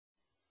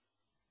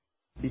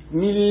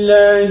بسم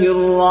الله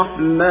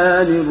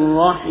الرحمن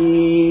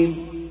الرحيم.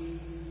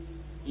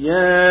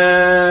 يا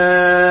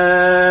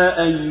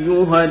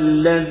أيها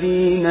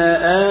الذين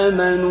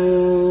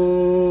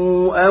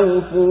آمنوا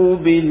أوفوا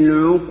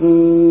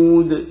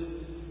بالعقود.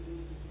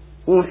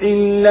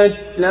 أحلت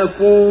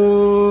لكم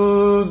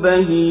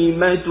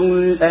بهيمة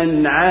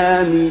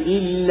الأنعام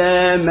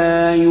إلا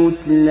ما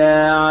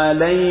يتلى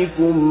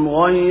عليكم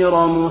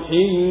غير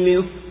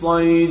محل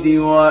الصيد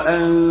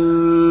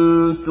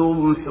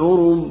وأنتم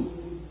حرم.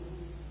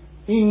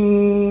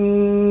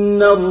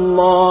 إن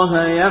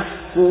الله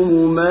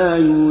يحكم ما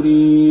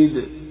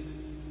يريد.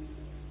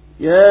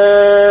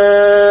 يا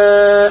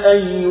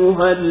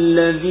أيها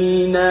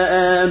الذين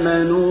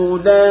آمنوا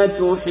لا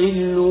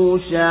تحلوا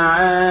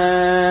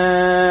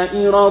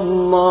شعائر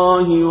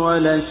الله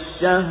ولا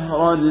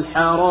الشهر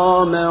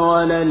الحرام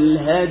ولا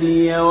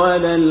الهدي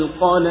ولا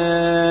القلائد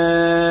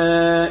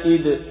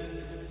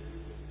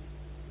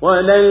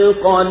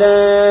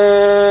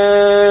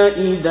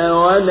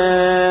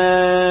ولا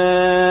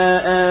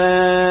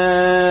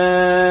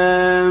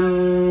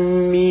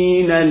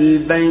آمين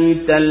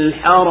البيت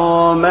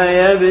الحرام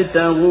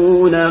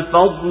يبتغون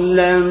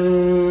فضلا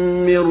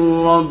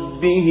من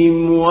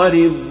ربهم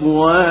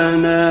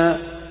ورضوانا.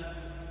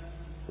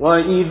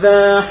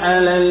 وإذا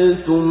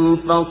حللتم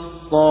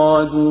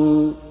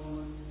فاصطادوا.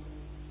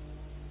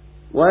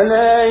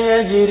 ولا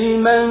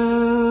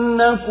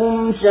يجرمنكم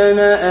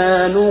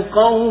شنآن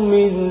قوم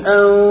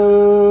أن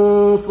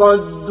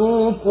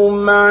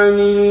صدوكم عن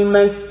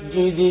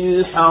المسجد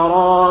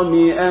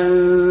الحرام أن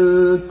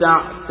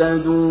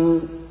تعتدوا.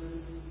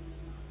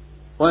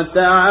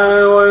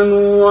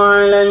 وتعاونوا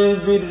على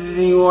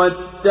البر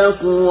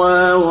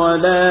والتقوى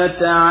ولا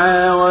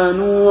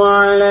تعاونوا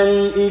على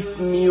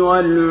الإثم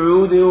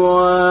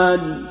والعدوان.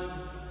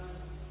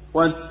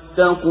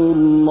 واتقوا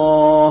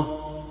الله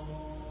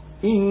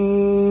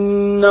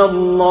إن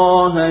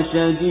الله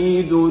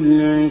شديد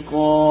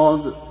العقاب.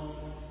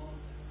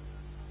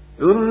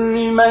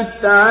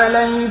 حرمت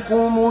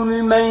عليكم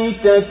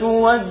الميتة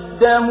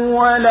والدم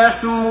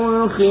ولحم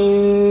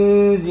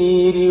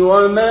الخنزير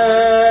وما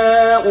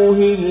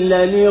أهل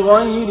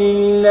لغير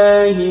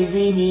الله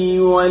به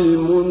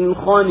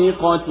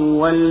والمنخنقة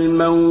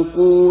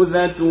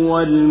والموقوذة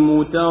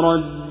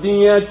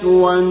والمتردية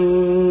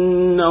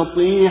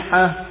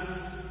والنطيحة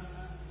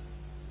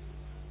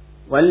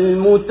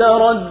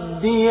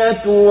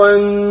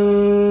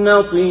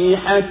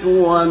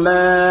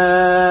وما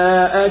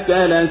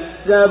أكل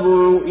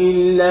السبع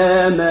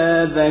إلا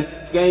ما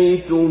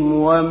ذكيتم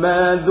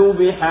وما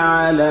ذبح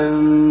على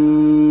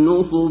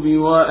النصب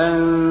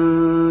وأن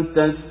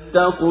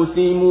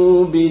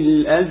تستقسموا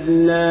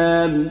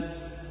بالأزلام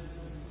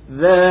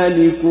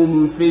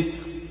ذلكم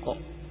فسق.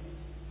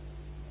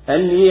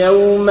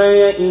 اليوم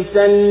يئس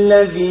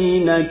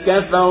الذين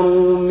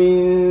كفروا من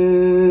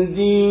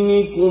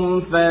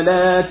دينكم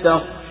فلا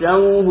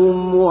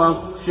تخشوهم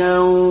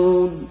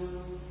واخشون.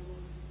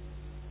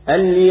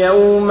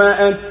 اليوم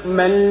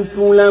أكملت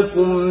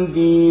لكم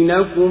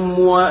دينكم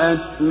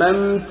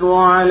وأتممت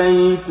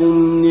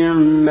عليكم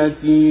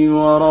نعمتي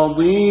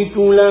ورضيت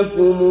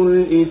لكم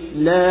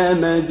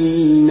الإسلام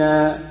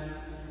دينا.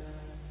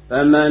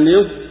 فمن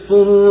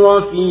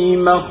اضطر في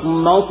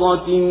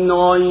مخمصة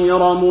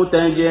غير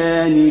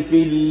متجانف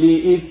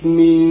لإثم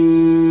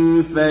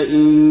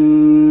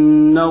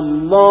فإن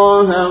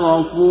الله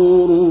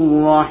غفور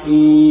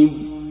رحيم.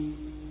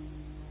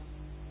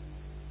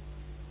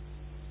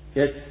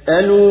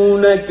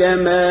 يسألونك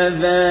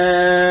ماذا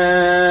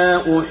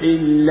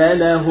أحل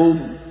لهم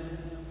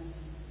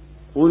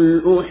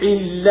قل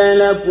أحل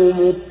لكم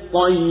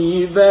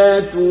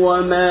الطيبات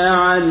وما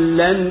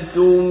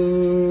علمتم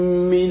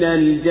من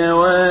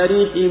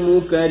الجوارح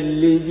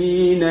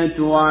مكلبين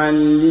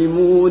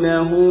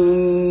تعلمونهن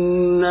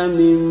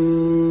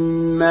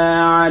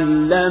مما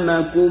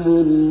علمكم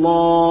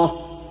الله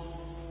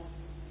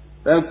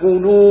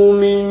فكلوا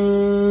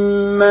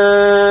مما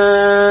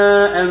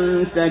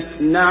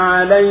أمسكن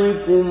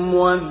عليكم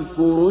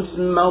واذكروا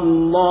اسم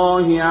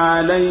الله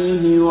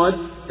عليه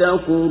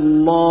واتقوا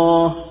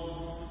الله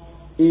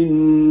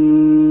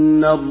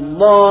إن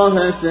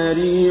الله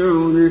سريع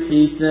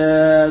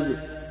الحساب.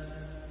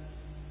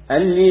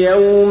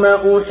 اليوم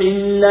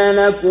أحل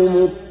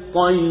لكم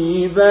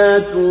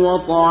الطيبات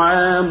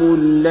وطعام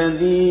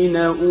الذين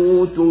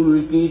أوتوا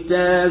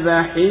الكتاب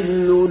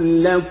حل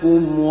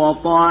لكم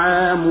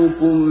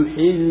وطعامكم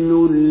حل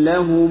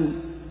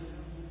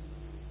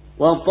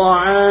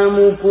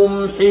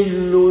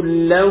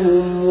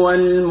لهم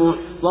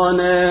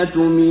والمحصنات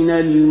من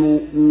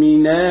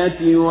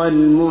المؤمنات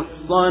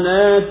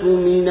والمحصنات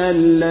من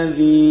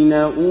الذين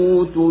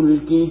أوتوا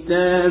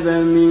الكتاب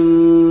من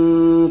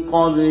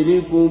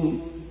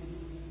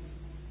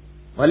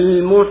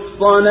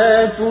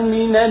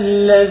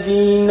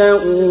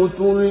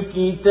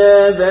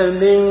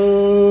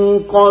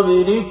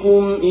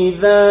قبلكم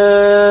إذا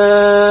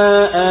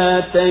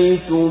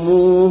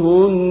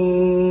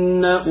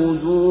آتيتموهن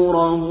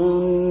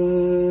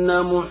أجورهن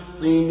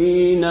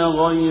محصنين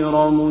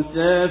غير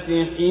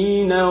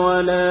مسافحين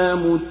ولا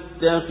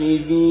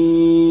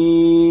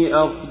متخذي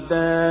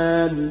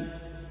أخدان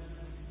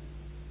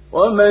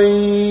ومن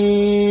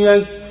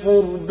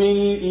يكفر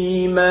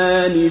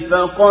بالإيمان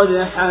فقد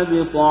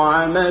حبط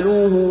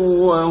عمله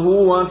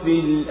وهو في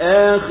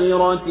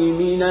الآخرة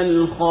من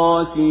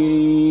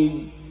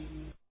الخاسرين.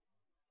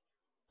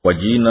 Kwa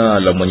jina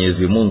la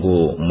Mwenyezi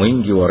Mungu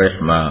mwingi wa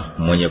rehema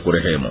mwenye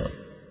kurehemu.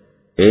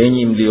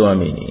 Enyi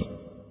mlioamini,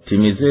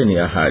 timizeni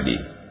ahadi.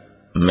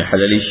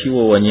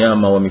 Mmehalalishiwa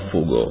wanyama wa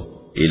mifugo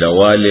ila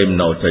wale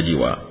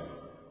mnaotajiwa,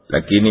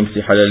 lakini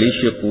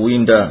msihalalishe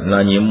kuwinda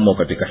nanyi mmo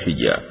katika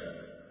hija.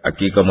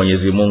 Hakika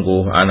Mwenyezi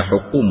Mungu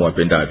anahukumu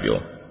apendavyo.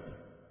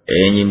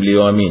 Enyi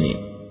mlioamini,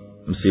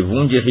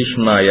 msivunje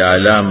heshima ya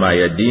alama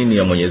ya dini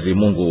ya Mwenyezi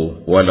Mungu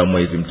wala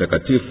mwezi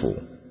mtakatifu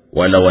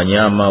wala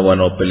wanyama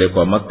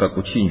wanaopelekwa Makka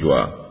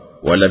kuchinjwa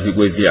wala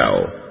vigwe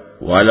vyao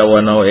wala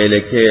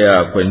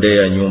wanaoelekea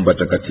kwendea nyumba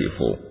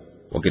takatifu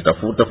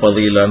wakitafuta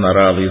fadhila na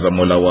radhi za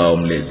Mola wao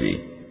mlezi.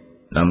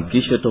 Na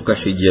mkisha toka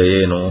hija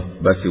yenu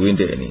basi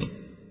windeni,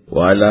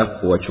 wala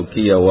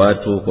kuwachukia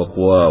watu kwa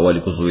kuwa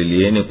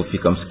walikuzuilieni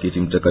kufika msikiti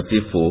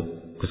mtakatifu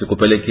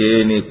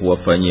kusikupelekeeni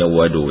kuwafanyia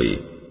uadui.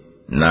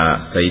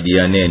 Na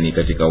saidianeni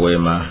katika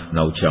wema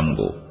na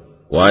uchamgu,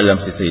 wala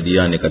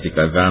msisaidiane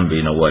katika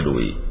dhambi na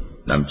uadui.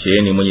 Na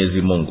mcheni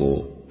Mwenyezi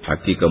Mungu,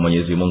 hakika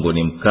Mwenyezi Mungu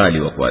ni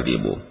mkali wa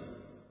kuadhibu.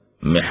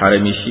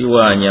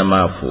 Mmeharamishiwa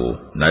nyamafu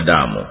na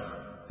damu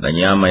na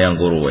nyama ya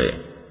nguruwe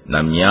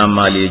na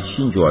mnyama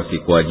aliyechinjwa si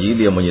kwa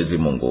ajili ya Mwenyezi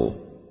Mungu,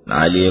 na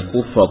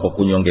aliyekufa kwa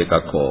kunyongeka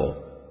koo,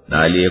 na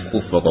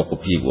aliyekufa kwa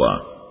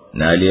kupigwa,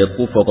 na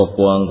aliyekufa kwa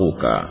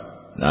kuanguka,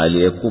 na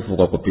aliyekufa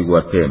kwa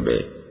kupigwa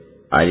pembe,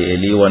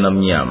 aliyeliwa na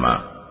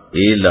mnyama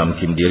ila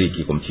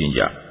mkimdiriki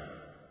kumchinja.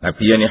 Na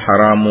pia ni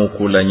haramu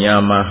kula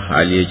nyama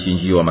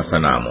aliyechinjiwa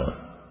masanamu,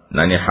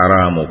 na ni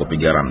haramu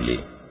kupiga ramli.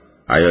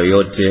 Hayo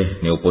yote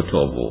ni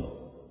upotovu.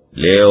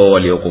 Leo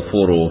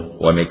waliokufuru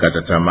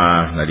wamekata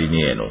tamaa na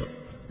dini yenu,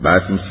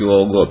 basi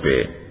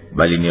msiwaogope,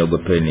 bali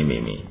niogopeni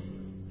mimi.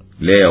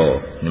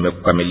 Leo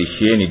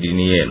nimekukamilishieni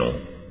dini yenu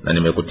na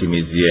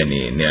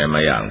nimekutimizieni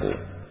neema yangu,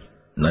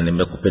 na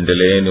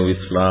nimekupendeleeni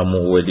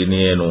Uislamu uwe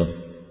dini yenu.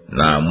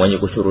 Na mwenye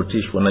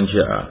kushurutishwa na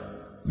njaa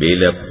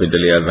bila ya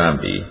kupendelea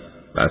dhambi,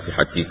 basi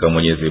hakika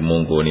Mwenyezi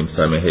Mungu ni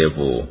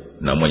msamehevu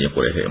na mwenye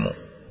kurehemu.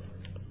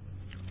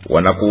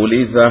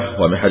 Wanakuuliza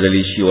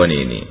wamehalalishiwa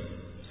nini?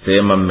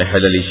 Sema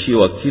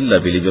mmehalalishiwa kila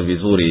vilivyo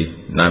vizuri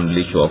na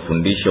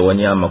mlichowafundisha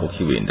wanyama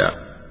kukiwinda.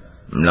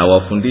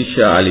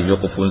 Mnawafundisha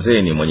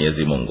alivyokufunzeni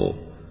Mwenyezi Mungu.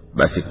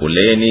 Basi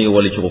kuleni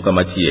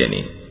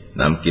walichokukamatieni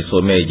na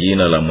mkisomee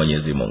jina la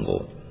Mwenyezi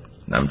Mungu.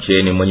 Na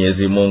mcheni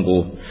Mwenyezi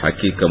Mungu,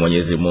 hakika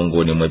Mwenyezi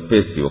Mungu ni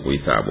mwepesi wa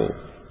kuhesabu.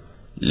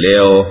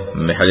 Leo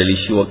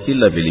mmehalalishiwa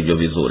kila vilivyo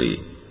vizuri,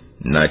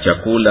 na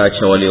chakula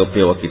cha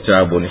waliopewa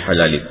kitabu ni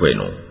halali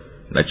kwenu,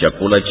 na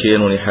chakula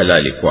chenu ni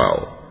halali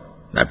kwao.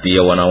 Na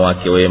pia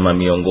wanawake wema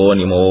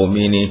miongoni mwa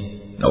waumini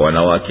na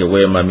wanawake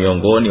wema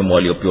miongoni mwa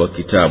waliopewa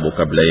kitabu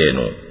kabla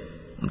yenu,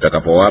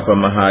 mtakapowapa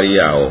mahari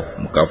yao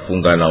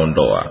mkafunga na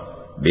ndoa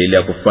bila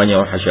ya kufanya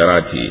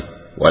wahasharati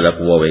wala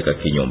kuwaweka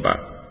kinyumba.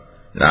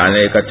 Na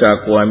anayekataa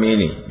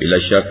kuamini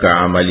bila shaka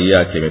amali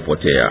yake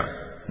imepotea,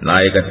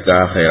 naye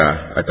katika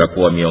akhera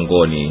atakuwa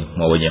miongoni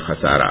mwa wenye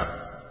hasara.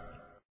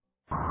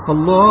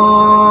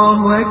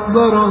 Allahu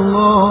Akbar,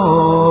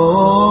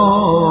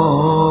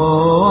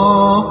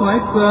 Allahu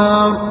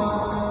Akbar.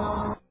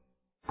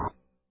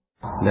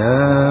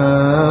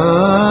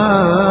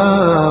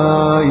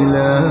 La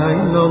ilaha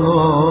illa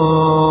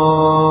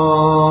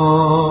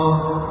Allah.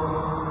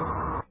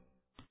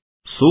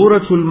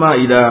 Suratul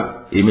Maida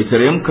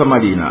imeteremka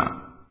Madina.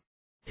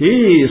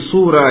 Hii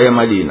sura ya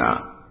Madina,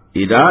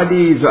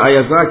 idadi za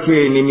aya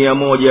zake ni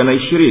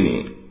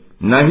 120,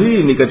 na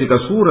hii ni katika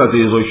sura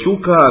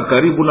zilizoshuka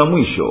karibu na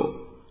mwisho.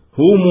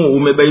 Humu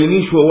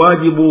umebainishwa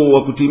wajibu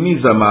wa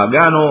kutimiza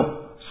maagano,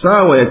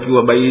 sawa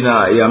yakiwa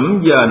baina ya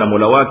mja na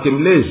Mola wake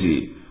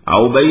mlezi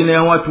au baina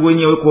ya watu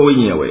wenyewe kwa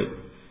wenyewe.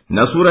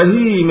 Na sura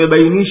hii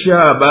imebainisha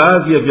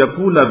baadhi ya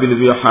vyakula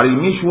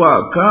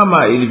vilivyoharimishwa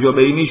kama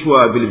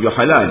ilivyobainishwa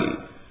vilivyohalali,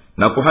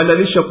 na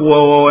kuhalalisha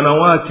kuwaoa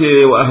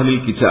wanawake wa ahli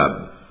kitabu,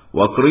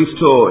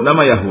 Wakristo na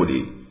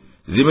Mayahudi.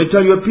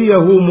 Zimetajwa pia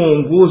humu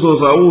nguzo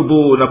za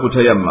udhu na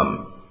kutayammam.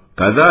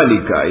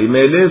 Kadhalika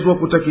imeelezwa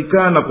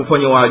kutakikana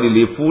kufanya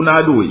uadilifu na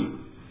adui.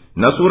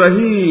 Na sura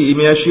hii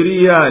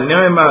imeashiria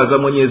neema za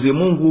Mwenyezi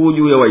Mungu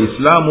juu ya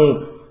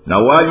Waislamu na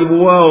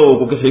wajibu wao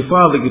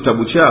kukihifadhi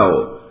kitabu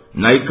chao,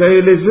 na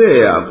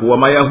ikaelezea kuwa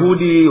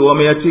Mayahudi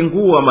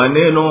wameyatingua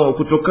maneno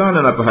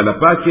kutokana na pahala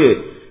pake,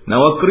 na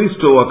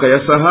Wakristo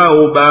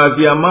wakayasahau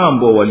baadhi ya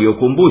mambo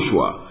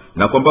waliokumbushwa,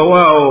 na kwamba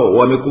wao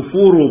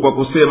wamekufuru kwa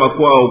kusema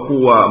kwao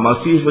kuwa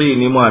Masihi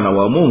ni mwana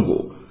wa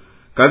Mungu.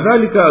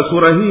 Kadhalika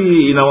sura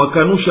hii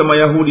inawakanusha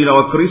Mayahudi na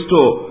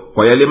Wakristo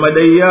kwa yale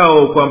madai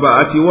yao kwamba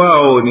ati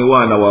wao ni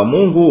wana wa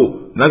Mungu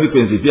na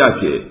vipenzi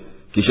vyake.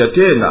 Kisha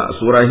tena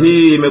sura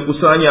hii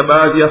imekusanya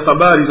baadhi ya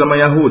habari za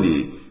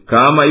Mayahudi,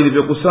 kama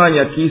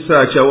ilivyokusanya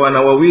kisa cha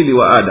wana wawili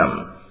wa Adam.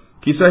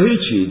 Kisa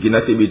hichi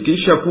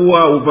kinathibitisha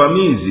kuwa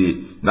uvamizi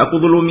na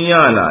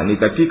kudhulumiana ni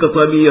katika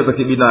tabia za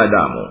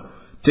kibinadamu.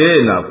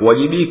 Tena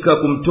kuwajibika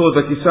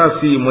kumtoza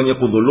kisasi mwenye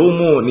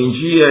kudhulumu ni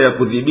njia ya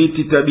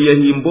kudhibiti tabia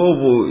hii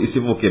mbovu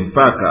isivuke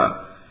mpaka.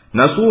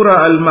 Na sura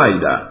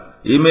Al-Maida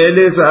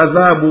imeeleza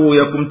adhabu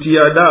ya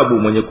kumtia adabu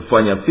mwenye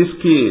kufanya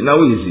fiski na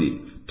wizi.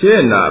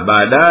 Tena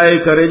baadaye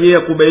karejea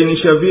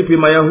kubainisha vipi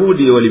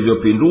Mayahudi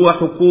walivyopindua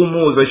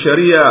hukumu za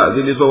sharia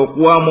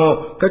zilizokuwamo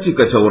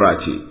katika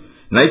Taurati,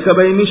 na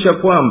ikabainisha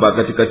kwamba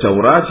katika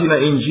Taurati na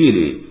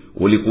Injili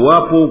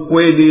ulikuwapo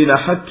ukweli na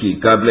haki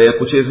kabla ya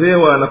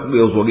kuchezewa na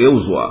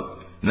kugeuzwa,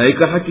 na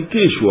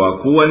ikahakikishwa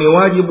kuwa ni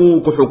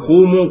wajibu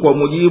kuhukumu kwa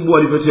mujibu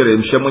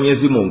alivyoteremsha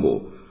Mwenyezi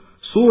Mungu.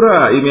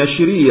 Sura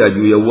imeashiria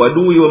juu ya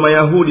uadui wa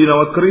Mayahudi na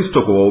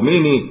Wakristo kwa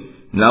waumini,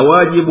 na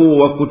wajibu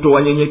wa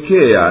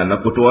kutowanyenyekea na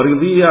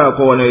kutowaridhia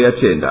kwa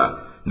wanayoyatenda,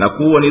 na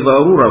kuwa ni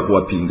dharura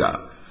kuwapinga.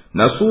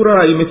 Na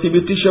sura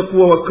imethibitisha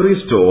kuwa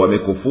Wakristo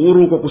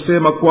wamekufuru kwa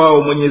kusema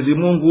kwao Mwenyezi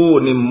Mungu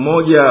ni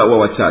mmoja wa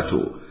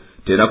watatu.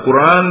 Tena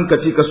Qur'an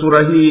katika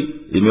sura hii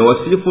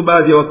imewasifu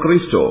baadhi ya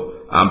Wakristo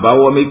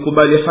ambao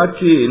wameikubali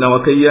haki na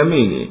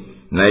wakaiamini,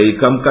 na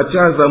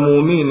ikamkataza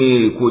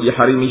muumini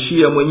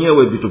kujiharimishia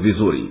mwenyewe vitu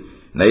vizuri,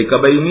 na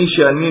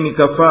ikabainisha nini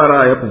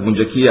kafara ya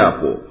kuvunja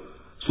kiapo.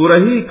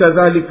 Sura hii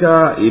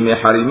kadhalika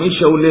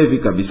imeharimisha ulevi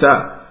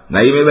kabisa,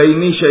 na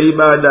imebainisha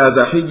ibada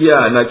za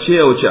hija na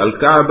cheo cha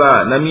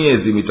Al-Kaaba na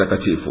miezi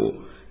mitakatifu,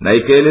 na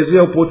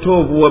ikaelezea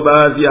upotovu wa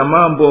baadhi ya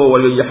mambo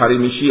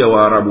waliojiharimishia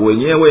Waarabu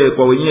wenyewe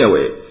kwa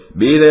wenyewe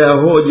bila ya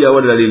hoja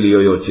wala dalili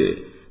yoyote,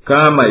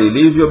 kama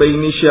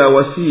ilivyobainisha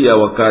wasia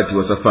wakati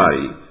wa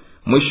safari.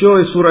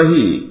 Mwishowe sura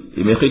hii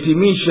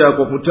imehitimisha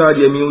kwa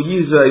kutaja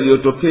miujiza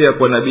iliyotokea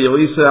kwa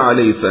Nabii Isa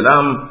alayhi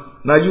salam,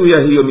 na juu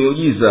ya hiyo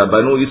miujiza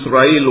Banu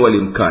Israeli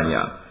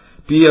walimkanya.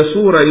 Pia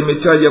sura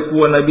imetaja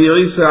kuwa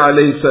Nabii Isa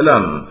alayhi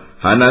salam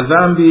hana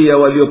dhambi ya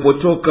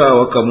waliopotoka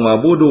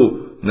wakamwabudu,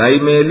 na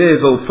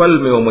imeeleza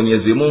ufalme wa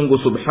Mwenyezi Mungu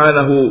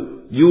subhanahu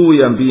juu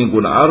ya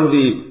mbingu na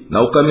ardhi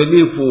na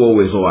ukamilifu wa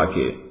uwezo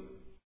wake.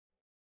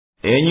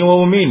 Enyi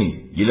waumini,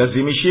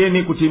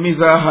 jilazimisheni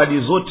kutimiza ahadi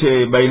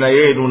zote baina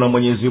yenu na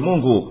Mwenyezi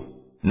Mungu,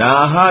 na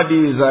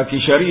ahadi za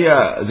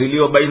kisharia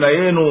zilio baina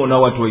yenu na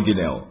watu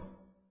wengineo.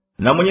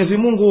 Na Mwenyezi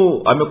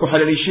Mungu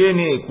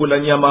amekuhalalisheni kula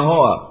nyama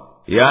hoa,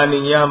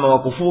 yani nyama wa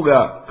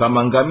kufuga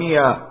kama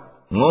ngamia,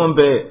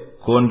 ng'ombe,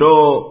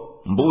 kondoo,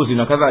 mbuzi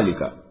na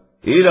kadhalika,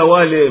 ila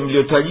wale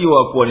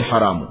mliotajiwa kuwa ni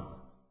haramu.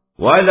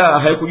 Wala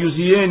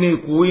haikujuzieni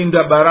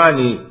kuwinda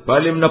barani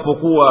pale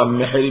mnapokuwa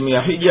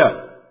mmehirimia hija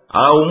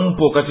au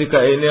mpo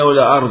katika eneo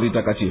la ardhi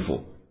takatifu.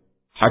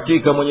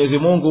 Hakika Mwenyezi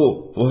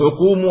Mungu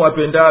huhukumu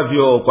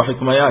apendavyo kwa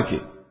hikma yake.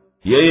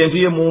 Yeye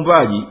ndiye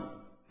muumbaji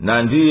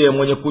na ndiye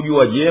mwenye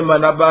kujua jema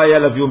na baya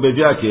la viumbe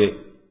vyake,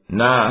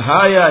 na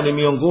haya ni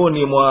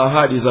miongoni mwa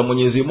ahadi za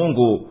Mwenyezi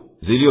Mungu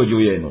zilio juu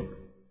yenu.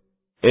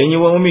 Enyi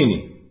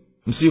waumini,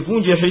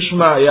 msivunje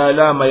heshima ya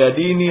alama ya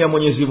dini ya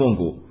Mwenyezi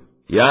Mungu,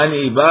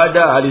 yani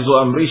ibada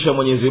alizoamrisha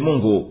Mwenyezi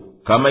Mungu,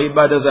 kama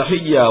ibada za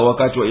hija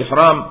wakati wa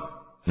ihram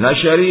na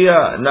sharia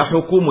na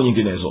hukumu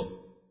nyinginezo.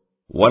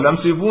 Wala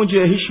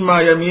msivunje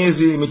heshima ya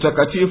miezi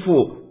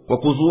mitakatifu kwa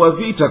kuzua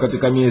vita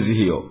katika miezi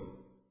hiyo.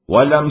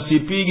 Wala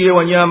msipige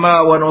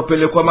wanyama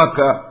wanaopelekwa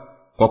Maka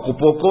kwa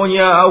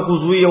kupokonya au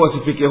kuzuia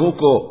wasifike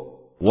huko.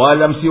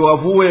 Wala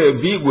msiwavue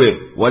vigwe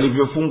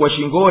walivyofungwa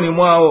shingoni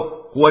mwao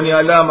kuwa ni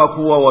alama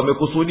kuwa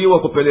wamekusudiwa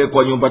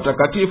kupelekwa nyumba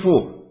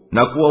takatifu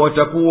na kuwa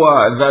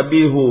watakuwa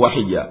dhabihu wa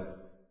hija.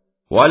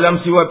 Wala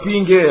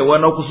msiwapinge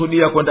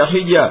wanaokusudia kwenda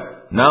hija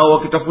nao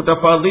wakitafuta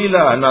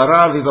fadhila na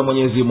radhi za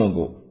Mwenyezi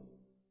Mungu.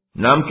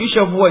 Na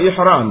mkishavua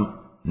ihram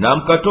na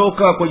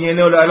mkatoka kwenye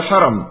eneo la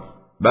Al-Haram,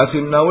 basi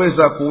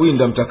mnaweza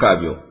kuwinda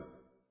mtakavyo.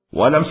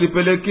 Wala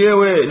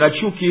msipelekewe na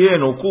chuki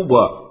yenu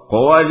kubwa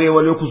kwa wale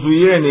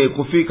waliokuzuieni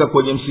kufika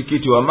kwenye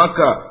msikiti wa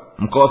Maka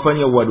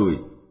mkawafanyia uadui.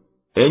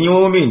 Enyi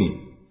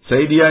waumini,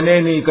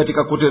 saidianeni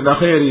katika kutenda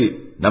kheri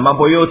na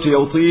mambo yote ya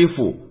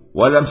utiifu,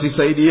 wala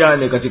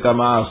msisaidiane katika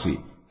maasi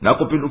na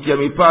kupindukia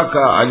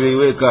mipaka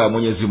aliyoiweka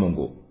Mwenyezi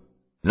Mungu.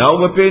 Na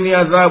ogopeni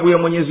adhabu ya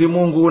Mwenyezi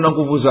Mungu na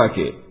nguvu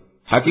zake.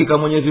 Hakika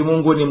Mwenyezi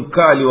Mungu ni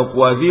mkali wa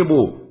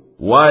kuadhibu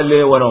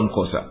wale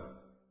wanaomkosa.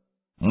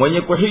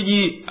 Mwenye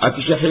kuhiji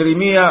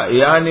akishahirimia,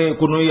 yani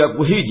kunuia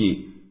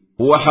kuhiji,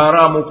 huwa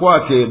haramu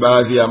kwake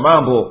baadhi ya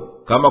mambo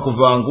kama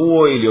kuvaa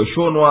nguo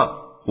iliyoshonwa,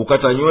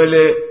 kukata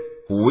nywele,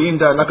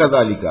 kuwinda na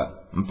kadhalika,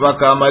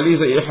 mpaka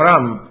amalize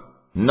ihram,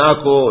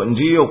 nako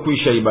ndiyo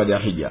kwisha ibada ya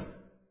hija.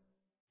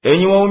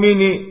 Enyi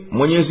waumini,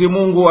 Mwenyezi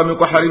Mungu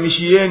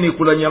amekuharimishieni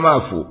kula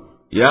nyamafu,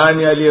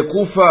 yani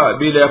aliyekufa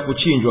bila ya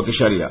kuchinjwa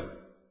kisharia,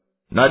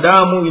 na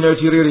damu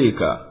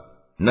inayotiririka,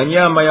 na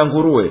nyama ya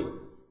nguruwe,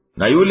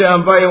 na yule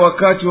ambaye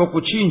wakati wa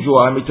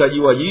kuchinjwa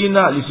ametajiwa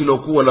jina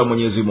lisilokuwa la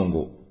Mwenyezi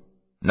Mungu,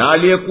 na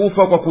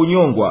aliyekufa kwa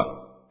kunyongwa,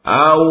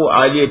 au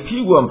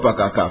aliyepigwa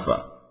mpaka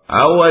akafa,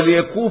 au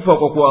aliyekufa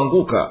kwa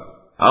kuanguka,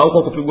 au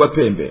kwa kupigwa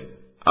pembe,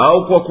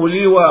 au kwa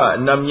kuliwa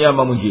na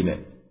mnyama mwingine.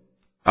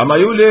 Ama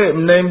yule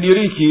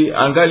mnayemdiriki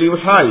angali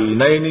uhai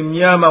naye ni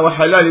mnyama wa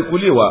halali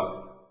kuliwa,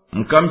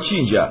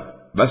 mkamchinja,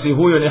 basi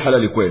huyo ni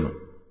halali kwenu.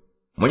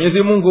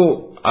 Mwenyezi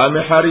Mungu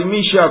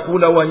ameharimisha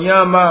kula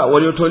wanyama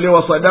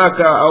waliotolewa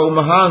sadaka au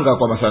mahanga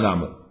kwa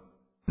masanamu,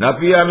 na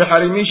pia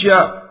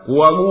ameharimisha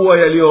kuagua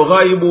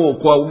yaliyoghaibu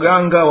kwa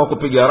uganga wa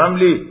kupiga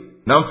ramli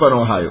na mfano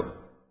wa hayo.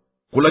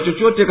 Kula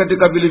chochote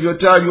katika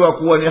vilivyotajwa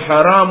kuwa ni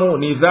haramu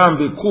ni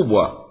dhambi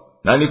kubwa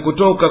na ni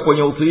kutoka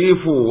kwenye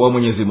utiifu wa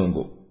Mwenyezi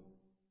Mungu.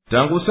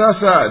 Tangu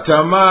sasa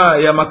tamaa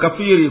ya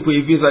makafiri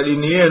kuiviza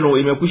dini yenu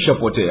imekwisha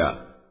potea.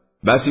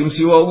 Basi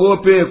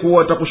msiwaogope kuwa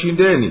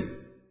watakushindeni,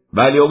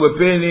 bali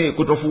ogopeni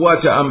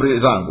kutofuata amri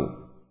zangu.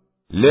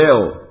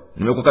 Leo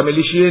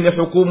nimekukamilishieni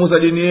hukumu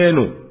za dini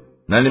yenu,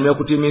 na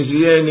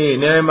nimekutimizieni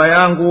neema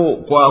yangu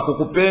kwa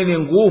kukupeni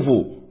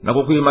nguvu na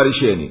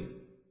kukuimarisheni,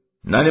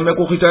 na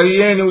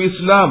nimekukhitarieni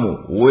Uislamu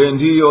uwe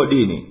ndiyo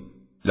dini.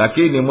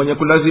 Lakini mwenye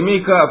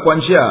kulazimika kwa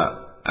njaa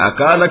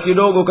akala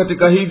kidogo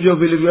katika hivyo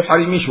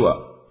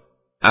vilivyoharimishwa,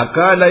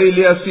 akala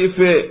ili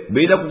asife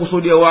bila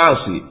kukusudia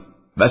waasi,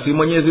 basi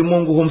Mwenyezi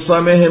Mungu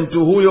humsamehe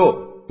mtu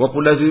huyo kwa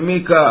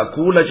kulazimika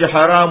kula cha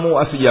haramu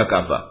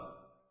asijakafa.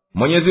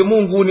 Mwenyezi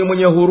Mungu ni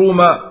mwenye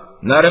huruma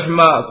na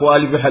rehema kwa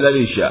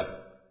alivyohalalisha.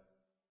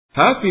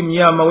 Hafi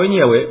mnyama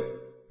wenyewe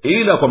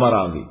ila kwa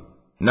maradhi,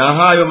 na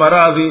hayo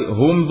maradhi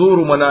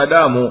humdhuru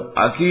mwanadamu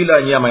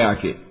akila nyama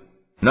yake,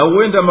 na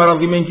huenda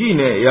maradhi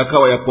mengine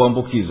yakawa ya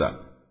kuambukiza.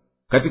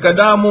 Katika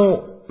damu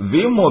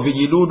vimo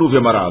vijidudu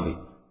vya maradhi,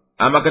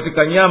 ama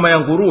katika nyama ya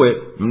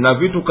nguruwe mna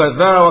vitu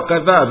kadhaa wa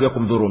kadhaa vya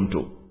kumdhuru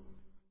mtu.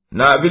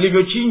 Na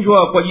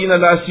vilivyochinjwa kwa jina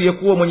la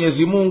asiyekuwa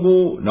Mwenyezi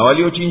Mungu na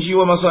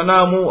waliochinjiwa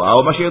masanamu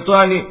au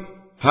mashetani,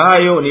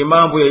 hayo ni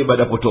mambo ya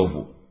ibada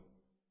potovu.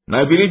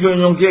 Na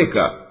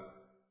vilivyonyongeka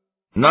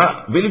na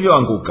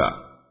vilivyoanguka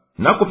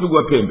na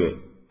kupigwa pembe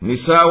ni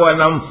sawa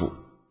na mfu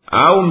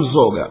au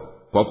mzoga,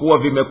 kwa kuwa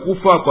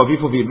vimekufa kwa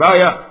vifo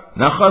vibaya,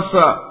 na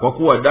hasa kwa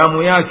kuwa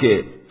damu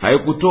yake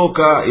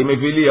haikutoka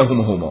imevilia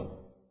humo.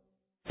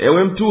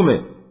 Ewe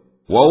Mtume,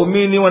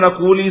 waumini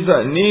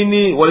wanakuuliza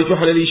nini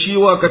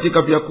walichohalalishiwa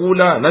katika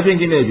vyakula na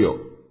vinginevyo.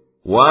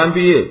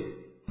 Waambie,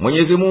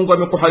 Mwenyezi Mungu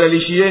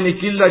amekuhalalishieni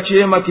kila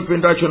chema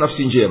kipendacho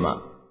nafsi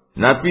njema,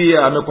 na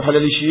pia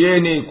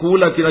amekuhalalishieni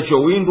kula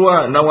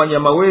kinachowindwa na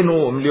wanyama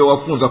wenu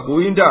mliowafunza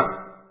kuwinda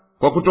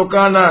kwa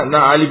kutokana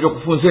na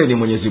alivyokufunzeni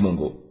Mwenyezi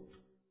Mungu.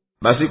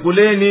 Basi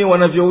kuleni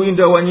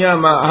wanavyowinda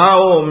wanyama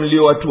hao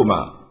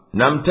mliowatuma,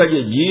 na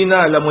mtaje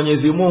jina la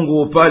Mwenyezi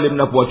Mungu pale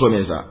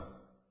mnapowatomeza.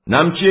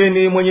 Na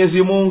mcheni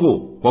Mwenyezi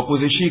Mungu kwa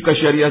kuzishika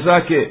sheria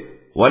zake,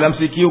 wala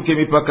msikiuke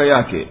mipaka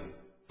yake.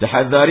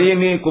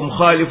 Tahadharini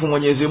kumkhalifu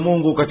Mwenyezi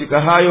Mungu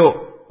katika hayo,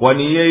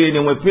 kwani yeye ni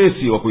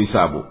mwepesi wa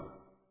kuhisabu.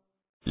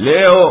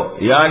 Leo,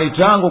 yani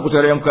tangu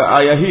kuteremka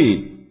aya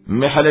hii,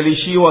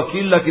 mmehalalishiwa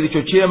kila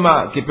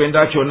kilichochema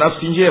kipendacho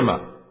nafsi njema,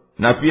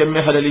 na pia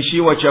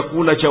mmehalalishiwa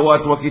chakula cha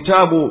watu wa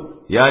kitabu,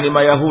 yani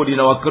Mayahudi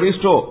na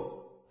Wakristo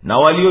na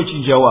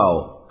waliochinja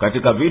wao,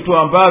 katika vitu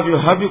ambavyo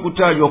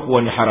havikutajwa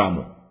kuwa ni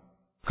haramu,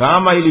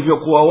 kama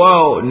ilivyokuwa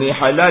wao ni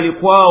halali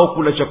kwao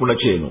kula chakula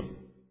chenu.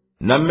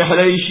 Na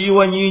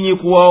mmehalalishiwa nyinyi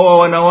kuwaoa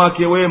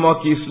wanawake wema wa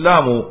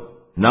Kiislamu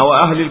na wa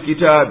ahli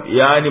alkitab,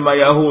 yani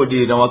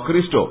Mayahudi na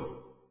Wakristo.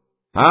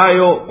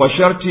 Hayo kwa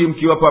sharti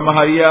mkiwapa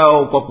mahari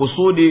yao kwa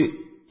kusudi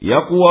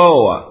ya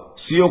kuwaoa,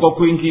 sio kwa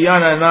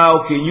kuingiana nao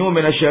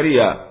kinyume na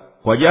sharia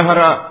kwa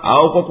jahara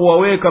au kwa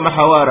kuwaweka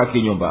mahawara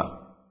kinyumba.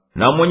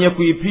 Na mwenye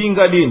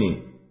kuipinga dini,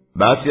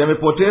 basi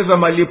amepoteza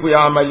malipo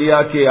ya amali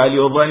yake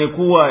aliyodhani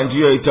kuwa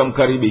ndiyo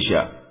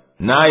itamkaribisha,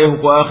 naye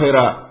huko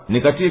akhera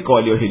ni katika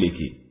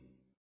waliohiliki.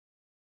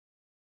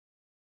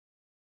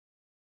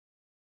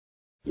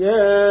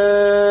 يا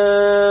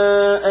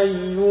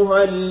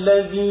أيها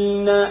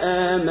الذين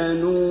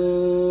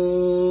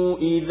آمنوا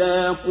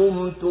إذا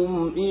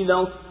قمتم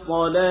إلى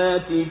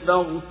الصلاة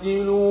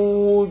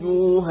فاغسلوا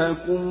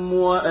وجوهكم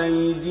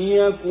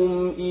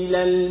وأيديكم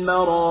إلى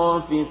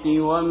المرافق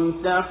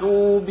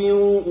وامسحوا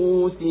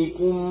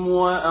برؤوسكم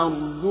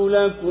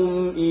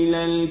وأرجلكم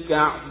إلى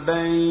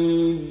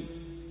الكعبين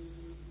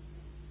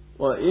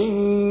وإن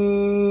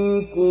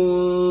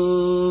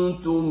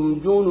كنتم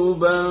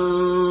جنبا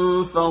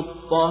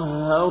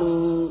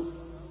فاطهروا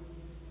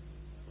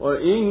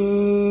وإن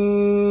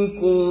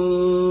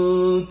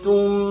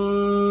كنتم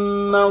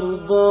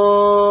مرضى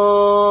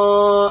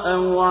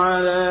أو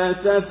على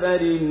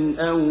سفر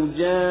أو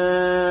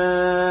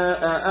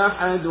جاء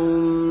أحد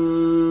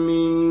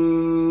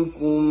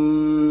منكم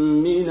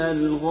من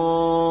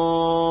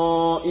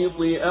الغائط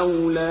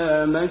أو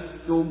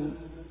لامستم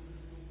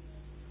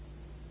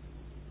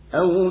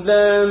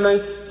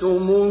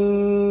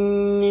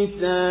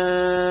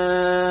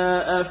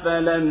النساء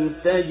فلم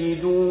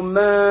تجدوا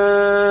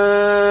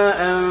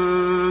ماء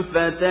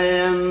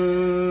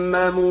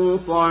فتيمموا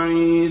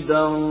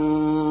صعيدا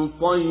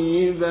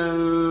طيبا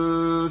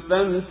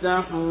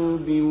فامسحوا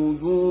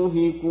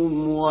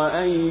بوجوهكم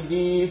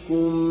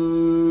وأيديكم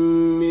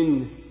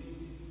منه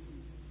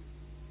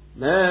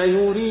ما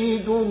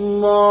يريد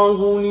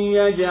الله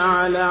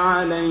ليجعل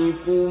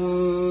عليكم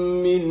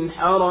من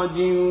حرج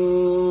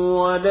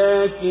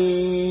ولكن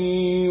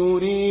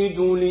يريد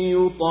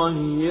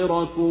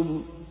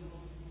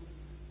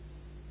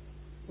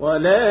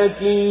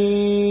ولكن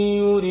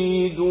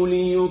يريد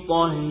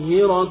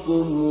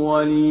ليطهركم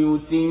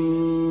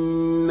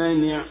وليتم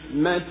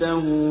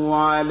نعمته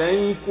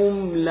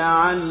عليكم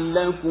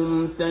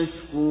لعلكم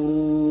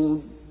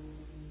تشكرون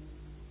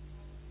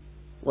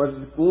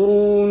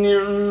واذكروا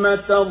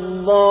نعمة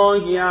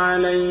الله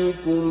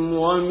عليكم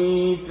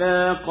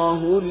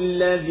وميثاقه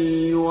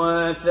الذي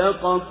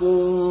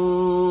واثقكم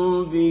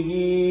به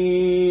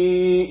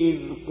إذ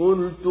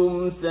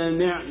قلتم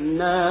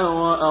سمعنا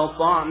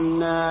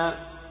وأطعنا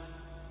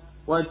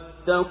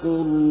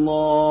واتقوا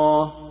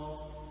الله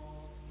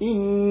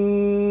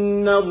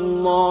إن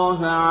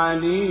الله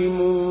عليم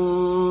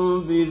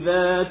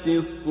بذات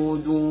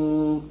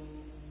الصدور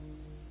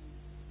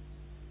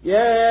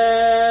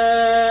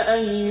يا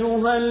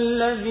أيها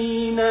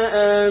الذين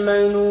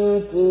آمنوا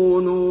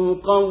كونوا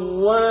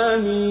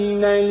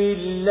قوامين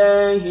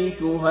لله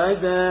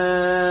شهداء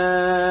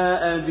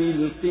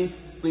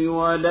بالقسط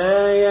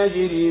ولا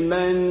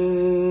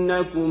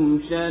يجرمنكم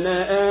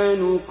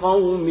شنآن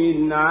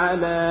قوم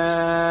على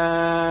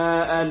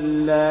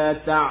ألا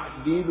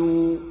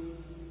تعدلوا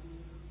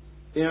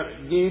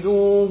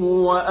اعدلوا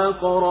هو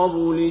أقرب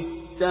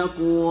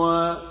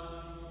للتقوى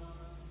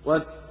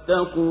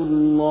واتقوا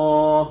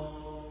الله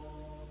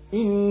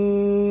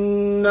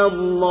إن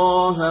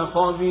الله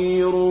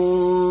خبير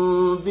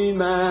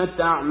بما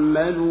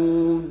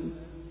تعملون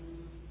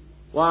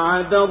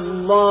وعد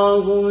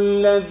الله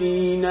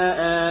الذين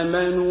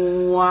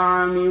آمنوا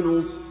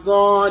وعملوا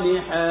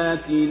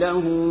الصالحات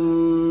لهم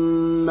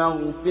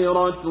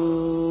مغفرة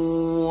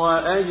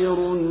وأجر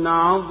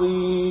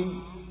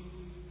عظيم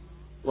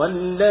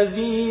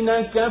والذين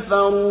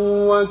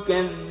كفروا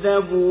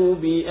وكذبوا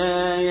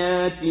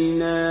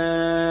بآياتنا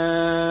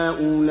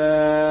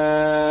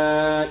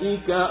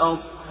أولئك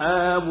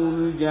أصحاب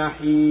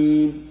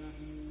الجحيم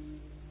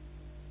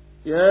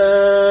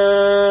يا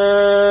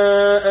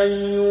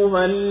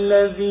أيها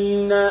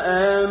الذين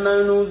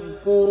آمنوا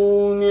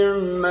اذكروا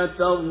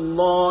نعمة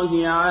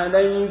الله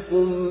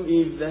عليكم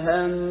إذ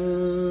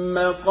هم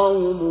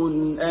قوم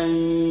أن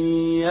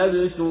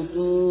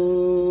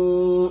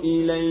يبسطوا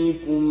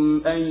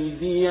إليكم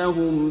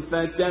أيديهم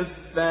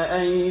فكف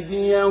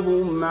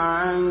أيديهم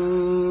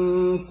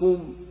عنكم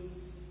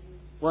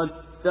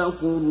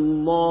واتقوا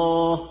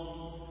الله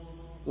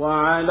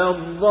وعلى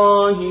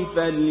الله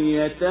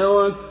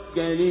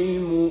فليتوكل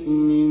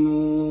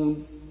المؤمنون.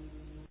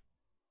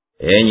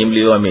 Enyi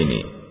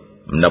mlioamini,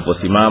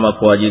 mnaposimama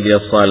kwa ajili ya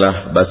sala,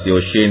 basi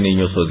osheni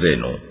nyuso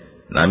zenu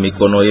na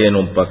mikono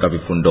yenu mpaka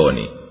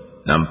vifundoni,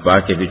 na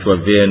mpake vichwa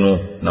vyenu,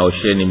 na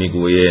osheni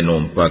miguu yenu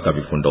mpaka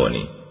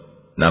vifundoni.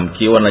 Na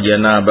mkiwa na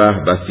janaba,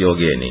 basi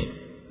ogeni.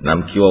 Na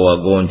mkiwa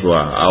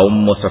wagonjwa au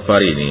mmo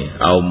safarini,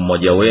 au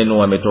mmoja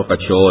wenu ametoka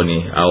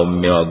chooni, au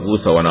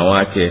mmewagusa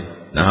wanawake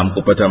na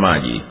hamkupata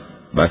maji,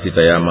 basi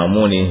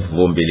tayamamuni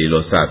vumbi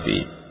lilo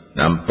safi,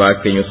 na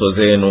mpake nyuso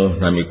zenu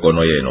na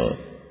mikono yenu.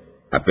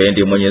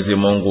 Hapendi Mwenyezi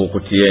Mungu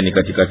kutieni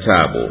katika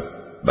taabu,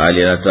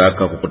 bali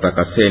anataka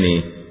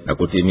kukutakaseni na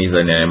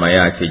kutimiza neema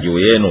yake juu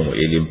yenu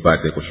ili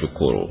mpate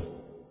kushukuru.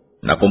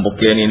 Na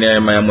kumbukeni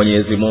neema ya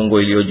Mwenyezi Mungu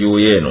iliyo juu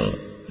yenu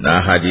na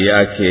ahadi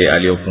yake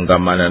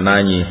aliyofungamana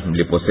nanyi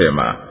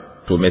mliposema,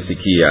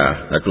 tumesikia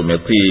na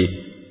tumetii,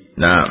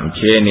 na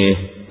mcheni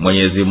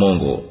Mwenyezi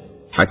Mungu.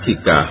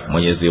 Hakika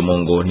Mwenyezi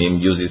Mungu ni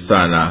mjuzi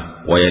sana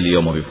wa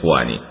yaliyomo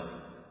vifuani.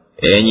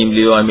 Enyi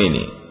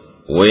mlioamini,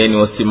 kuweni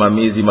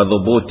wasimamizi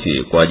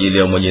madhubuti kwa ajili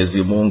ya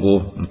Mwenyezi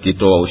Mungu,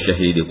 mkitoa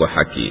ushahidi kwa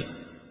haki,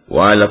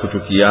 wala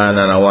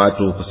kuchukiana na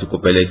watu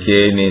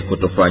kusikupelekeni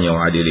kutofanya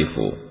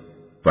uadilifu.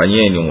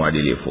 Fanyeni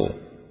uadilifu,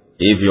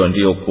 hivyo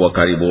ndiyo kuwa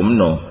karibu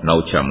mno na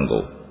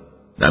uchamungu.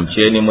 Na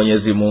mcheni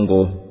Mwenyezi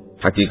Mungu,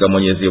 hakika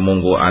Mwenyezi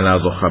Mungu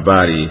anazo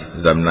habari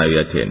za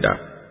mnayoyatenda.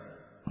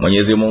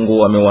 Mwenyezi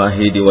Mungu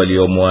amewaahidi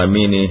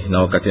waliomuamini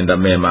na wakatenda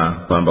mema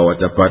kwamba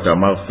watapata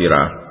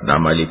maghfira na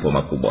malipo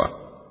makubwa.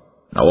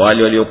 Na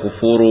wale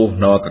waliokufuru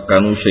na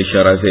wakakanusha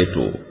ishara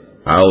zetu,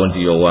 hao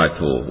ndio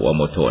watu wa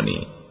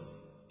motoni.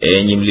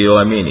 Enyi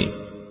mlioamini,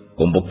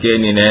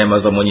 kumbukeni neema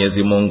za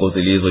Mwenyezi Mungu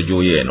zilizo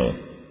juu yenu,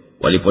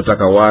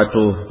 walipotaka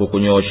watu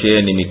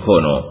kukunyoosheni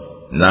mikono,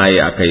 naye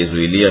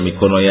akaizuilia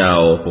mikono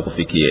yao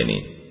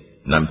kukufikieni.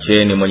 Na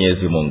mcheni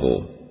Mwenyezi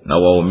Mungu, na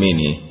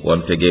waumini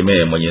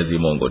wamtegemee Mwenyezi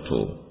Mungu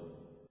tu.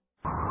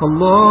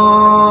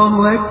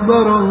 Allahu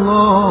Akbar,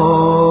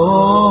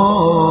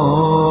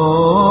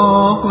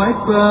 Allahu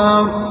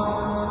Akbar.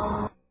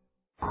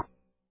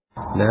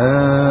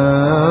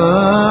 La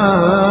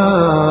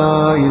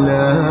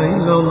ilaha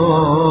illa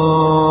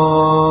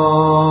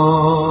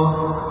Allah.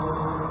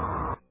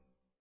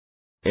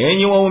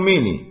 Enyi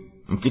waumini,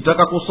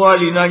 mkitaka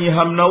kuswali nanyi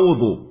hamna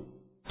udhu,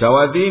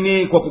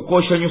 tawadhini kwa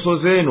kukosha nyuso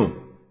zenu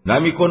na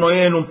mikono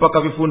yenu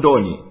mpaka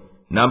vifundoni,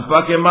 na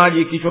mpake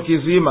maji kichwa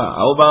kizima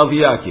au baadhi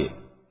yake,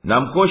 na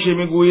mkoshe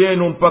miguu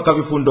yenu mpaka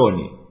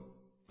vifundoni.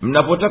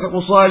 Mnapotaka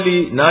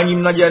kuswali nanyi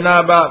mna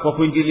janaba kwa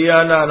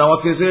kuingiliana na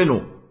wake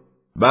zenu,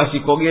 basi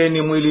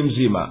kogeni mwili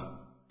mzima.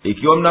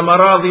 Ikiwa mna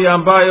maradhi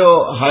ambayo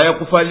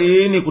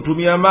hayakufaliini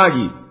kutumia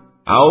maji,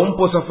 au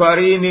mpo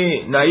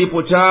safarini na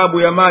ipo taabu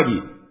ya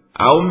maji,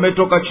 au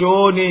mmetoka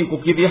chooni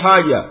kukidhi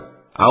haja,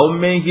 au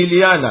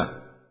mmeingiliana,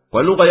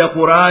 kwa lugha ya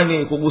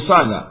Qur'ani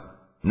kugusana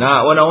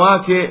na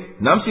wanawake,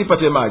 na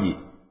msipate maji,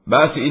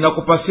 basi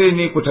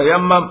inakupaseni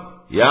kutayammam,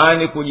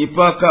 yani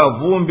kujipaka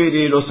vumbi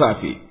lililo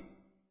safi.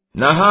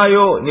 Na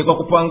hayo ni kwa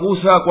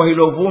kupangusa kwa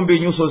hilo vumbi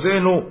nyuso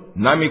zenu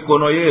na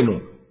mikono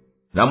yenu.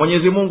 Na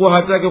Mwenyezi Mungu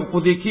hataki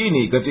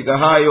kukudhikini katika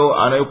hayo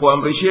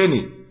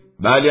anayokuamrisheni,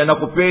 bali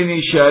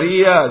anakupeni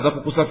sharia za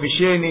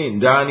kukusafisheni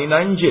ndani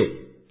na nje,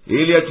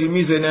 ili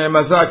atimize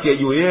neema zake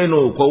juu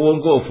yenu kwa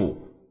uongofu,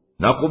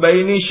 na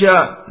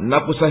kubainisha na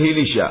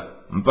kusahilisha,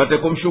 mpate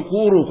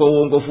kumshukuru kwa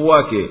uongofu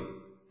wake,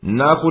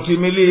 na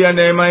kutimilia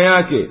neema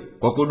yake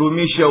kwa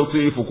kudumisha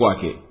utiifu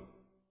kwake.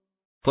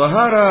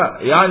 Tahara,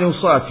 yani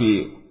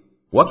usafi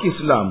wa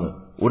Kiislamu,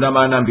 una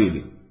maana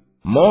mbili.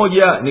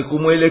 Moja ni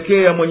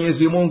kumwelekea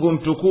Mwenyezi Mungu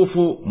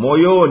mtukufu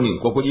moyoni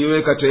kwa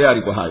kujiweka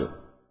tayari kwa hayo,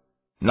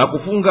 na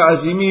kufunga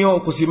azimio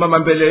kusimama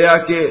mbele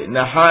yake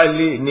na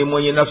hali ni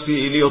mwenye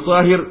nafsi iliyo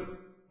tahir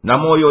na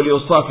moyo ulio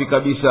safi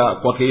kabisa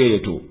kwake yeye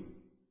tu.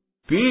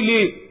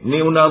 Pili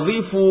ni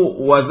unadhifu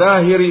wa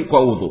dhahiri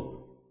kwa udhu,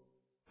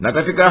 na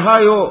katika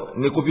hayo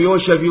ni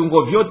kuviosha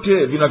viungo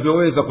vyote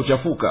vinavyoweza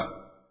kuchafuka.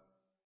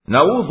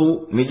 Na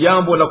udhu ni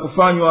jambo la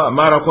kufanywa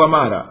mara kwa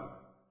mara,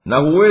 na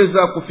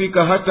huweza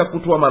kufika hata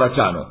kutwa mara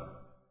 5.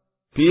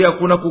 Pia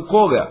kuna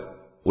kukoga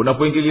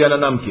unapoingiliana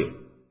na mke,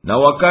 na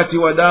wakati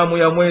wa damu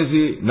ya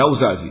mwezi na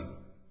uzazi.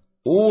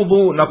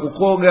 Udhu na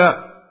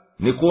kukoga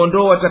ni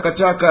kuondoa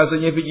takataka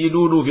zenye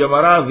vijidudu vya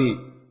maradhi,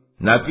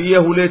 na pia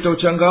huleta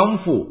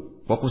uchangamfu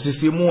kwa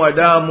kusisimua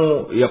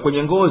damu ya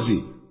kwenye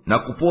ngozi na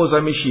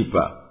kupoza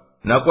mishipa.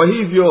 Na kwa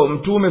hivyo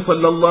Mtume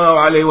sallallahu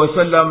alaihi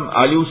wasallam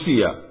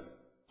alihusia,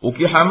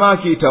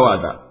 ukihamaki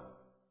tawadha.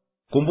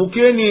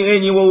 Kumbukeni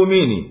enyi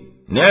waumini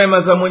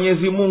neema za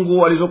Mwenyezi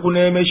Mungu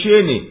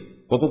alizokuneemesheni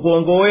kwa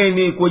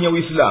kukuongoeni kwenye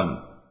Uislamu.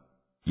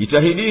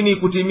 Jitahidini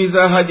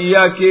kutimiza ahadi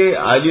yake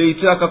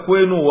aliyoitaka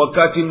kwenu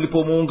wakati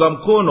mlipomuunga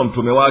mkono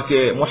mtume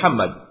wake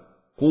Muhammad,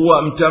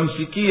 kuwa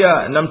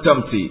mtamsikia na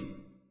mtamtii.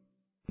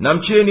 Na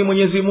mcheni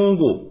Mwenyezi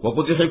Mungu kwa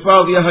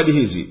kuzihifadhi ahadi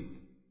hizi.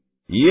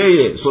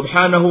 Yeye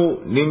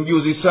subhanahu ni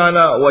mjuzi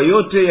sana wa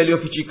yote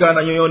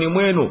yaliyofichikana nyoyoni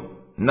mwenu,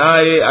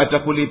 naye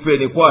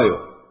atakulipeni kwayo.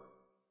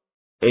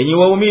 Enyi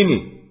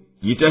waumini,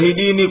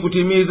 jitahidini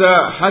kutimiza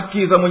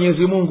haki za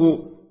Mwenyezi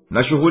Mungu,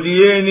 na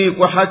shuhudieni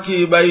kwa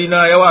haki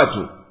baina ya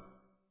watu.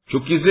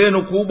 Chuki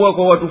zenu kubwa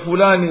kwa watu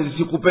fulani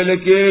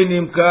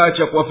zisikupelekeeni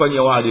mkaacha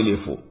kuwafanyia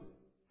waadilifu,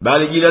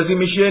 bali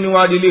jilazimisheni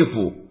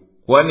waadilifu,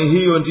 kwani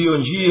hiyo ndiyo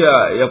njia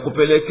ya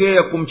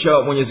kupelekea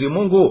kumcha Mwenyezi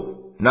Mungu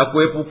na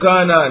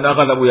kuepukana na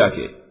ghadhabu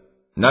yake.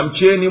 Na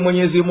mcheni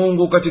Mwenyezi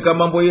Mungu katika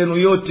mambo yenu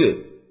yote,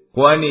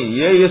 kwani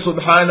yeye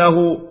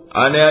subhanahu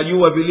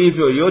anayajua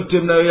vilivyo yote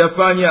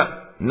mnayoyafanya,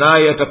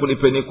 naye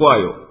atakulipeni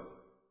kwayo.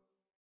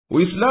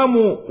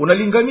 Uislamu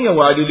unalingania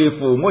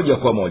waadilifu moja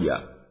kwa moja,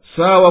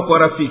 sawa kwa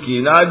rafiki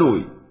na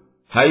adui.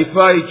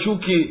 Haifai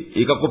chuki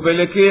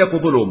ikakupelekea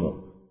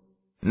kudhulumu.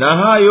 Na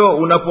hayo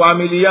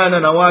unapoamiliana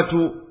na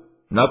watu,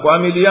 na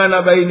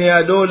kuamiliana baina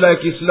ya dola ya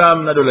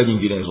Kiislamu na dola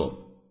nyinginezo.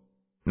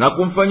 Na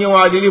kumfanyia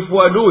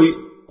waadilifu adui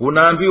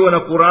kunaambiwa na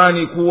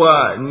Qur'ani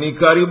kuwa ni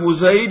karibu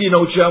zaidi na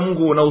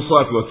uchamungu na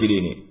usafi wa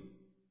kidini.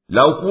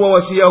 Lau kuwa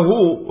wasia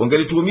huu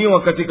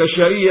ungelitumiwa katika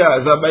sharia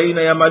za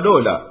baina ya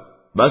madola,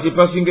 basi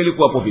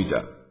pasingelikuwapo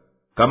vita.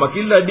 Kama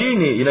kila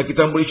dini ina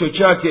kitambulisho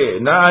chake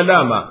na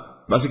alama,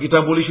 basi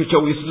kitambulisho cha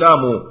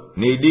Uislamu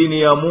ni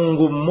dini ya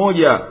Mungu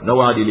mmoja na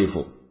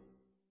waadilifu.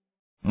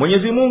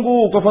 Mwenyezi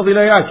Mungu kwa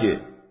fadhila yake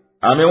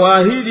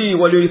amewaahidi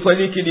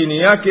walioisaliki dini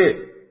yake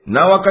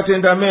na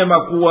wakatenda mema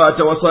kuwa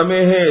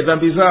atawasamehe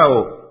dhambi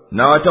zao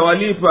na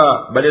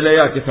watawalipa badala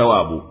yake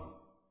thawabu.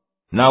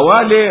 Na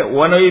wale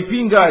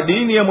wanaoipinga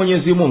dini ya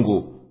Mwenyezi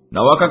Mungu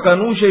na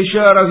wakakanusha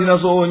ishara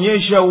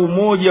zinazoonyesha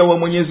umoja wa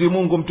Mwenyezi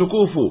Mungu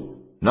mtukufu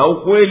na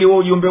ukweli wa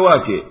ujumbe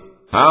wake,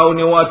 hao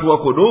ni watu wa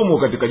kudumu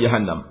katika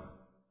jahannam.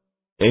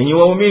 Enyi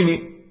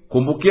waumini,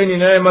 kumbukeni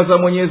neema za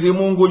Mwenyezi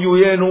Mungu juu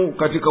yenu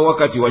katika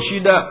wakati wa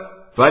shida,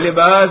 pale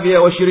baadhi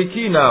ya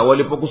washirikina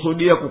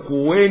walipokusudia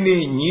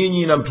kukuweni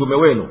nyinyi na mtume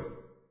wenu.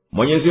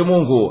 Mwenyezi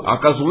Mungu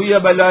akazuia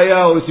balaa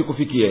yao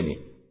isikufikieni,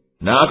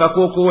 na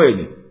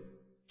akakuokoeni.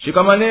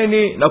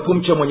 Shikamaneni na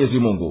kumcha Mwenyezi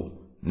Mungu,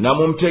 na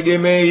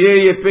mumtegemee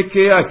yeye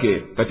peke yake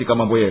katika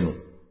mambo yenu,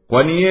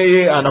 kwani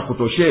yeye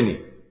anakutosheni.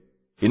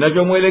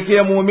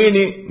 Inavyomwelekea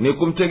muumini ni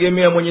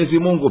kumtegemea Mwenyezi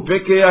Mungu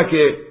peke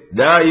yake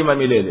daima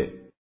milele.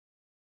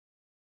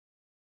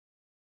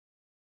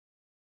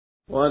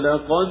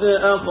 وَلَقَدْ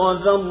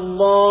أَخَذَ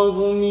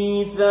اللَّهُ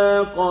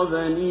مِيثَاقَ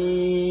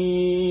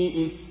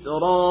بَنِي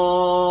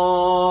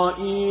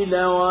إِسْرَائِيلَ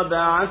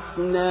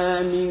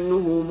وَبَعَثْنَا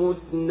مِنْهُمُ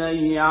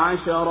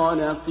 12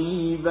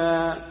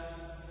 نَقِيبًا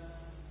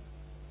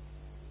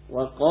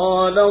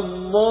وَقَالَ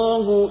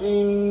اللَّهُ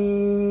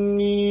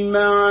إِنِّي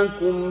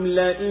مَعَكُمْ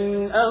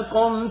لَئِنْ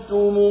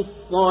أَقَمْتُمُ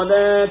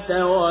الصَّلَاةَ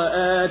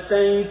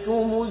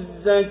وَآتَيْتُمُ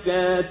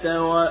الزَّكَاةَ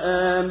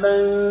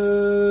وَآمَنْتُمْ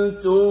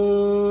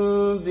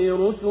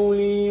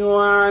بِرُسُلِي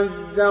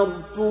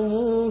وَعَزَّرْتُمُوهُمْ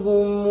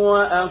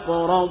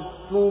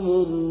أقرضتم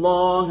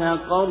الله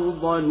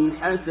قرضا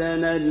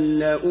حسنا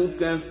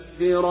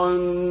لأكفرن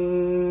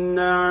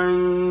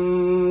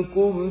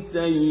عنكم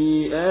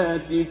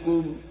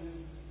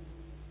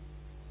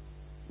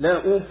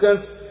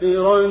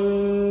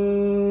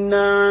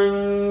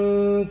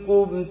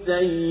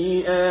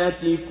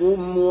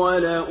سيئاتكم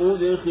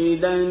ولأدخلنكم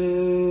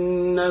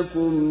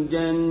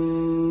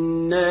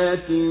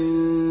جنات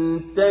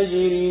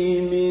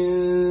تجري من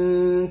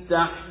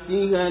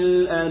تحتها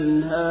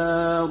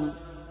الأنهار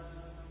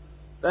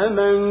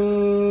فمن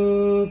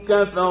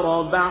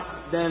كفر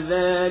بعد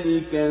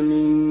ذلك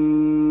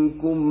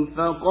منكم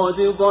فقد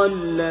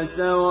ضل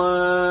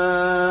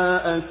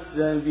سواء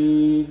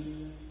السبيل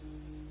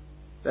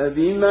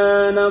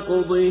فبما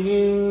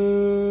نقضهم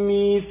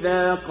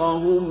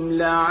ميثاقهم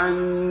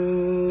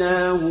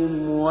لعناهم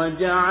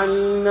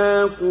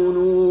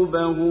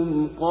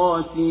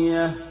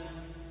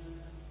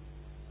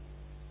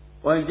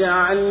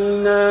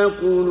وجعلنا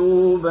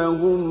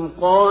قلوبهم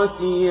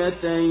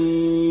قاسية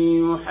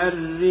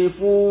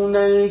يحرفون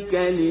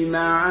الكلم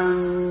عن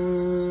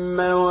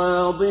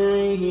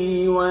مواضعه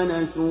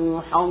ونسوا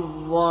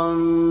حظا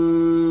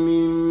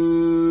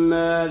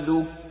مما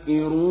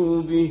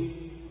ذكروا به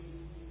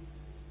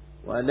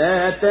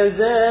ولا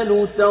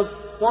تزال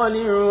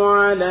تطلع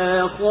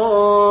على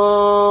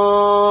خائنة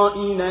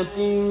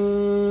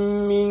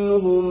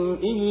منهم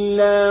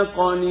إلا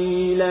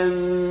قليلا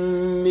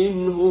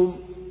منهم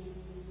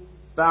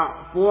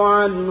فاعف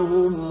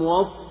عنهم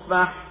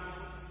واصفح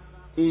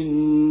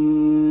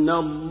إن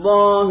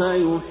الله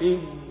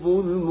يحب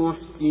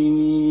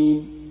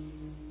المحسنين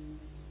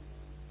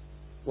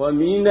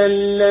ومن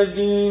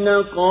الذين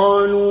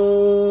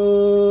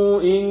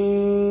قالوا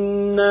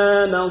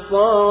إنا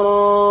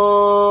نصارى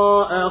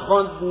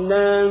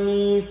أخذنا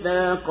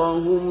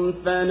ميثاقهم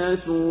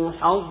فنسوا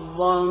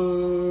حظا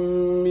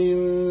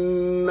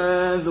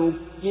مما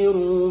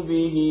ذكروا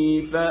به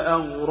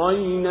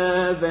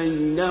فأغرينا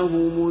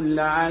بينهم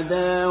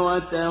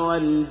العداوة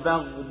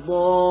والبغضاء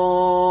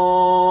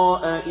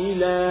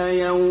إلى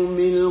يوم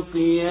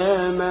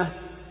القيامة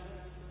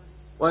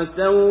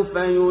وسوف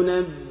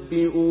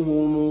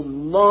ينبئهم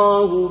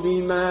الله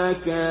بما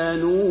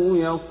كانوا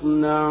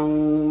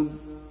يصنعون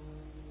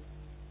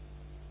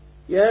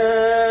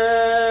يا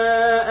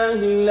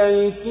أهل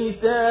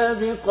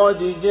الكتاب قد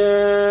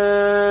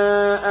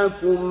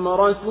جاءكم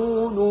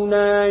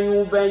رسولنا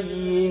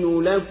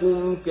يبين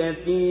لكم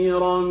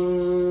كثيرا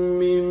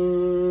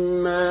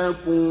مما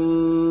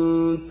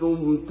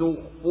كنتم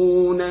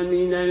تخفون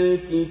من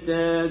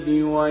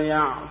الكتاب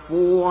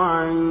ويعفو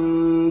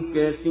عن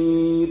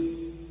كثير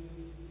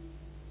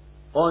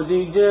قد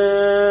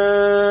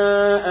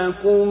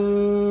جاءكم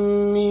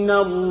من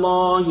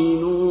الله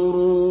نور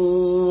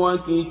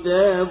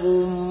وكتاب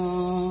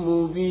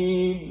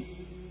مبين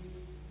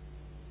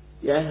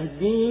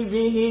يهدي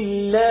به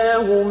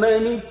الله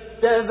من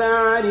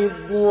اتبع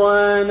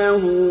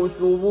رضوانه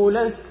سبل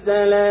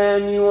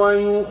السلام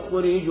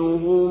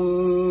ويخرجهم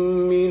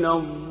من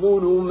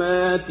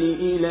الظلمات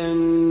إلى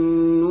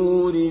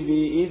النور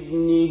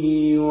بإذنه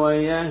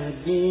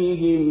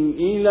ويهديهم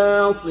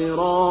إلى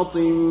صراط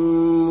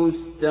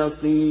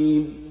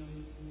مستقيم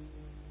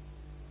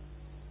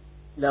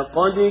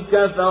لقد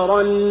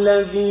كفر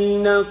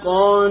الذين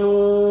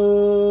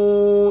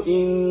قالوا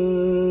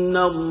إن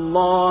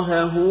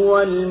الله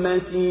هو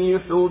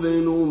المسيح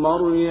ابن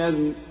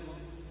مريم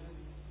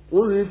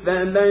قل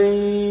فمن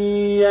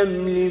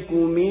يملك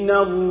من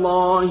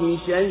الله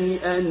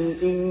شيئا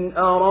إن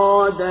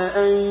أراد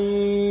أن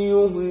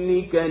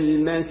يهلك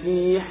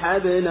المسيح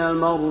ابن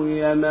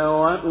مريم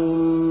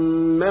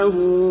وأمه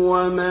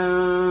ومن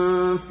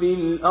في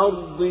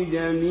الأرض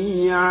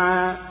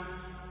جميعا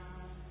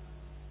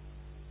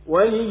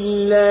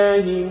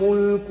ولله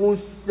ملك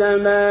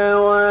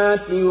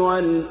السماوات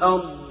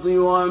والأرض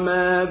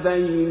وما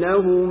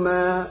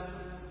بينهما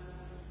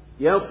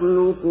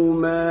يخلق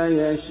ما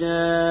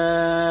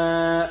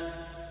يشاء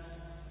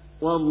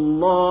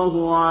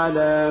والله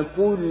على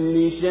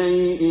كل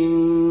شيء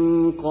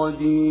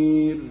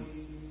قدير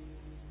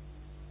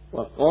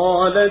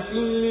وقالت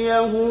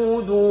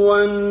اليهود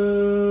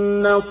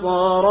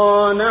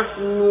والنصارى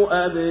نحن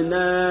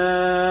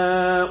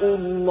أبناء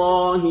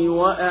الله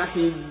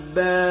وأحباؤه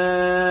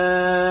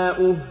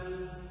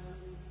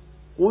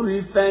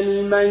قل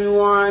فلم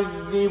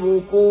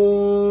يعذبكم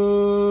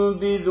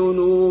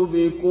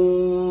بذنوبكم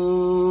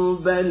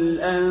بل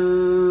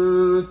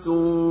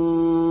أنتم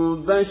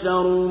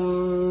بشر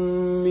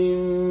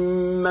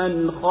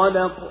ممن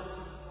خلق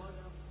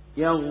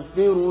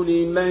يغفر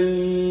لمن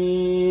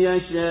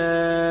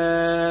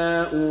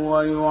يشاء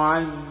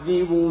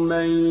ويعذب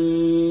من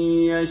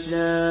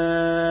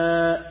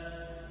يشاء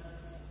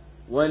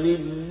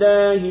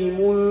ولله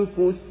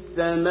ملك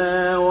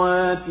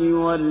السماوات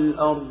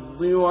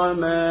والأرض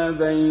وما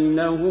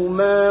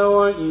بينهما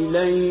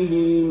وإليه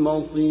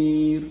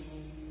المصير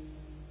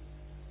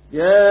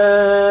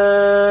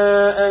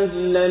يا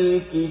أهل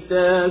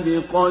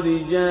الكتاب قد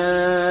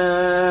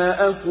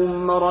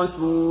جاءكم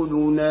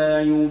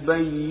رسولنا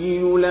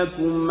يبين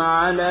لكم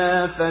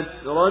على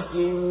فترة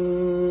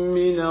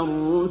من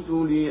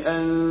الرسل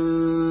أن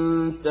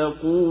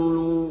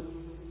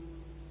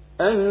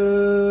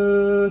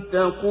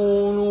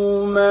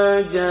تقولوا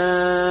ما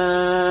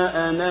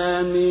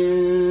جاءنا من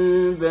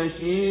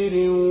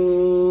بشير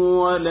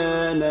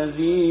ولا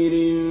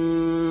نذير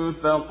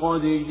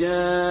فقد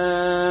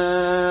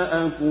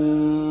جاءكم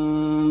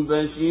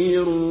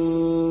بشير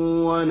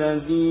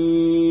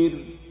ونذير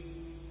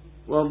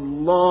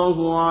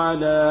والله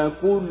على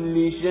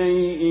كل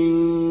شيء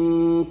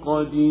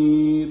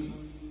قدير.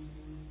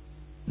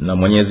 Na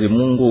Mwenyezi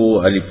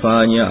Mungu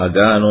alifanya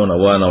agano na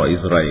wana wa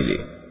Israeli,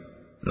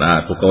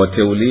 na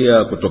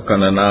tukawateulia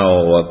kutokana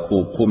nao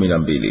wakuu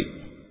 12.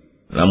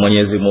 Na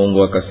Mwenyezi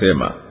Mungu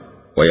akasema,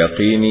 kwa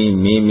yakini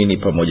mimi ni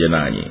pamoja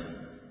nanyi,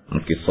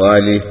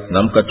 mkisali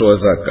na mkatoa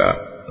zaka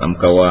na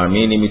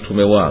mkawaamini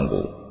mitume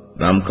wangu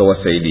na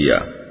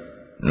mkawasaidia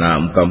na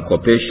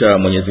mkamkopesha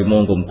Mwenyezi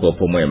Mungu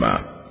mkopo mwema,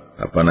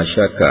 hapana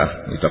shaka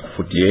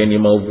nitakufutieni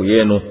maovu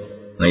yenu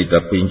na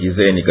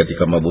nitakuingizeni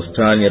katika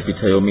mabustani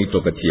yapitayo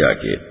mito kati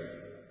yake.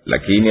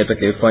 Lakini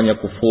atakayefanya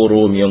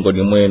kufuru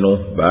miongoni mwenu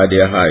baada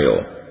ya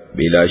hayo,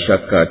 bila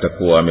shaka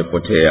atakuwa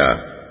amepotea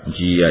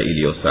njia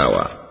iliyo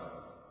sawa.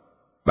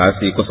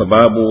 Basi kwa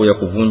sababu ya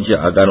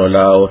kuvunja agano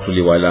lao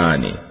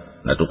tuliwalaani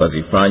na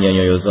tukazifanya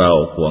nyoyo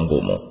zao kuwa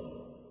ngumu.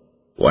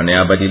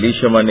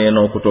 Wanayabadilisha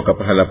maneno kutoka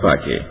pahala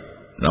pake,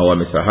 na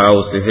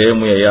wamesahau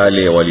sehemu ya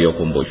yale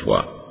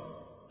waliokumbushwa,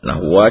 na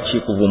huachi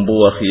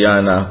kuvumbua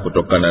khiana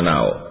kutokana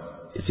nao,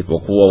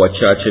 isipokuwa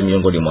wachache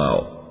miongoni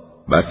mwao.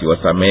 Basi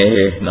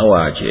wasamehe na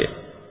waache,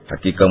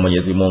 hakika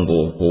Mwenyezi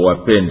Mungu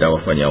huwapenda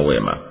wafanya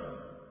wema.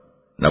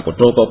 Na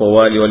kutoka kwa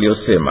wale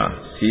waliosema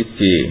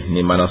sisi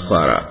ni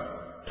manasara,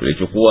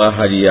 tulichukua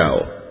ahadi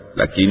yao,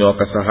 lakini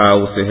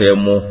wakasahau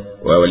sehemu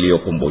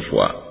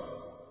waliokumbushwa.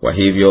 Kwa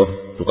hivyo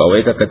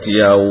tukaweka kati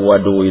yao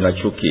uadui na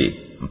chuki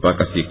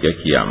mpaka siku ya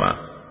Kiyama.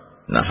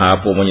 Na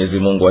hapo Mwenyezi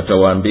Mungu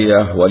atawaambia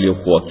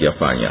waliokuwa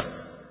wakiyafanya,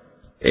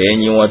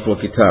 enyi watu wa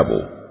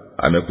kitabu,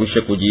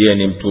 amekwisha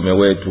kujieni mtume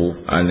wetu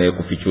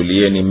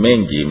anayekufichulieni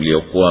mengi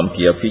mliokuwa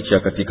mkiyaficha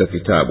katika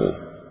kitabu,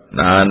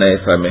 na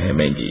anayesamehe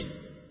mengi.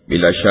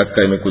 Bila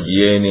shaka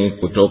imekujieni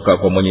kutoka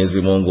kwa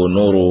Mwenyezi Mungu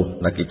nuru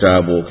na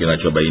kitabu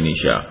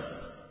kinachobainisha.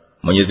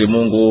 Mwenyezi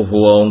Mungu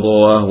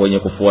huwaongoa wenye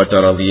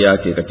kufuata radhi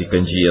yake katika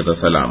njia za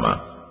salama,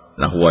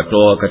 na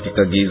huwatoa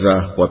katika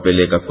giza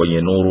kuwapeleka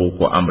kwenye nuru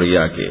kwa amri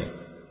yake,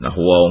 na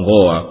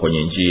huwaongoa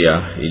kwenye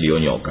njia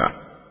iliyonyoka.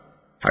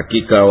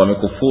 Hakika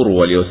wamekufuru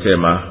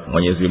waliosema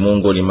Mwenyezi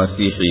Mungu ni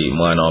Masihi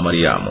mwana wa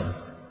Mariamu.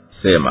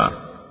 Sema,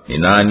 ni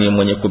nani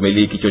mwenye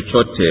kumiliki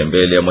chochote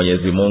mbele ya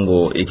Mwenyezi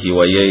Mungu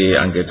ikiwa yeye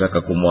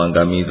angetaka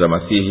kumwangamiza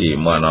Masihi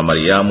mwana wa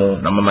Mariamu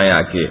na mama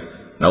yake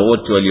na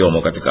wote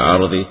waliomo katika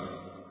ardhi?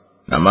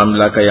 Na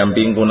mamlaka ya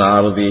mbingu na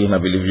ardhi na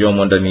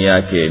vilivyomo ndani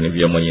yake ni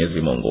vya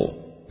Mwenyezi Mungu,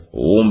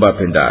 huumba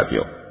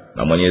pendavyo,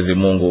 na Mwenyezi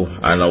Mungu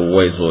ana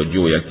uwezo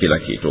juu ya kila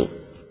kitu.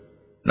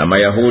 Na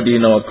Mayahudi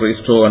na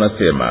Wakristo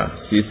wanasema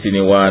sisi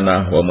ni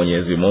wana wa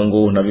Mwenyezi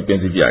Mungu na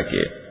vipenzi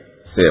vyake.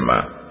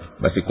 Sema,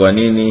 basi kwa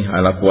nini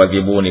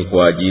anakuadhibuni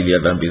kwa ajili ya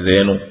dhambi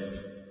zenu?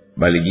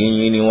 Bali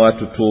nyinyi ni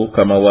watu tu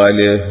kama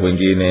wale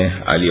wengine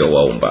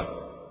aliowaumba.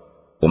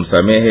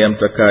 Umsamehe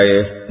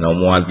amtakaye na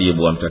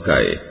umuadhibu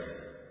amtakaye.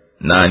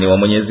 Na ni wa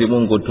Mwenyezi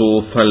Mungu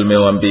tu falme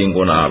wa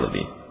mbingu na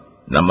ardhi,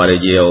 na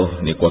marejeo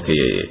ni kwake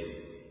yeye.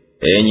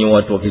 Enyi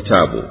watu wa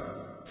kitabu,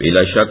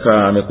 bila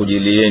shaka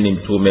amekujilieni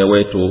mtume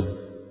wetu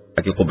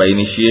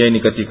akikubainishieni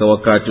katika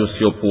wakati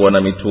usiokuwa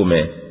na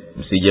mitume,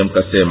 msije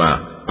mkasema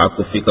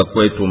hakufika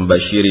kwetu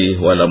mbashiri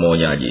wala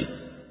mwonyaji.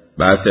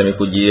 Basi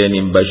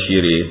amekujieni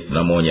mbashiri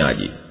na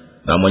mwonyaji,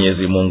 na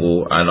Mwenyezi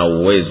Mungu ana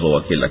uwezo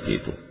wa kila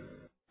kitu.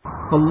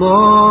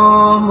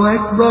 Allahu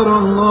Akbar,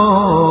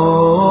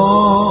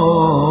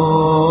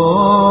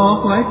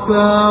 Allahu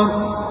Akbar.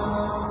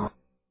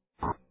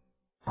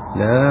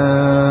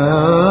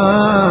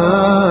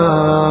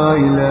 La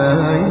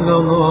ilaha illa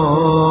Allah.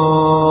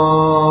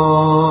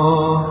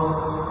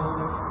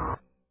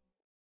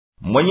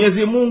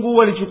 Mwenyezi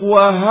Mungu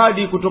alichukua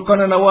ahadi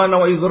kutokana na wana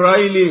wa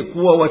Israeli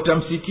kuwa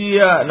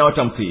watamsikia na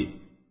watamtii.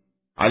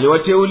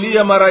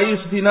 Aliwateulia marais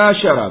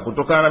 12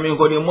 kutokana na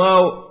miongoni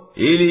mwao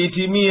ili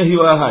itimie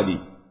hiyo ahadi.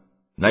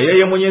 Na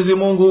yeye Mwenyezi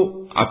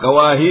Mungu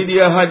akawaahidi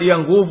ahadi ya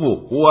nguvu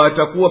kuwa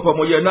atakuwa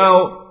pamoja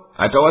nao,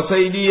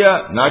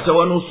 atawasaidia na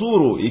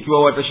atawanusuru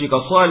ikiwa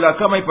watashika swala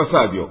kama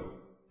ipasavyo,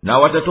 na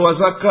watatoa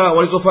zaka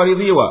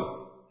walizofaridhiwa,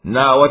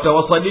 na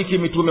watawasadiki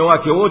mitume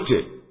wake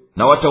wote,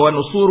 na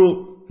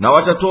watawanusuru, na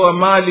watatoa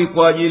mali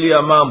kwa ajili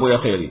ya mambo ya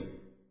kheri.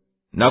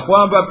 Na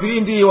kwamba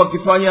pindi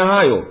wakifanya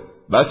hayo,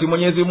 basi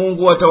Mwenyezi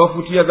Mungu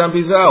atawafutia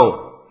dhambi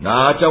zao,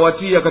 na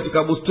atawatia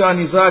katika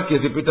bustani zake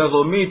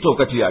zipitazo mito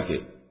kati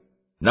yake.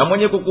 Na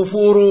mwenye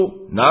kukufuru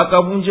na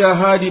akavunja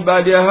ahadi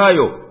baada ya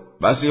hayo,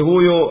 basi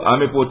huyo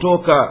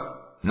amepotoka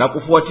na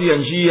kufuatia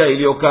njia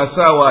iliyokaa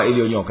sawa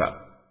iliyonyoka.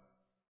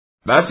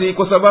 basi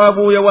kwa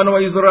sababu ya wana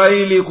wa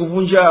Israeli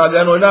kuvunja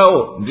agano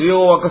lao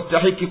ndio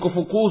wakastahiki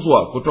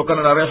kufukuzwa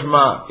kutokana na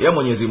rehema ya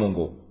Mwenyezi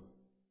Mungu.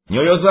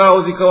 Nyoyo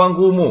zao zikawa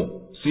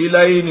ngumu, si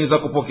laini za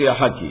kupokea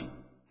haki,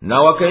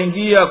 na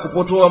wakaingia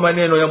kupotoa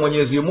maneno ya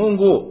Mwenyezi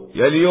Mungu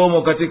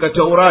yaliyomo katika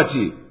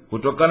Taurati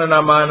kutokana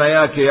na maana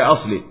yake ya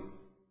asli,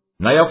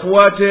 na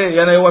yafuate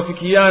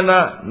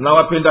yanayowafikiana na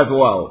wapendavyo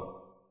wao.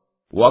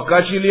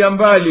 Wakaachilia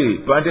mbali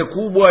pande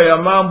kubwa ya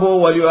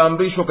mambo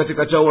walioamrishwa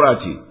katika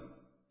Taurati.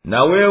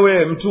 Na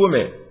wewe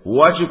mtume,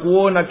 huachi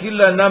kuona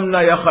kila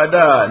namna ya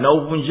hadaa na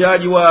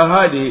uvunjaji wa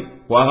ahadi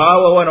kwa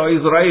hawa wana wa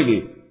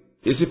Israeli,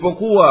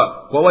 isipokuwa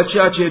kwa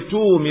wachache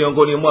tu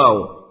miongoni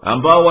mwao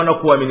ambao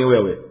wanakuamini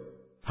wewe.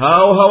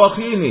 Hao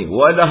hawahini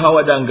wala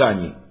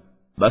hawadanganyi.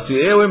 Basi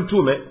ewe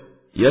mtume,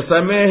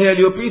 yasamehe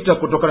yaliyopita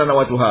kutokana na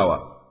watu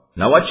hawa,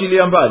 na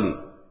wachilia mbali,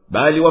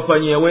 bali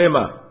wafanyie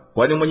wema,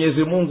 kwani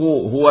Mwenyezi Mungu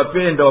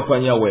huwapenda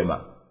wafanyao wema.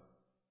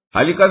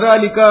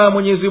 Halikadhalika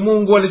Mwenyezi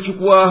Mungu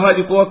alichukua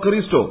ahadi kwa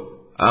Wakristo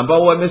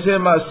ambao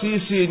wamesema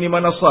sisi ni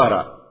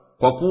manasara,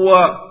 kwa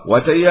kuwa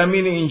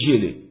wataiamini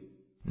Injili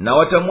na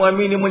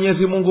watamwamini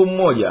Mwenyezi Mungu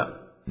mmoja,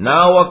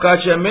 nao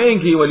wakaacha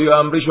mengi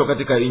walioamrishwa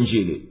katika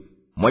Injili.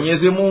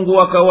 Mwenyezi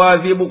Mungu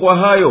akawaadhibu kwa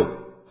hayo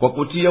kwa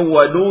kutia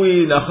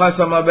uadui na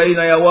hasama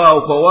baina ya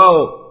wao kwa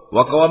wao,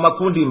 wakawa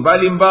makundi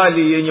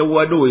mbalimbali yenye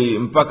uadui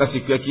mpaka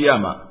siku ya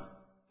Kiyama.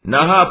 Na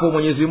hapo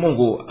Mwenyezi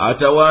Mungu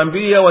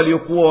atawaambia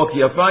waliokuwa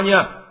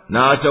wakiyafanya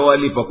na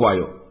atawalipa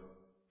kwayo.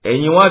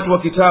 Enyi watu wa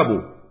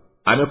kitabu,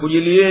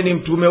 amekujilieni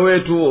mtume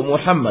wetu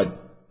Muhammad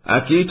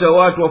akiita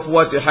watu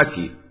wafuate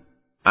haki.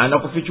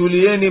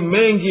 Anakufichulieni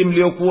mengi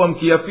mliokuwa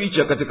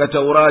mkiyaficha katika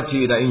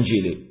Taurati na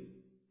Injili,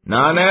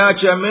 na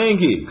anayaacha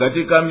mengi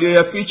katika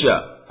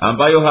mlioyaficha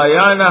ambayo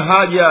hayana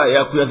haja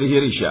ya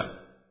kuyadhihirisha.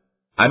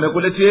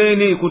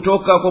 Amekuleteeni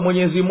kutoka kwa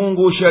Mwenyezi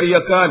Mungu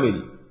sharia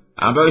kamili,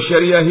 ambayo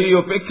sharia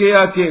hiyo peke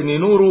yake ni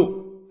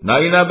nuru na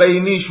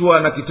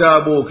inabainishwa na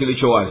kitabu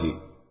kilicho wazi.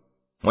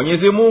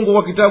 Mwenyezi Mungu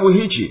kwa kitabu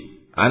hichi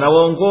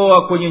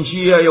anawaongoa kwenye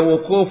njia ya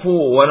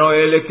uokofu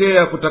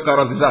wanaoelekea kutaka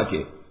radhi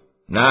zake,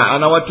 na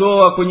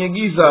anawatoa kwenye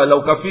giza la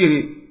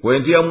ukafiri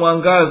kuendea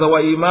mwangaza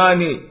wa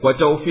imani kwa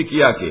taufiki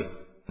yake,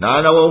 na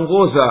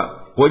anawaongoza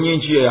kwenye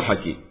njia ya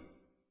haki.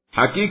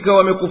 Hakika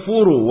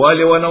wamekufuru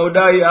wale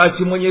wanaodai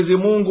ati Mwenyezi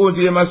Mungu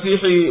ndiye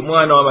Masihi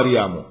mwana wa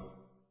Mariamu.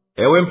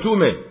 Ewe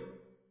mtume,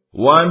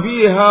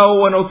 waambie hao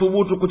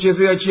wanaothubutu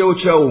kuchezea cheo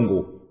cha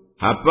uungu,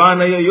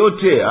 hapana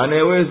yeyote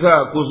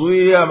anayeweza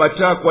kuzuia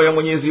matakwa ya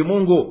Mwenyezi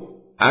Mungu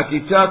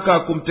akitaka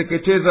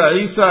kumteketeza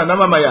Isa na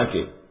mama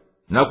yake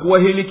na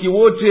kuwahiliki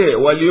wote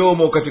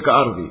waliomo katika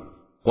ardhi,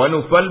 kwani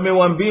ufalme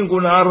wa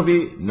mbingu na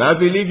ardhi na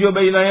vilivyo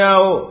baina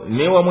yao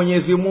ni wa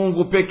Mwenyezi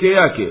Mungu peke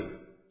yake.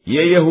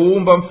 Yeye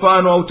huumba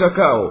mfano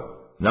autakao,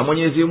 na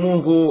Mwenyezi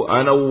Mungu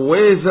ana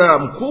uweza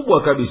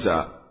mkubwa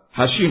kabisa,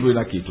 hashindwi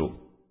na kitu.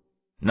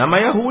 Na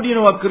Mayahudi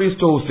na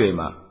Wakristo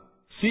husema,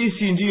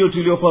 sisi ndiyo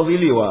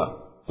tuliofadhiliwa,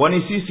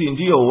 kwani sisi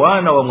ndiyo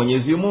wana wa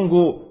Mwenyezi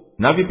Mungu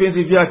na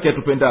vipenzi vyake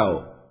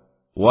atupendao.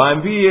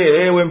 Waambie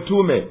ewe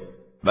mtume,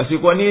 basi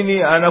kwa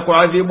nini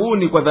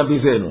anakuadhibuni kwa dhambi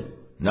zenu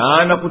na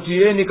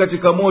anakutieni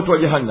katika moto wa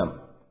Jahannam?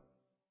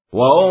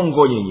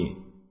 Waongo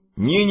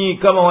nyinyi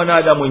kama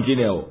wanadamu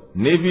wengineo,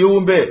 ni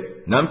viumbe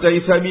na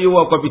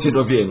mtahesabiwa kwa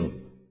vitendo vyenu.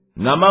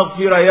 Na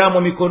maghfira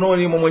yamo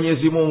mikononi mwa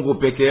Mwenyezi Mungu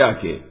peke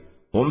yake,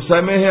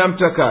 humsamehe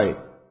amtakaye,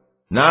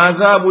 na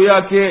adhabu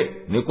yake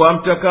ni kwa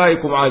amtakaye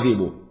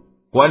kumadhibu,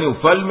 kwani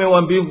ufalme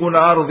wa mbingu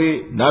na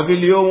ardhi na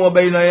viliomo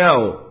baina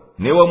yao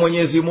ni wa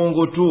Mwenyezi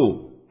Mungu tu,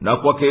 na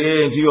kwake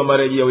yeye ndiyo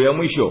marejeo ya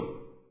mwisho.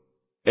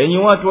 Enyi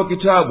watu wa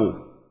kitabu,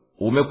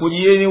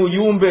 umekujieni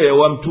ujumbe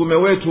wa mtume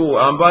wetu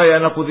ambaye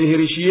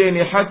anakudhihirishieni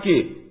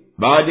haki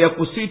baada ya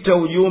kusita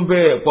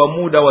ujumbe kwa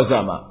muda wa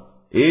zama,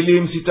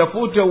 ili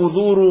msitafute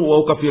udhuru wa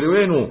ukafiri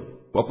wenu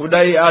kwa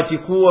kudai ati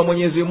kuwa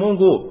Mwenyezi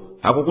Mungu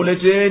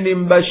hakukuleteeni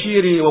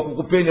mbashiri wa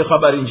kukupeni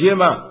habari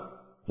njema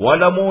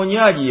wala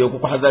mwonyaji wa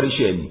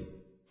kukuhadharisheni.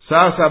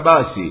 Sasa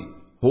basi,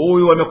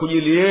 huyu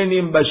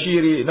amekujilieni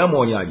mbashiri na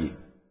mwonyaji,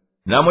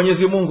 na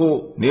Mwenyezi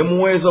Mungu ni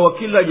muweza wa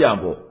kila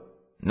jambo,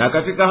 na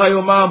katika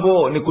hayo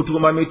mambo ni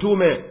kutuma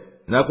mitume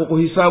na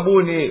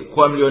kukuhisabuni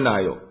kwa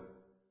mlionayo.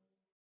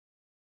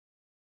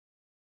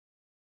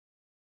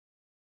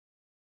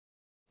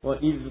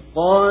 وَإِذْ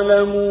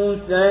قَالَ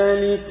مُوسَى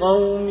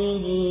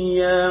لِقَوْمِهِ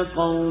يَا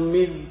قَوْمِ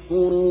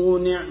اذْكُرُوا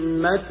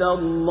نِعْمَةَ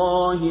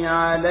اللَّهِ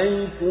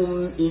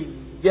عَلَيْكُمْ إِذْ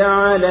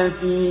جَعَلَ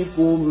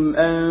فِيكُمْ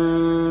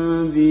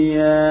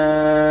أَنْبِيَاءَ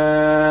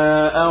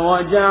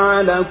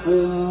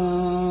وَجَعَلَكُمْ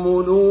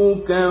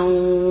مُلُوكًا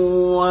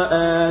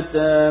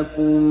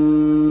وَآتَاكُمْ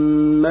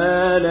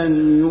مَا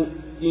لَمْ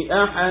يُؤْتِ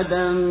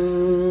أَحَدًا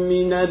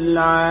مِنَ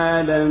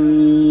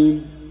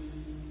الْعَالَمِينَ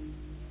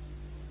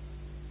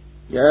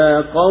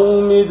يا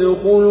قوم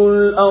ادخلوا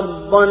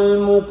الأرض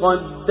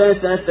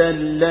المقدسة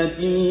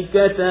التي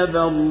كتب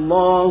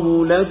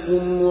الله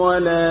لكم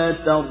ولا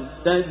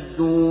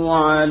ترتدوا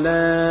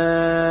على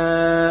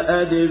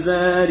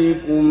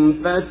أدباركم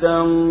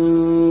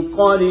فتنقلبوا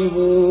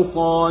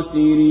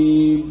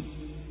خاسرين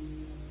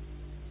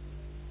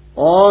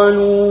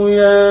قالوا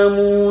يا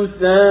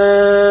موسى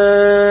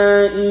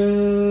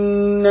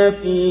إن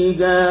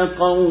فيها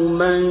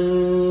قوما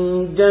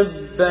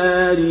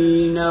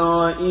جبارين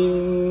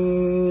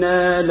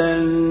وإنا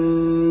لن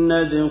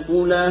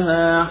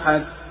ندخلها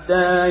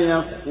حتى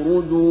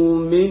يخرجوا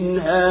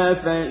منها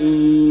فإن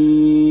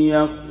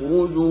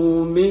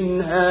يخرجوا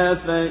منها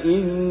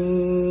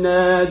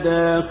فإنا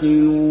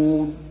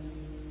داخلون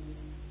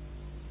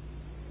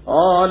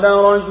قال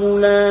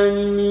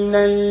رجلان من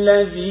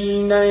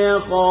الذين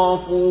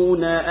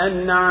يخافون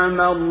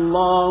أنعم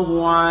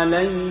الله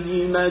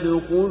عليهم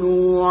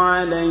ادخلوا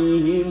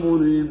عليهم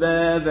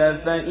الباب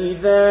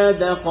فإذا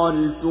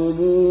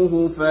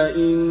دخلتموه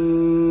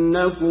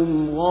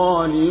فإنكم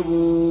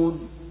غالبون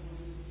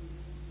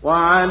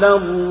وعلى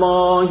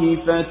الله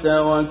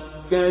فتوكلوا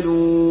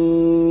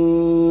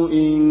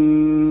إن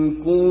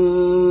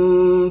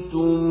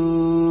كنتم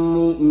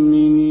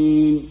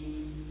مؤمنين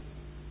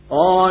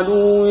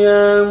قالوا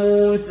يا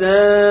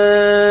موسى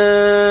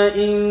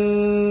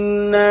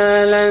إنا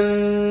لن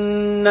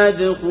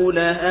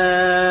ندخلها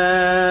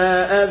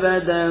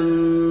أبدا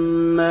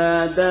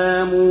ما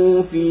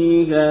داموا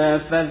فيها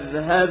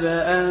فاذهب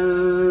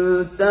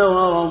أنت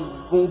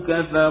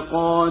وربك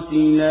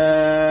فقاتلا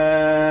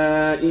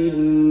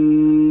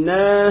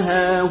إنا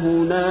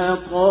هاهنا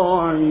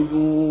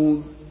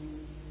قاعدون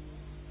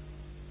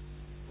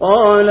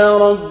قال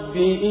رب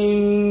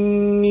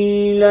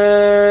إني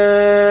لا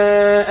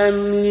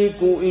أملك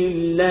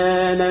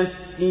إلا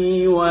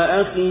نفسي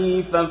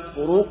وأخي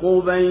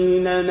فافرق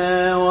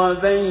بيننا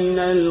وبين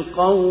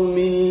القوم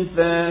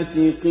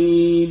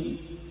الفاسقين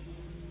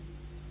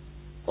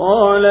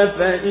قال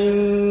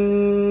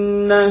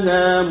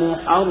فإنها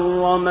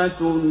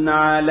محرمة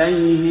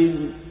عليهم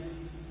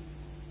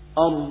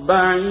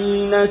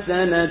 40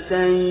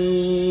 سنة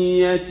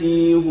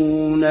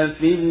يتيهون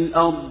في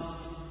الأرض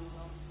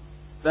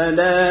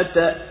فلا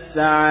تأس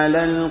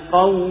على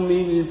القوم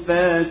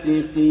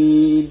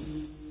الفاسقين.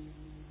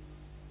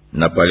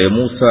 Na pale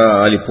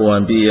Musa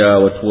alipowaambia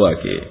watu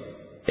wake,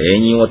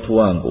 enyi watu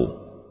wangu,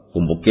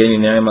 kumbukeni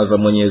neema za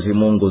Mwenyezi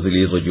Mungu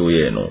zilizo juu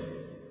yenu,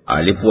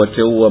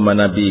 alipowateua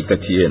manabii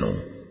kati yenu,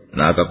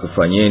 na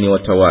akakufanyeni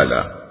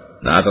watawala,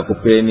 na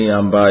akakupeni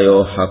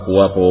ambayo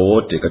hakuwapo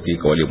wowote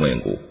katika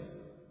walimwengu.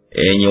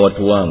 Enyi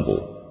watu wangu,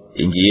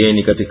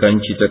 ingieni katika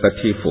nchi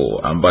takatifu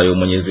ambayo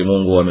Mwenyezi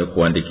Mungu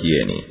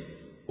amekuandikieni,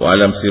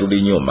 wala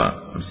msirudi nyuma,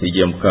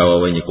 msije mkawa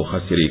wenye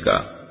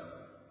kuhasirika.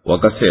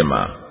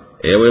 Wakasema,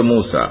 ewe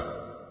Musa,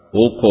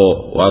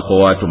 huko wako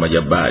watu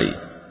majabari,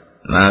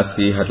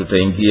 nasi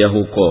hatutaingia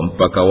huko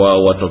mpaka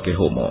wao watoke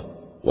humo,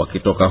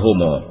 wakitoka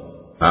humo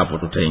hapo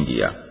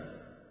tutaingia.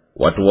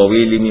 Watu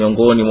wawili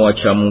miongoni mwa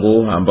wacha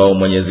Mungu ambao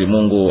Mwenyezi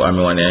Mungu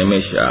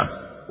amewaneemesha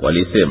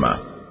walisema,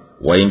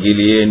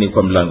 waingilieni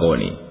kwa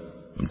mlangoni,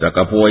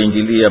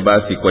 mtakapowaingilia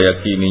basi kwa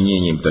yakini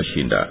nyinyi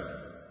mtashinda,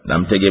 na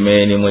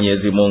mtegemeeni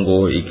Mwenyezi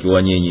Mungu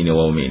ikiwa nyinyi ni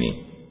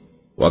waumini.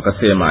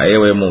 Wakasema,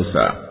 ewe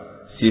Musa,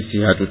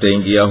 sisi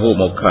hatutaingia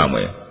humo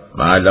kamwe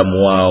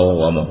maadamu wao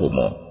wamo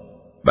humo,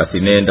 basi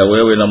nenda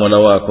wewe na Mola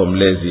wako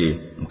mlezi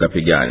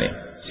mkapigane,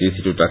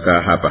 sisi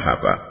tutakaa hapa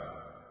hapa.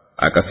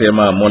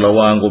 Akasema, Mola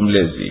wangu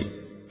mlezi,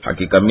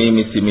 hakika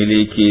mimi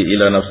similiki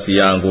ila nafsi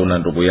yangu na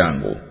ndugu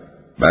yangu,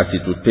 basi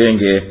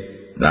tutenge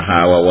na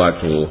hawa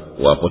watu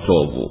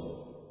wapotovu.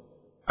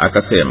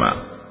 Akasema,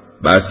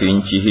 basi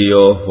nchi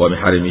hiyo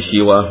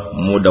wameharimishiwa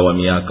muda wa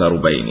miaka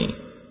 40,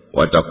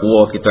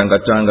 watakuwa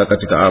wakitangatanga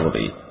katika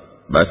ardhi,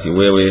 basi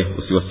wewe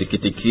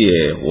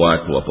usiwasikitikie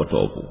watu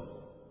wapotovu.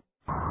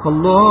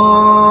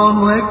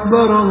 Allahu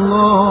Akbar,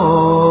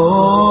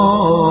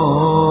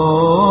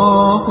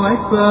 Allahu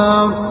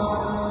Akbar.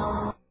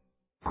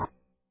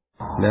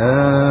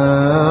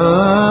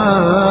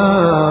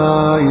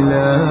 La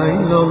ilaha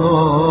illa Allah.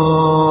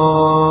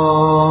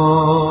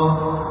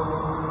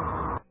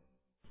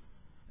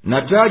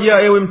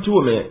 Nataja ewe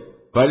mtume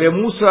pale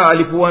Musa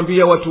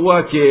alipowaambia watu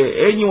wake,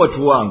 enyi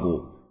watu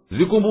wangu,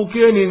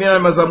 zikumbukeni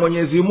neema za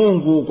Mwenyezi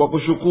Mungu kwa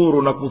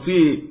kushukuru na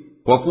kutii,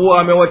 kwa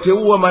kuwa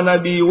amewateua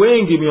manabii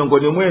wengi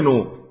miongoni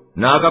mwenu,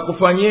 na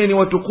akakufanyeni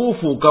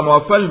watukufu kama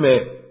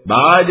wafalme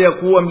baada ya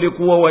kuwa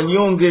mlikuwa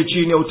wanyonge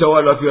chini ya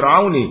utawala wa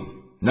Firauni,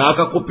 na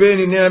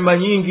akakupeni neema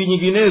nyingi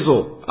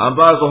nyinginezo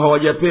ambazo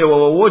hawajapewa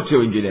wowote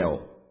wengineo.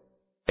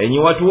 Enyi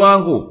watu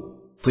wangu,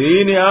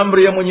 tiini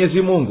amri ya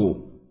Mwenyezi Mungu,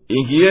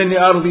 ingieni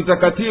ardhi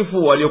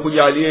takatifu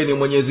aliyokujalieni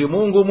Mwenyezi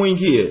Mungu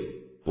muingie,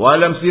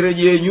 wala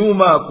msirejee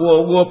nyuma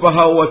kuwaogopa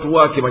hao watu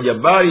wake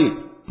majabari,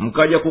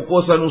 mkaja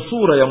kukosa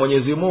nusura ya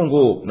Mwenyezi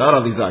Mungu na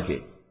radhi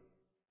zake.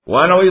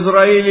 Wana wa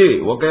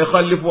Israeli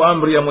wakaikhalifu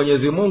amri ya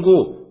Mwenyezi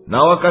Mungu,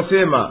 na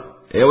wakasema,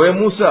 ewe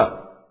Musa,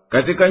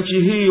 katika nchi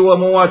hii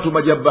wamo watu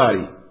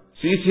majabari,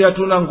 sisi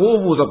hatuna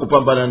nguvu za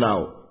kupambana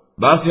nao,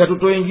 basi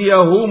hatutoingia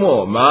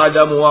humo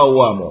maadamu wao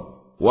wamo,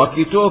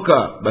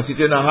 wakitoka basi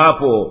tena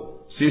hapo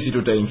sisi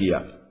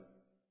tutaingia.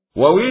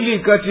 Wawili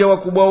kati ya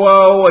wakubwa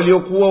wao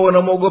waliokuwa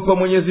wanamwogopa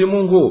Mwenyezi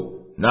Mungu,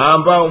 na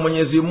ambao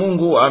Mwenyezi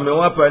Mungu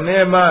amewapa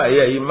neema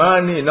ya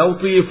imani na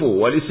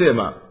utiifu,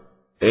 walisema,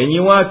 enyi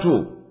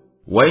watu,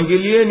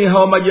 waingilieni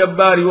hawa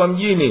majabari wa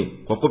mjini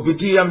kwa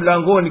kupitia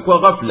mlangoni kwa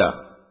ghafula.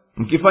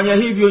 Mkifanya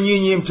hivyo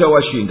nyinyi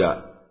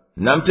mtawashinda,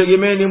 na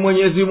mtegemeni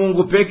Mwenyezi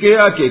Mungu peke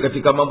yake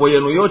katika mambo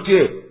yenu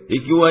yote,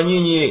 ikiwa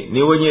nyinyi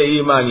ni wenye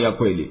imani ya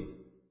kweli.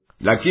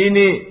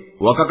 Lakini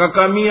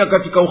wakakakamia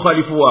katika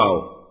ukhalifu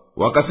wao,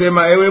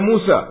 wakasema, ewe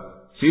Musa,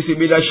 sisi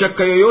bila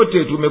shaka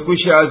yoyote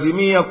tumekwisha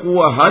azimia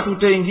kuwa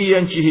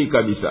hatutaingia nchi hii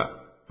kabisa,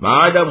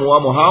 maadamu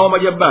wamo hao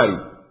majabari.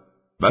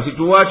 Basi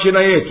tuwache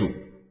na yetu,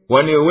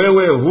 kwani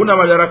wewe huna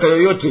madaraka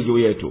yoyote juu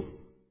yetu.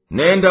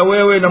 Nenda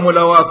wewe na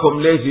Mola wako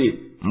mlezi,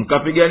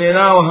 mkapigane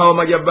nao hao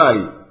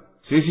majabari,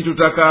 sisi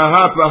tutakaa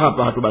hapa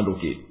hapa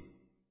hatubanduki.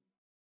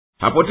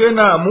 Hapo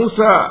tena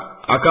Musa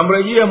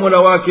akamrejea Mola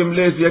wake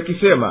mlezi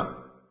akisema,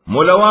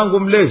 Mola wangu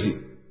mlezi,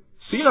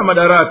 sina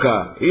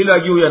madaraka ila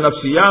juu ya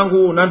nafsi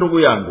yangu na ndugu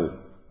yangu,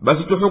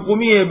 basi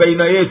tuhukumie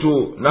baina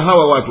yetu na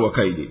hawa watu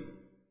wakaidi.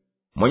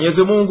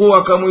 Mwenyezi Mungu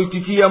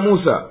akamuitikia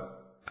Musa,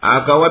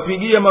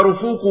 akawapigia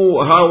marufuku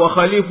hawa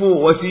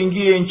wakhalifu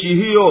wasiingie nchi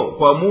hiyo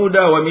kwa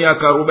muda wa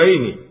miaka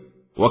 40,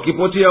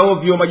 wakipotea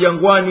ovyo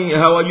majangwani,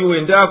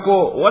 hawajui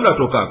ndako wala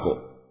tokako.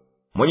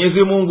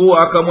 Mwenyezi Mungu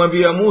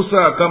akamwambia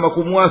Musa kama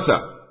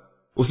kumwasa,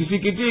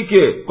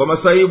 usisikitike kwa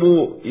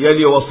masaibu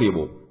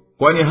yaliyowasibu,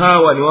 kwani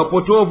hawa ni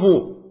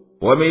wapotovu,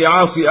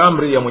 wameiasi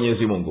amri ya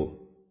Mwenyezi Mungu.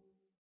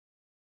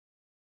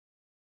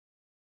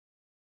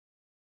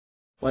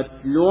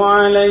 واتل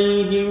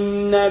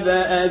عليهم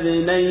نبأ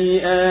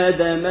ابني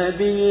آدم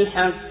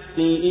بالحق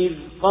إذ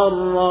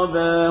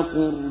قربا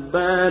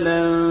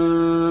قربانا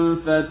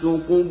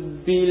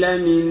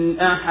فتقبل من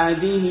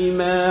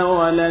أحدهما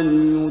ولم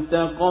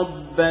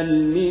يتقبل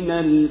من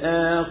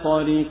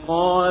الآخر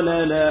قال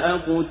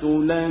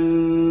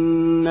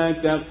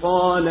لأقتلنك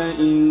قال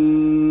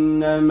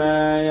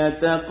إنما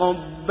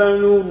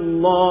يتقبل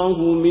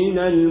الله من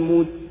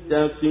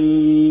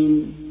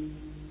المتقين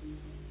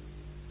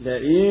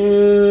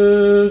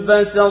لئن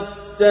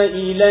بسطت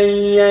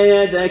إلي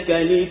يدك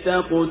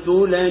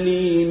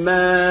لتقتلني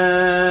ما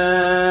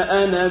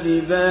أنا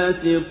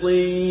بباسط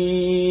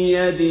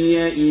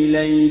يدي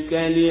إليك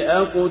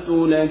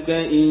لأقتلك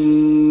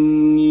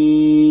إني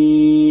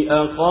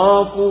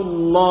أخاف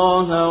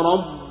الله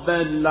رب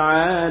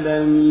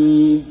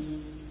العالمين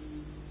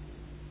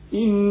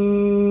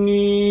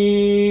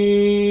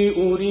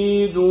إني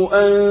أريد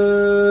أن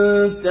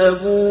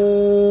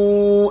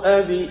تبوء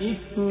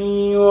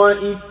بإثمي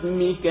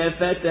وإثمك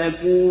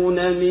فتكون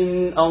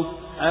من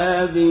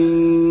أصحاب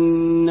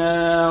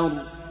النار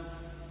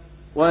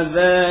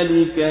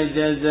وذلك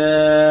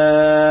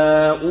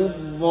جزاء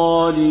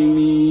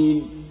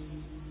الظالمين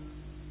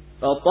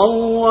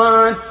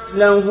فطوعت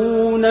له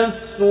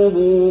نفسه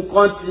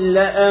قتل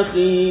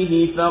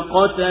أخيه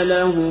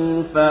فقتله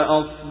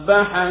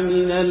فأصبح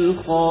من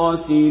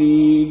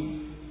الخاسرين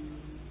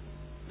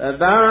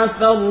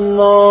فبعث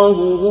الله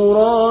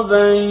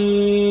غرابا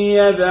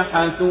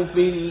يبحث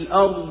في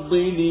الأرض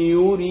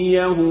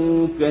ليريه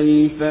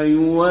كيف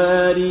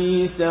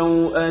يواري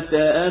سوءة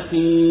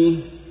أخيه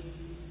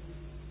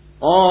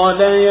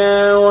قال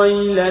يا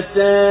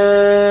ويلتى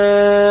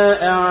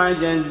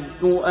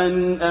أعجزت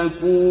أن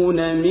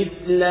أكون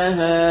مثل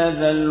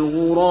هذا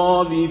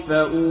الغراب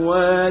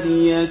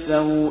فأواري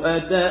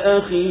سوءة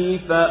أخي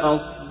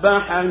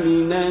فأصبح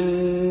من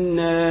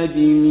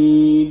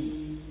النادمين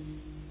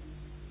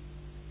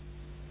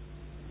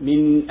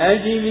من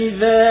أجل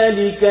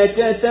ذلك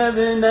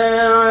كتبنا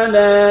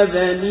على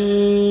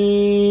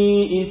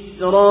بني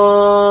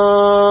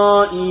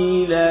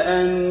إسرائيل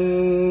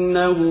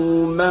أنه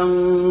من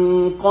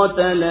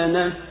قتل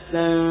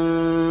نفسا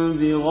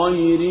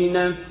بغير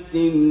نفس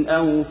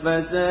أو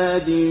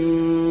فساد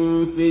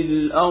في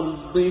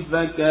الأرض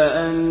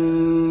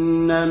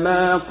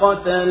فكأنما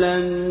قتل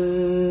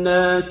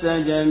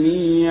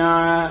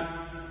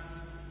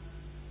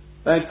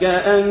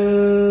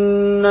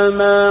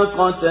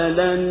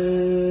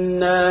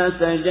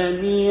الناس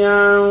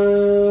جميعا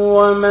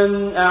ومن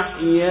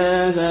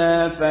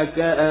أحياها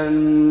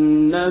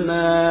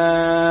فكأنما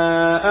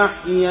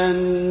أحيا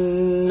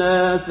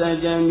الناس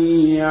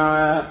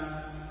جميعا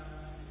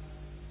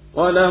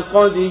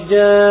ولقد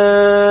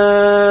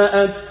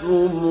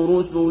جاءتهم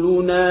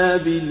رسلنا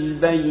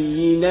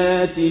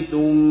بالبينات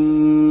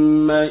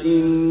ثم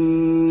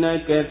إن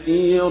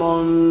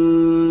كثيرا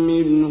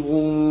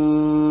منهم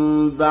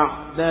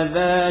بعد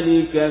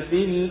ذلك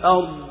في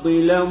الأرض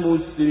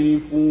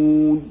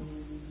لمسرفون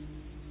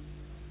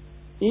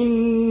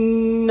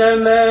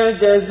إنما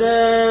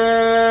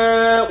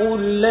جزاء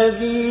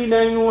الذين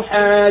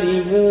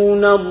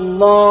يحاربون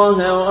الله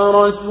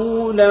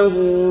ورسوله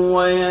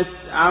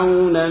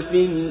ويسعون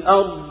في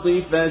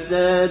الأرض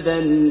فسادا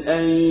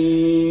أن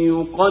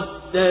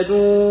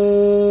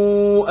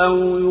يقتلوا أو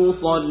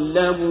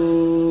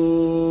يصلبوا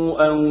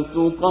أو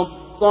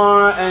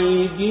تقطع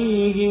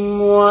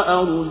أيديهم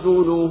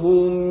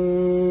وأرجلهم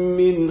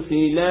من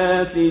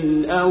خلاف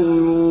أو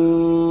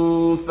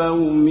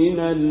ينفوا من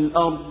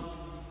الأرض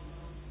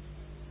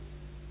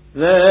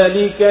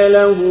ذلك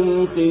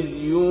لهم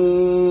خزي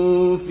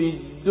في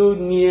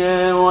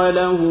الدنيا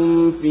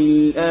ولهم في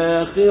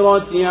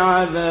الآخرة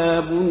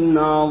عذاب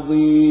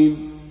عظيم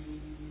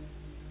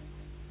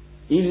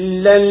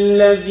إلا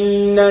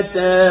الذين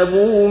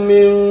تابوا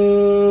من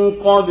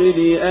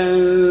قبل أن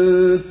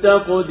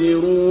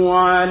تقدروا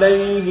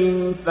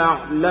عليهم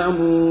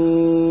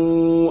فاعلموا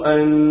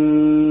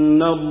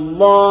أن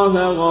الله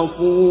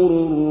غفور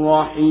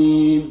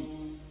رحيم.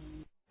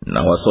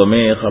 Na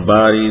wasomee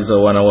habari za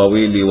wana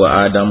wawili wa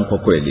Adam kwa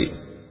kweli.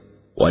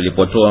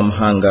 Walipotoa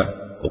mhanga,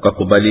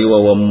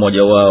 ukakubaliwa wa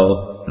mmoja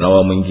wao na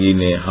wa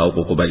mwingine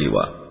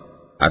haukukubaliwa.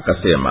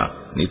 Akasema,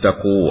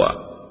 nitakuua.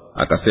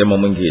 Akasema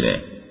mwingine,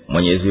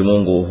 Mwenyezi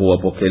Mungu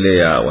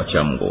huwapokelea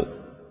wachamgu.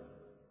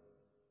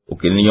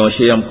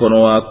 Ukininyoshea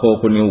mkono wako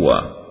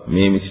kuniua,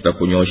 mimi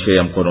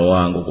sitakunyoshea mkono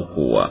wangu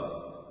kukuua.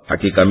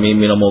 Hakika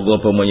mimi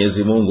namwogopa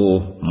Mwenyezi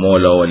Mungu,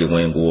 Mola wa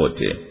walimwengu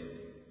wote.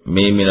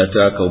 Mimi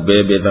nataka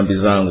ubebe dhambi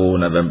zangu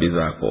na dhambi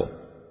zako,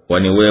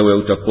 kwani wewe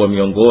utakuwa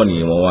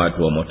miongoni mwa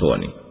watu wa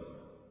motoni.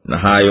 Na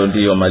hayo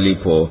ndiyo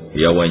malipo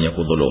ya wenye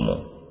kudhulumu.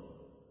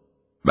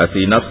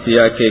 Basi nafsi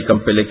yake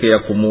ikampelekea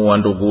kumuua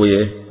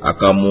nduguye,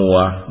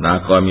 akamuua na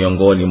akawa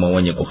miongoni mwa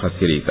wenye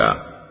kuhasirika.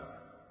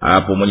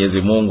 Hapo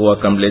Mwenyezi Mungu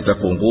akamleta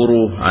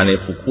kunguru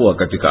anayefukua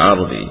katika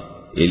ardhi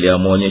ili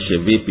amuonyeshe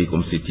vipi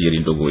kumsitiri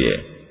nduguye.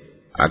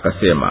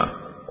 Akasema,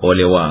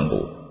 ole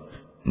wangu,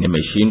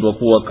 nimeshindwa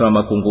kuwa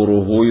kama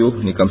kunguru huyu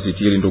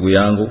nikamsitiri ndugu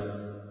yangu.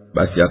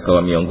 Basi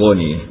akawa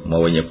miongoni mwa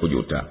wenye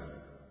kujuta.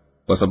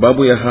 Kwa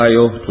sababu ya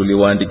hayo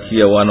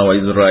tuliwaandikia wana wa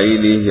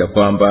Israeli ya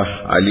kwamba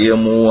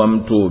aliyemuua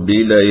mtu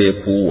bila yeye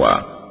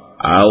kuua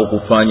au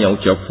kufanya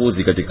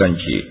uchafuzi katika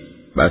nchi,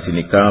 basi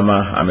ni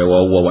kama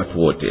amewaua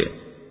watu wote,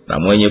 na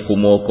mwenye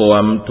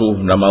kumuokoa mtu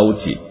na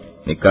mauti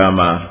ni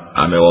kama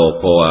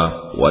amewaokoa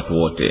watu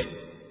wote.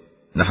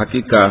 Na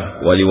hakika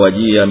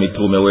waliwajia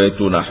mitume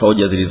wetu na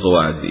hoja zilizo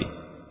wazi,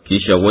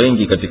 kisha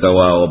wengi katika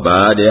wao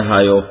baada ya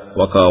hayo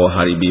wakawa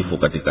waharibifu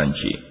katika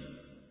nchi.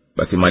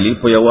 Basi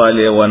malipo ya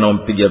wale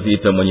wanaompiga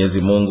vita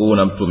Mwenyezi Mungu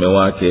na mtume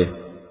wake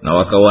na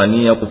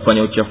wakawania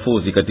kufanya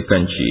uchafuzi katika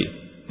nchi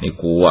ni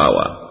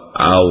kuuawa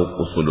au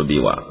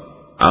kusulubiwa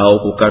au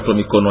kukatwa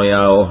mikono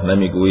yao na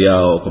miguu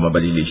yao kwa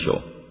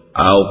mabadilisho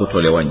au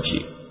kutolewa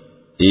nchi.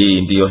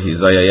 Hii ndiyo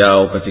hizaya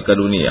yao katika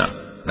dunia,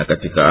 na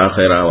katika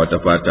akhera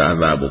watapata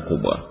adhabu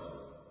kubwa.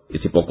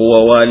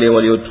 Isipokuwa wale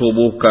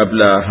waliotubu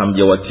kabla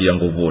hamjawatia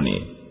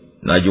nguvuni,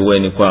 na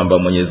jueni kwamba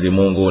Mwenyezi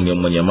Mungu ni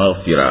mwenye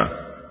maghfira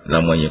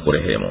na mwenye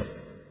kurehemu.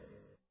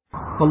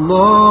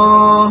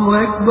 Allahu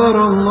Akbar,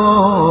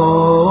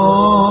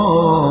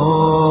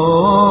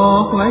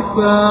 Allahu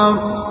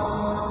Akbar.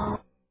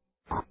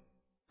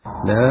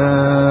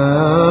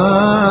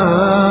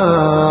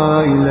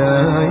 La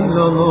ilaha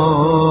illa Allah.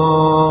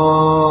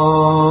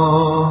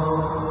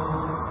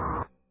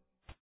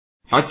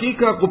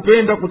 Hakika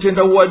kupenda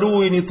kutenda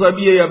uadui ni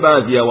tabia ya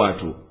baadhi ya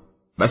watu.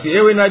 Basi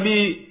ewe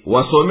nabii,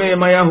 wasomee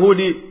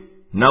Mayahudi,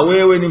 na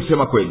wewe ni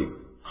msema kweli,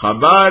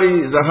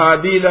 habari za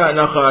Habila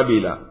na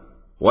Kabila,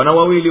 wana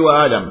wawili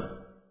wa Adam.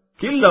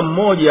 Kila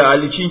mmoja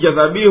alichinja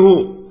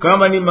dhabihu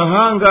kama ni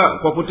mahanga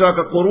kwa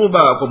kutaka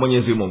kuruba kwa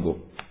Mwenyezi Mungu.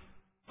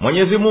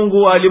 Mwenyezi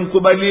Mungu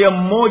alimkubalia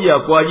mmoja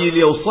kwa ajili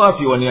ya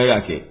usafi wa nia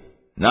yake,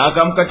 na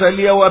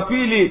akamkatalia wa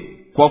pili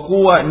kwa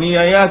kuwa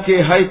nia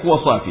yake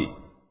haikuwa safi.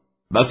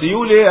 Basi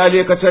yule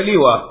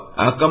aliyekataliwa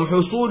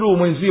akamhusudu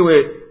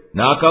mwenziwe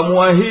na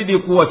akamuahidi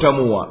kuwa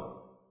tamua.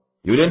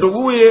 Yule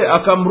nduguye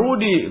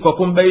akamrudi kwa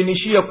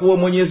kumbainishia kuwa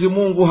Mwenyezi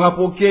Mungu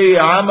hapokei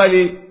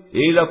amali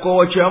ila kwa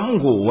wacha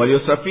Mungu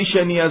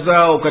waliosafisha nia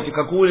zao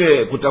katika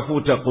kule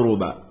kutafuta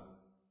kuruba.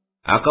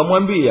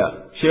 Akamwambia,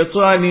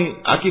 shetani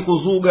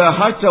akikuzuga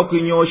hata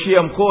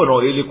ukinyooshea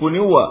mkono ili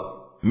kuniua,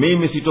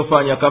 mimi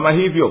sitofanya kama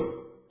hivyo,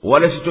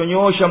 wala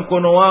sitonyoosha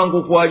mkono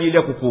wangu kwa ajili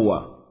ya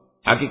kukuua.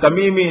 Hakika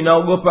mimi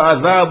naogopa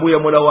adhabu ya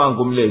Mola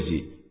wangu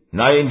mlezi,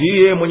 naye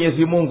ndiye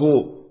Mwenyezi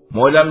Mungu,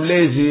 Mola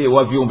mlezi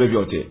wa viumbe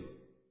vyote.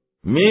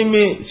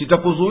 Mimi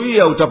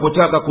sitakuzuia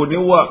utapotaka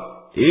kuniua,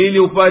 ili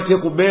upate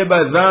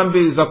kubeba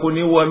dhambi za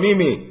kuniua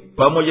mimi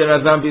pamoja na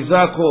dhambi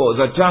zako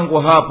za tangu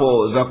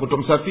hapo za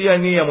kutomsafia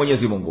nia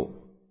Mwenyezi Mungu.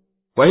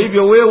 Kwa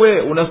hivyo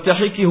wewe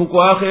unastahiki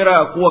huko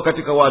akhera kuwa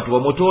katika watu wa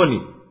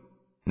motoni,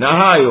 na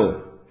hayo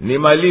ni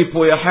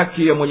malipo ya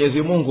haki ya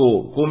Mwenyezi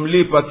Mungu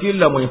kumlipa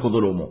kila mwenye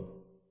kudhulumu.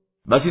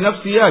 Basi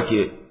nafsi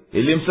yake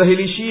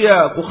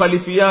ilimsahilishia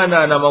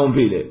kukhalifiana na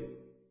maumbile,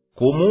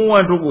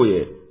 kumuua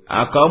nduguye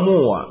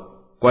akamuua.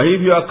 Kwa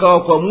hivyo akawa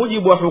kwa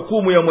mujibu wa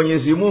hukumu ya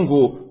Mwenyezi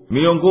Mungu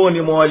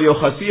miongoni mwa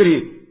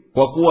waliohasiri,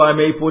 kwa kuwa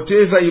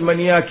ameipoteza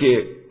imani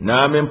yake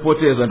na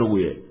amempoteza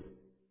nduguye.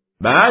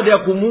 Baada ya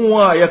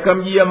kumuua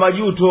yakamjia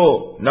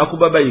majuto na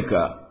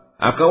kubabaika,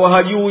 akawa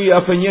hajui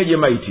afenyeje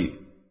maiti.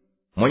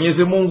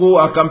 Mwenyezi Mungu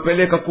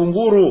akampeleka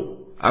kunguru,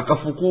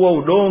 akafukua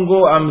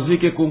udongo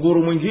amzike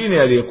kunguru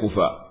mwingine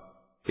aliyekufa,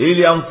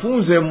 ili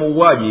amfunze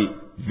muuaji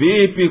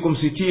vipi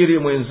kumsitiri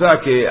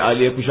mwenzake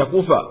aliyekwisha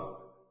kufa.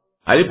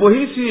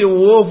 Alipohisi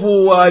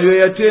uovu wa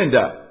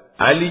aliyoyatenda,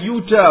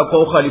 alijuta kwa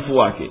ukhalifu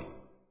wake.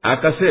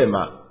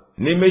 Akasema,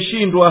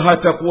 nimeshindwa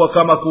hata kuwa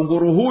kama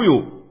kunguru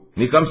huyu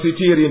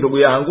nikamsitiri ndugu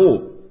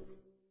yangu.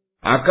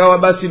 akawa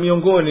basi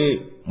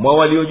miongoni mwa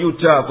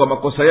waliojuta kwa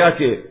makosa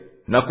yake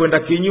na kwenda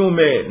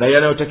kinyume na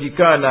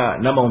yanayotakikana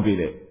na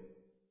maumbile.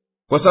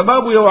 Kwa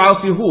sababu ya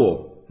uasi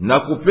huo na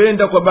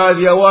kupenda kwa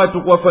baadhi ya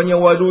watu kuwafanyia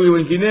uadui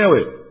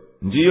wenginewe,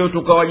 ndiyo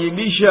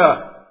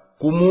tukawajibisha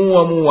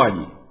kumuua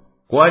muuaji.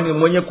 Kwani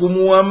mwenye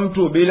kumuua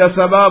mtu bila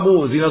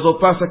sababu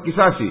zinazopasa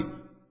kisasi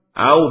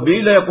au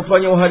bila ya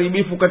kufanya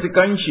uharibifu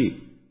katika nchi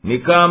ni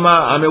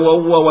kama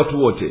amewaua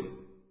watu wote.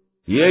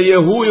 Yeye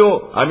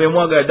huyo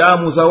amemwaga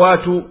damu za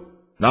watu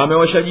na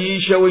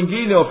amewashajiisha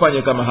wengine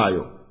wafanye kama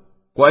hayo.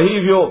 Kwa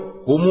hivyo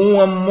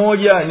kumuua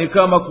mmoja ni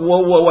kama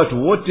kuwaua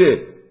watu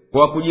wote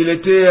kwa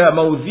kujiletea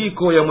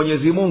maudhiko ya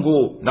Mwenyezi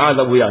Mungu na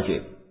adhabu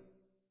yake.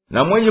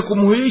 Na mwenye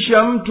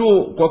kumhuisha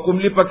mtu kwa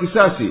kumlipa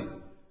kisasi,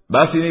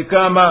 basi ni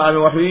kama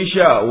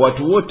amewahuisha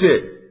watu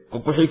wote kwa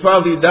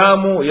kuhifadhi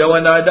damu ya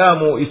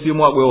wanadamu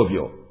isimwagwe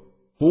ovyo.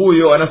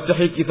 Huyo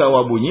anastahiki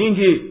thawabu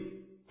nyingi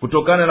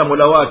kutokana na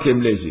Mola wake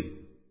mlezi.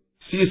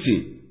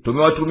 Sisi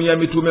tumewatumia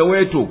mitume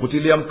wetu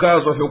kutilia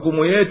mkazo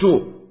hukumu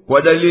yetu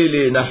kwa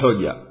dalili na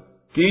hoja.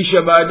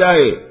 Kisha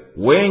baadaye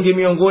wengi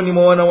miongoni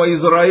mwa wana wa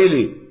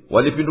Israeli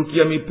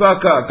walipindukia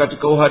mipaka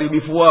katika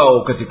uharibifu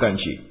wao katika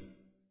nchi.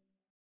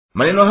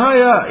 Maneno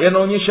haya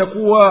yanaonyesha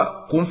kuwa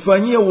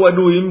kumfanyia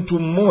uadui mtu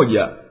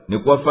mmoja ni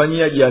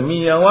kuwafanyia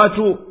jamii ya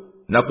watu,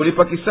 na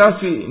kulipa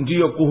kisasi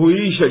ndiyo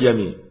kuhuisha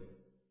jamii.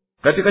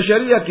 Katika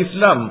sharia ya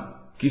Kiislamu,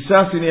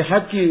 kisasi ni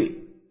haki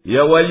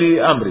ya wali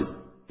amri,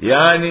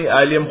 yani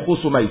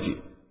aliyemhusu maiti.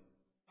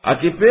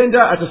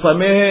 Akipenda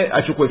atasamehe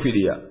achukue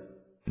fidia,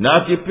 na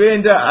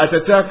akipenda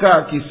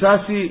atataka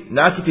kisasi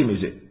na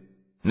akitimize.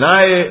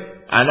 Naye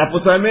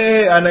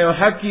anaposamehe anayo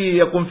haki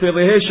ya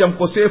kumfedhehesha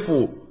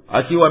mkosefu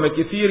akiwa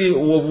amekithiri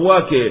uovu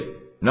wake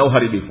na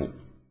uharibifu.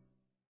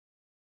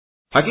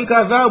 Hakika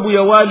adhabu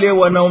ya wale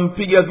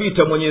wanaompiga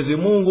vita Mwenyezi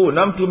Mungu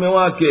na mtume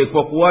wake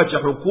kwa kuacha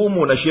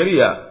hukumu na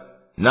sheria,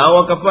 na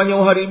wakafanya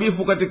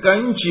uharibifu katika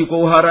nchi kwa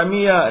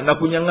uharamia na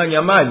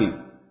kunyang'anya mali,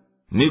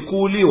 ni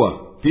kuuliwa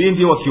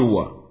pindi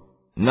wakiua,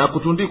 na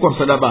kutundikwa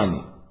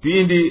msalabani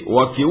pindi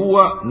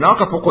wakiua na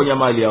wakapokonya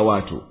mali ya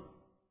watu,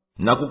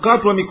 na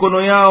kukatwa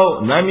mikono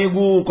yao na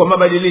miguu kwa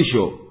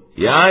mabadilisho,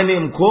 yaani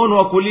mkono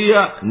wa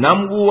kulia na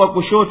mguu wa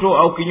kushoto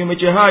au kinyume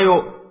cha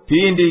hayo,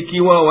 pindi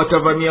ikiwa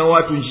watavamia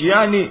watu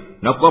njiani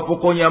na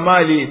kuwapokonya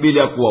mali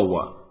bila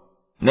kuwaua.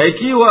 Na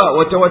ikiwa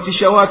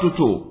watawatisha watu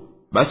tu,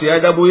 basi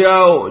adhabu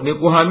yao ni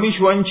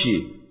kuhamishwa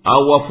nchi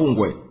au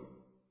wafungwe.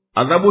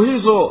 Adhabu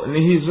hizo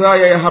ni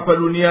hizaya ya hapa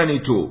duniani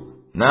tu,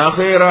 na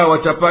akhera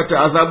watapata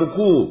adhabu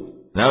kuu,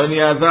 nayo ni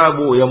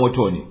adhabu ya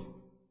motoni.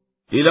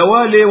 Ila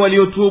wale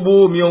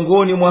waliotubu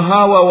miongoni mwa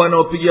hawa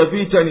wanaopiga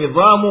vita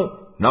nidhamu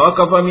na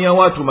wakavamia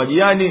watu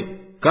majiani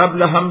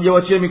kabla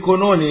hamjawatia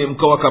mikononi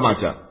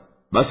mkawakamata,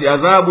 basi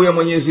adhabu ya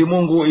Mwenyezi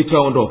Mungu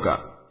itaondoka,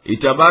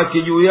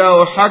 itabaki juu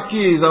yao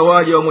haki za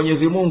waja wa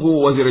Mwenyezi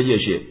Mungu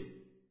wazirejeshe.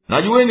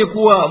 Najueni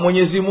kuwa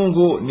Mwenyezi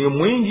Mungu ni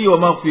mwingi wa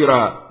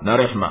maghfira na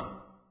rehma.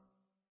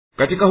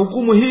 Katika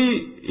hukumu hii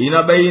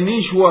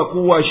inabainishwa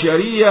kuwa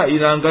sharia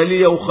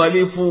inaangalia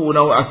ukhalifu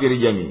unaoathiri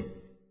jamii,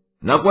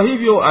 na kwa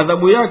hivyo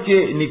adhabu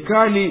yake ni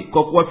kali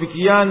kwa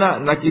kuwafikiana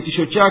na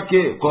kitisho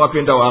chake kwa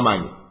wapenda wa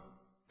amani.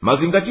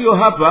 Mazingatio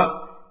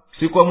hapa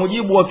si kwa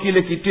mujibu wa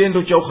kile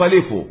kitendo cha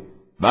ukhalifu,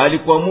 bali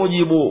kwa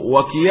mujibu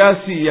wa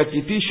kiasi ya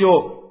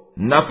kitisho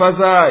na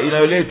fadhaa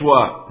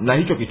inayoletwa na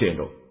hicho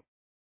kitendo.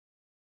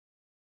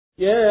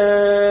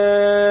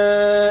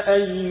 يا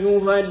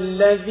أيها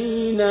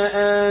الذين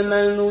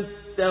آمنوا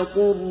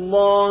اتقوا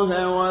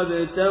الله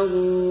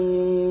وابتغوا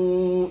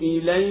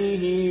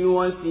إليه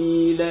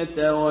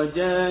وسيلة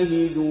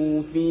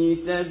وجاهدوا في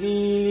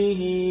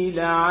سبيله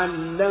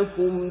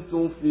لعلكم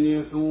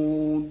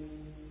تفلحون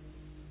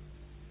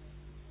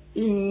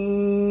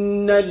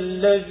إن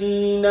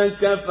الذين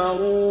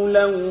كفروا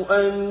لو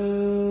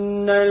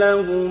أن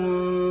لهم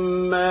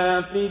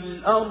ما في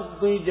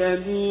الأرض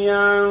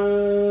جميعا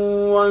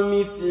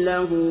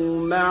ومثله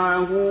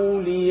معه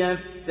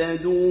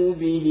ليفتدوا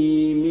به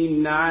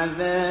من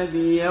عذاب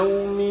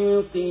يوم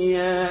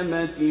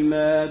القيامة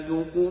ما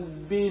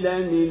تقبل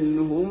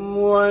منهم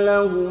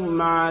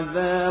ولهم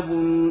عذاب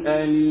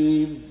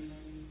أليم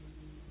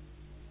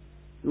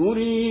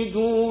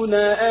يريدون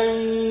أن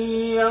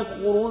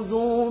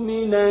يخرجوا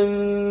من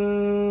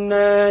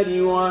النار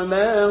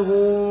وما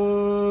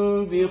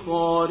هم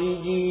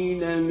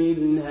بخارجين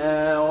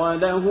منها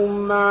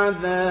ولهم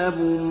عذاب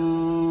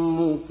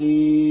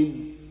مقيم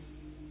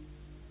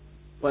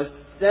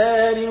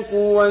والسارق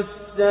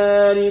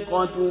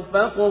والسارقة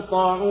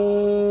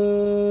فاقطعوا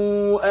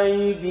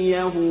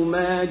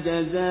أيديهما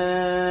جزاء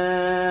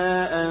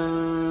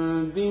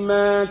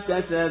بما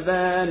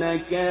كسبا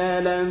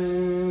نكالا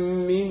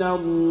من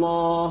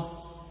الله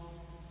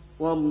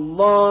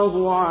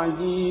والله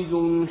عزيز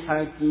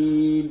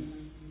حكيم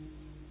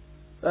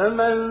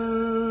فمن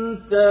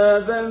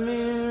تاب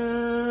من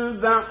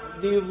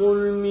بعد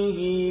ظلمه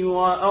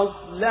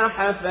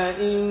وأصلح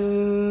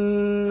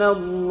فإن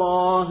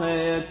الله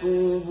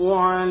يتوب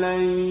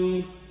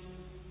عليه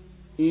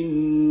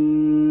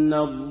إن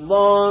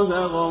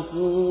الله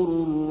غفور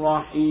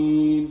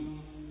رحيم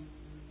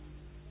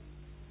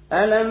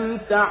ألم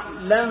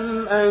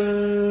تعلم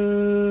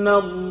أن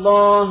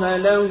الله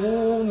له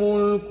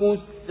ملك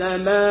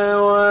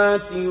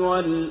السماوات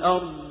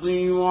والأرض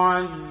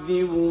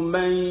يعذب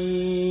من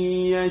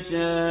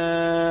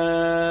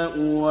يشاء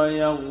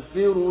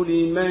ويغفر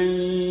لمن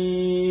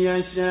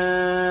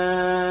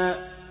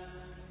يشاء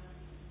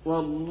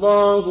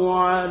والله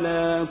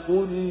على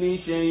كل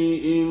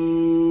شيء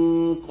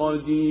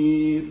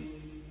قدير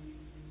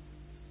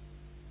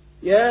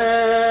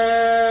يا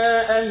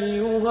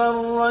أيها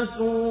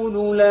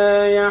الرسول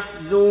لا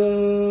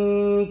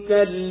يحزنك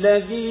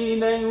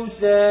الذين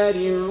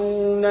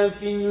يسارعون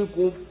في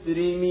الكفر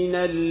من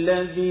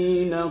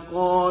الذين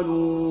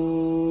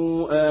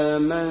قالوا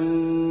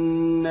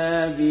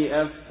آمنا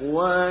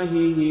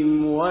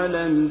بأفواههم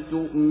ولم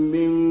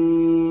تؤمن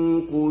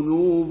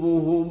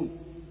قلوبهم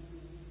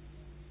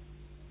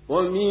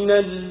ومن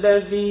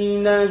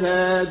الذين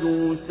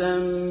هادوا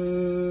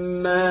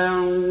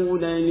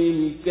سماعون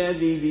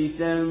للكذب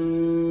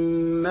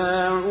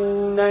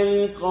سماعون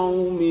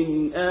لقوم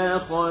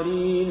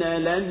آخرين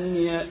لم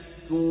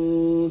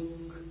يأتوك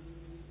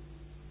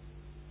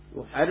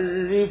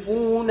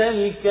يحرفون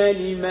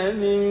الكلم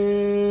من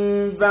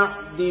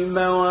بعد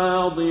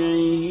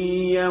مواضعه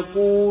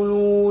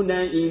يقولون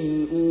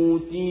إن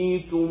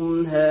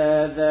أوتيتم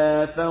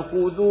هذا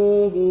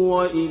فخذوه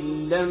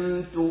وإن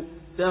لم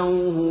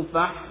تؤتوه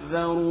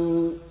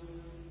فاحذروا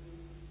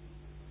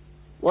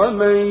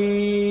ومن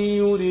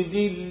يرد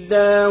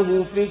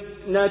الله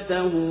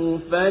فتنته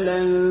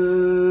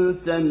فلن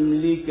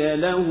تملك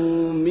له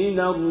من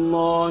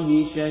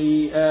الله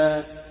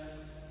شيئا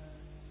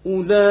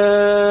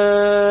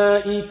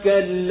أولئك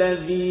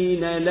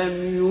الذين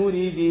لم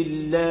يرد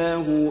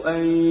الله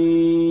أن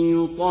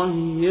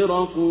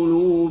يطهر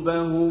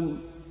قلوبهم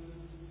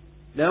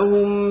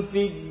لهم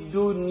في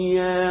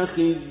الدنيا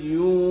خزي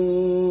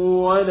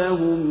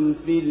ولهم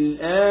في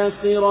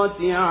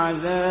الآخرة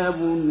عذاب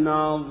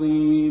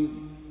عظيم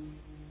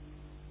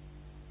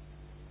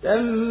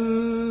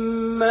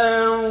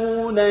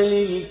سماعون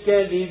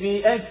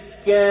للكذب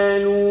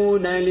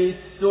أكالون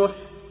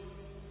للسحت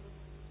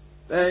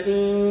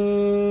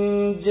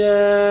فإن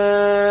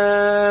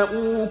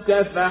جاءوك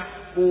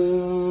فاحكم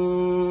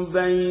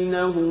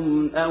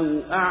بينهم أو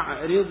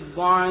أعرض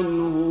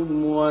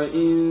عنهم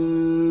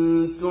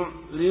وإن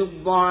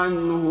تعرض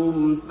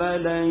عنهم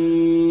فلن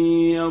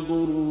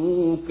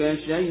يضروك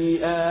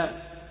شيئا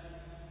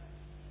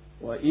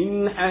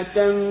وإن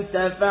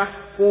حكمت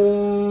فاحكم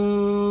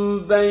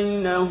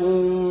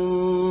بينهم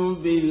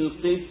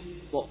بالقسط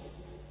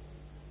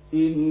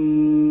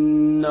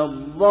إن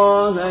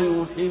الله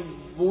يحب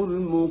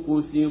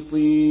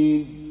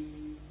المقسطين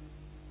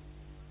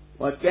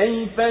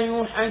وكيف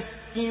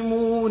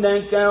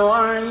يحكمونك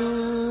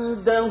وعندهم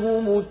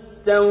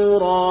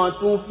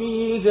التوراة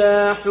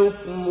فيها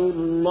حكم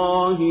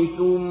الله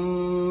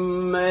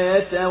ثم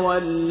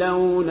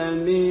يتولون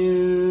من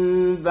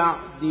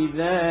بعد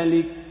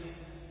ذلك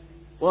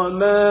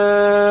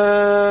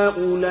وما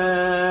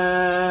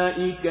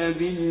أولئك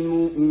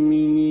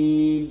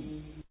بالمؤمنين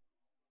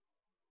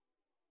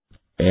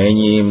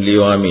enyi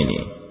mlioamini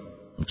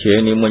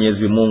mcheni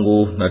Mwenyezi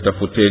Mungu na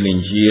tafuteni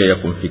njia ya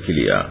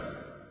kumfikiria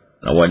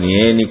na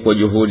wanieni kwa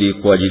juhudi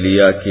kwa ajili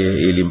yake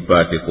ili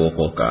mpate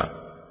kuokoka.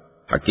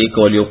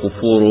 Hakika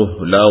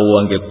waliokufuru lao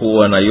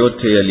wangekuwa na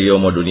yote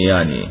yaliyomo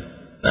duniani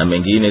na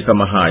mengine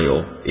kama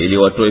hayo ili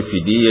watoe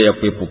fidia ya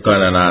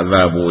kuepukana na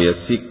adhabu ya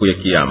siku ya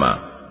kiyama,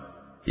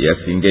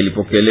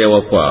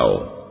 yasingelipokelewa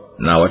kwao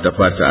na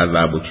watapata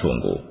adhabu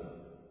chungu.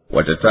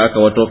 Watataka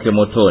watoke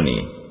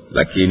motoni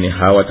lakini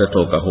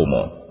hawatatoka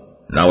humo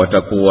na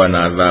watakuwa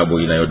na adhabu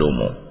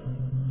inayodumu.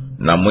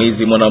 Na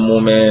mwizi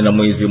mwanamume na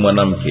mwizi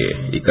mwanamke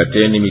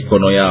ikateni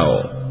mikono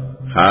yao,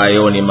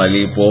 hayo ni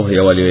malipo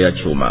ya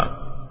walioyachuma.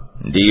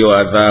 Ndiyo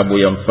adhabu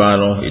ya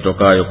mfano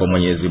itokayo kwa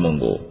Mwenyezi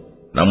Mungu,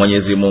 na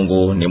Mwenyezi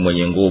Mungu ni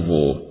mwenye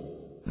nguvu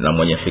na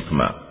mwenye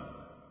hikma.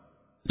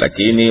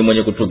 Lakini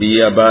mwenye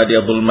kutubia baada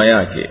ya dhulma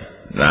yake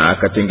na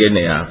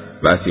akatengenea,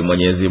 basi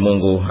Mwenyezi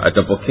Mungu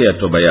atapokea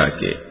toba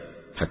yake.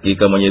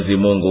 Hakika Mwenyezi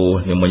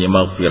Mungu ni mwenye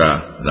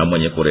maghfira na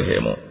mwenye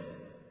kurehemu.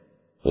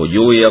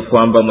 Hujui ya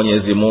kwamba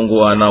Mwenyezi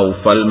Mungu ana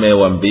ufalme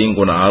wa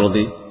mbingu na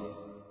ardhi?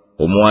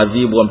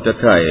 Humuadhibu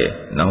amtakaye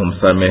na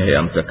humsamehe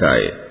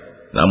amtakaye,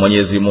 na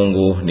Mwenyezi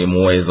Mungu ni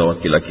muweza wa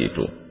kila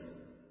kitu.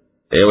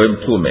 Ewe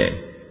Mtume,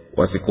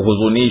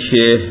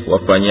 wasikuhuzunishe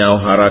wafanyao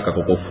haraka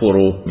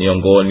kukufuru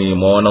miongoni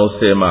mwa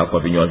wanaosema kwa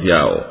vinywa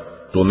vyao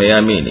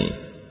tumeamini,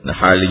 na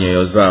hali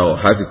nyoyo zao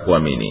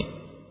hazikuamini,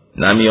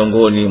 na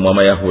miongoni mwa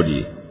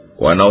Mayahudi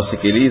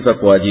wanaosikiliza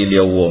kwa ajili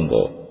ya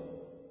uongo,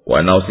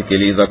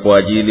 wanaosikiliza kwa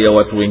ajili ya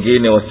watu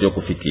wengine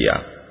wasiokufikia.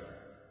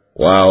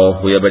 Wao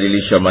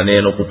huyabadilisha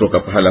maneno kutoka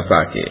pahala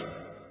pake.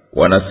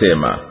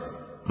 Wanasema,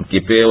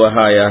 mkipewa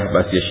haya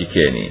basi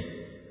yashikeni,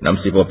 na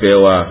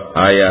msipopewa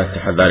haya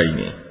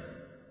tahadharini.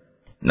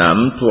 Na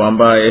mtu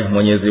ambaye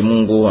Mwenyezi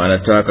Mungu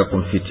anataka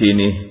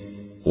kumfitini,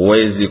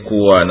 huwezi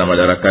kuwa na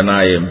madaraka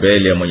naye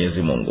mbele ya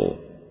Mwenyezi Mungu.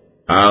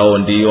 Hao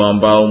ndio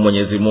ambao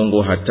Mwenyezi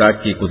Mungu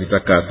hataki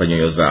kuzitakasa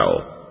nyoyo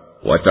zao.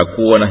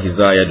 Watakuwa na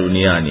hizaya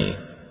duniani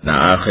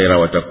na akhira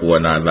watakuwa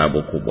na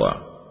adhabu kubwa.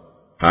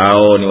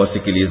 Hao ni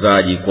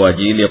wasikilizaji kwa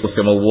ajili ya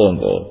kusema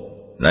uongo,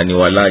 na ni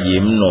walaji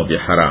mno vya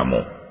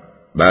haramu.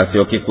 Basi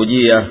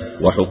wakikujia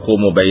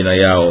wahukumu baina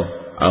yao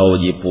au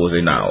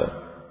jipuuze nao,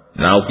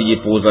 na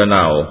ukijipuuza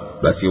nao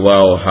basi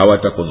wao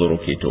hawatakudhuru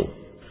kitu.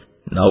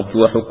 Na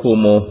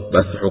ukiwahukumu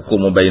basi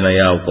hukumu baina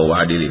yao kwa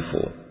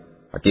uadilifu.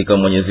 Hakika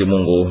Mwenyezi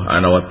Mungu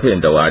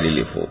anawapenda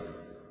waadilifu.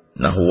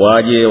 Na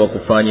huwaje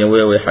wakufanye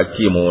wewe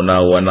hakimu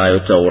nao wanayo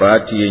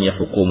Taurati yenye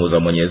hukumu za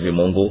Mwenyezi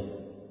Mungu,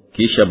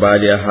 kisha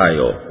baada ya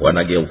hayo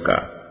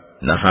wanageuka,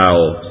 na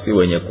hao si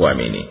wenye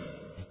kuamini.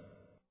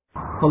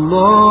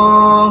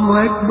 Allahu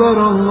Akbar,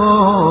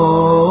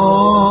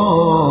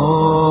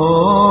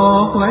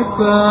 Allahu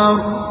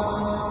Akbar.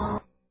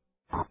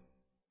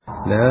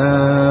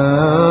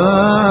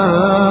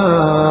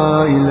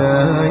 La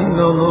ilaha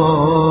illa Allah.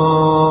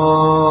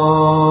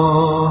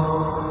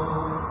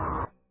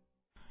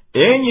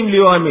 Enyi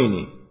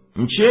mlioamini,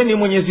 mcheni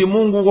Mwenyezi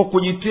Mungu kwa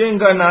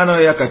kujitenga na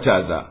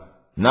anayoyakataza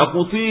na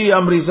kutii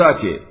amri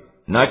zake,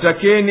 na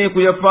takeni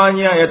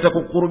kuyafanya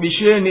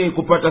yatakukurubisheni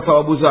kupata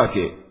thawabu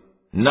zake,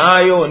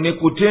 nayo ni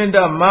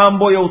kutenda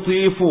mambo ya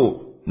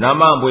utiifu na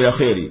mambo ya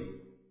kheri.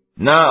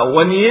 Na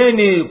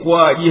wanieni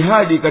kwa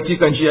jihadi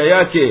katika njia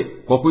yake,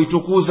 kwa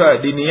kuitukuza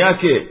dini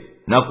yake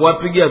na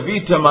kuwapiga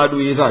vita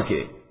maadui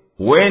zake.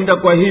 Huenda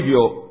kwa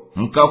hivyo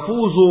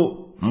mkafuzu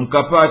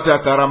mkapata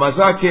karama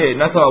zake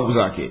na thawabu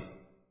zake.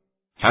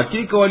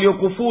 Hakika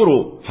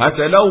waliokufuru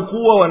hata lau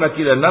kuwa wana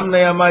kila namna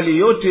ya mali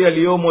yote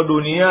yaliyomo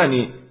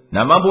duniani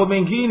na mambo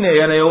mengine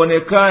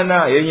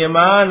yanayoonekana yenye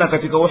maana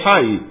katika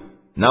uhai,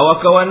 na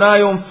wakawa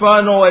nayo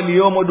mfano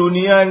waliomo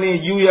duniani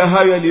juu ya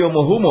hayo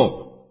yaliyomo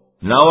humo,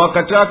 na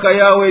wakataka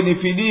yawe ni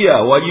fidia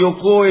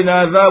wajiokoe na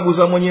adhabu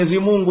za Mwenyezi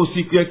Mungu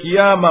siku ya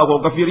Kiyama kwa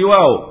ukafiri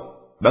wao,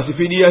 basi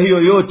fidia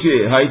hiyo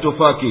yote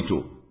haitofaa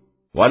kitu,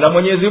 wala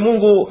Mwenyezi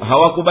Mungu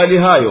hawakubali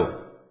hayo.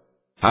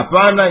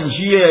 Hapana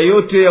njia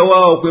yoyote ya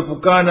wao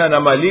kuepukana na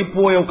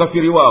malipo ya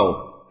ukafiri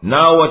wao,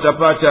 nao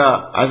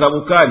watapata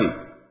adhabu kali.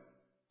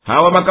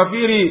 Hawa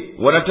makafiri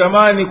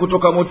wanatamani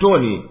kutoka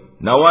motoni,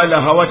 na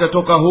wala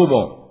hawatatoka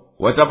humo,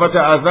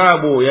 watapata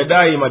adhabu ya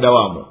daima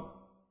dawamu.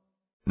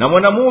 Na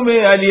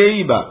mwanamume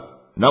aliyeiba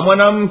na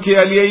mwanamke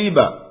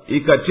aliyeiba,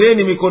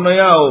 ikateni mikono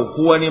yao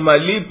kuwa ni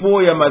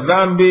malipo ya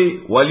madhambi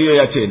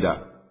waliyoyatenda,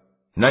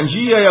 na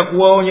njia ya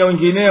kuwaonya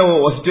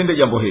wengineo wasitende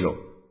jambo hilo.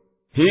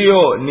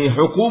 Hiyo ni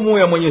hukumu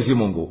ya Mwenyezi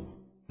Mungu,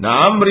 na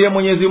amri ya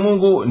Mwenyezi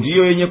Mungu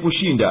ndiyo yenye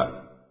kushinda,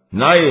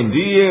 naye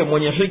ndiye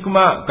mwenye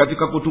hikma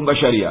katika kutunga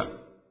sharia.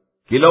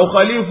 Kila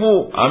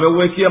ukhalifu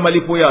ameuwekea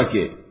malipo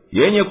yake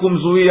yenye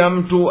kumzuia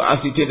mtu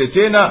asitende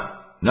tena,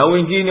 na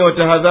wengine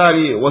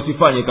watahadhari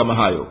wasifanye kama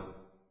hayo.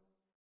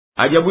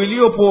 Ajabu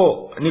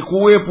iliyopo ni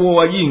kuwepo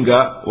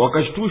wajinga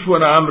wakashtushwa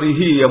na amri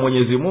hii ya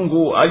Mwenyezi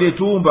Mungu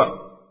aliyetuumba,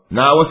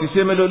 na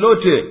wasiseme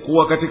lolote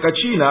kuwa katika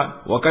China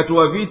wakati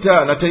wa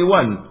vita na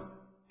Taiwan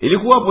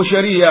ilikuwapo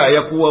sheria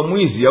ya kuwa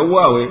mwizi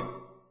auawe,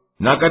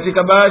 na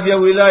katika baadhi ya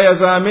wilaya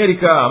za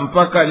Amerika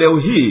mpaka leo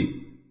hii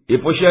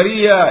ipo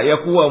sheria ya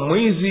kuwa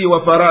mwizi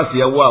wa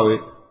farasi auawe,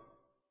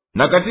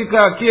 na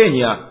katika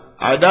Kenya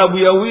adabu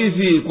ya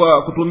wizi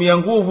kwa kutumia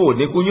nguvu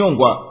ni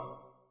kunyongwa,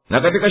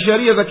 na katika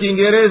sheria za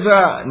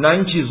Kiingereza na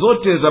nchi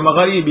zote za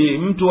magharibi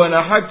mtu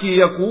ana haki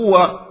ya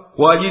kuua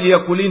kwa ajili ya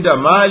kulinda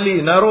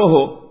mali na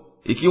roho,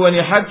 ikiwa ni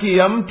haki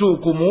ya mtu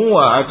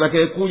kumuua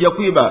atakayekuja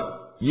kuiba.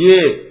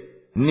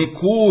 Ni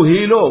kuu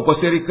hilo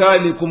kwa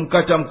serikali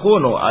kumkata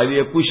mkono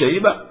aliyekwisha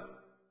iba?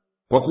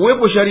 Kwa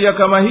kuwepo sharia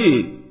kama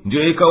hii,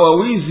 ndio ikawa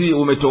wizi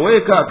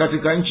umetoweka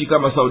katika nchi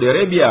kama Saudi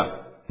Arabia,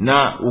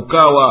 na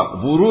ukawa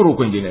vururu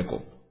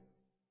kwengineko.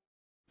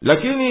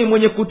 Lakini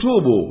mwenye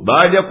kutubu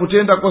baada ya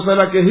kutenda kosa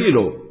lake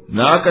hilo,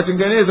 na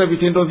akatengeneza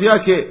vitendo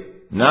vyake,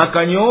 na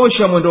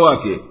akanyoosha mwendo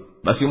wake,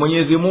 basi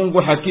Mwenyezi Mungu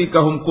hakika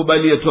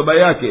humkubalia toba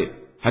yake.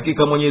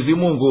 Hakika Mwenyezi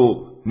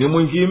Mungu ni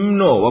mwingi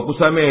mno wa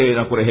kusamehe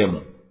na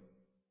kurehemu.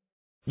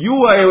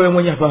 Jua ewe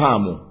mwenye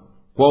fahamu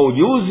kwa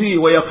ujuzi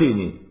wa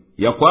yakini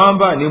ya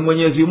kwamba ni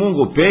Mwenyezi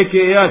Mungu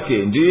peke yake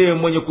ndiye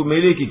mwenye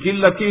kumiliki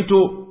kila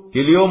kitu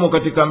kiliomo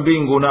katika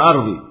mbingu na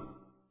ardhi.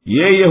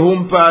 Yeye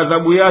humpa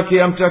adhabu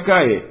yake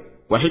amtakaye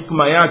kwa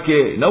hikma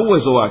yake na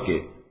uwezo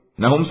wake,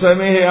 na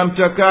humsamehe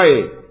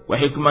amtakaye kwa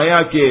hikma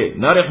yake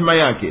na rehema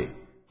yake,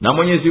 na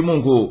Mwenyezi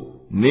Mungu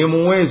ni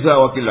muweza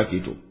wa kila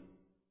kitu.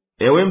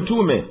 Ewe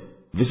Mtume,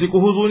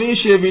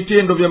 visikuhuzunishe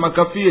vitendo vya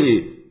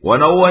makafiri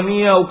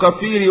wanaowania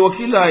ukafiri wa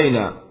kila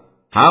aina,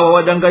 hawa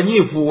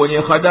wadanganyifu wenye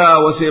hadaa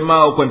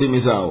wasemao kwa ndimi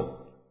zao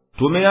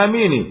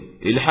tumeamini,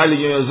 ilhali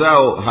nyoyo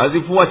zao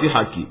hazifuati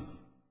haki.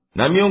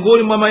 Na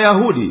miongoni mwa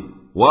Mayahudi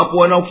wapo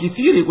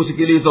wanaokithiri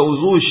kusikiliza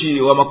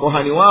uzushi wa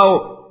makohani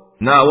wao,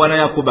 na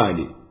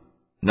wanayakubali,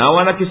 na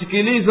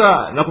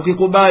wanakisikiliza na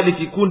kukikubali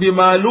kikundi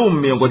maalum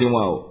miongoni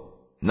mwao,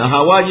 na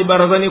hawaji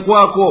barazani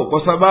kwako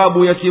kwa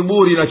sababu ya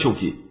kiburi na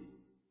chuki.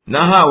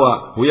 Na hawa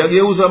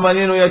huyageuza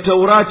maneno ya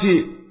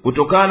Taurati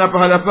kutokana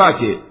pahala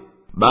pake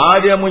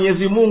baada ya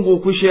Mwenyezi Mungu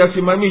kwisha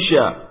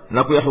yasimamisha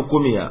na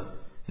kuyahukumia.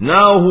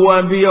 Nao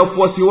huwaambia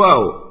wafuasi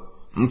wao,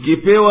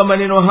 mkipewa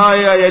maneno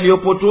haya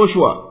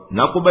yaliyopotoshwa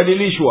na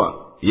kubadilishwa,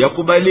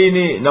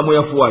 yakubalini na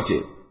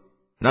muyafuate.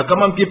 Na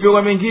kama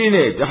mkipewa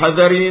mengine,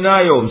 tahadharini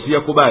nayo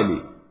msiyakubali.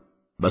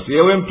 Basi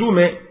ewe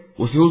mtume,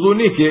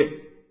 usihuzunike.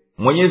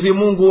 Mwenyezi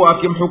Mungu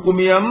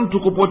akimhukumia mtu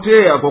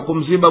kupotea kwa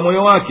kumziba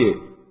moyo wake,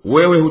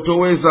 wewe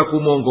hutoweza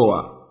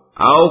kumwongoa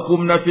au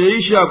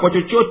kumnafiisha kwa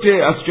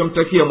chochote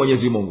asichomtakia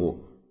Mwenyezi Mungu.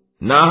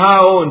 Na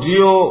hao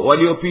ndio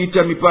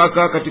waliopita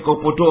mipaka katika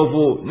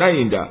upotovu na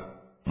inda.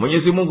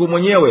 Mwenyezi Mungu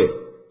mwenyewe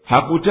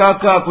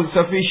hakutaka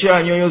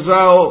kuzisafisha nyoyo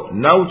zao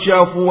na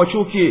uchafu wa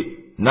chuki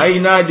na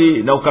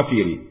inadi na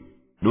ukafiri.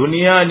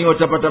 Duniani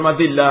watapata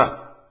madhila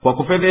kwa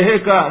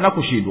kufedheheka na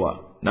kushindwa,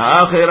 na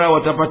akhera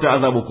watapata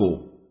adhabu kuu.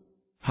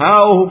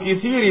 Hao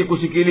hukithiri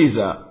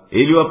kusikiliza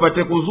ili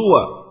wapate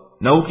kuzua,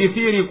 na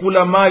hukithiri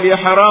kula mali ya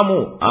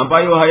haramu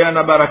ambayo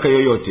hayana baraka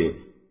yoyote,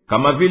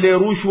 kama vile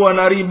rushwa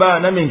na riba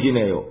na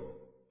mengineyo.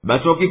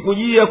 Basi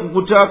wakikujia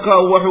kukutaka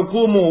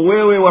uwahukumu,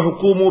 wewe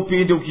wahukumu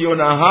pindi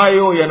ukiona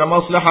hayo yana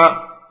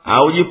maslaha,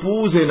 au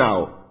jipuuze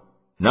nao.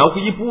 Na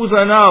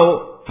ukijipuuza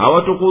nao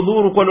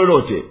hawatukudhuru kwa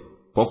lolote,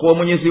 kwa kuwa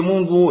Mwenyezi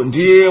Mungu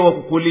ndiye wa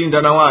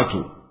kukulinda na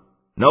watu.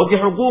 Na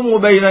ukihukumu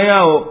baina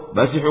yao,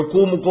 basi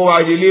hukumu kwa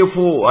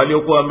uadilifu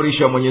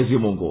aliokuamrisha Mwenyezi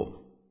Mungu.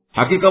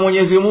 Hakika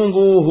Mwenyezi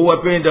Mungu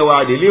huwapenda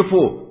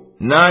waadilifu,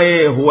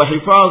 naye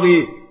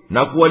huwahifadhi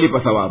na kuwalipa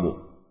thawabu.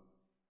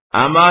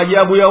 Ama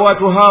ajabu ya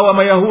watu hawa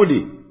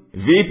Mayahudi,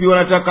 vipi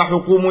wanataka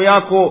hukumu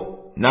yako,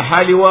 na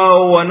hali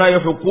wao wanayo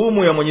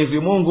hukumu ya Mwenyezi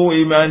Mungu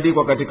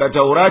imeandikwa katika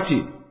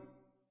Taurati?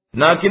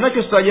 Na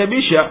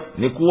kinachostajabisha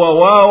ni kuwa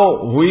wao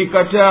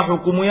huikataa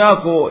hukumu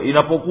yako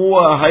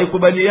inapokuwa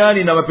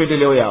haikubaliani na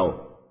mapendeleo yao,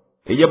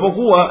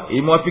 ijapokuwa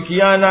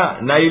imewafikiana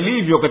na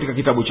ilivyo katika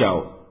kitabu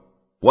chao.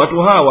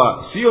 Watu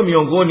hawa sio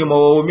miongoni mwa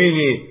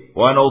waumini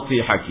wanaotii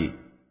haki.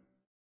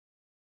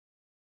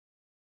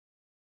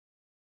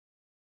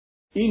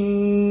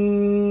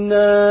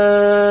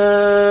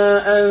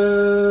 Inna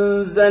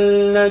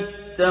anzalna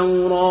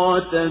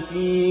at-taurata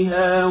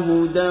fiha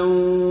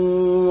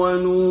hudan wa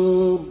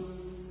nur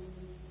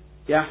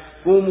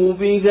يحكم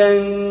بها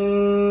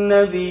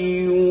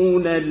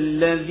النبيون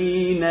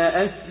الذين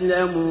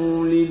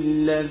أسلموا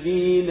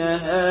للذين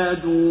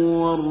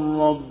هادوا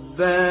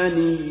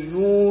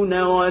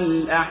والربانيون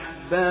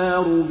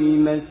والأحبار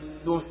بما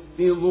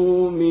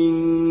استحفظوا من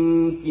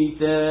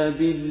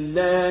كتاب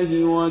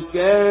الله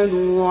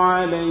وكانوا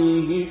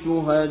عليه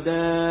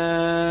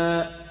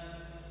شهداء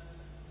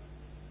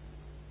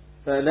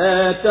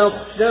فلا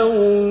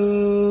تخشوا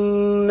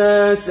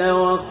الناس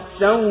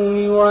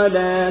واخشوني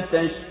ولا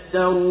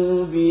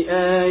تشتروا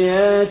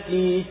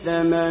بآياتي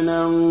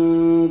ثمنا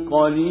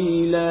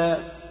قليلا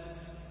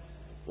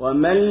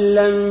ومن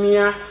لم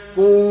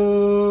يحكم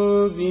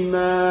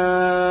بما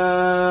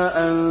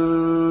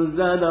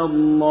أنزل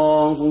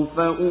الله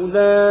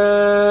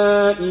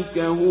فأولئك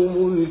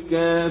هم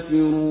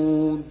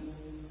الكافرون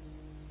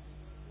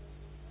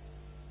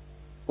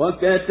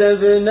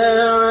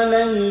وكتبنا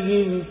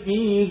عليهم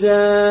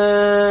فيها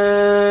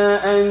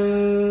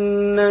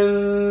أن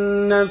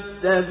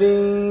النفس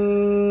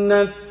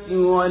بالنفس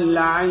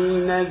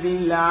والعين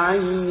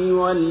بالعين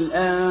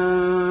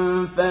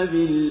والأنف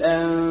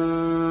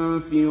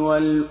بالأنف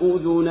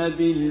والأذن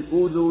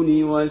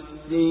بالأذن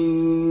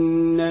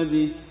والسن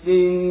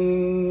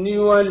بالسن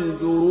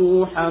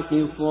والجروح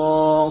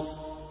قصاص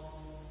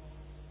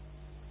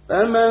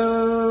فمن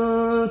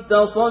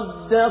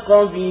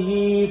تصدق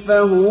به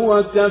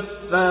فهو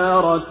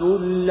كفارة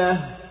له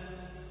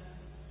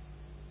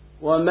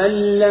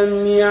ومن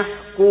لم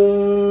يحكم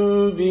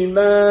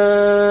بما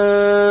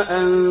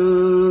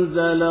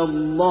أنزل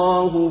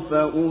الله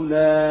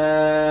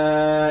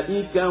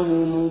فأولئك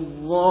هم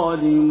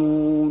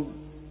الظالمون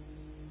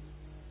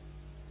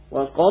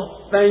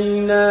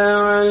وقفينا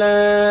على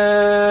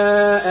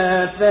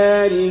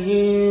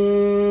آثارهم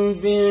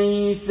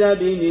بعيسى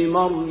بن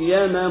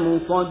مريم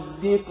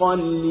مصدقا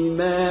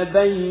لما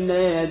بين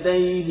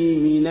يديه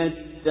من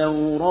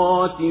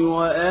التوراة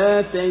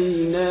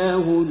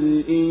وآتيناه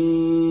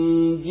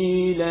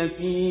الإنجيل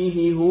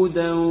فيه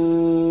هدى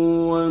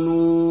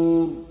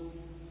ونور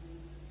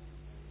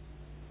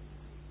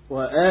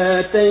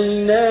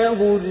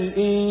وآتيناه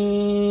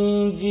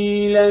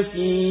الإنجيل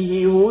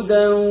فيه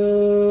هدى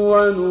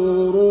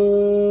ونور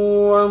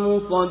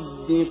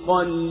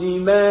ومصدقا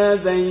لما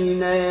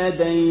بين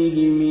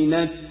يديه من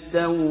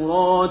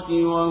التوراة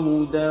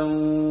وهدى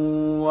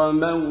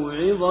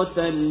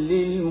وموعظة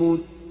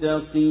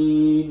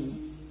للمتقين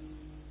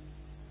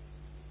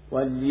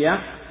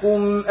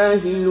وليحكم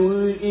أهل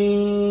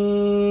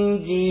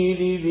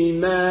الإنجيل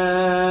بما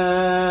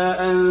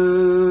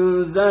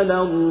أنزل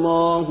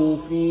الله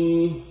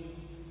فيه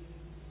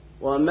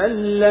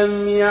ومن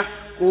لم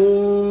يحكم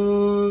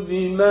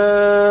بما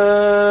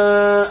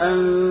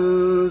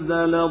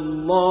أنزل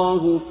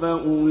الله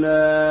فأولئك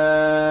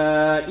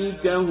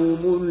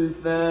هم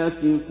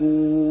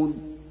الفاسقون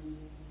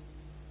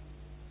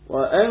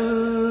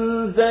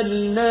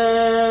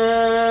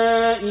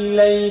وأنزلنا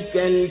إليك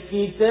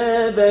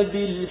الكتاب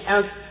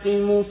بالحق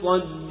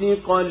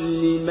مصدقا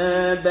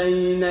لما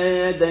بين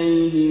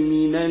يديه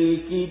من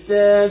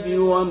الكتاب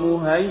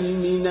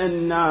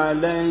ومهيمنا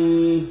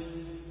عليه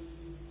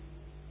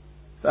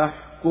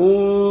فاحكم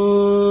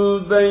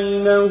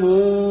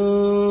بينهم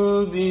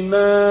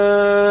بما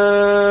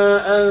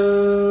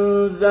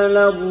أنزل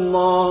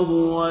الله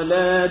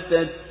ولا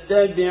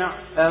تتبع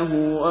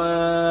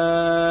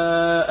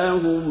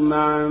أهواءهم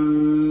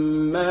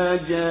عما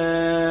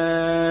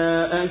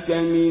جاءك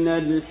من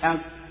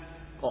الحق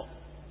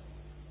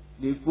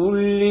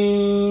لكل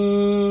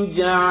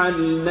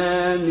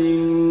جعلنا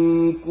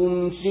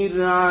منكم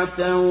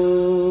شرعة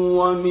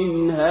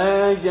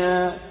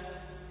ومنهاجا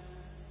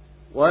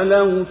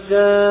ولو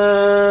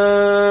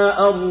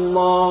شاء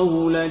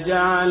الله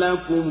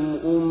لجعلكم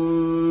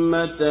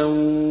أمة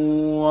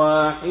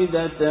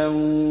واحدة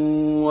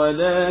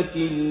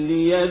ولكن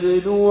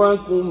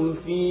ليبلوكم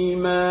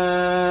فيما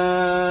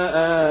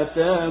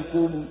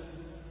آتاكم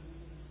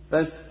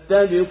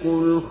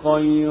فاستبقوا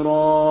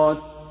الخيرات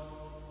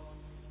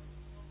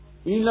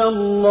إلى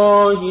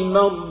الله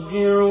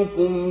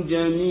مرجعكم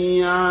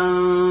جميعا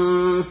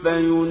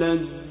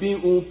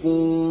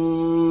فينبئكم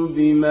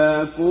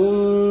بما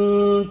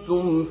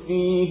كنتم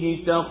فيه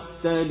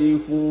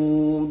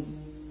تختلفون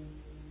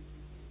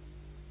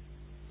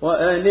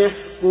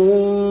وأنحكم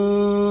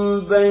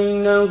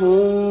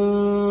بينهم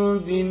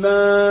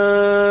بما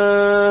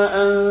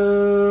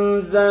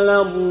أنزل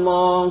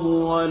الله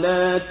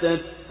ولا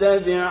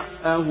تتبع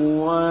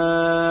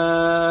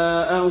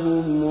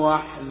أهواءهم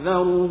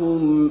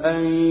واحذرهم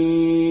أن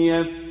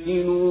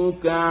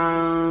يفتنوك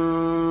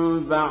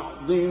عن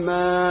بعض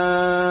ما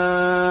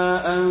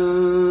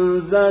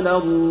أنزل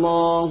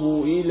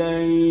الله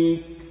إليك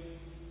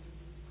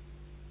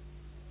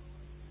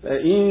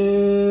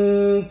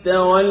فإن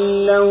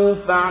تولوا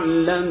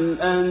فاعلم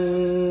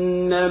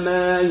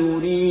أنما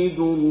يريد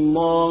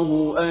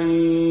الله أن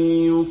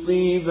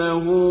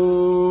يصيبهم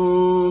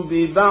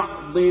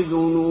ببعض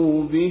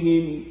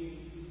ذنوبهم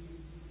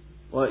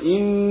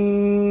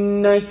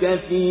وإن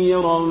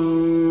كثيرا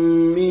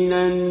من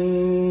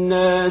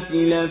الناس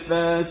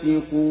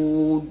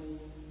لفاسقون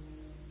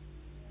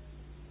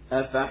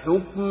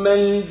أفحكم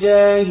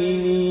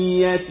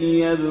الجاهلية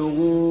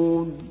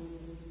يبغون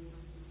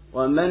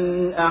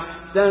ومن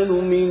أحسن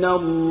من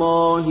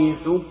الله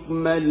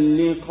حكما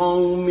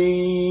لقوم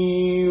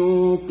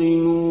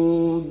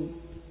يوقنون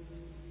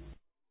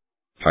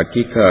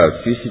hakika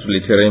sisi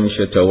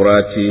tuliteremsha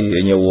Taurati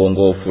yenye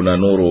uongofu na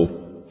nuru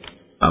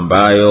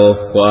ambayo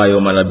kwayo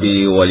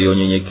manabii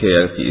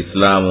walionyenyekea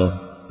Kiislamu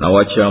na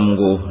wacha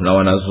Mungu na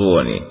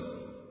wanazuoni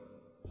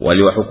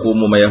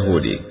waliwahukumu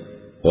Mayahudi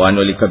kwani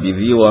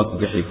walikabidhiwa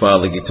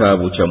kukihifadhi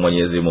kitabu cha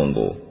Mwenyezi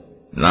Mungu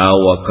nao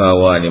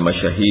wakawa ni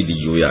mashahidi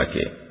juu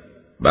yake.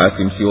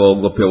 Basi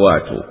msiwaogope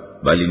watu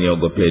bali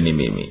niogopeni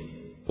mimi,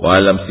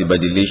 wala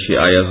msibadilishe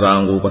aya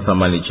zangu kwa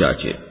thamani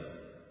chache,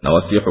 na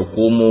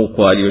wasihukumu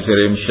kwa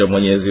aliyoteremsha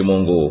Mwenyezi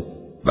Mungu,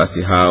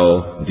 basi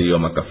hao ndiyo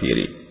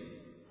makafiri.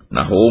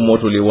 Na humo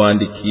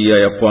tuliwaandikia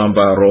ya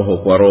kwamba roho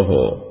kwa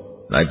roho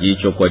na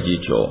jicho kwa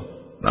jicho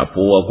na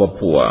pua kwa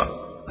pua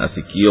na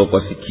sikio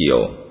kwa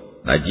sikio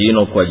na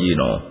jino kwa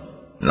jino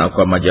na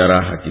kwa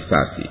majeraha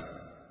kisasi.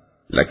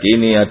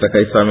 Lakini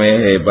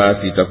atakayesamehe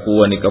basi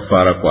itakuwa ni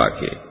kafara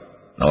kwake,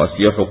 na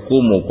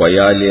wasiohukumu kwa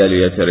yale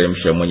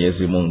aliyoyateremsha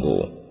Mwenyezi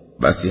Mungu,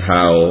 basi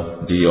hao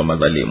ndiyo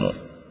madhalimu.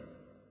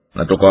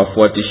 Na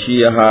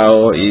tukawafuatishia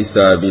hao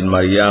Isa bin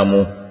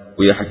Maryamu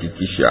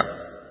kuyahakikisha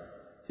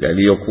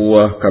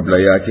yaliyokuwa kabla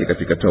yake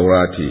katika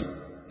Taurati,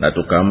 na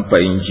tukampa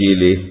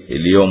Injili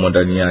iliyomo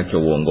ndani yake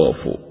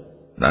uongofu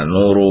na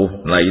nuru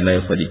na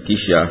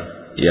inayosadikisha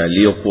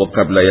yaliyokuwa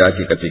kabla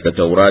yake katika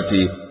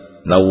Taurati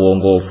na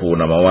uongofu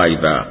na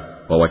mawaidha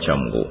kwa wacha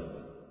Mungu.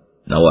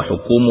 Na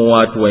wahukumu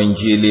watu wa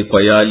Injili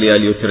kwa yale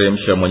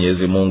aliyoteremsha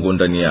Mwenyezi Mungu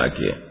ndani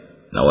yake,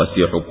 na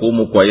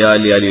wasiohukumu kwa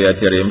yale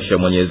aliyoyateremsha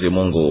Mwenyezi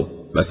Mungu,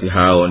 basi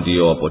hao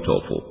ndiyo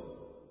wapotofu.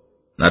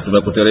 Na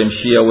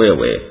tumekuteremshia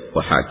wewe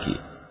kwa haki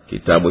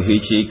kitabu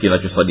hichi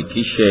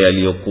kinachosadikisha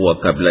yaliyokuwa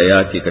kabla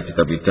yake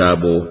katika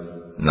vitabu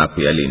na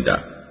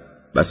kuyalinda.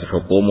 Basi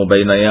hukumu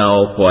baina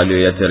yao kwa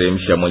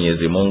aliyoyateremsha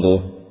Mwenyezi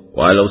Mungu,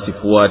 wala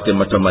usifuate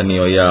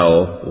matamanio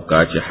yao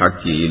ukaacha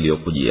haki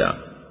iliyokujia.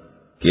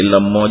 Kila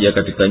mmoja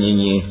katika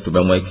nyinyi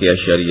tumemwekea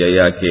sheria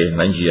yake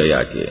na njia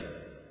yake.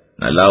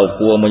 Na lao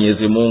kuwa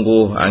Mwenyezi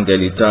Mungu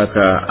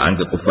angelitaka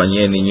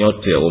angekufanyeni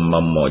nyote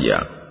umma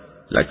mmoja,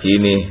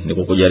 lakini ni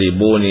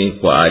kukujaribuni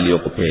kwa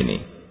aliyokupeni.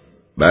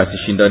 Basi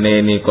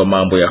shindaneni kwa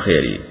mambo ya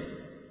kheri.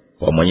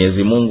 Kwa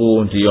Mwenyezi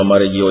Mungu ndiyo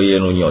marejeo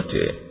yenu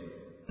nyote,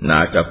 na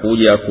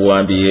atakuja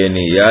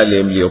kuwaambieni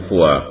yale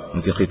mliokuwa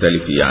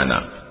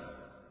mkikhitalifiana.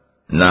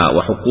 Na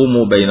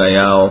wahukumu baina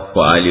yao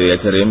kwa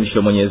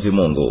aliyoyateremsha Mwenyezi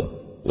Mungu,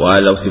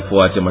 wala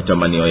usifuate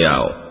matamanio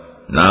yao.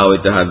 Nawe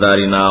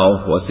tahadhari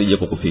nao wasije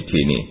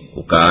kukufitini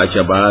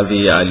ukaacha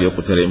baadhi ya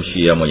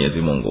aliyokuteremshia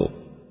Mwenyezi Mungu.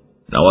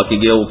 Na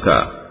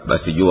wakigeuka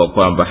basi jua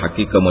kwamba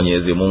hakika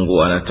Mwenyezi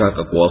Mungu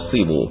anataka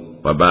kuwasibu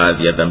kwa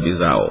baadhi ya dhambi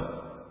zao,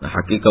 na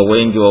hakika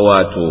wengi wa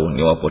watu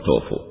ni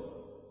wapotofu.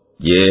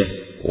 Je,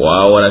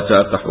 wao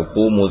wanataka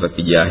hukumu za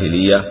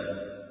kijahilia?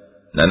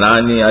 Na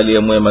nani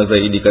aliyemwema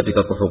zaidi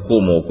katika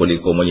kuhukumu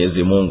kuliko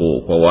Mwenyezi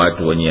Mungu kwa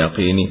watu wenye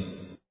yakini?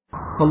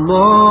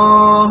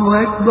 Allahu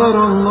Akbar,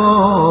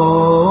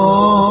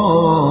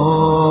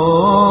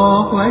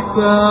 Allahu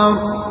Akbar.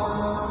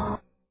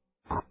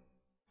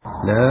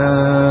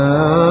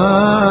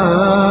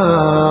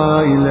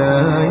 La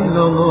ilaha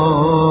illa Allah.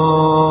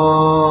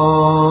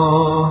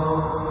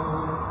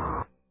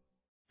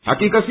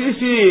 Hakika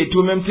sisi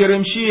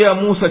tumemteremshia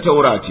Musa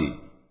Taurati,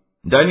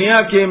 ndani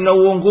yake mna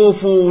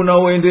uongofu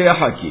unaoendea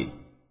haki,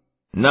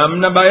 na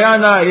mna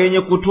bayana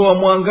yenye kutoa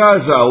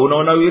mwangaza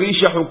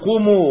unaonawirisha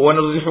hukumu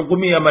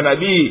wanazozihukumia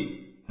manabii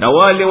na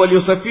wale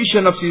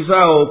waliosafisha nafsi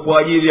zao kwa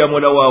ajili ya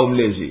Mola wao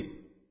mlezi,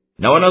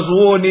 na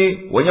wanazuoni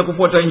wenye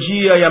kufuata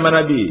njia ya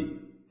manabii,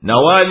 na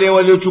wale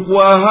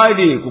waliochukua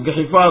ahadi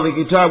kukihifadhi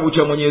kitabu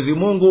cha Mwenyezi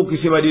Mungu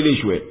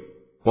kisibadilishwe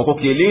kwa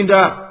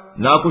kukilinda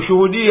na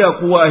kushuhudia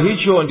kuwa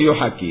hicho ndiyo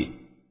haki.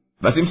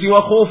 Basi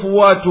msiwahofu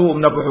watu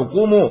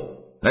mnapohukumu,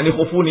 na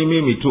nihofuni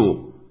mimi tu,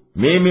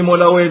 mimi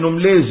Mola wenu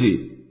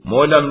mlezi,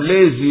 Mola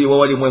mlezi wa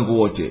walimwengu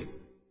wote.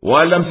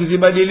 Wala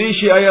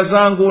msizibadilishe aya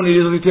zangu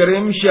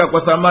nilizoziteremsha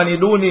kwa thamani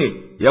duni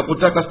ya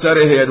kutaka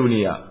starehe ya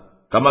dunia,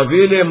 kama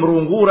vile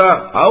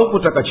mrungura au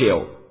kutaka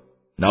cheo.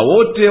 Na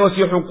wote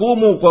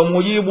wasiohukumu kwa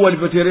mujibu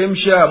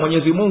walivyoteremsha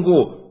Mwenyezi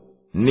Mungu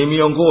ni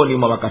miongoni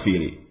mwa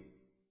makafiri.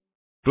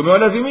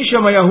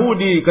 Tumewalazimisha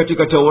Mayahudi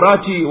katika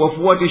Taurati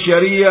wafuate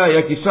sheria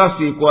ya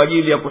kisasi kwa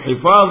ajili ya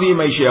kuhifadhi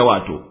maisha ya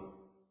watu.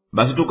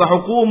 Basi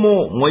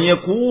tukahukumu mwenye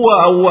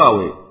kuua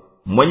auawe,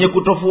 mwenye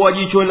kutofua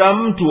jicho la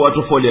mtu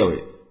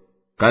atofolewe,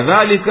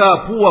 kadhalika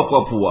pua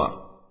kwa pua,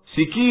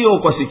 sikio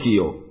kwa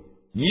sikio,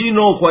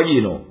 jino kwa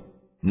jino,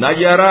 na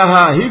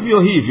jeraha hivyo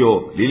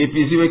hivyo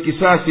lilipiziwe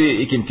kisasi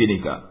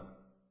ikimkinika.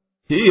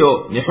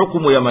 Hiyo ni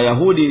hukumu ya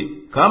Mayahudi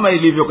kama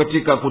ilivyo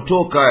katika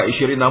Kutoka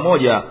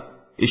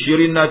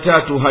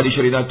 21:23 hadi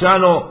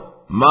 25,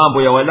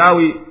 Mambo ya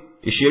Walawi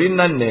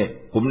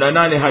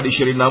 24:18 hadi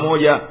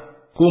 21,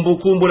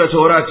 Kumbukumbu la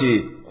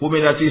Taurati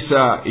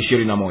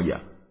 19:21.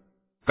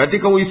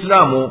 Katika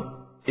Uislamu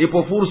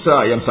ipo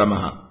fursa ya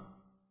msamaha.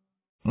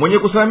 Mwenye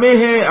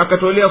kusamehe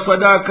akatolea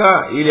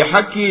sadaka ile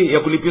haki ya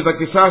kulipiza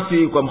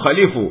kisasi kwa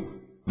mkhalifu,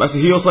 basi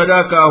hiyo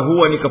sadaka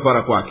huwa ni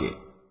kafara kwake.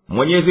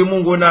 Mwenyezi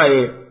Mungu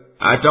naye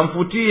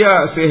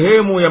atamfutia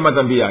sehemu ya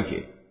madhambi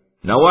yake.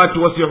 Na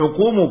watu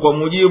wasiohukumu kwa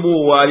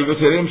mujibu wa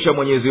alivyoteremsha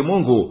Mwenyezi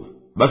Mungu,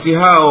 basi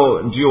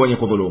hao ndio wenye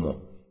kudhulumu.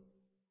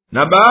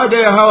 Na baada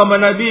ya hawa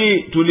manabii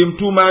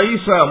tulimtuma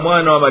Isa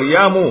mwana wa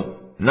Mariamu,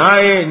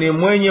 naye ni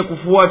mwenye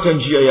kufuata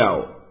njia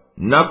yao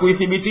na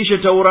kuithibitisha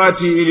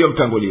Taurati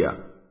iliyomtangulia.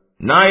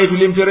 Naye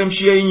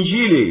tulimteremshia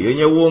Injili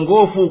yenye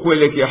uongofu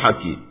kuelekea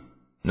haki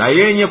na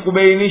yenye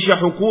kubainisha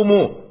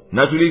hukumu,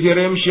 na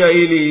tuliteremsha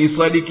ili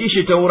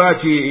isadikishe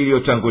Taurati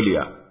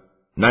iliyotangulia.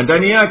 Na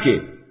ndani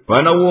yake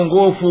pana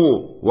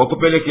uongofu wa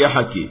kupelekea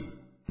haki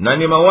na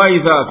ni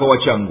mawaidha kwa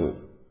wachangu.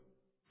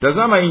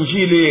 Tazama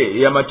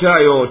Injili ya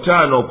Mathayo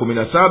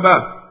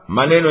 5:17,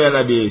 maneno ya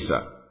Nabii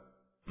Isa: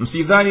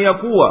 msidhani ya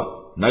kuwa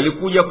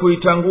nalikuja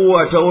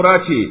kuitangua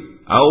Taurati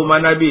au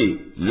manabii,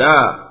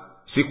 la,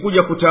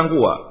 sikuja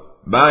kutangua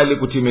bali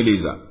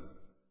kutimiliza.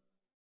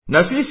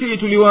 Na sisi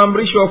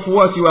tuliwaamrisha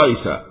wafuasi wa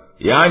Isa,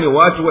 yaani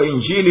watu wa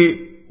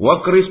Injili wa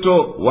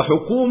Kristo,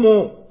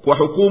 wahukumu kwa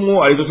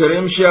hukumu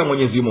alizoteremsha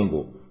Mwenyezi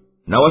Mungu,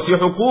 na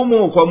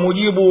wasihukumu kwa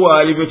mujibu wa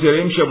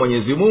alivyoteremsha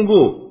Mwenyezi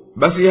Mungu,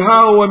 basi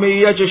hao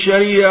wameiacha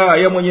sheria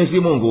ya Mwenyezi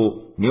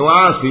Mungu, ni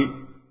waasi.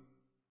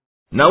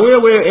 Na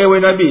wewe ewe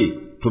nabii,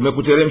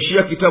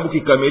 tumekuteremshia kitabu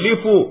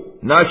kikamilifu,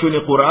 nacho ni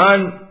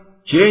Qur'an,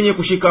 chenye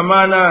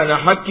kushikamana na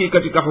haki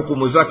katika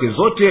hukumu zake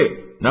zote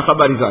na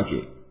habari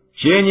zake,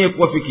 chenye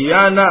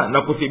kuwafikiana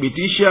na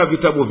kuthibitisha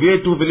vitabu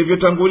vyetu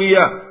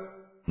vilivyotangulia,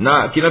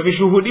 na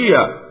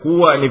kinavishuhudia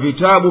kuwa ni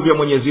vitabu vya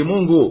Mwenyezi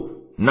Mungu,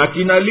 na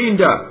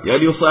kinalinda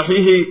yaliyo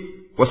sahihi,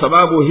 kwa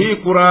sababu hii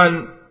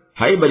Qur'an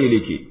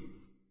haibadiliki.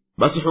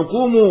 Basi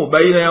hukumu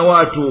baina ya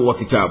watu wa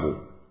kitabu,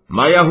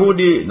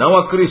 Mayahudi na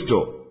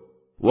Wakristo,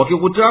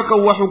 wakikutaka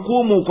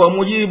uwahukumu kwa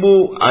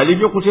mujibu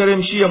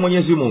alivyokuteremshia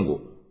Mwenyezi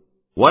Mungu.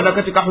 Wala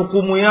katika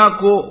hukumu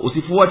yako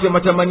usifuate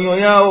matamanio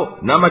yao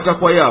na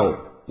matakwa yao,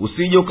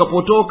 usije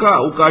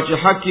ukapotoka ukaacha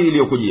haki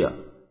iliyokujia.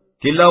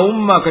 Kila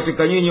umma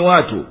katika nyinyi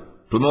watu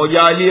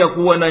tumeujalia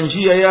kuwa na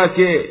njia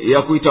yake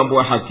ya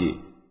kuitambua haki,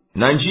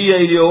 na njia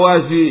iliyo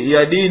wazi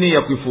ya dini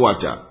ya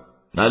kuifuata.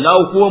 Na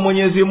lau kuwa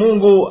Mwenyezi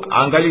Mungu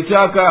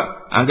angalitaka,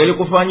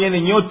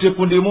 angalikufanyeni nyote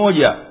kundi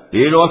moja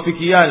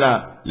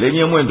lililowafikiana,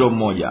 lenye mwendo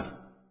mmoja.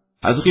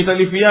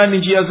 Hazikitalifiani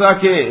njia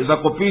zake za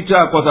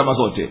kupita kwa zama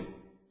zote,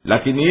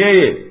 lakini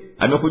yeye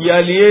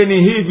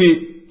amekujalieni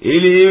hivi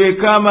ili iwe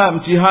kama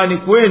mtihani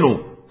kwenu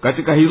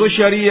katika hizo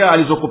sharia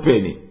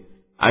alizokupeni,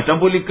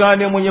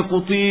 atambulikane mwenye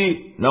kutii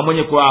na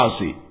mwenye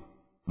kuasi.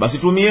 Basi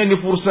tumieni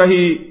fursa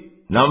hii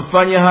na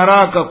mfanye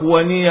haraka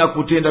kuwania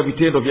kutenda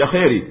vitendo vya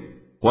kheri,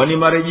 kwani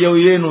marejeo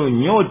yenu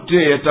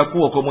nyote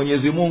yatakuwa kwa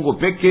Mwenyezi Mungu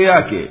peke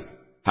yake.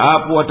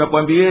 Hapo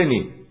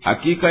atakwambieni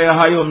hakika ya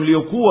hayo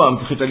mliokuwa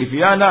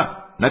mkihitalifiana,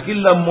 na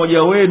kila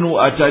mmoja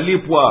wenu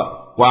atalipwa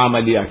kwa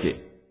amali yake.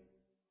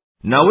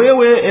 Na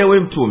wewe ewe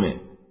mtume,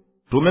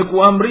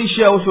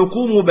 tumekuamrisha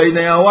uhukumu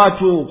baina ya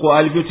watu kwa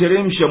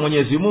alivyoteremsha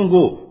Mwenyezi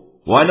Mungu,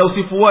 wala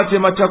usifuate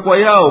matakwa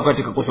yao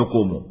katika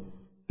kuhukumu,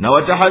 na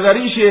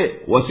watahadharishe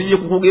wasije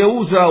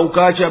kukugeuza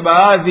ukaacha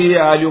baadhi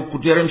ya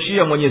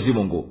aliyokuteremshia Mwenyezi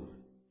Mungu.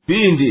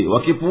 Pindi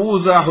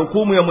wakipuuza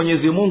hukumu ya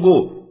Mwenyezi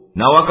Mungu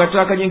na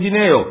wakataka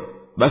nyingineyo,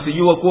 basi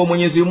jua kuwa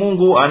Mwenyezi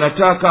Mungu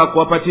anataka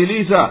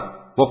kuwapatiliza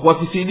kwa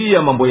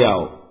kuwafisidia mambo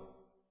yao,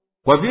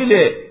 kwa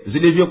vile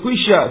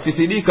zilivyokwisha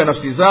fisidika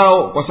nafsi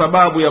zao kwa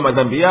sababu ya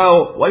madhambi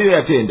yao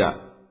walioyatenda,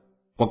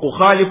 kwa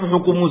kukhalifu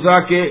hukumu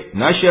zake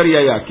na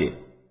sheria yake.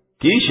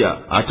 Kisha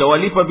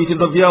atawalipa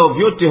vitendo vyao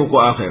vyote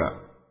huko akhera.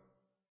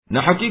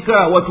 Na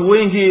hakika watu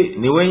wengi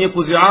ni wenye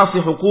kuziasi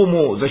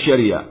hukumu za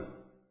sheria.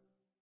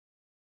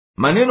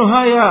 Maneno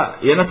haya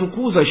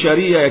yanatukuza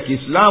sharia ya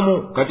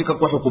Kiislamu katika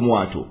kuhukumu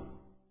watu.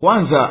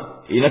 Kwanza,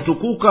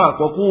 inatukuka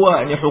kwa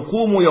kuwa ni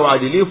hukumu ya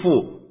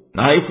uadilifu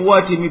na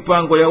haifuati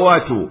mipango ya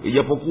watu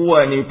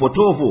ijapokuwa ni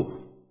mipotovu,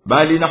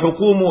 bali na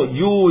hukumu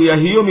juu ya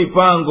hiyo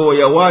mipango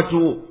ya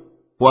watu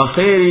kwa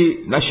kheri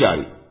na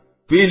shari.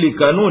 Pili,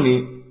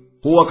 kanuni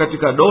huwa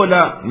katika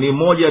dola ni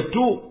moja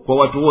tu kwa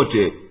watu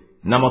wote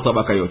na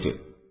matabaka yote.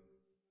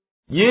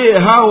 Je,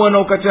 hao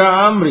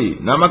wanaokataa amri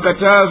na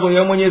makatazo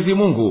ya Mwenyezi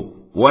Mungu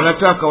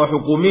wanataka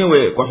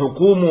wahukumiwe kwa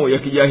hukumu ya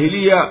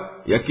kijahilia,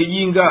 ya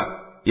kijinga,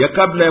 ya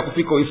kabla ya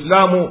kufika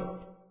Uislamu,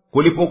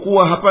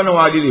 kulipokuwa hapana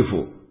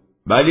uadilifu,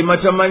 bali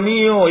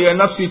matamanio ya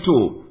nafsi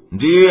tu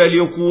ndiyo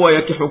yaliyokuwa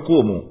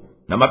yakihukumu,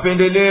 na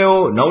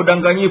mapendeleo na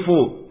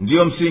udanganyifu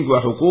ndiyo msingi wa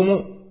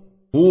hukumu?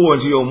 Huo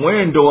ndiyo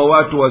mwendo wa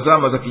watu wa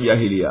zama za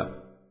kijahilia.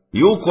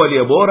 Yuko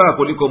aliye bora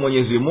kuliko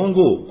Mwenyezi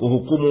Mungu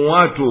kuhukumu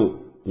watu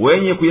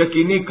wenye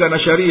kuyakinika na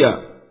sharia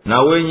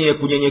na wenye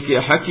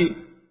kunyenyekea haki?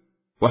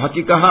 Kwa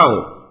hakika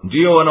hao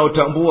ndiyo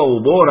wanaotambua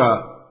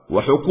ubora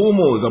wa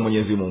hukumu za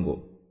Mwenyezi Mungu.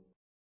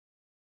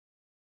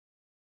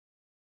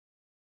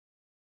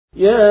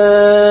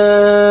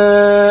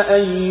 يا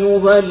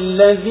أيها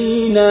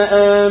الذين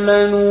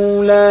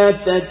آمنوا لا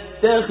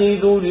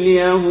تتخذوا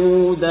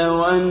اليهود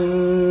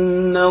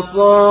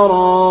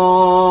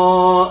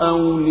والنصارى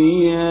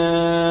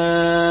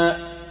أولياء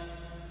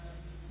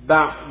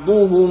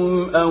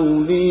بعضهم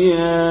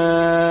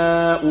أولياء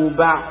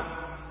بعض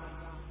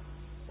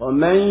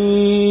ومن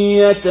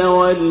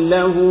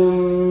يتولهم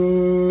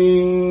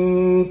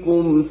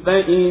منكم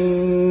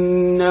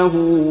فإنه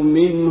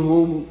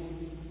منهم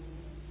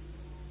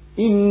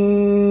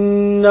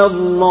إن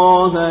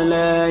الله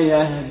لا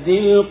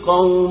يهدي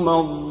القوم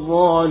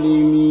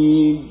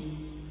الظالمين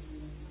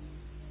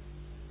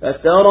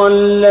فترى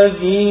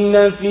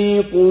الذين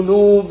في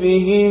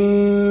قلوبهم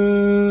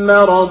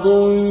مرض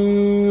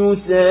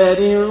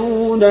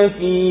يسارعون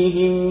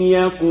فيهم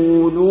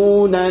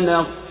يقولون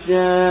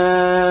نخشى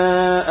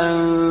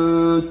أن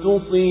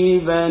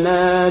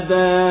تصيبنا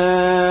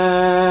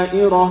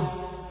دائرة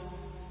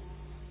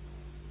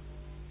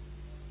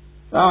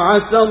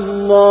فعسى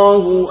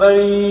الله أن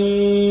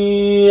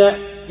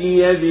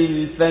يأتي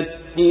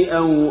بالفتح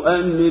أو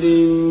أمر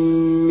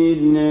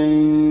من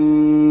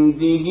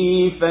عنده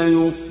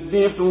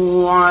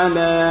فيصبحوا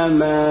على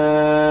ما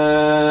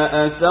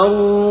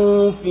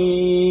أسروا في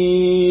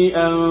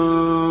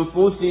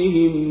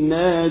أنفسهم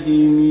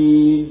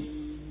نادمين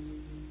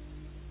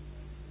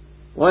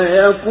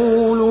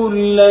ويقول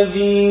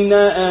الذين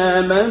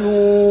آمنوا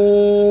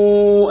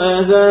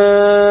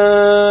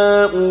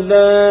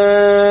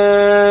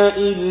أهؤلاء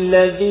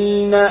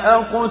الذين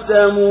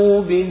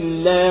أقسموا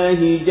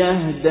بالله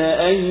جهد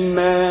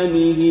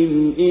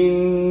أيمانهم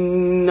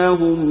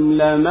إنهم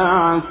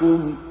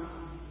لمعكم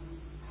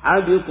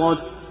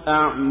حبطت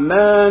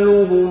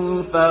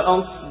أعمالهم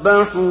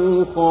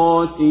فأصبحوا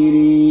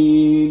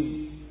خاسرين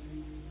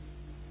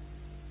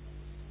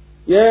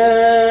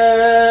يا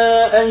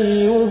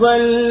أيها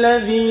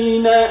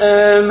الذين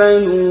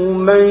آمنوا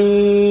من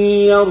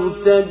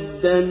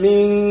يرتد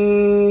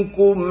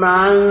منكم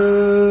عن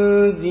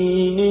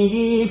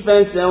دينه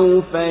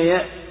فسوف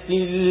يأتي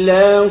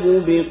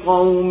الله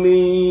بقوم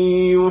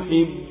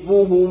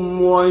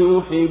يحبهم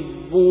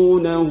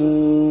ويحبونه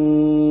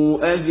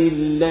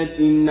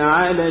أذلة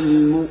على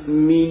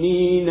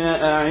المؤمنين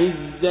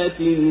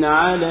أعزة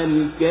على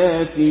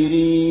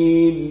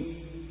الكافرين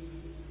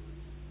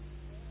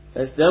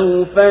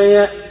فسوف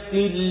يأتي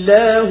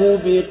الله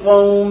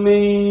بقوم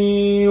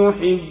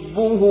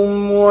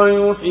يحبهم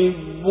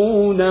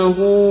ويحبونه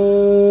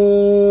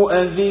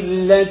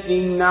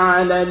أذلة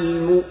على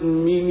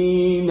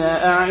المؤمنين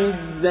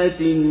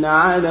أعزة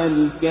على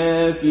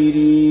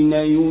الكافرين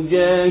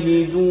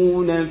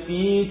يجاهدون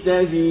في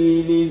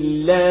سبيل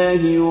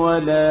الله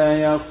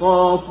ولا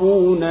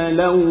يخافون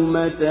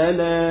لومة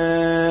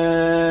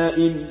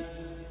لائم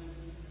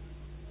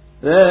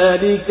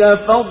ذلك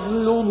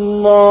فضل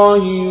الله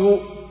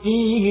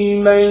يؤتيه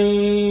من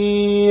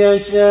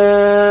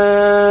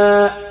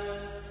يشاء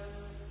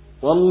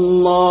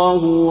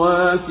والله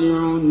واسع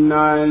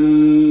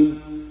عليم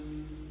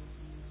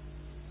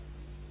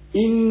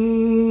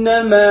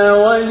إنما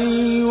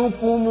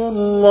وليكم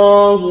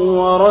الله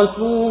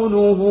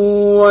ورسوله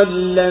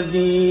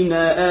والذين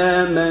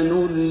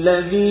آمنوا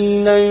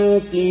الذين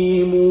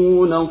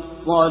يقيمون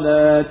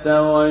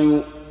الصلاة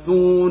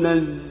ويؤتون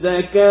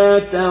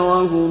الزكاة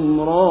وهم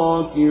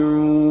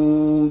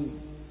راكعون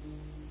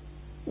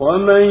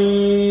ومن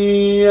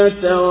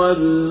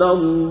يتول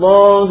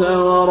الله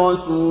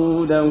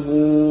ورسوله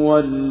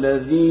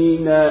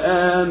والذين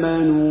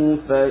آمنوا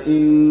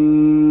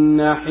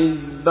فإن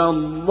حزب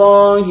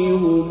الله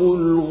هم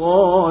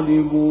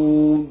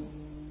الغالبون.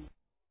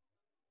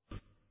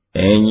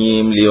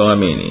 Enyi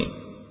mlioamini,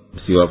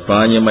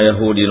 msiwafanye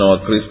Mayahudi na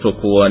Wakristo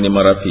kuwa ni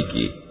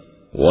marafiki,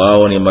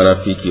 wao ni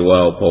marafiki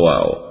wao kwa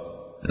wao,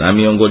 na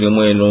miongoni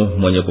mwenu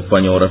mwenye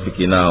kufanya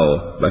urafiki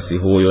nao, basi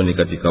huyo ni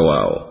katika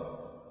wao.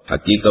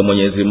 Hakika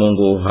Mwenyezi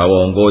Mungu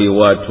hawaongoi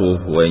watu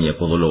wenye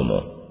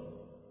kudhulumu.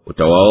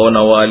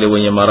 Utawaona wale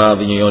wenye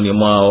maradhi nyoyoni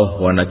mwao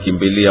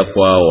wanakimbilia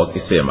kwao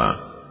wakisema,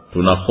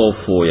 tuna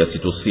hofu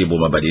yasitusibu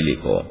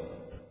mabadiliko.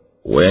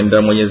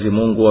 Huenda Mwenyezi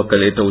Mungu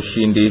akaleta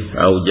ushindi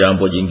au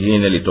jambo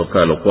jingine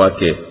litokalo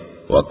kwake,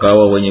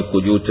 wakawa wenye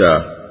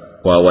kujuta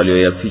kwa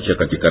walioyaficha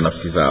katika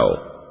nafsi zao.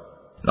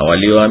 Na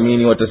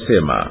walioamini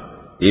watasema,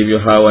 hivyo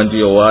hawa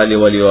ndio wale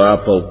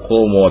walioapa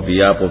ukomo wa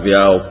viapo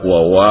vyao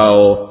kuwa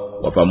wao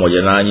wa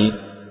pamoja nanyi,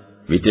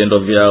 vitendo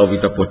vyao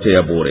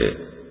vitapotea bure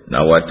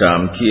na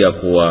wataamkia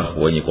kuwa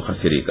wenye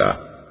kuhasirika.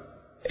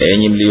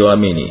 Enyi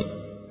mlioamini,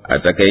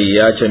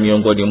 atakayeiacha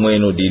miongoni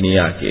mwenu dini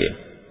yake,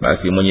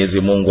 basi Mwenyezi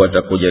Mungu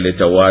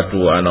atakujaleta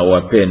watu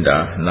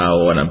anaowapenda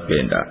nao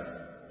wanampenda,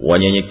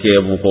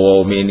 wanyenyekevu kwa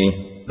waumini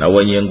na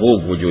wenye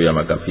nguvu juu ya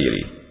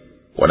makafiri.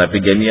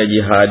 Wanapigania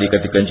jihadi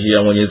katika njia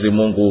ya Mwenyezi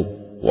Mungu,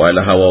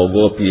 wala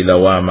hawaogopi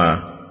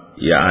lawama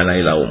ya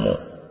anailaumu.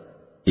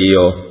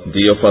 Hiyo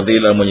ndiyo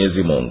fadhila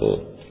Mwenyezi Mungu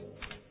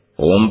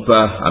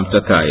humpa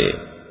amtakaye,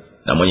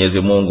 na Mwenyezi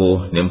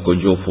Mungu ni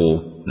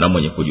mkunjufu na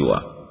mwenye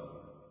kujua.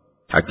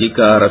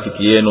 Hakika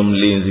rafiki yenu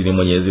mlinzi ni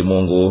Mwenyezi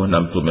Mungu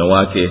na mtume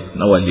wake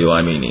na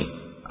walioamini,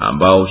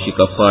 ambao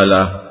hushika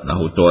sala na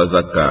hutoa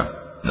zaka,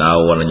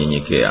 nao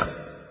wananyenyekea.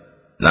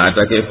 Na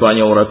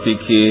atakayefanya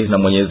urafiki na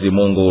Mwenyezi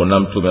Mungu na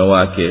mtume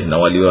wake na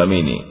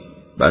walioamini,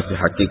 basi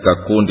hakika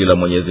kundi la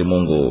Mwenyezi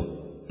Mungu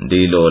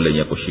ndilo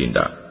lenye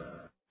kushinda.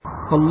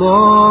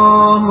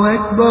 Allahu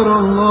Akbar,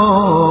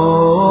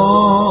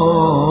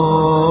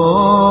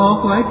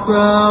 Allahu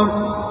Akbar.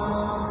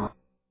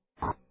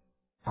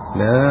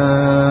 La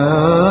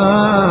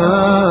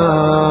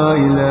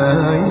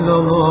ilaha illa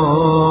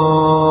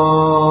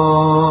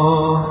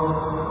Allah.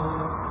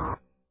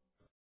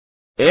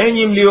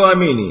 Enyi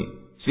mlioamini,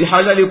 si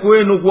halali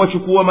kwenu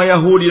kuwachukua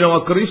Mayahudi na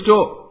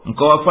Wakristo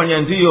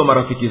mkawafanya ndiyo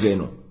marafiki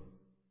zenu.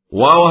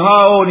 Wao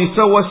hao ni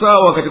sawa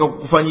sawa katika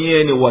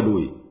kukufanyieni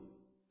uadui.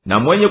 Na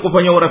mwenye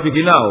kufanya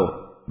urafiki nao,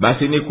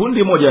 basi ni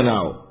kundi moja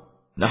nao.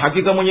 Na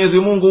hakika Mwenyezi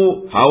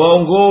Mungu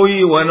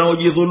hawaongoi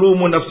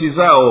wanaojidhulumu nafsi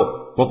zao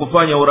kwa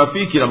kufanya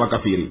urafiki na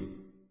makafiri.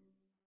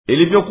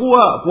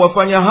 Ilivyokuwa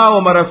kuwafanya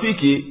hao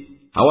marafiki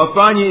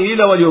hawafanyi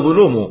ila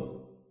waliodhulumu,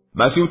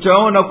 basi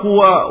utaona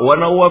kuwa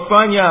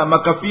wanaowafanya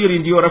makafiri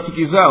ndiyo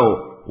rafiki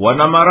zao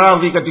wana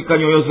maradhi katika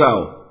nyoyo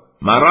zao,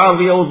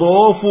 maradhi ya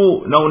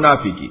udhoofu na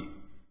unafiki.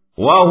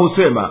 Wao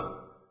husema,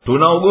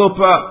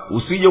 tunaogopa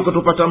usije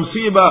ukatupata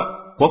msiba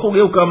kwa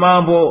kugeuka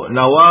mambo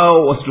na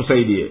wao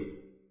wasitusaidie.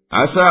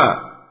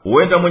 Asa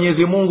huenda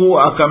Mwenyezi Mungu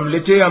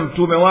akamletea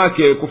mtume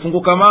wake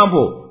kufunguka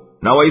mambo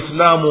na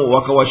Waislamu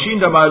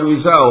wakawashinda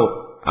maadui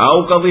zao,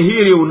 au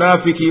kadhihiri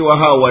unafiki wa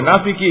hao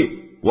wanafiki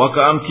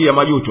wakaamkia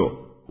majuto,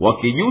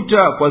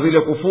 wakijuta kwa zile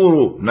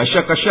kufuru na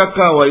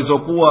shaka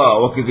walizokuwa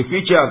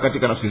wakizificha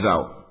katika nafsi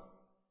zao.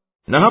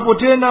 Na hapo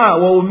tena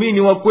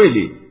waumini wa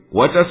kweli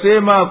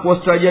watasema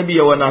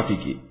kuwastajabia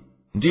wanafiki,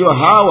 ndiyo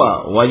hawa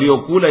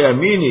waliokula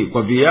yamini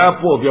kwa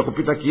viapo vya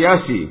kupita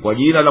kiasi kwa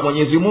jina la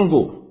Mwenyezi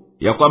Mungu,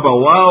 ya kwamba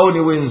wao ni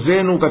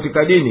wenzenu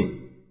katika dini,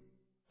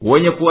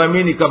 wenye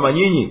kuamini kama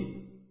nyinyi.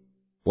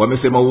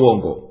 Wamesema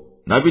uongo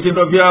na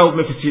vitendo vyao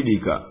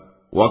vimefisidika,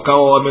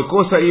 wakawa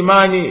wamekosa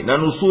imani na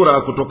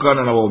nusura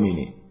kutokana na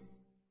waumini.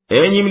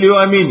 Enyi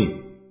mlioamini,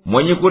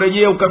 mwenye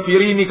kurejea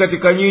ukafirini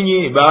katika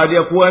nyinyi baada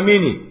ya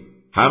kuamini,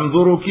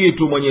 hamdhuru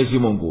kitu Mwenyezi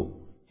Mungu,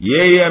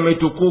 yeye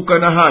ametukuka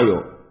na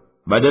hayo.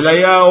 Badala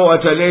yao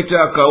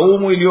ataleta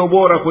kaumu iliyo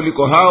bora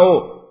kuliko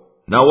hao,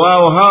 na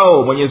wao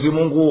hao Mwenyezi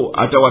Mungu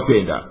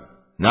atawapenda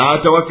na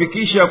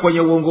atawafikisha kwenye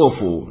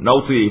uongofu na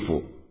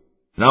utiifu.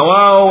 Na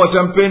wao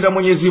watampenda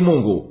Mwenyezi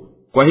Mungu,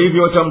 kwa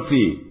hivyo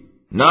watamtii,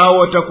 nao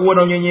watakuwa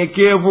na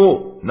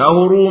unyenyekevu na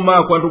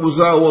huruma kwa ndugu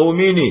zao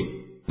waumini,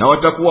 na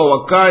watakuwa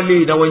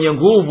wakali na wenye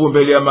nguvu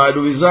mbele ya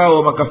maadui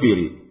zao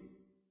makafiri.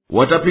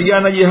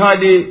 Watapigana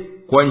jihadi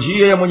kwa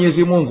njia ya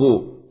Mwenyezi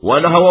Mungu,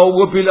 wala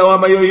hawaogopi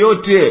lawama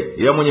yoyote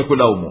ya mwenye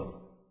kulaumu.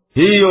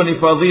 Hiyo ni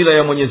fadhila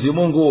ya Mwenyezi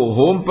Mungu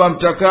humpa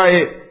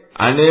mtakaye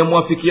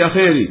anayemwafikia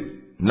kheri,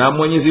 na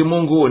Mwenyezi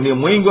Mungu ni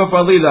mwingi wa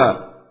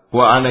fadhila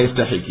kwa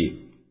anayestahiki.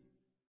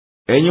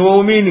 Enyi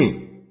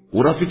waumini,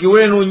 urafiki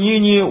wenu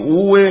nyinyi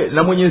uwe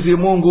na Mwenyezi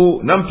Mungu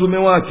na mtume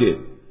wake,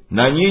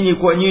 na nyinyi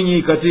kwa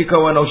nyinyi katika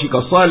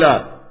wanaoshika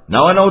sala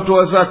na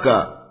wanaotoa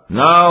zaka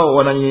nao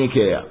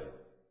wananyenyekea.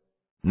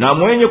 Na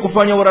mwenye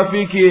kufanya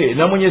urafiki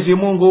na Mwenyezi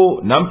Mungu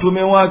na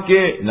mtume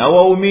wake na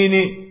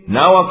waumini,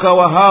 na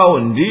wakawa hao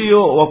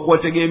ndiyo wa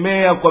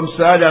kuwategemea kwa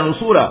msaada na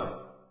nusura,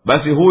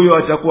 basi huyo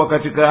atakuwa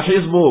katika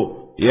hizbu,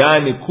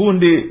 yani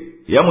kundi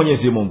ya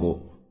Mwenyezi Mungu,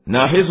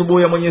 na hizbu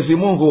ya Mwenyezi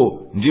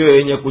Mungu ndiyo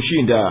yenye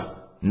kushinda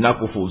na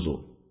kufuzu.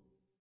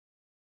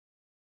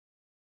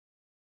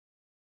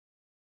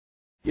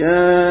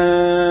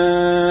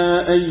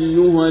 يا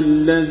أيها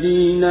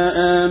الذين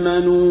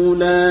آمنوا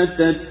لا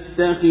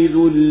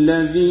تتخذوا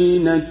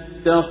الذين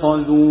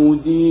اتخذوا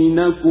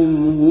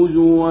دينكم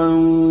هزوا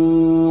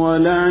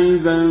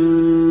ولعبا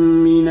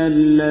من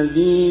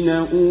الذين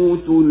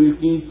أوتوا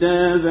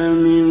الكتاب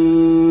من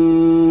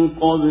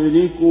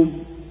قبلكم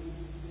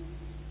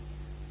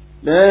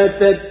لا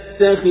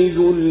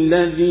تتخذوا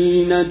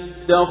الذين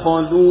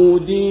اتخذوا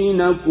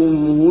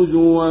دينكم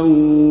هزوا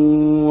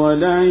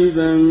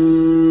ولعبا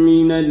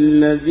من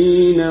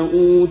الذين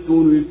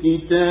أوتوا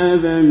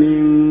الكتاب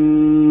من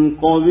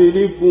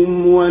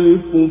قبلكم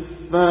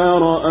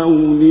والكفار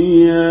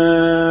أولياء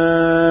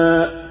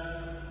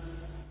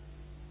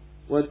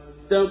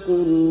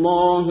واتقوا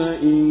الله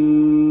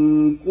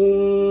إن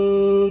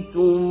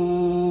كنتم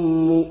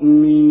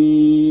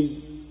مؤمنين.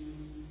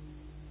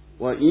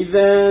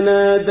 وإذا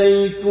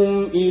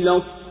ناديتم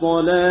إلى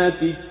الصلاة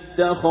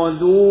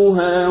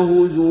اتخذوها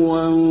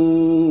هزوا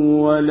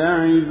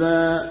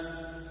ولعبا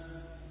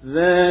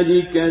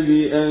ذلك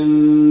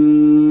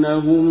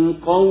بأنهم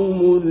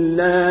قوم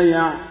لا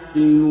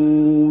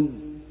يعقلون.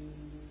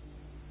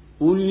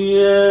 قل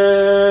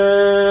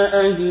يا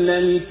أهل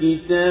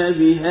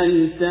الكتاب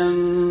هل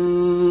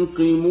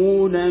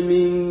تنقمون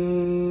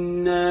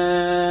منا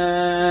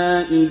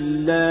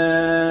إلا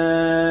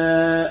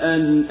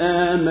أن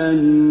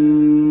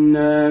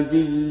آمنا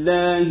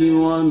بالله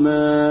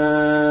وما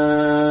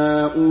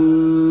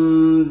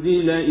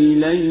أنزل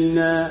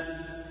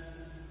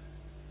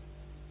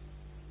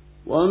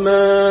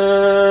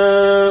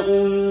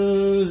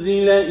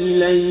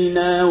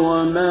إلينا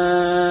وما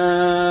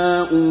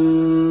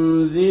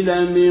أنزل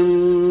من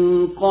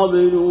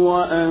قبل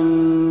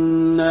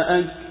وأن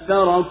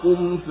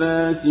أكثركم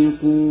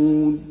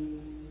فاسقون.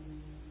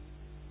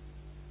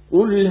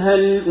 قل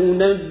هل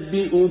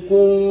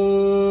أنبئكم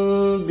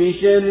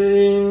بشر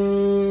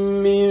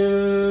من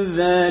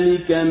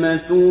ذلك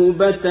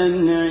مثوبة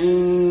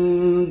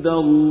عند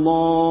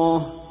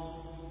الله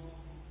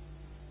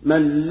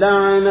من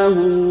لعنه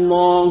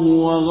الله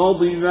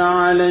وغضب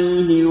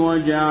عليه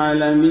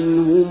وجعل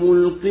منهم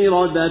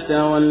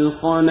القردة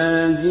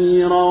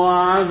والخنازير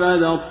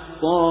وعبد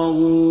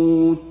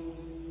الطاغوت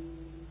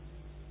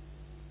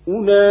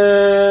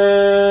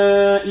أولئك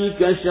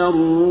شر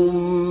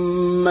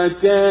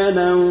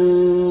مكانا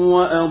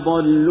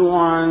وأضل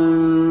عن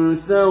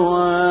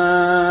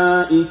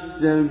سواء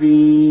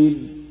السبيل.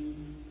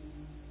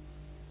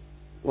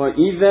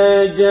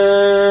 وإذا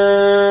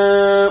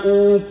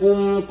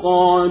جاءوكم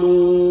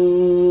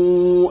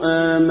قالوا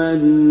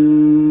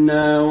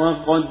آمنا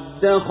وقد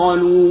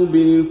دخلوا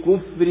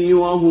بالكفر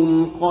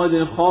وهم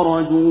قد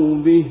خرجوا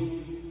به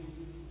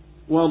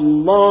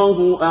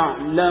والله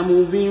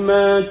أعلم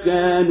بما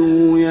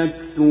كانوا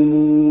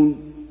يكتمون.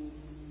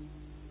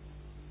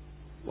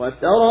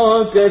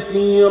 وترى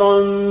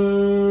كثيرا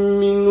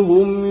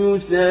منهم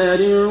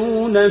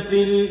يسارعون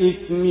في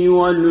الإثم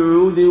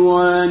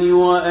والعدوان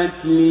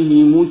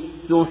وأكلهم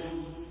السحت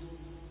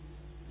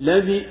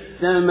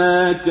لبئس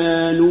ما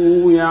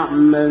كانوا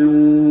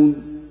يعملون.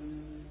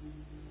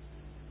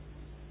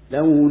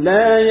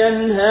 لولا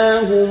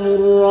ينهاهم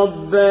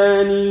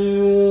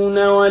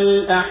الربانيون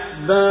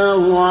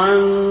والأحبار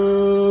عن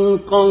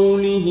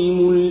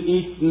قولهم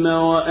الإثم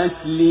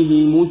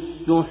وأكلهم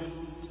السحت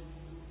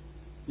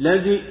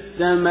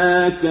لبئس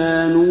ما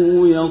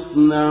كانوا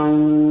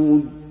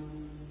يصنعون.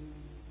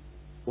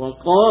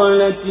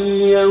 وقالت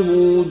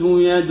اليهود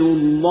يد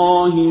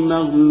الله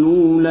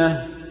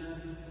مغلولة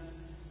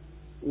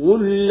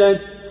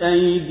غلت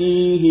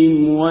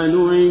أيديهم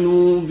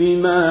ولعنوا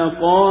بما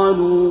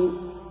قالوا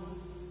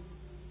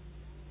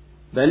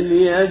بل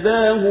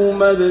يداه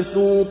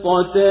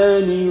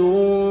مبسوطتان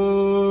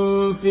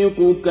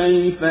ينفق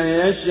كيف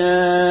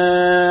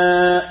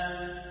يشاء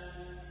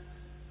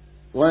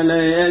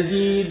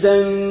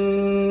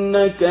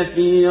وليزيدن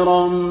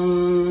كثيرا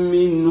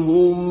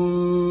منهم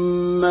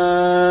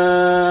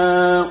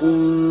ما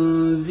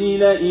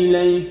أنزل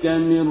إليك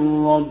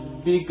من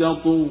ربك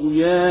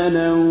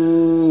طغيانا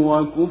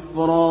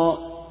وكفرا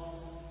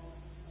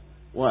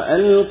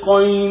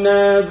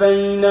وألقينا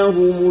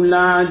بينهم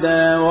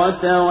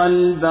العداوة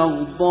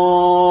والبغضاء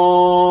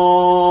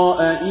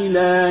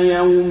إلى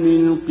يوم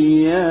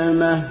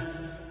القيامة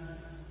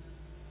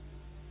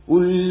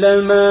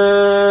كلما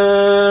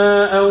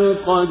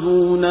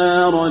أوقدوا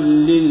نارا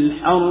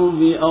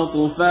للحرب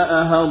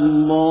أطفأها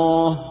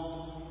الله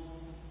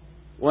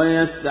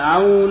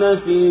ويسعون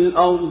في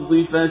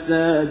الأرض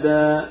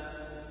فسادا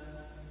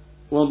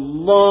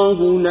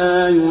والله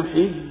لا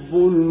يحب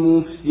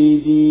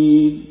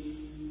المفسدين.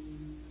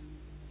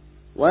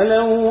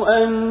 ولو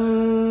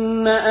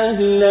أن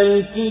أهل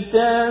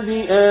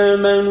الكتاب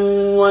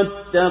آمنوا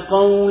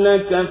واتقوا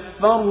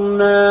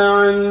لكفرنا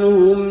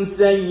عنهم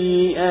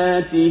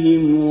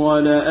سيئاتهم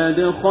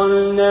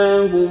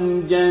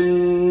ولأدخلناهم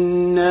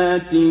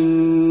جنات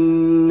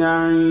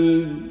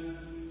النعيم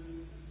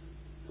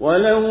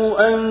ولو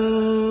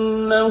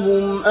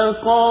أنهم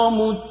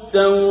أقاموا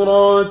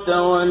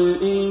التوراة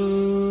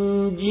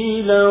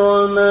والإنجيل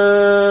وما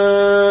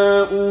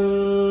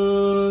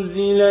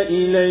أنزل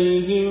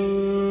إليهم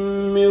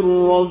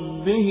من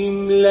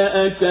ربهم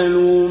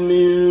لأكلوا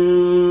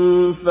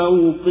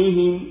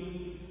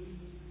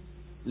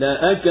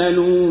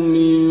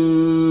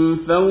من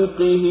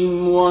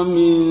فوقهم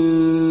ومن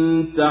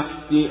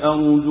تحت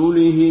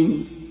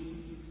أرجلهم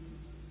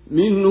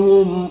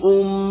منهم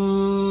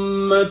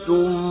أمة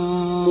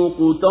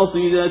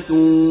مقتصدة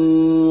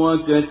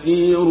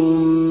وكثير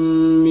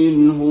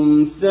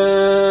منهم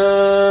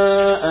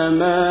ساء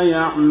ما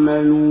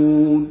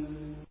يعملون.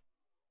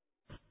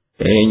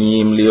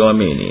 Enyi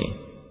mlioamini,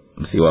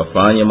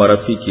 msiwafanye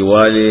marafiki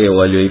wale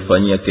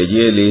walioifanyia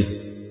kejeli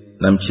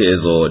na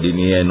mchezo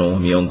dini yenu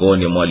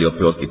miongoni mwa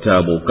waliopewa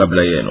kitabu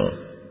kabla yenu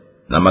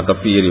na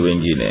makafiri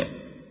wengine,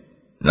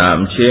 na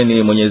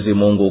mcheni Mwenyezi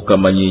Mungu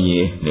kama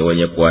nyinyi ni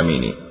wenye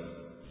kuamini.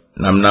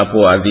 Na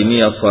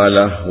mnapoadhinia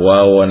sala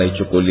wao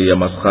wanaichukulia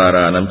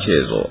maskhara na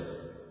mchezo.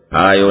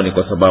 Hayo ni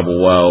kwa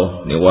sababu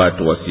wao ni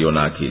watu wasio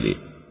na akili.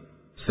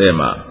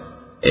 Sema,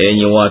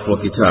 enyi watu wa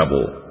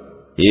kitabu,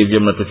 hivyo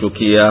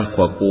mnatuchukia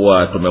kwa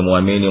kuwa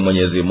tumemwamini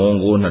Mwenyezi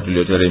Mungu na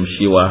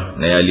tulioteremshiwa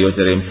na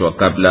yaliyoteremshwa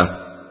kabla,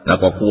 na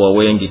kwa kuwa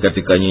wengi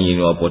katika nyinyi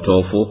ni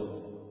wapotofu?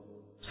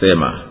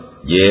 Sema,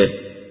 je,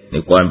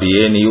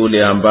 nikwambieni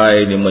yule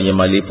ambaye ni mwenye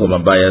malipo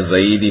mabaya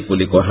zaidi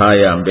kuliko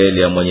haya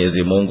mbele ya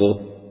Mwenyezi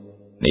Mungu?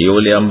 Ni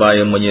yule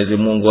ambaye Mwenyezi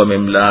Mungu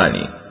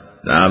amemlaani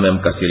na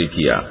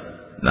amemkasirikia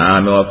na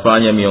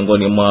amewafanya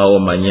miongoni mwao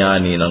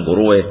manyani na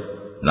nguruwe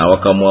na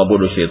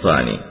wakamwabudu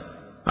shetani.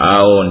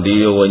 Hao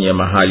ndio wenye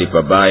mahali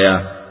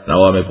pabaya na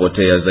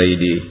wamepotea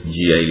zaidi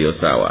njia iliyo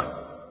sawa.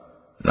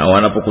 Na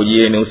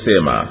wanapokujieni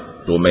usema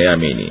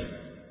tumeamini,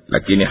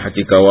 lakini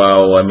hakika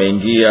wao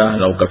wameingia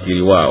na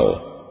ukafiri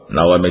wao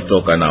na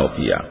wametoka nao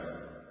pia.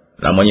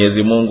 Na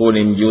Mwenyezi Mungu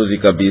ni mjuzi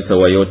kabisa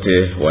wa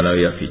yote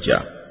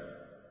wanayoyaficha.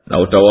 Na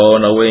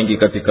utawaona wengi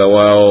katika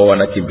wao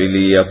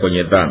wanakimbilia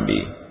kwenye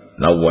dhambi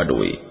na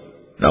uadui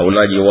na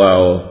ulaji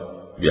wao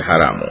vya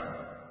haramu.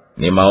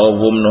 Ni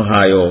maovu mno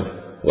hayo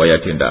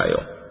wayatendayo.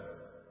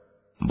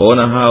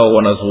 Mbona hao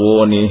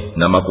wanazuoni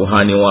na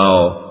makuhani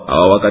wao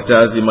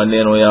hawakatazi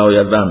maneno yao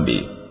ya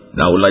dhambi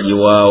na ulaji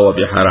wao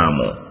vya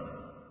haramu?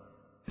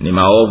 Ni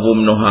maovu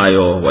mno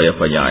hayo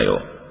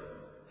wayafanyayo.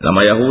 Na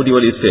Mayahudi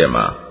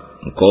walisema,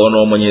 mkono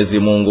wa Mwenyezi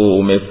Mungu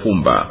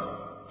umefumba,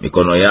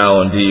 mikono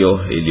yao ndiyo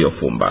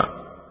iliyofumba,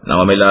 na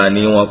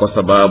wamelaaniwa kwa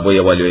sababu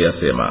ya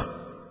walioyasema.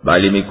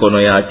 Bali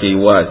mikono yake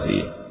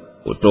iwazi,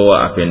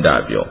 hutoa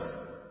apendavyo.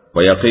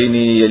 Kwa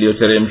yakini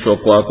yaliyoteremshwa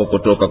kwako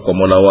kutoka kwa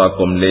Mola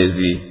wako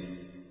mlezi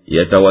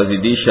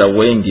yatawazidisha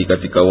wengi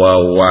katika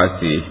wao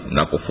wasi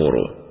na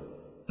kufuru.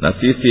 Na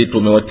sisi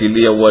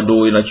tumewatilia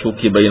uadui na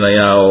chuki baina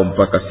yao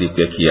mpaka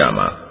siku ya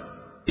Kiyama.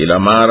 Ila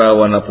mara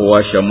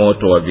wanapowasha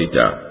moto wa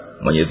vita,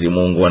 Mwenyezi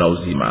Mungu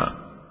anauzima,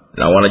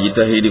 na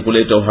wanajitahidi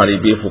kuleta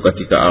uharibifu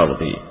katika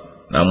ardhi,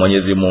 na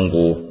Mwenyezi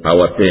Mungu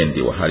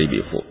hawapendi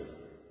waharibifu.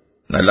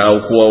 Na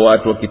lau kuwa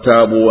watu wa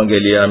kitabu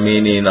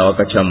wangeliamini na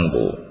wakacha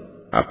Mungu,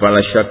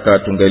 hapana shaka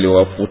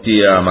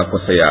tungeliwafutia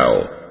makosa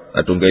yao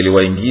na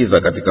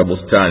tungeliwaingiza katika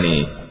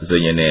bustani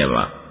zenye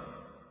neema.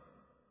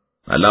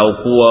 Na lau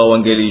kuwa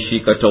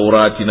wangelishika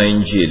Taurati na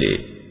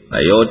Injili na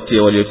yote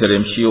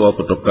walioteremshiwa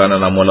kutokana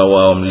na Mola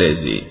wao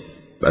mlezi,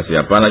 basi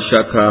hapana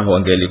shaka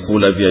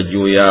wangelikula vya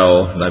juu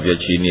yao na vya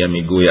chini ya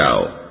miguu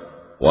yao.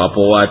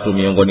 Wapo watu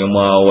miongoni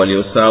mwao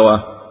walio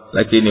sawa,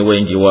 lakini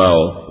wengi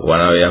wao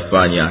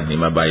wanayoyafanya ni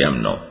mabaya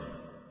mno.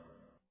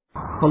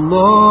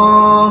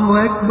 Allahu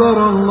Akbar,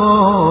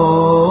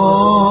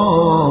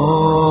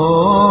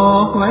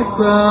 Allahu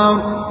Akbar.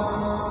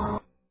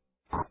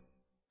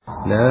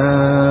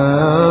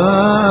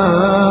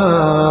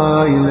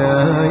 La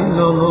ilaha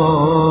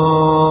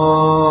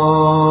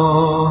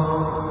illallah.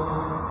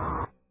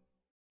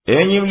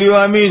 Enyi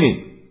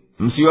mlioamini,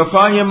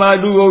 msiwafanye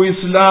maadui wa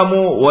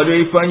Uislamu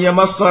walioifanyia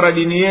maskhara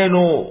dini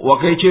yenu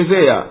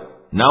wakaichezea,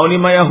 nao ni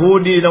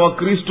Mayahudi na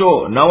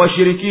Wakristo na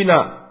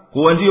washirikina,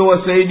 kuwa ndio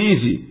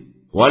wasaidizi,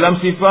 wala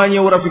msifanye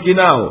urafiki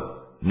nao,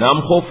 na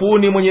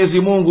mkhofuni Mwenyezi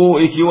Mungu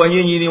ikiwa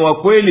nyinyi ni wa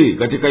kweli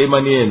katika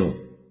imani yenu.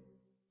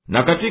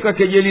 Na katika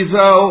kejeli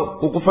zao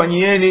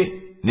kukufanyieni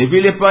ni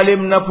vile pale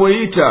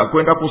mnapoita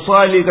kwenda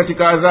kusali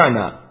katika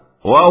adhana,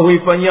 wao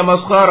huifanyia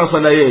maskhara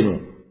sala yenu,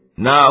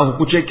 na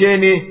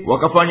hukuchekeni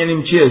wakafanya ni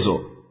mchezo.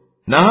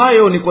 Na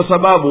hayo ni kwa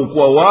sababu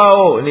kuwa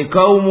wao ni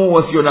kaumu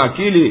wasio na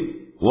akili,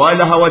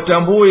 wala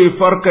hawatambui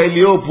farka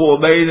iliyopo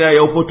baina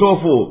ya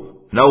upotofu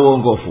na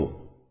uongofu.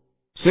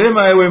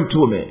 Sema ewe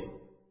Mtume,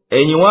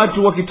 enyi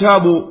watu wa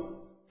kitabu,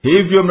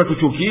 hivyo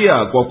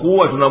mnatuchukia kwa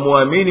kuwa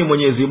tunamuamini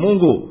Mwenyezi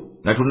Mungu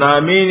na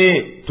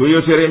tunaamini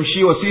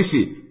tuliyoteremshiwa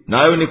sisi,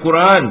 nayo ni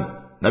Qur'an,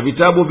 na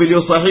vitabu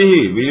vilivyo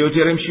sahihi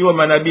vilivyoteremshiwa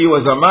manabii wa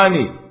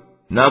zamani,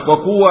 na kwa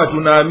kuwa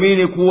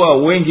tunaamini kuwa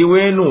wengi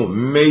wenu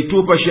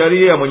mmeitupa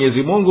sharia ya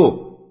Mwenyezi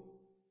Mungu?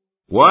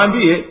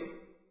 Waambie,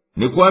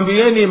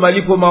 nikuambieni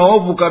malipo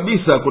maovu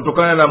kabisa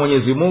kutokana na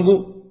Mwenyezi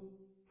Mungu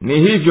ni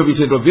hivyo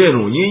vitendo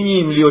vyenu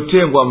nyinyi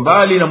mliotengwa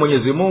mbali na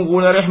Mwenyezi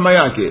Mungu na rehema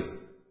yake,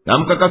 na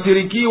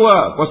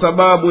mkakasirikiwa kwa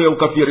sababu ya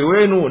ukafiri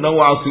wenu na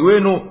uasi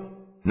wenu,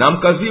 na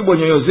mkazibwa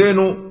nyoyo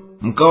zenu,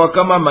 mkawa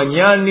kama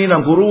manyani na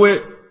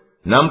nguruwe,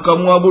 na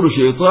mkamwabudu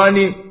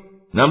sheitani,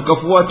 na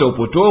mkafuata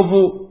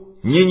upotovu.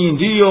 Nyinyi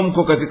ndiyo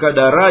mko katika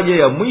daraja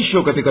ya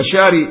mwisho katika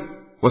shari,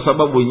 kwa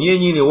sababu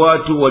nyinyi ni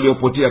watu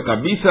waliopotea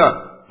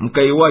kabisa,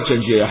 mkaiwacha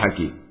njia ya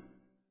haki.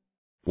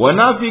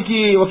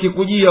 Wanafiki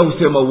wakikujia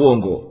husema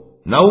uongo,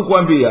 na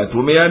hukwambia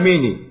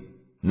tumeamini,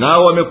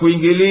 nao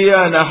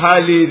wamekuingilia na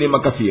hali ni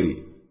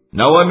makafiri,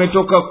 na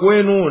wametoka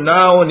kwenu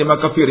nao ni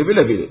makafiri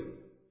vile vile.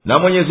 Na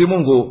Mwenyezi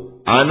Mungu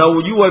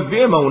anaujua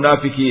vyema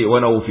unafiki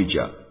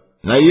wanaouficha,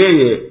 na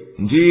yeye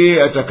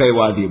ndiye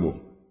atakayewaadhibu.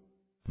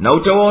 Na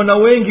utawaona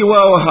wengi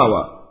wao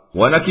hawa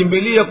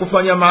wanakimbilia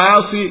kufanya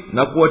maasi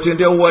na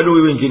kuwatendea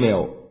uadui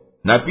wengineo,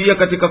 na pia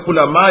katika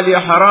kula mali ya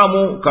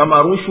haramu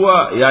kama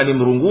rushwa, yani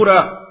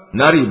mrungura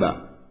na riba.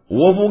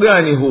 Uovu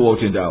gani huo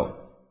utendao?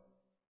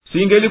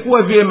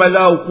 Singelikuwa vyema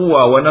lao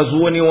kuwa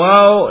wanazuoni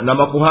wao na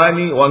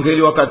makuhani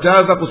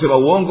wangeliwakataza kusema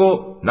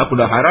uongo na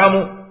kula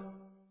haramu.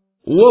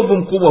 Uovu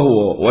mkubwa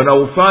huo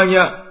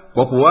wanaufanya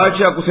kwa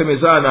kuacha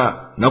kusemezana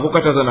na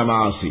kukatazana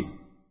maasi.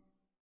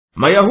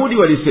 Mayahudi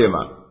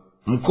walisema,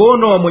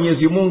 mkono wa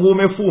Mwenyezi Mungu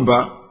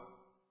umefumba,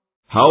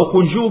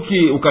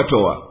 haukunjuki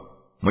ukatoa.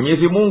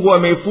 Mwenyezi Mungu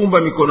ameifumba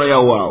mikono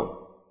yao wao,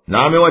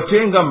 na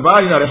amewatenga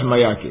mbali na rehema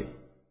yake.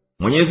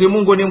 Mwenyezi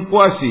Mungu ni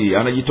mkwasi,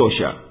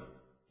 anajitosha.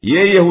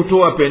 Yeye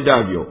hutoa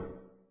pendavyo,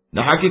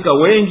 na hakika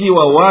wengi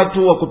wa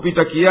watu wa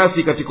kupita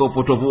kiasi katika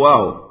upotovu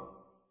wao.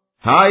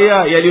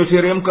 Haya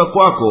yaliyoteremka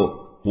kwako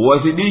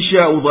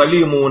huwazidisha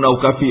udhalimu na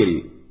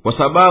ukafiri kwa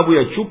sababu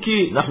ya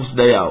chuki na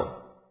husda yao.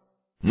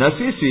 Na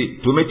sisi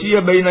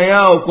tumetia baina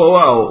yao kwa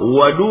wao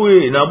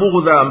uadui na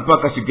bughdha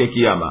mpaka siku ya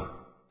Kiyama.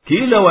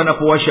 Kila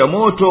wanapowasha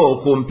moto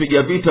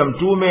kumpiga vita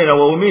mtume na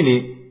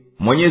waumini,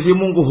 Mwenyezi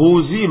Mungu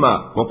huuzima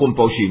kwa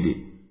kumpa ushindi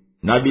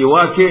nabii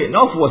wake na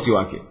wafuasi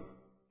wake.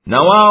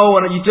 Na wao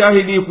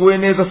wanajitahidi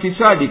kueneza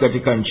fisadi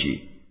katika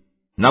nchi,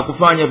 na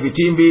kufanya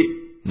vitimbi,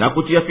 na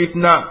kutia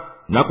fitna,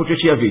 na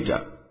kuchochea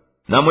vita.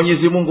 Na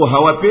Mwenyezi Mungu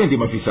hawapendi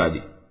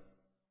mafisadi.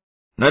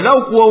 Na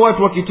lau kuwa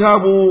watu wa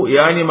kitabu,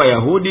 yani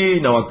Mayahudi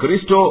na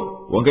Wakristo,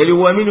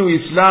 wangeliuamini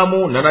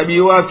Uislamu na nabii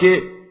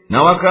wake,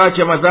 na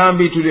wakaacha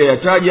madhambi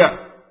tuliyoyataja,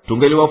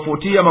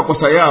 tungeliwafutia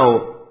makosa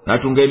yao, na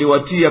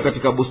tungeliwatia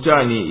katika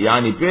bustani,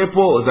 yani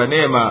pepo za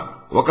neema,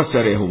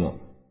 wakastarehe humo.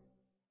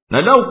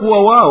 Na lau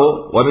kuwa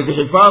wao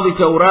wamezihifadhi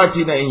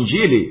Taurati na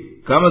Injili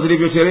kama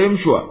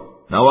zilivyoteremshwa,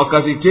 na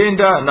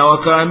wakazitenda na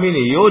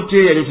wakaamini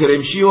yote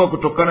yaliyoteremshiwa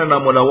kutokana na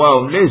Mola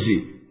wao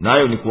mlezi,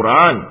 nayo ni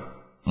Qur'an,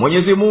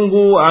 Mwenyezi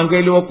Mungu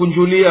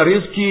angeliwakunjulia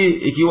riziki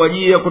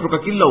ikiwajia kutoka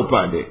kila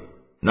upande.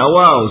 Na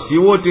wao si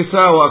wote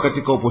sawa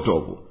katika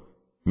upotovu.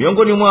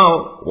 Miongoni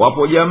mwao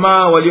wapo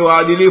jamaa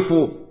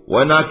walioadilifu,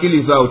 wana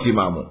akili zao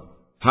timamu.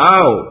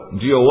 Hao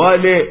ndio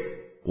wale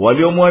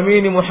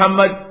waliomwamini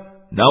Muhammad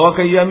na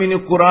wakaiamini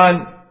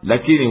Qur'an,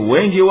 lakini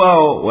wengi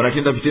wao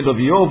wanatenda vitendo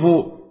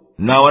viovu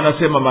na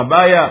wanasema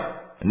mabaya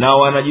na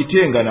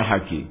wanajitenga na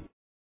haki.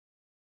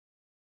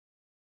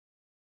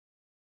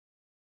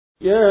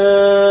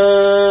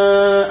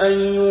 يا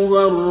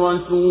أيها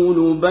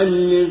الرسول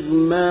بلغ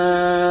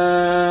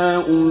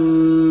ما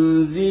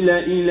أنزل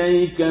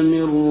إليك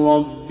من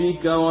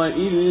ربك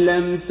وإن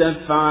لم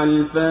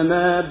تفعل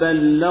فما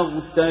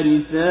بلغت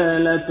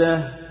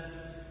رسالته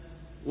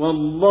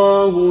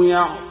والله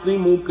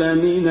يعصمك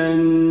من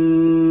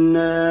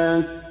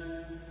الناس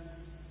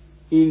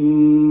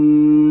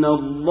إن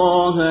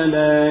الله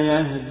لا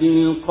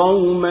يهدي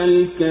القوم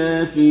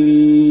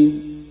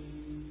الكافرين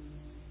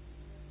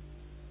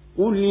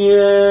قل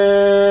يا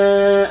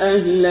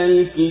أهل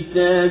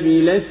الكتاب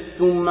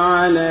لستم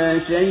على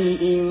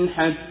شيء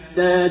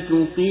حتى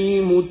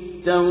تقيموا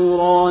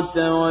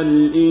التوراة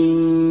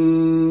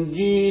والإنجيل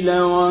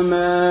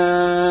وما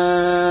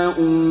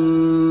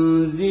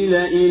أنزل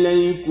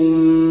إليكم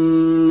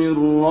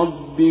من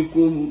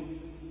ربكم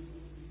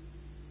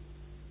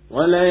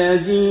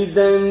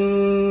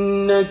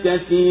وليزيدن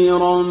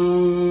كثيرا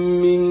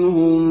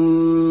منهم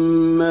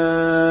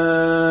ما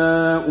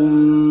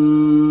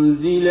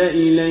أنزل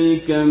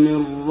إليك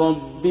من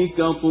ربك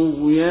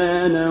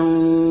طغيانا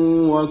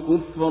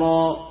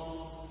وكفرا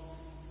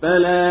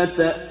فلا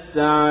تأس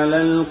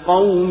على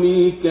القوم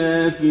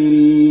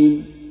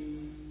الكافرين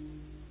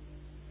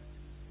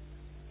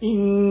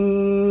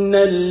إن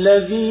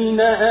الذين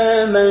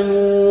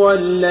آمنوا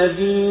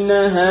والذين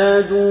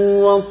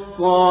هادوا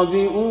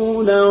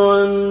والصابئون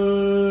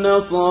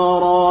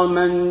والنصارى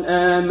من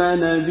آمن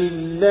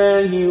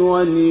بالله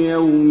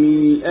واليوم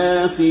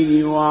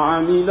الآخر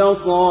وعمل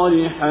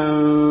صالحا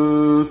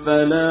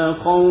فلا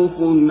خوف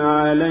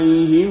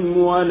عليهم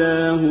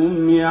ولا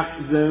هم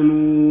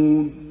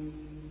يحزنون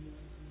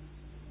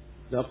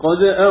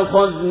لقد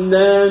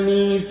أخذنا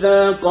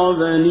ميثاق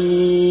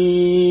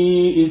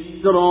بني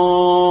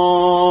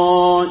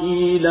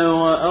إسرائيل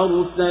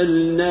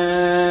وأرسلنا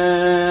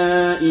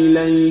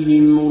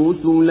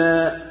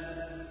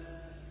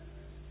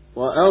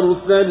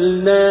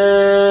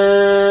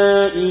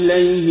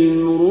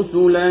إليهم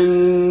رسلا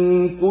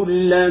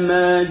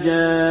كلما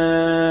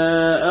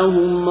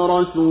جاءهم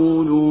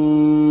رسول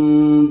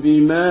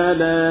بما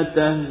لا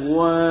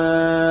تهوى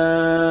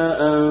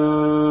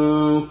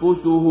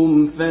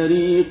أنفسهم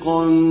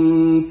فريقا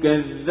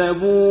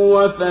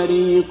كذبوا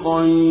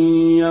وفريقا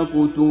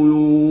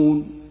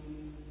يقتلون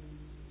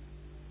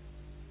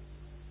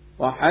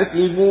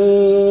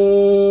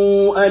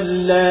وحسبوا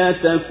ألا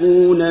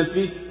تكون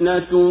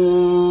فتنة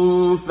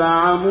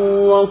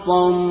فعموا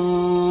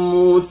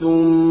وصموا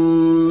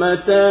ثم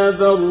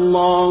تاب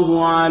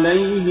الله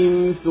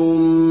عليهم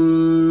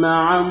ثم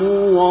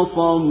عموا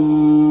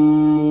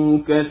وصموا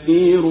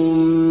كثير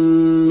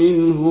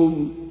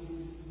منهم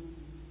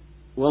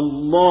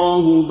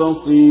والله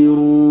بصير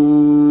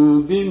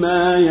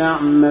بما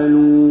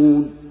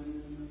يعملون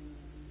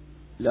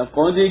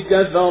لقد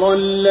كفر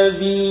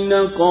الذين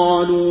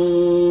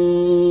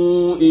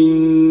قالوا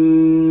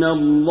إن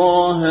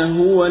الله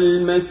هو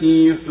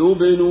المسيح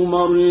ابن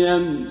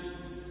مريم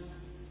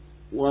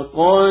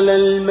وقال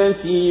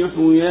المسيح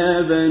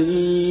يا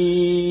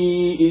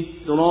بني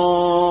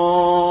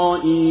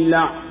إسرائيل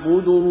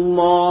اعبدوا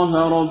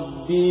الله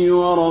ربي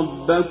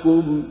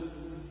وربكم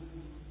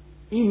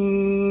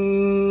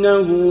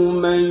إنه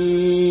من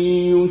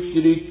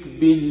يشرك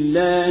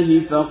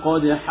بالله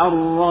فقد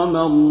حرم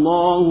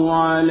الله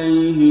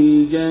عليه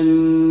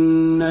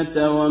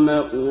الجنة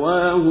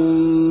ومأواه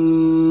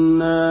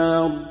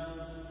النار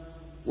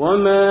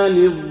وما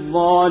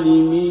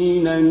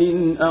للظالمين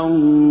من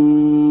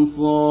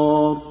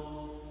أنصار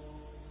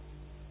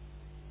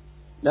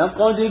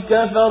لقد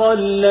كفر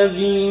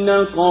الذين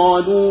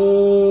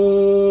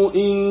قالوا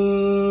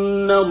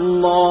إن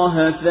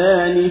الله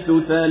ثالث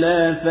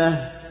ثلاثة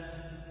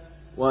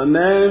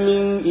وما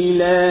من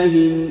إله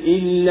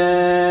إلا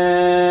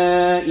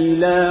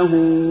إله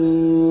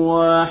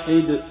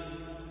واحد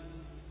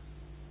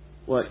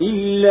وإن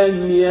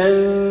لم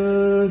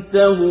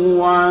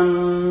ينتهوا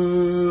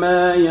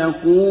عما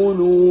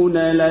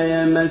يقولون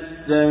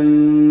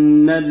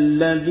ليمسن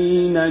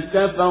الذين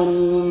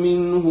كفروا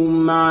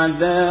منهم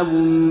عذاب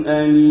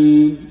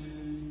أليم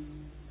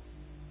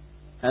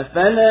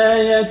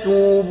أفلا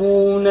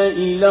يتوبون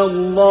إلى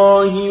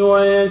الله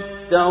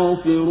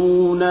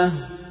ويستغفرونه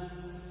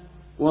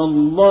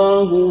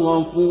والله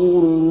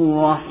غفور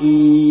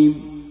رحيم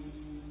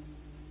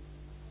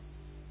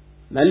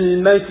ما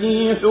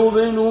المسيح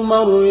ابن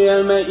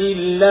مريم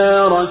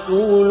إلا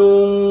رسول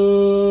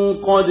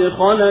قد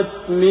خلت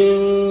من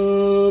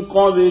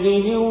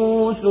قبله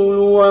الرسل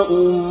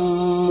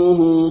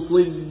وأمه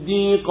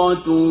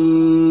صديقة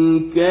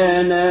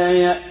كانا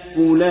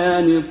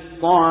يأكلان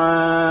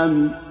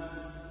الطعام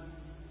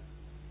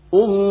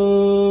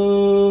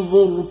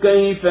انظر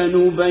كيف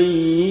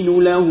نبين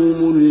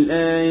لهم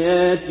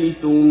الآيات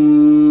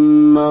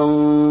ثم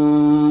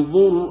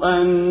انظر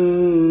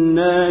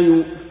أنا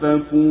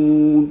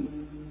يؤفكون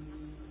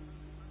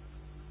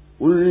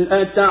قل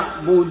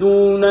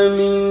أتعبدون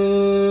من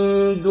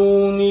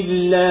دون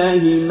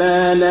الله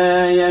ما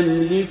لا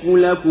يملك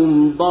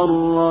لكم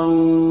ضرا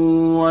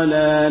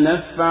ولا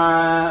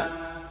نفعا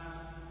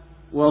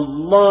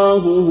والله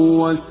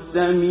هو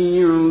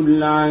السميع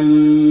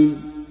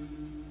العليم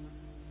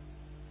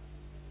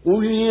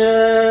قل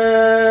يا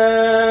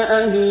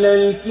أهل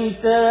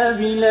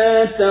الكتاب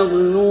لا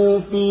تغلوا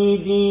في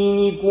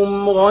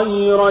دينكم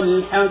غير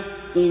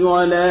الحق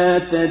ولا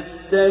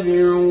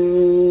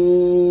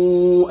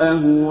تتبعوا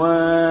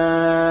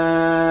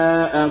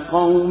أهواء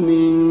قوم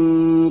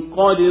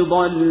قد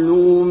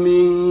ضلوا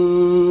من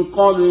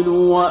قبل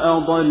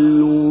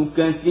وأضلوا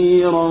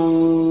كثيرا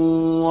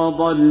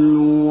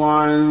وضلوا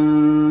عن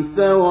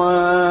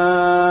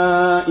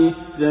سواء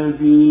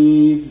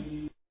السبيل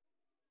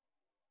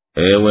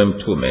Ewe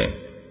mtume,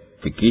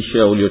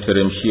 fikisha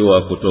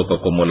ulioteremshiwa kutoka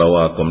kwa Mola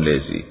wako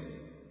mlezi,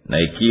 na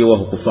ikiwa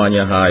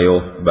hukufanya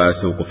hayo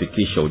basi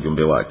hukufikisha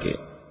ujumbe wake,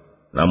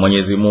 na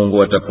Mwenyezi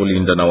Mungu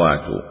atakulinda na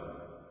watu.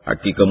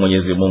 Hakika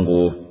Mwenyezi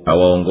Mungu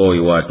hawaongoi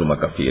watu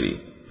makafiri.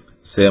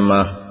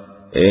 Sema,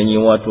 enyi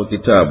watu wa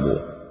kitabu,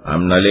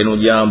 hamna lenu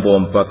jambo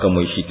mpaka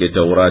muishike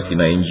Taurati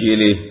na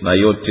Injili na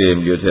yote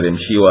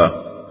mlioteremshiwa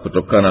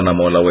kutokana na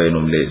Mola wenu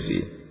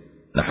mlezi.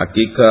 Na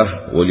hakika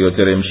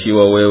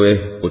ulioteremshiwa wewe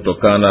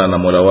kutokana na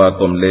Mola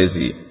wako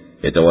mlezi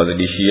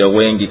yatawazidishia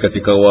wengi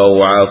katika wao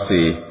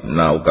waasi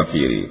na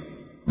ukafiri,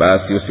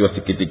 basi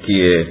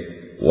usiwasikitikie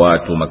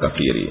watu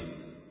makafiri.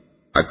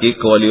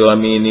 Hakika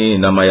walioamini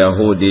na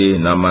Mayahudi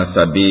na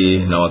Masabii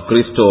na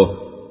Wakristo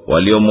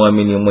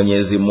waliomwamini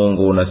Mwenyezi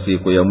Mungu na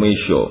siku ya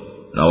mwisho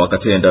na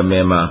wakatenda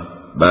mema,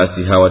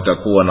 basi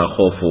hawatakuwa na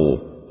hofu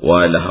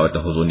wala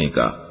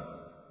hawatahuzunika.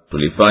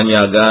 Tulifanya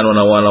agano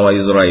na wana wa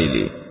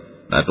Israeli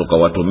na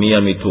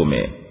tukawatumia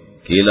mitume.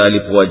 Kila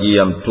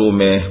alipowajia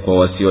mtume kwa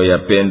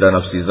wasioyapenda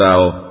nafsi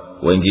zao,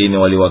 wengine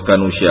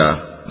waliwakanusha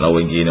na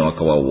wengine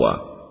wakawaua.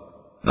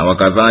 Na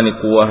wakadhani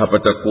kuwa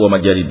hapatakuwa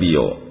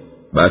majaribio,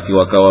 basi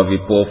wakawa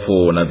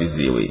vipofu na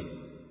viziwi.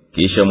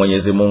 Kisha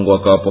Mwenyezi Mungu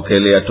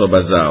akawapokelea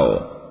toba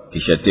zao,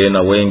 kisha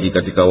tena wengi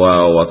katika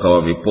wao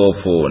wakawa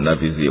vipofu na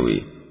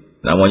viziwi.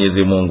 Na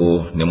Mwenyezi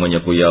Mungu ni mwenye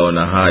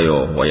kuyaona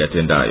hayo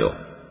wayatendayo.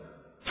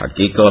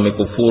 Hakika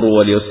wamekufuru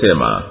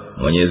waliosema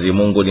Mwenyezi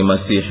Mungu ni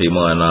Masihi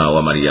mwana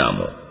wa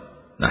Maryamu,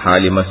 na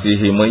hali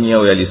Masihi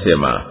mwenyewe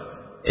alisema,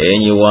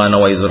 enyi wana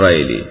wa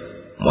Israeli,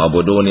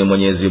 mwabuduni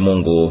Mwenyezi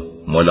Mungu,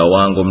 Mola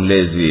wangu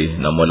mlezi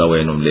na Mola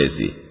wenu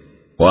mlezi.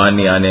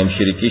 Kwani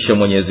anayemshirikisha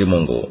Mwenyezi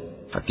Mungu,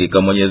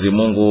 hakika Mwenyezi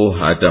Mungu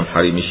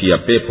hatamharimishia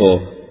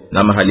pepo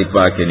na mahali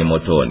pake ni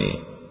motoni,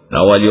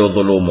 na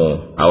waliodhulumu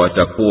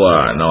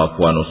hawatakuwa na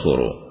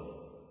wakuwanusuru.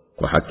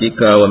 Kwa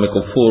hakika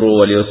wamekufuru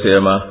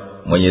waliosema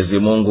Mwenyezi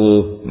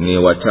Mungu ni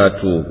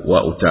watatu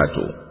wa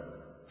utatu,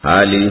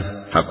 hali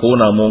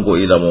hakuna Mungu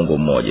ila Mungu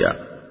mmoja.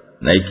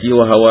 Na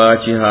ikiwa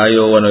hawaachi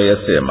hayo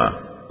wanayoyasema,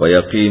 kwa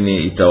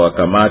yakini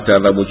itawakamata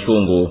adhabu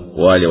chungu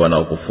wale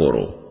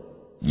wanaokufuru.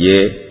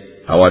 Je,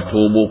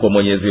 hawatubu kwa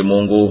Mwenyezi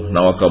Mungu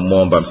na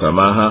wakamwomba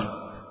msamaha?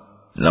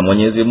 Na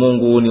Mwenyezi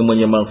Mungu ni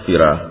mwenye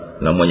maghfira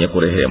na mwenye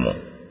kurehemu.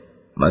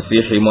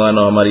 Masihi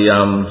mwana wa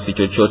Maryamu si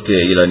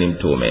chochote ila ni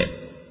mtume.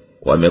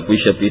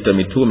 Wamekwisha pita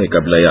mitume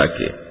kabla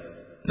yake,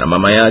 na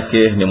mama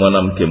yake ni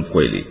mwanamke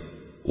mkweli.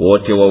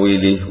 Wote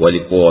wawili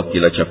walikuwa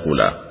wakila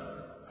chakula.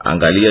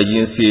 Angalia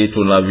jinsi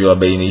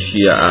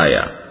tunavyowabainishia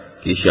aya,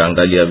 kisha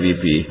angalia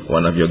vipi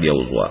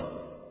wanavyogeuzwa.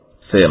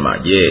 Sema,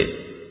 je,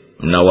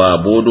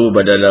 mnawaabudu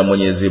badala ya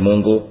Mwenyezi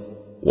Mungu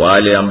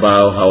wale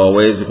ambao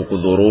hawawezi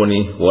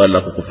kukudhuruni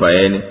wala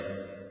kukufaeni?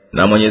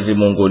 Na Mwenyezi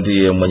Mungu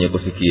ndiye mwenye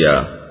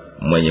kusikia,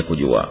 mwenye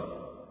kujua.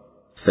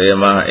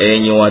 Sema,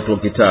 enyi watu wa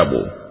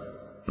kitabu,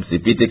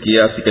 msipite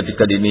kiasi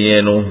katika dini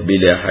yenu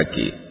bila ya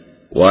haki,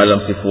 wala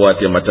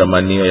msifuate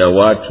matamanio ya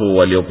watu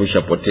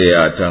waliokwisha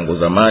potea tangu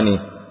zamani,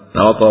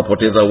 na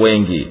wakawapoteza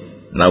wengi,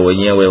 na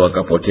wenyewe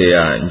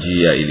wakapotea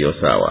njia iliyo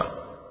sawa.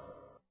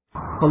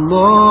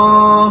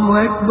 Allahu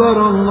Akbar,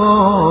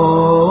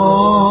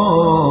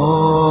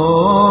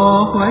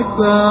 Allahu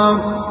Akbar.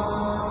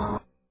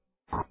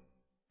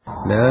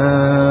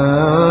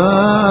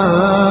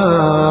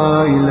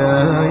 La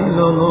ilaha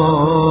illa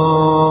Allah.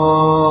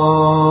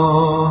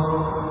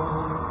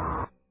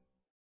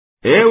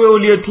 Ewe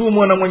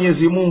uliyetumwa na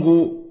Mwenyezi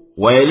Mungu,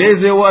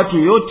 waeleze watu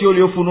yote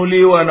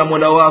uliofunuliwa na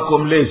Mola wako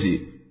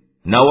mlezi,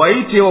 na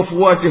waite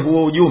wafuate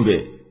huo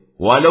ujumbe,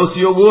 wala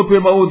usiogope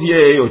maudhi ya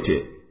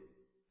yeyote.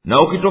 Na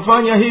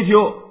ukitofanya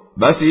hivyo,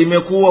 basi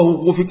imekuwa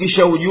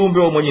hukufikisha ujumbe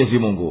wa Mwenyezi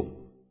Mungu,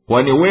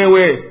 kwani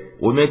wewe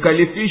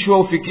umekalifishwa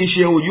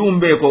ufikishe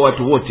ujumbe kwa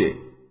watu wote.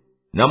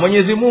 Na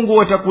Mwenyezi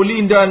Mungu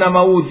atakulinda na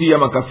maudhi ya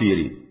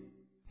makafiri.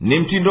 Ni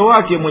mtindo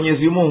wake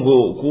Mwenyezi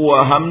Mungu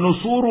kuwa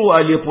hamnusuru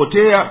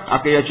aliyepotea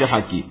akayacha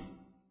haki.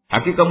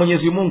 Hakika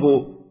Mwenyezi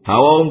Mungu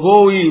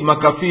hawaongoi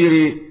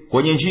makafiri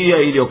kwenye njia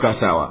iliyokaa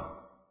sawa.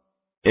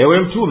 Ewe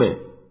mtume,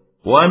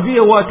 waambie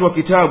watu wa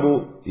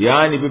kitabu,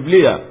 yaani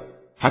Biblia,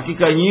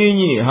 hakika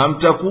nyinyi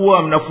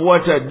hamtakuwa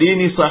mnafuata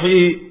dini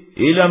sahihi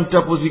ila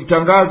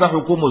mtapozitangaza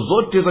hukumu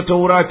zote za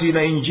Taurati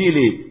na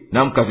Injili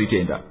na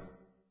mkazitenda.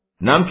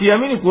 Na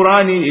mkiamini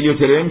Kurani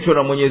iliyoteremshwa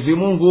na Mwenyezi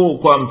Mungu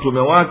kwa mtume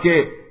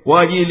wake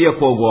kwa ajili ya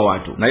kuogoa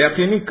watu. Na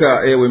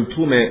yakinika, ewe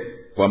mtume,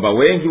 kwamba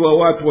wengi wa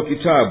watu wa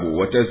kitabu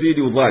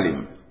watazidi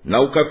udhalimu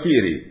na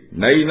ukafiri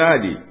na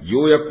inadi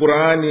juu ya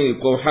Kurani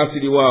kwa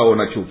uhasidi wao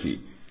na chuki.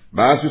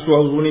 Basi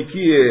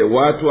usiwahuzunikie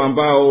watu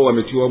ambao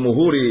wametiwa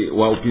muhuri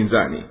wa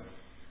upinzani.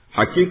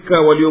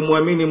 Hakika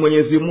waliomwamini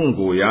Mwenyezi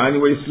Mungu, yaani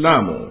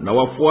Waislamu na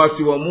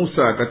wafuasi wa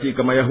Musa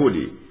katika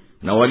Mayahudi,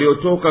 na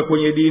waliotoka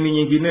kwenye dini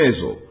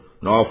nyinginezo,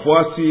 na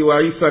wafuasi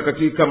wa Isa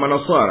katika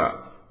Manasara,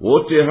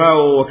 wote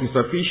hao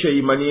wakisafisha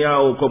imani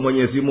yao kwa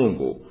Mwenyezi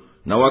Mungu,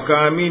 na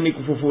wakaamini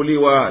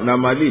kufufuliwa na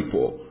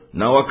malipo,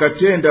 na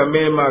wakatenda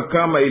mema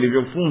kama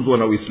ilivyofunzwa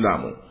na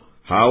Uislamu,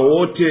 hao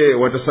wote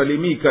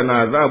watasalimika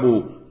na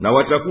adhabu na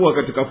watakuwa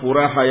katika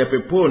furaha ya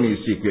peponi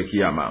siku ya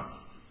Kiyama.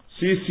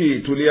 Sisi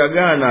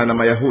tuliagana na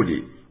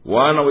Mayahudi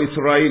wana wa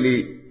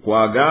Israeli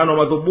kwa agano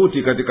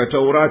madhubuti katika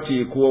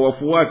Taurati kuwa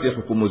wafuate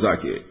hukumu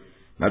zake,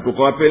 na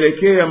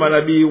tukawapelekea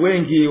manabii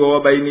wengi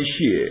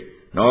wawabainishie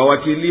na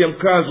wawatilie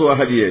mkazo wa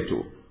ahadi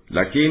yetu.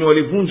 Lakini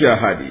walivunja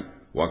ahadi,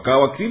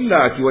 wakawa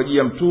kila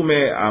akiwajia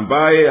mtume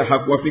ambaye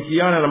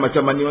hakuwafikiana na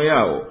matamanio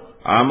yao,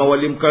 ama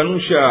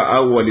walimkanusha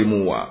au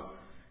walimuua.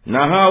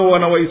 Na hao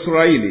wana wa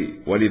Israeli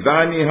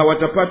walidhani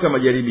hawatapata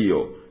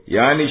majaribio,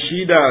 yaani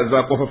shida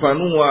za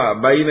kufafanua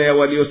baina ya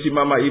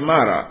waliosimama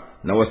imara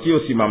na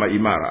wasiosimama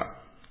imara.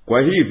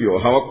 Kwa hivyo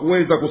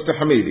hawakuweza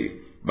kustahamili,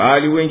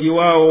 bali wengi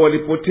wao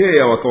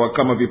walipotea wakawa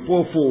kama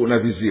vipofu na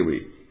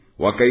viziwi.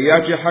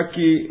 Wakaiacha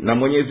haki na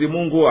Mwenyezi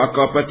Mungu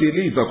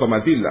akawapatiliza kwa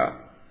madhila.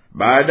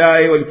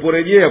 Baadaye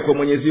waliporejea kwa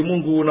Mwenyezi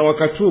Mungu na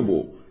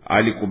wakatubu,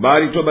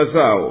 alikubali toba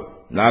zao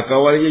na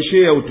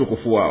akawarejeshea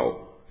utukufu wao.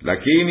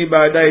 Lakini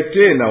baadaye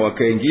tena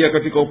wakaingia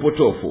katika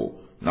upotofu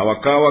na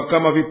wakawa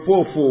kama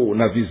vipofu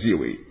na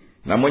viziwi.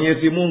 Na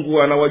Mwenyezi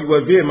Mungu anawajua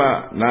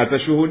vyema na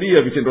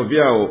atashuhudia vitendo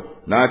vyao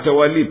na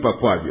atawalipa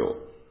kwavyo.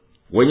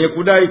 wenye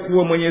kudai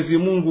kuwa Mwenyezi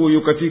Mungu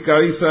yu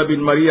katika Isa bin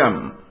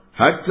Maryam,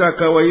 hata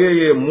akawa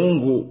yeye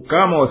Mungu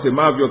kama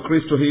wasemavyo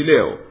Kristo hii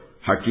leo,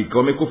 hakika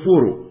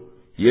wamekufuru.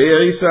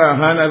 Yeye Isa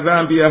hana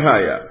dhambi ya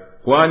haya,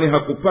 kwani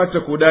hakupata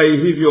kudai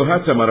hivyo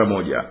hata mara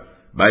moja,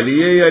 bali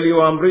yeye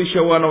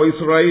aliwaamrisha wana wa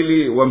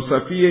Israeli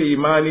wamsafie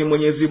imani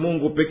Mwenyezi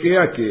Mungu peke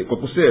yake kwa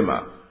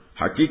kusema,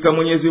 hakika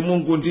Mwenyezi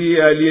Mungu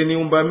ndiye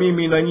aliyeniumba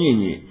mimi na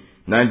nyinyi,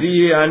 na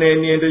ndiye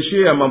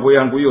anayeniendeshea mambo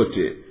yangu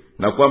yote,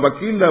 na kwamba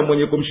kila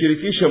mwenye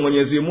kumshirikisha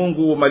Mwenyezi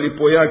Mungu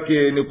malipo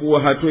yake ni kuwa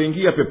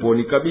hatoingia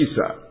peponi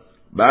kabisa,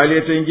 bali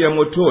ataingia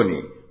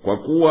motoni, kwa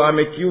kuwa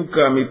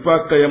amekiuka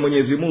mipaka ya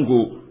Mwenyezi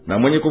Mungu, na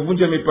mwenye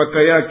kuvunja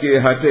mipaka yake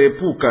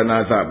hataepuka na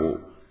adhabu.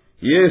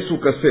 Yesu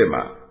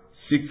kasema,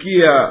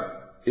 sikia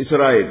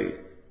Israeli,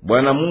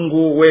 Bwana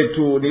Mungu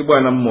wetu ni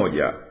Bwana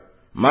mmoja.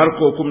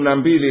 Marko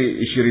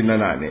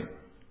 12:28.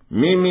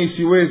 Mimi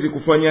siwezi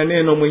kufanya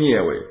neno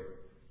mwenyewe.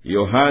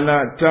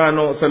 Yohana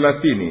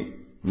 5:30.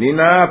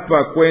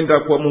 Ninaapa kwenda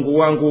kwa Mungu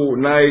wangu,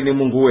 naye ni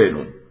Mungu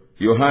wenu.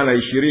 Yohana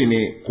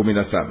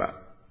 20:17.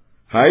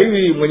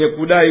 Haiwi mwenye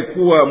kudai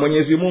kuwa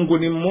Mwenyezi Mungu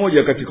ni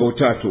mmoja katika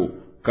utatu,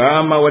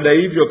 kama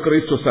wadaivyo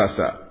Kristo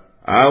sasa,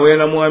 awe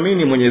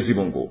anamuamini Mwenyezi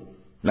Mungu.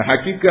 Na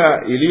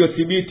hakika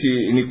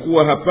iliyothibiti ni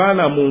kuwa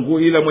hapana Mungu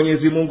ila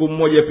Mwenyezi Mungu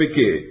mmoja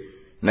pekee.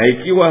 Na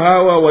ikiwa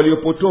hawa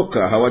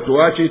waliopotoka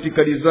hawatoacha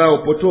itikadi zao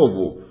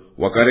potovu,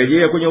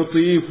 wakarejea kwenye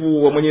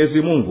utiifu wa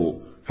Mwenyezi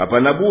Mungu,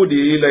 hapana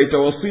budi ila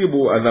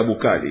itawasibu adhabu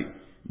kali.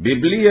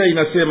 Biblia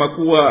inasema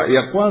kuwa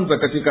ya kwanza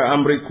katika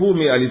amri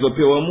 10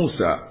 alizopewa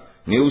Musa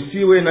ni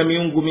usiwe na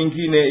miungu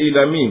mingine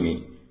ila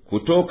mimi.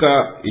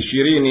 Kutoka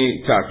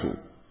 20:3.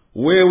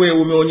 Wewe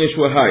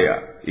umeonyeshwa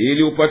haya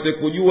ili upate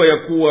kujua ya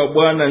kuwa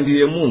Bwana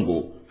ndiye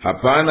Mungu,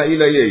 hapana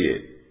ila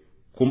yeye.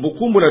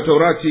 Kumbukumbu la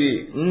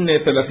Taurati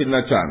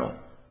 4:35.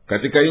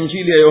 Katika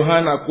Injili ya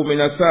Yohana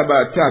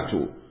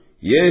 17:3,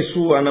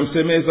 Yesu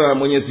anamsemeza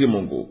Mwenyezi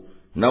Mungu,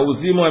 na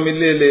uzima wa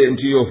milele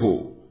ndiyo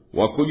huu,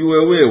 wakujue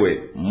wewe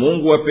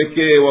Mungu wa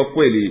pekee wa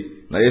kweli,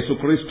 na Yesu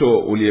Kristo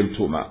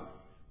uliyemtuma.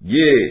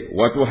 Je,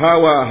 watu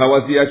hawa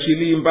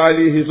hawaziachilii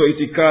mbali hizo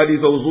itikadi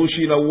za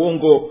uzushi na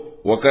uongo,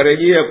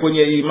 wakarejea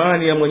kwenye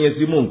imani ya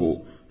Mwenyezi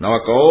Mungu, na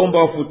wakaomba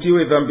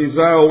wafutiwe dhambi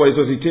zao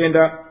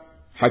walizozitenda?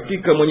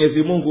 Hakika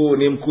Mwenyezi Mungu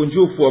ni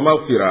mkunjufu wa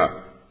maghfira,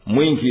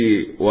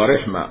 mwingi wa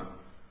rehema.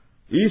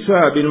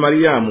 Isa bin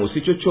Maryamu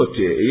si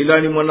chochote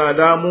ila ni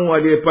mwanadamu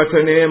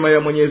aliyepata neema ya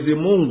Mwenyezi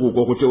Mungu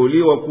kwa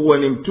kuteuliwa kuwa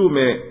ni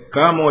mtume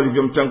kama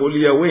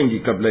walivyomtangulia wengi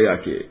kabla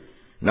yake.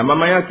 Na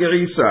mama yake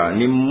Isa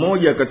ni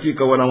mmoja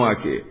katika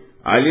wanawake,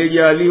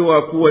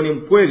 aliyejaliwa kuwa ni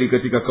mkweli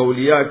katika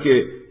kauli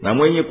yake na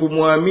mwenye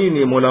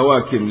kumwamini Mola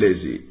wake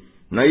mlezi.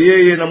 Na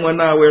yeye na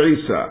mwanawe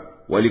Isa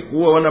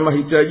walikuwa wana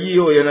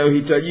mahitajio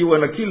yanayohitajiwa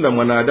na kila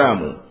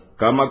mwanadamu,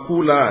 kama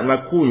kula na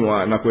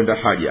kunywa na kwenda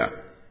haja,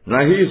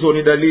 na hizo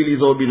ni dalili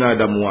za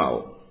ubinadamu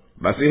wao.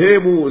 Basi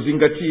hebu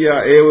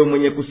zingatia, ewe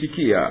mwenye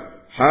kusikia,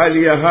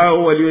 hali ya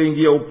hao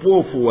walioingia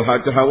upofu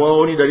hata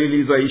hawaoni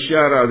dalili za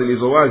ishara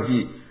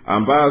zilizowazi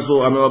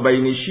ambazo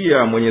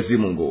amewabainishia Mwenyezi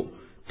Mungu.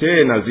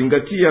 Tena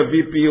zingatia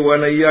vipi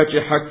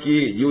wanaiacha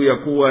haki juu ya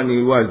kuwa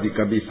ni wazi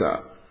kabisa.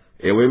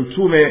 Ewe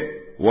mtume,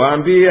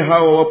 waambie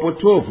hawa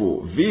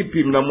wapotovu,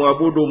 vipi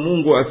mnamwabudu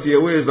Mungu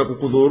asiyeweza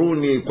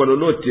kukudhuruni kwa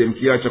lolote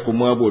mkiacha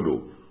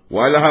kumwabudu,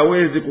 wala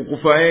hawezi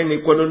kukufaeni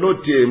kwa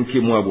lolote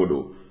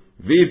mkimwabudu?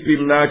 Vipi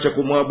mnaacha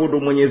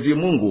kumwabudu Mwenyezi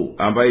Mungu,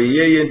 ambaye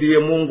yeye ndiye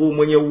Mungu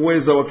mwenye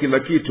uweza wa kila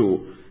kitu,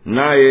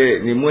 naye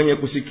ni mwenye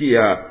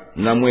kusikia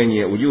na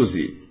mwenye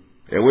ujuzi?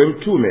 Ewe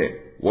mtume,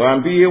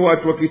 waambie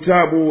watu wa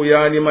kitabu,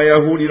 yaani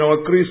Mayahudi na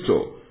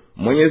Wakristo,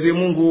 Mwenyezi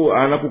Mungu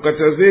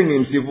anakukatazeni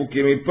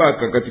msivuke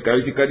mipaka katika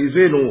itikadi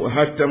zenu,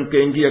 hata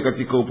mkaingia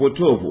katika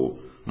upotovu,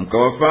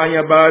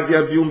 mkawafanya baadhi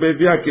ya viumbe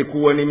vyake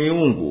kuwa ni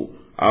miungu,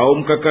 au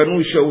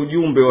mkakanusha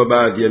ujumbe wa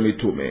baadhi ya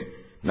mitume.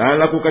 Na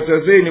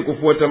anakukatazeni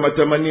kufuata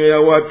matamanio ya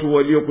watu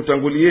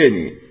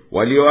waliokutangulieni,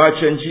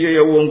 walioacha njia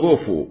ya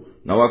uongofu,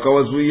 na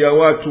wakawazuia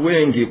watu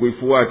wengi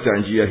kuifuata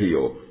njia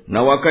hiyo,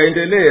 na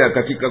wakaendelea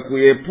katika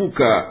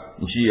kuepuka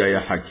njia ya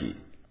haki.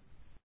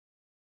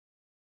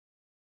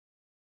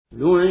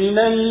 لعن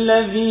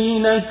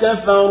الذين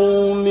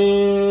كفروا من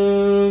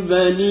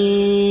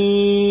بني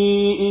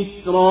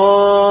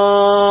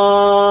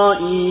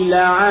إسرائيل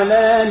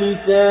على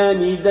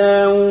لسان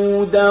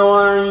داود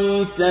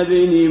وعيسى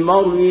بن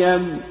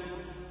مريم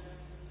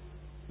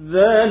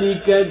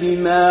ذلك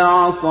بما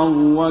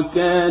عصوا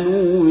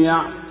وكانوا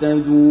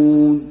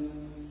يعتدون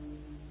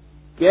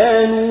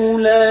كانوا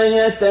لا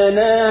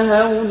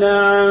يتناهون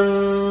عن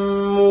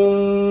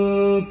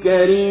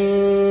منكر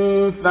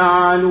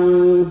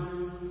فعلوه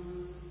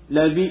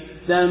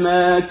لبئس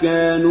ما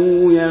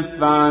كانوا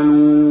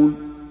يفعلون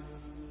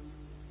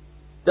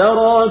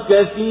ترى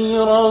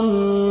كثيرا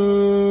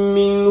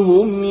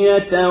منهم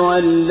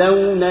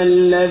يتولون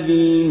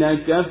الذين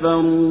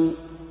كفروا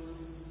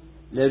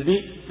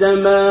لبئس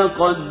ما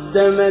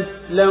قدمت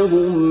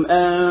لهم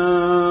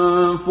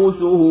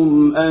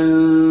أنفسهم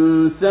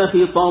أن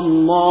سخط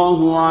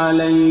الله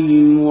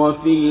عليهم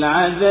وفي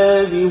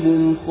العذاب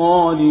هم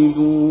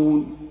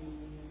خالدون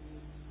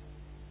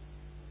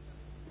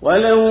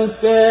ولو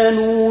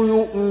كانوا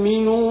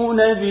يؤمنون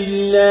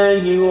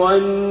بالله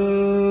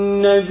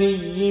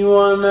والنبي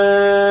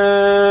وما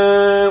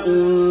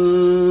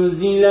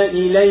أنزل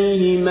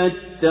إليه ما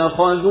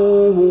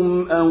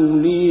اتخذوهم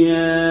أولياء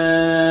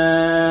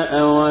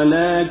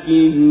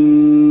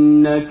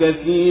ولكن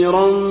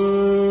كثيرا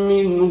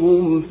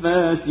منهم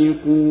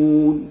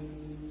فاسقون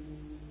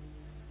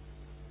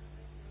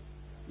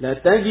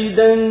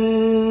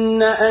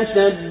لتجدن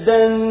أشد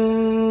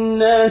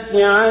الناس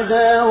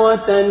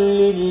عداوة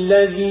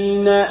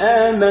للذين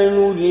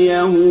آمنوا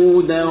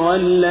اليهود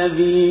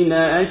والذين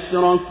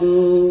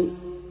أشركوا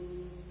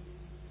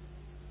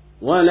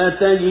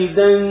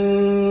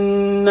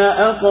ولتجدن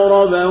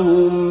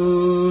أقربهم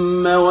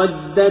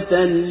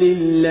مودة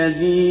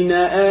للذين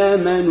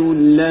آمنوا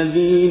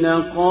الذين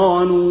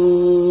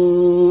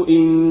قالوا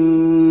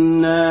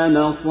إنا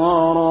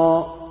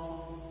نصارى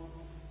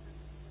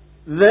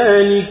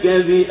ذلك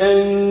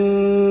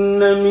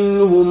بأن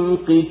منهم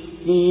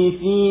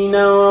قسيسين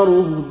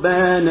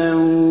ورهبانا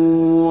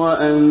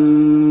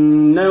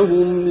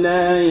وأنهم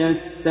لا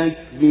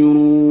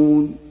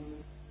يستكبرون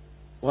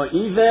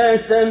وإذا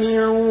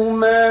سمعوا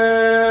ما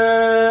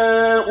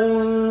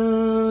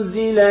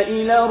أنزل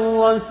إلى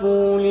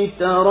الرسول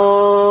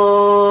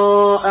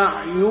ترى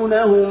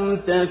أعينهم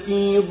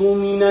تفيض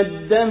من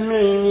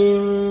الدمع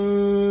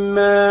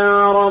مما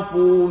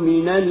عرفوا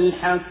من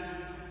الحق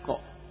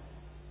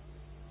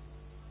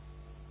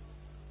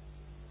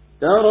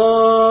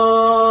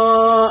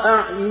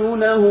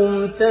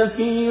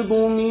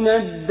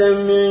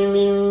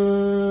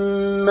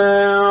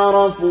مما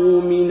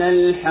عرفوا من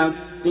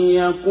الحق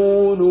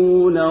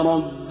يقولون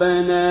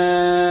ربنا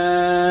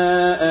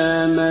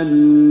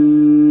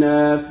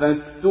آمنا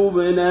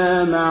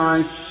فاكتبنا مع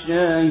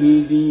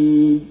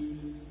الشاهدين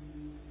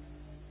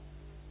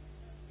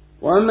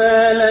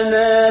وما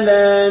لنا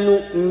لا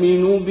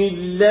نؤمن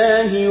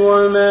بالله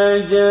وما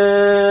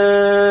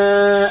جاءنا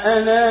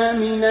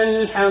من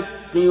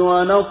الحق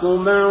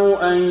ونطمع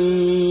أن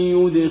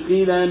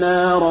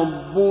يدخلنا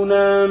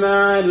ربنا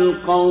مع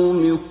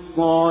القوم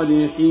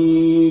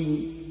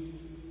الصالحين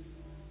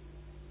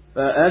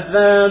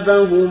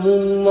فأثابهم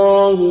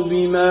الله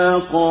بما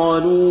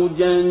قالوا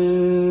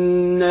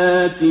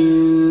جنات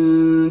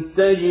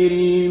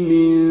تجري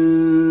من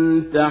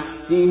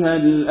تحتها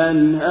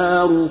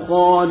الأنهار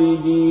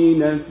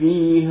خالدين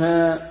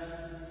فيها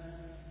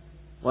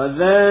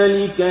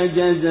وذلك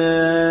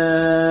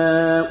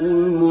جزاء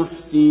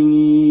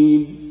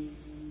المحسنين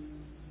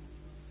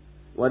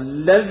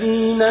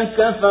والذين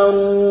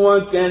كفروا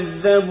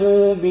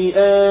وكذبوا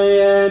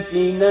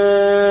بآياتنا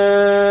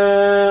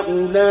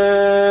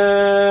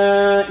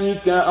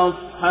أولئك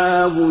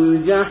أصحاب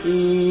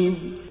الجحيم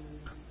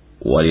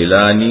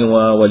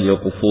walilaniwa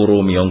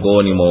waliokufuru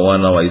miongoni mwa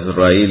wana wa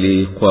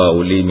Israeli kwa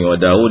ulimi wa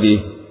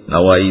Daudi na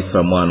wa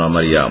Isa mwana wa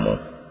Maryamu.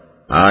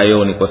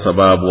 Hayo ni kwa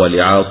sababu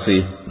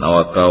waliasi na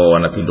wakawa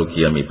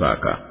wanapindukia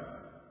mipaka.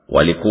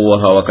 Walikuwa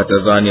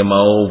hawakatazani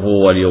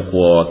maovu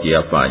waliokuwa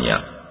wakiyafanya.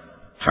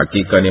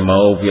 Hakika ni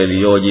maovu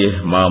yaliyoje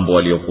mambo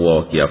waliokuwa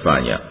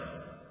wakiyafanya.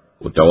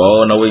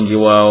 Utawaona wengi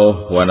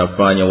wao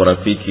wanafanya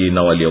urafiki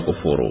na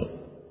waliokufuru.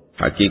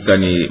 Hakika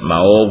ni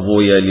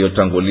maovu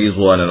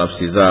yaliyotangulizwa na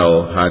nafsi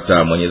zao,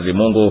 hata Mwenyezi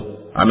Mungu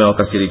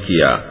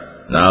amewakasirikia,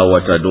 nao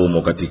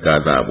watadumu katika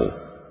adhabu.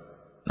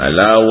 Na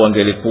lao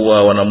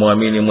wangelikuwa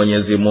wanamwamini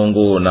Mwenyezi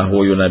Mungu na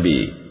huyu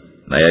nabii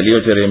na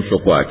yaliyoteremshwa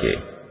kwake,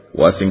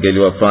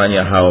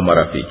 wasingeliwafanya hao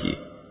marafiki,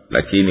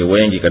 lakini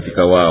wengi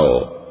katika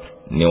wao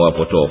ni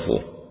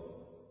wapotofu.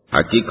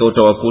 Hakika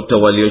utawakuta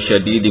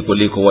walioshadidi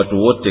kuliko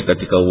watu wote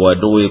katika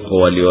uadui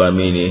kwa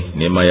walioamini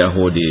ni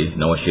Mayahudi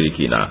na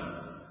washirikina,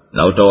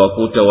 na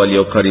utawakuta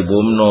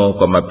waliokaribu mno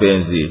kwa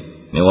mapenzi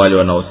ni wale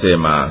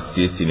wanaosema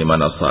sisi ni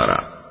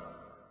Manasara.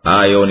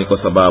 Hayo ni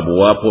kwa sababu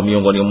wapo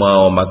miongoni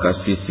mwao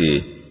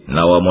makasisi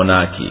na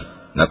wamonaki,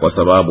 na kwa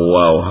sababu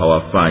wao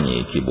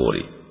hawafanyi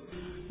kiburi.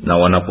 Na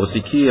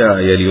wanaposikia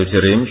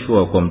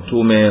yaliyoteremshwa kwa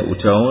mtume,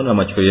 utaona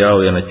macho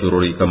yao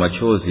yanachururika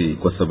machozi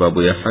kwa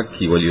sababu ya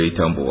haki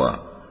walioitambua.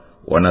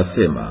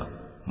 Wanasema,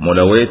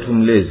 Mola wetu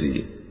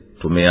mlezi,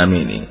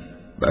 tumeamini,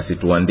 basi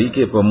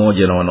tuandike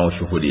pamoja na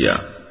wanaoshuhudia.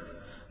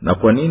 Na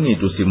kwa nini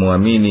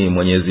tusimuamini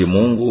Mwenyezi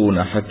Mungu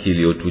na haki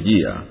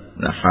iliyotujia,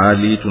 na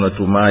hali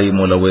tunatumai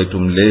Mola wetu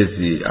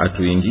mlezi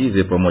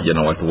atuingize pamoja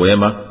na watu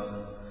wema?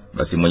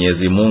 Basi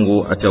Mwenyezi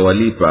Mungu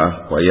atawalipa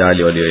kwa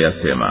yale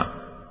walioyasema.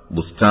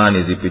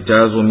 Bustani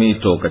zipitazo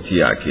mito kati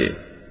yake,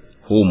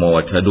 humo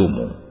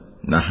watadumu,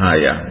 na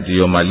haya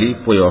ndiyo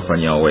malipo ya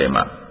wafanyao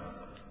wema.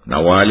 Na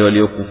wale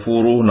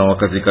waliokufuru na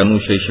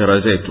wakazikanusha ishara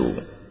zetu,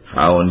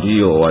 hao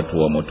ndio watu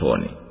wa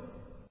motoni.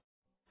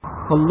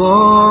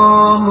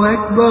 Allahu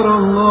Akbar,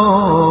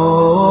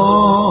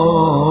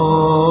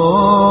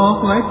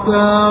 Allahu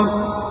Akbar.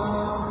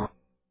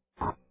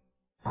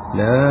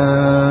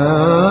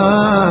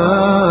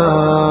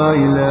 La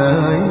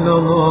ilaha illa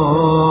Allah.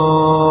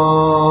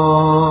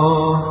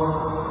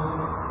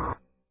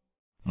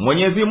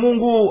 Mwenyezi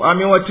Mungu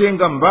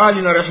amewatenga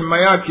mbali na rehema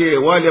yake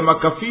wale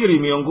makafiri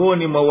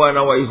miongoni mwa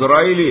wana wa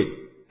Israeli,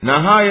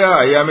 na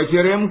haya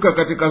yameteremka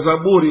katika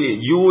zaburi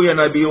juu ya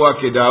nabii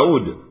wake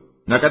Daud,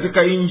 na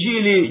katika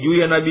injili juu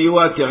ya nabii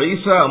wake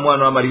Isa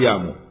mwana wa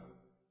Maryamu.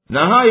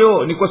 Na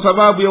hayo ni kwa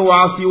sababu ya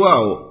uasi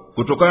wao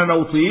kutokana na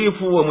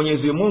utiifu wa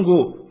Mwenyezi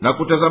Mungu na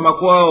kutazama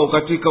kwao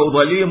katika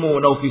udhalimu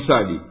na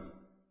ufisadi.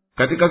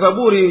 Katika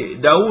zaburi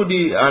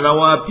Daudi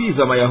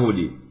anawaapiza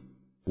Mayahudi,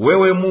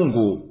 wewe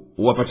Mungu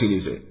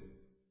uwapatilize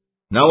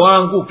na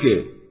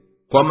waanguke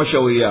kwa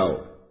mashauri yao,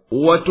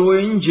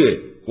 uwatoe nje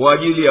kwa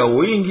ajili ya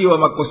wingi wa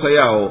makosa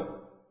yao,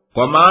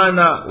 kwa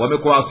maana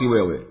wamekuasi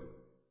wewe.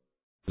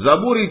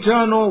 Zaburi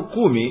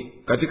 5:10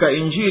 katika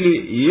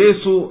injili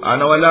Yesu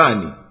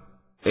anawalaani,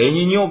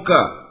 enyi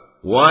nyoka,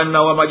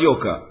 wana wa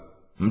majoka,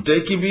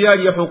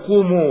 mtaikimbiaje ya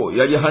hukumu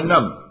ya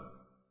Jahannam.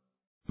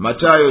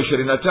 Mathayo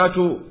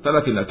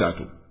 23:33.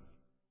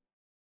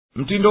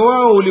 Mtindo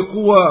wao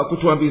ulikuwa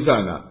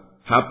kutuambizana,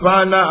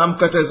 hapana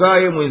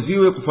amkatazaye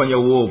mwenziwe kufanya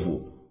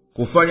uovu.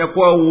 Kufanya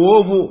kwa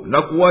uovu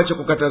na kuacha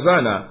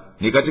kukatazana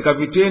ni katika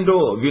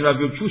vitendo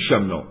vinavyochusha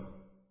mno.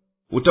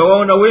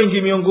 Utawaona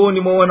wengi miongoni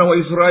mwa wana wa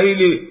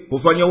Israeli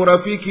hufanya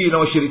urafiki na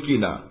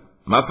washirikina,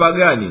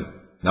 mapagani,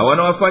 na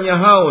wanawafanya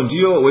hao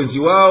ndio wenzi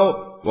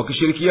wao,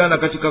 wakishirikiana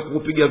katika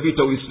kupiga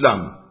vita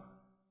Uislamu.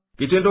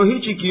 Kitendo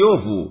hichi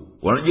kiovu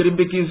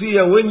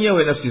wanajirimbikizia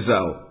wenyewe nafsi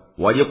zao,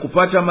 waje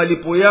kupata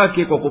malipo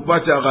yake kwa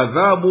kupata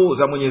ghadhabu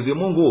za Mwenyezi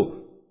Mungu,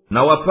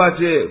 na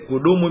wapate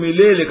kudumu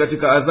milele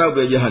katika adhabu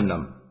ya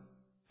Jahannam.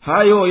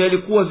 Hayo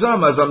yalikuwa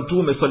zama za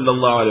Mtume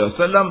sallallahu alaihi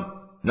wasallam,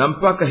 na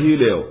mpaka hii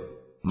leo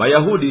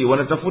Mayahudi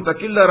wanatafuta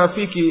kila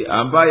rafiki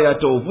ambaye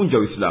atauvunja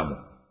Uislamu,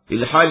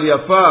 ilhali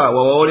yafaa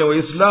wawaone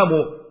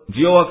Waislamu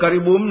ndio wa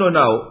karibu mno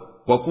nao,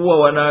 kwa kuwa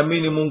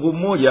wanaamini Mungu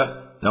mmoja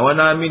na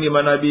wanaamini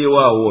manabii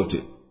wao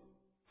wote.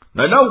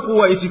 Na lau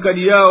kuwa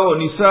itikadi yao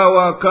ni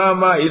sawa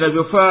kama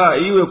inavyofaa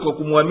iwe kwa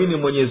kumwamini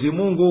Mwenyezi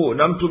Mungu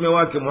na mtume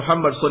wake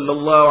Muhammad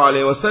sallallahu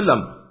alaihi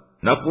wasallam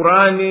na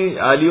Qur'ani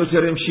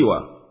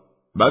aliyoteremshiwa,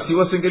 basi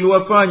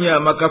wasingeliwafanya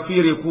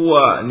makafiri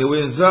kuwa ni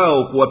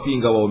wenzao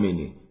kuwapinga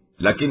waumini.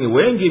 Lakini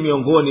wengi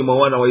miongoni mwa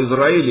wana wa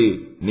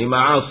Israeli ni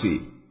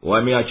maasi,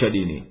 wameacha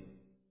dini.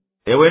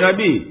 Ewe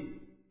nabii,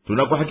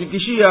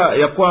 tunakuhakikishia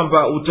ya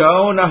kwamba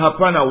utaona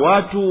hapana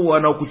watu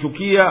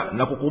wanaokuchukia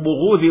na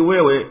kukubughudhi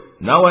wewe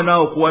na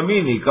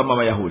wanaokuamini kama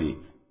Mayahudi,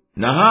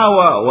 na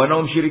hawa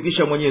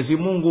wanaomshirikisha Mwenyezi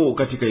Mungu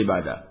katika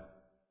ibada.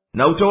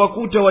 Na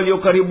utawakuta walio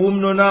karibu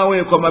mno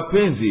nawe kwa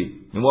mapenzi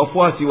ni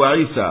wafuasi wa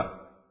Isa,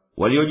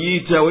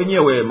 waliojiita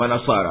wenyewe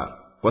Manasara,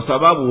 kwa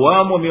sababu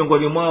wamo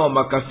miongoni mwao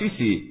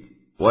makasisi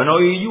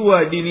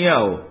wanaoijua dini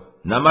yao,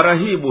 na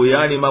marahibu,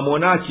 yani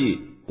mamonaki,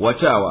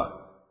 watawa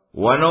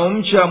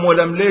wanaomcha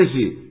Mola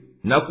mlezi,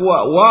 na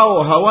kuwa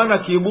wao hawana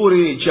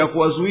kiburi cha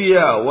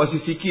kuwazuia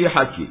wasisikie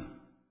haki.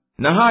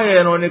 Na haya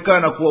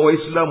yanaonekana kuwa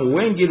Waislamu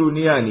wengi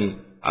duniani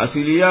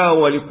asili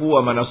yao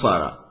walikuwa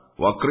Manasara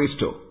wa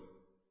Kristo.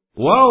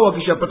 Wao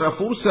wakishapata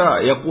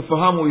fursa ya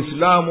kufahamu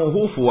Uislamu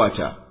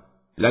hufuata,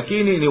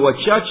 lakini ni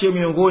wachache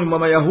miongoni mwa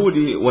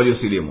Mayahudi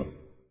waliosilimu.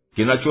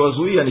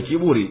 Kinachowazuia ni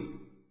kiburi,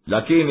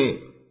 lakini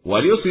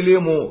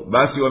waliosilimu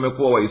basi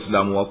wamekuwa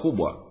Waislamu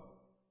wakubwa.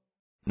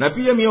 Na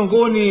pia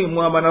miongoni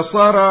mwa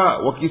Manasara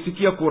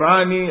wakisikia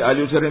Qur'ani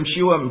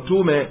aliyoteremshiwa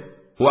mtume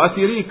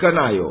huathirika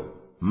nayo,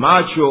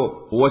 macho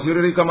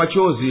huwatiririka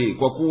machozi,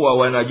 kwa kuwa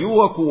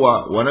wanajua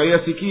kuwa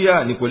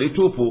wanayoyasikia ni kweli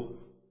tupu.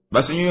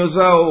 Basi nyoyo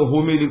zao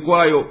humili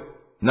kwayo,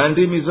 na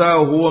ndimi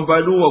zao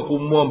huomba dua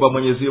kumwomba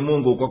Mwenyezi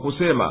Mungu kwa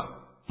kusema,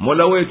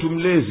 Mola wetu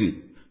mlezi,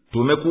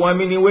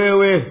 tumekuamini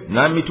wewe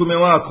na mitume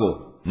wako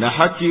na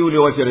haki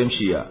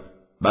uliowateremshia,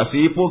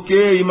 basi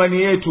ipokee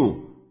imani yetu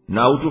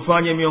na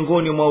utufanye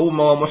miongoni mwa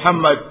umma wa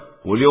Muhammad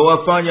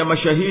uliowafanya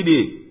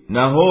mashahidi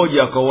na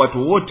hoja kwa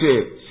watu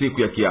wote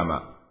siku ya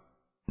Kiyama.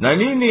 Na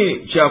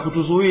nini cha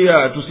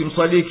kutuzuia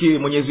tusimsadiki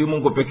Mwenyezi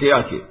Mungu peke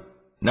yake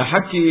na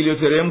haki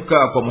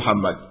iliyoteremka kwa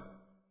Muhammad?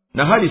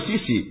 Na hali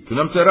sisi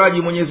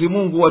tunamtaraji Mwenyezi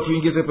Mungu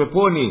atuingize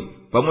peponi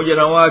pamoja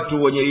na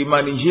watu wenye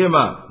imani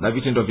njema na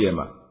vitendo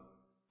vyema.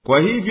 Kwa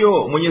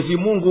hivyo Mwenyezi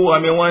Mungu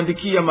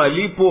amewaandikia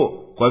malipo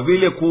kwa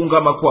vile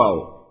kuungama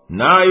kwao,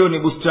 nayo ni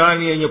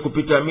bustani yenye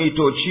kupita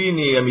mito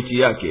chini ya miti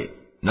yake,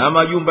 na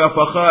majumba ya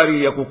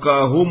fahari ya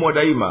kukaa humo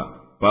daima,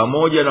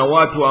 pamoja na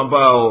watu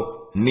ambao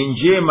ni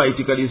njema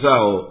itikadi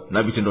zao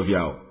na vitendo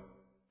vyao.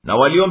 Na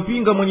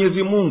waliompinga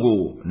Mwenyezi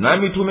Mungu na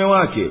mitume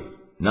wake,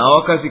 na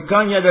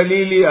wakazikanya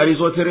dalili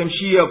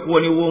alizoteremshia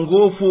kuwa ni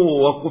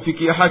uongofu wa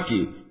kufikia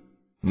haki,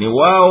 ni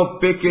wao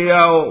peke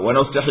yao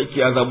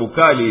wanaostahiki adhabu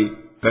kali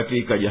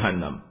katika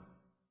Jahannam.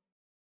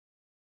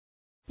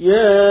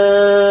 يا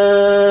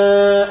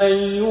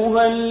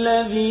أيها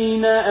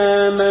الذين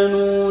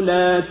آمنوا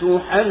لا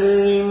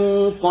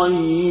تحرموا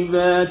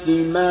طيبات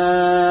ما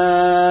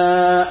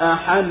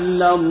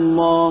أحل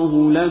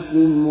الله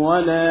لكم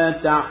ولا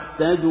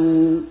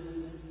تعتدوا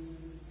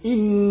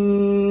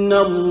إن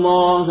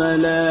الله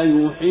لا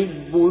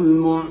يحب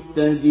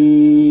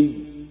المعتدين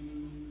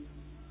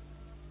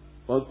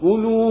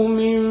وكلوا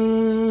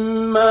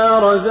مما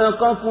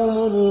رزقكم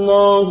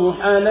الله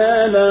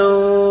حلالا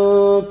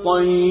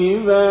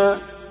طيبا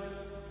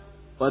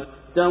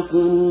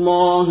واتقوا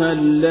الله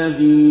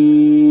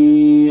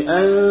الذي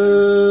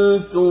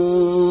أنتم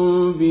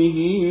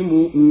به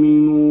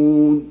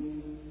مؤمنون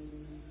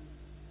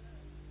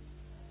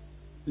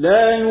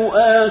لا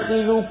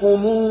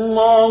يؤاخذكم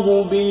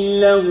الله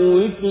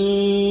باللغو في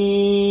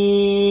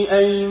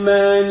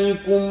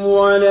أيمانكم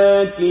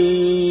ولكن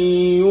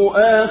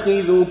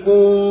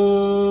يؤاخذكم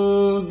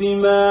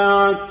بما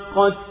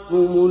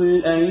عقدتم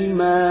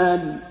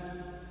الأيمان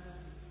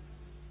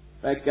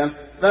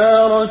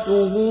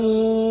فكفارته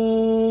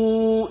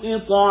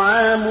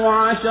إطعام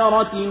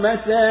 10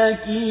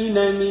 مساكين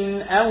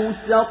من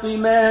أوسط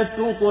ما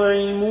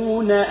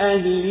تطعمون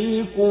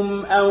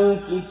أهليكم أو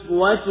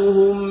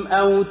كسوتهم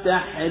أو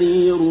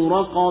تحرير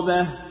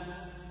رقبة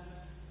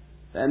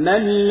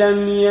فمن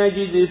لم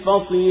يجد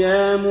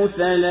فصيام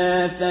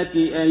 3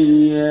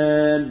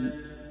 أيام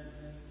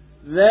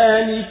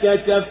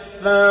ذلك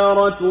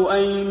كفارة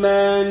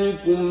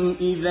أيمانكم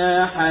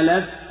إذا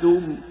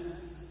حلفتم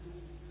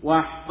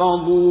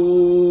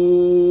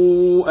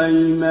واحفظوا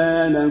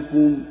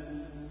أيمانكم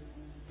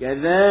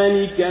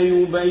كذلك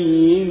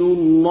يبين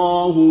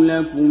الله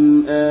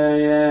لكم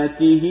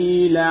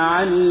آياته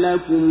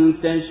لعلكم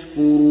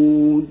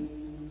تشكرون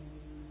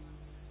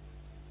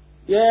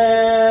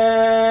يا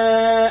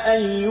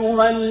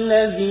أيها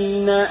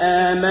الذين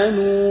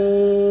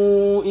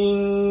آمنوا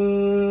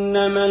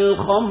إنما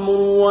الخمر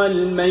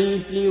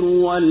والميسر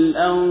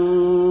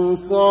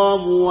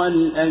والأنصاب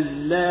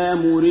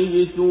والأزلام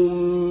رجس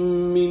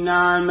من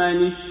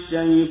عمل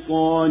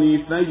الشيطان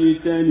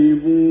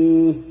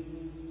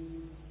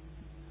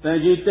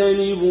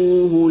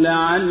فاجتنبوه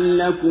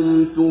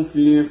لعلكم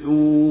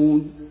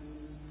تفلحون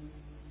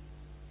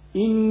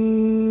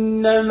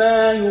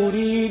إنما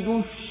يريد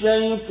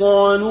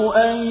الشيطان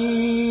أن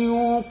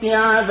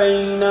يوقع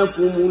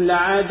بينكم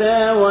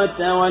العداوة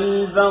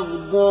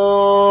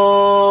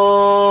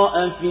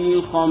والبغضاء في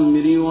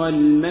الخمر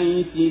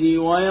والميسر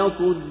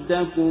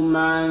ويصدكم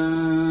عن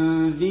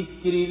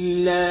ذكر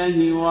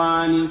الله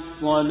وعن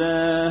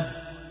الصلاة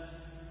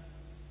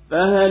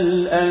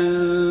فهل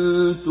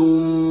أنتم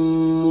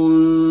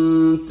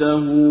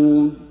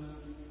منتهون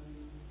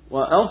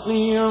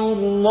وأطيعوا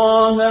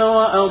الله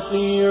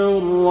وأطيعوا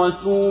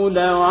الرسول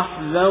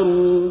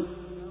واحذروا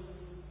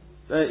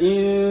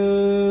فإن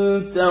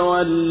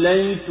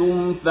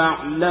توليتم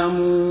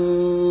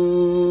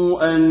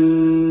فاعلموا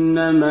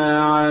أنما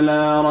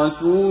على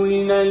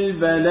رسولنا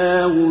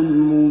البلاغ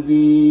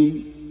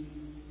المبين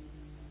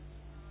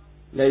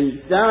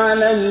ليس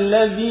على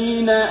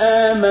الذين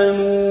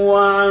آمنوا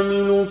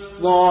وعملوا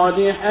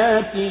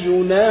الصالحات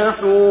جناح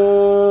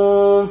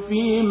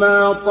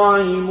فيما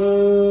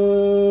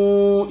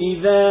طعموا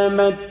إذا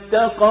ما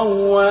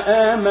اتقوا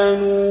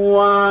وآمنوا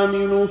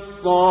وعملوا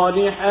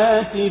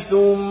الصالحات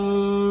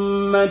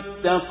ثم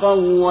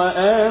اتقوا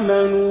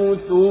وآمنوا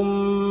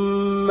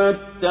ثم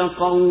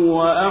اتقوا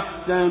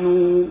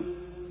وأحسنوا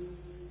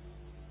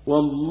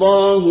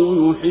والله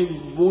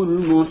يحب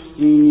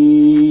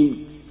المحسنين.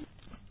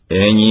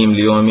 Enyi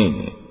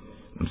mlioamini,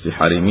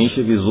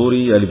 msiharimishe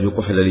vizuri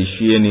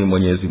alivyokuhalalishieni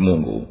Mwenyezi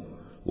Mungu,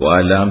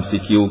 wala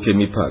msikiuke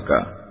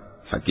mipaka.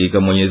 Hakika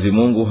Mwenyezi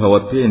Mungu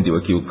hawapendi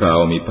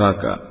wakiukao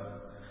mipaka.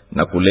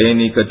 Na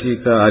kuleni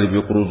katika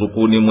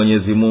alivyokuruzukuni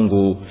Mwenyezi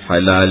Mungu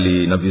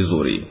halali na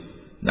vizuri.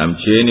 Na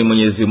mcheni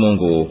Mwenyezi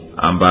Mungu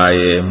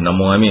ambaye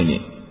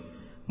mnamuamini.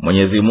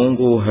 Mwenyezi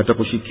Mungu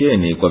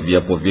hatakushikeni kwa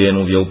viapo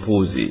vyenu vya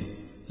upuzi,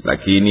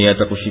 lakini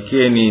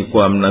hatakushikeni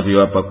kwa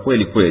mnavyoapa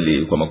kweli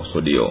kweli kwa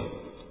makusudio.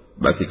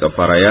 Basi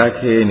kafara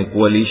yake ni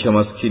kuwalisha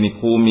maskini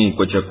 10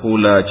 kwa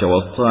chakula cha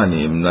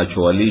wastani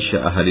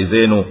mnachowalisha ahali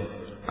zenu,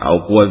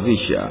 au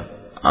kuwavisha,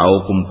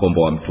 au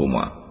kumkomboa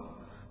mtumwa.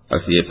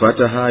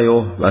 Asiyepata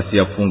hayo basi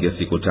afunge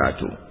siku 3.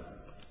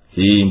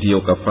 Hii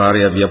ndiyo kafara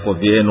ya viapo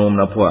vyenu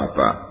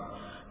mnapoapa.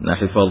 Na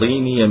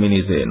hifadhini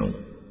yamini zenu,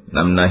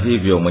 namna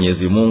hivyo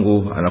Mwenyezi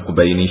Mungu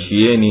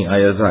anakubainishieni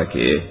aya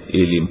zake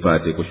ili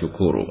mpate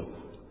kushukuru.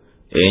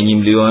 Enyi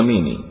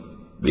mlioamini,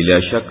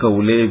 bila shaka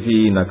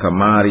ulevi na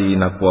kamari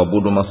na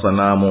kuabudu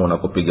masanamu na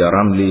kupiga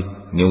ramli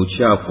ni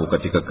uchafu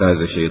katika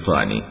kazi ya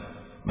sheitani,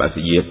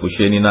 basi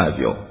jiepusheni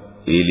navyo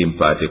ili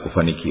mpate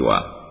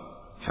kufanikiwa.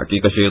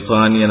 Hakika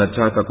sheitani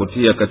anataka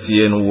kutia kati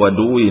yenu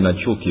uadui na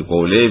chuki kwa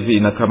ulevi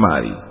na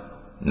kamari,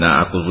 na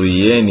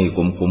akuzuieni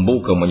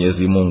kumkumbuka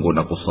Mwenyezi Mungu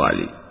na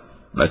kusali.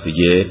 Basi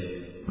je,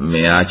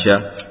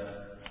 mmeacha?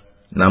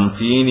 Na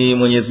mtiini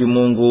Mwenyezi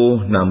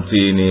Mungu na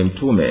mtiini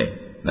mtume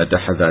na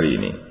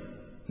tahadharini.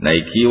 Na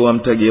ikiwa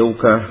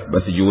mtageuka,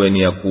 basi jueni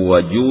ya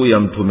kuwa juu ya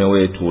mtume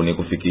wetu ni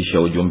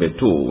kufikisha ujumbe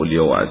tu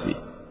ulio wazi.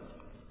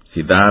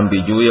 Si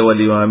dhambi juu ya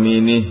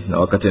walioamini na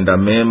wakatenda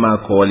mema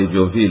kwa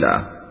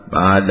walivyovila,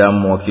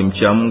 maadamu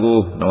wakimcha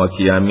Mungu na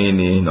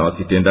wakiamini na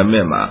wakitenda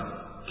mema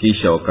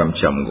kisha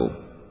wakamcha Mungu,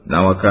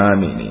 na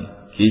wakaamini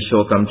kisha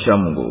wakamcha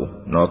Mungu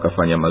na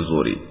wakafanya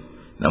mazuri,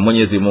 na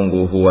Mwenyezi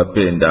Mungu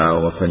huwapenda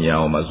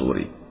wafanyao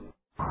mazuri.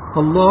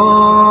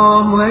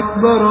 Allahu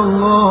Akbar,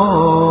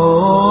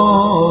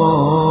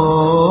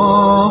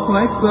 Allahu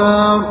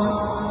Akbar.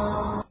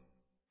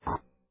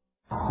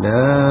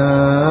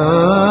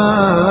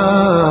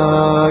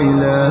 La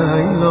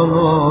ilaha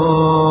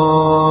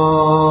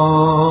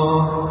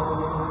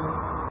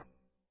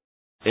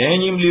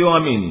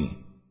mlioamini,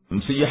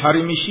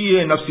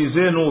 msijiharimishie nafsi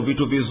zenu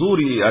vitu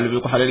vizuri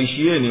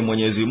alivyokuhalalishieni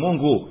Mwenyezi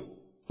Mungu,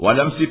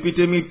 wala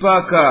msipite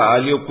mipaka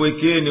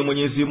aliyokuwekeni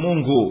Mwenyezi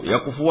Mungu ya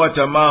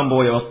kufuata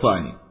mambo ya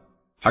wastani.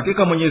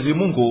 Hakika Mwenyezi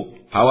Mungu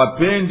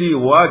hawapendi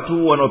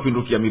watu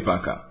wanaopindukia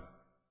mipaka.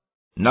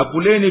 Na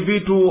kuleni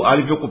vitu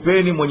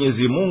alivyokupeni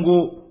Mwenyezi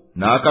Mungu,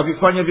 na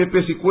akavifanya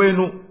vyepesi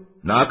kwenu,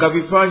 na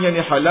akavifanya ni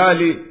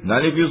halali na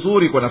ni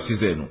vizuri kwa nafsi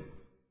zenu.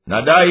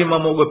 Na daima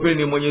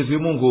mwogopeni Mwenyezi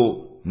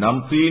Mungu, na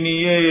mtiini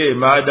yeye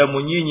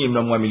maadamu nyinyi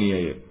mnamwamini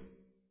yeye.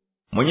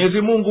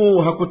 Mwenyezi Mungu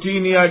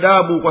hakutiini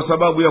adabu kwa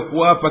sababu ya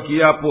kuwapa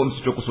kiapo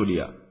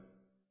msichokusudia,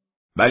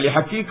 bali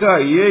hakika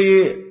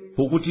yeye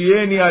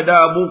hukutieni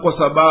adabu kwa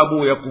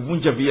sababu ya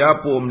kuvunja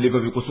viapo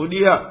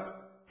mlivyovikusudia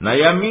na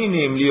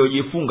yamini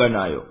mliyojifunga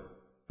nayo.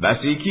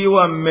 Basi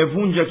ikiwa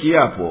mmevunja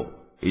kiapo,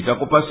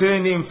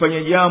 itakupaseni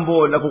mfanye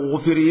jambo la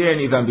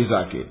kukughufirieni dhambi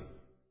zake.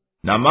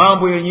 Na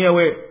mambo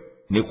yenyewe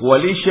ni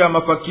kuwalisha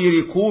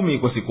mafakiri 10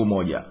 kwa siku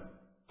moja,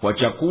 kwa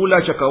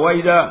chakula cha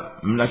kawaida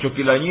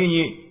mnachokila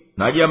nyinyi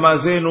na jamaa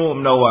zenu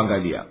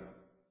mnaoangalia,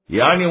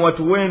 yani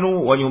watu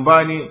wenu wa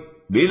nyumbani,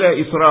 bila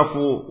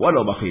israfu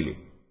wala ubakhili.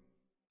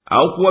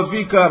 Au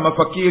kuwavika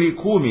mafakiri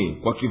 10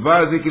 kwa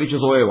kivazi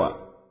kilichozoewa,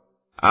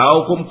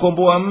 au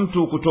kumkomboa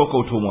mtu kutoka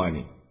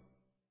utumwani.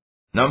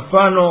 Na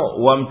mfano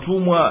wa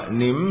mtumwa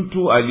ni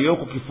mtu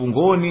aliyoko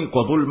kifungoni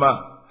kwa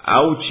dhulma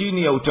au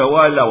chini ya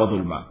utawala wa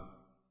dhulma.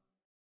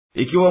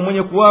 Ikiwa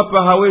mwenye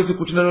kuwapa hawezi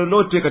kutenda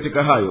lolote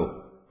katika hayo,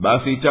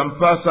 basi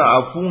itampasa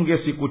afunge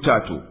siku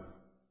 3.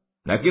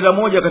 Na kila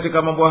moja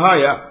katika mambo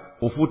haya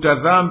hufuta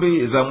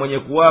dhambi za mwenye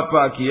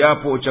kuwapa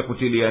kiapo cha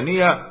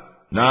kutiliania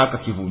na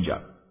akakivunja.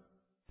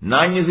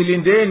 Nanyi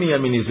zilindeni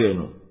yamini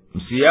zenu,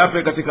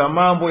 msiape katika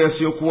mambo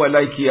yasiyokuwa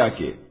laiki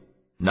yake,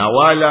 na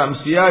wala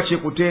msiache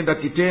kutenda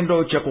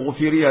kitendo cha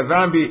kughufiria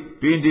dhambi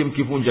pindi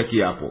mkivunja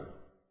kiapo.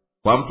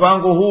 Kwa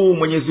mpango huu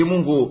Mwenyezi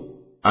Mungu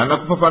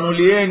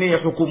anakufafanulieni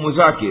hukumu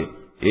zake,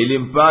 ili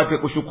mpate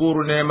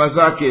kushukuru neema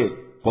zake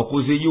kwa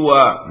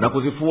kuzijua na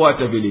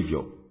kuzifuata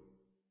vilivyo.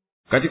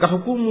 Katika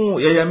hukumu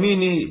ya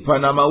yamini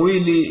pana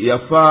mawili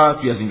yafaa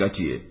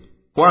tuyazingatie.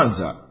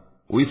 Kwanza,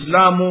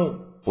 Uislamu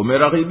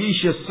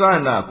umeraghibisha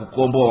sana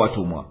kukomboa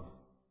watumwa.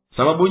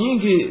 Sababu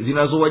nyingi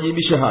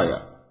zinazowajibisha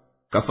haya.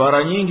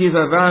 Kafara nyingi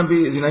za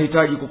dhambi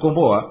zinahitaji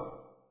kukomboa.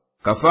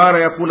 Kafara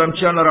ya kula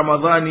mchana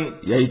Ramadhani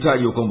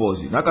yahitaji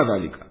ukombozi na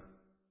kadhalika.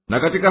 Na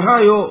katika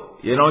hayo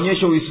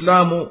yanaonyesha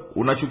Uislamu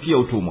unachukia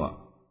utumwa.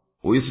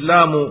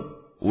 Uislamu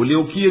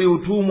uliukiri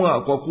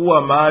utumwa kwa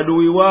kuwa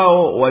maadui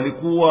wao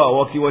walikuwa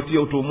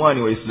wakiwatia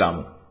utumwani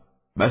Waislamu.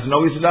 Basi na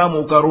Uislamu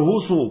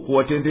ukaruhusu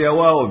kuwatendea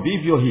wao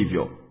vivyo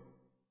hivyo.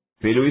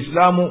 Pili,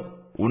 Uislamu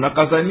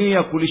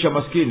unakazania kulisha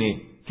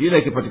maskini kila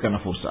ikipatikana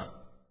fursa.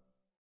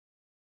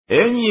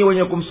 Enyi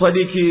wenye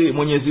kumsadiki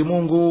Mwenyezi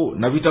Mungu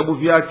na vitabu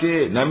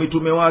vyake na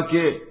mitume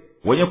wake,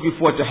 wenye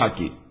kuifuata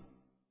haki,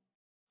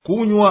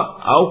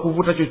 kunywa au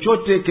kuvuta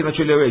chochote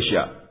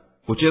kinacholewesha,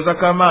 kucheza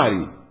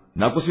kamari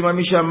na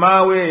kusimamisha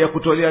mawe ya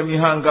kutolea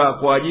mihanga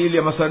kwa ajili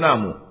ya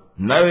masanamu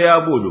nayo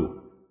yaabudu,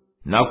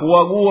 na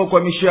kuwagua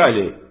kwa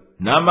mishale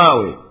na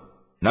mawe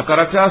na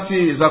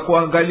karatasi za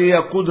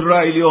kuangalia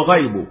kudra iliyo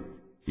ghaibu,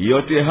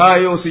 yote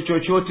hayo si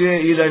chochote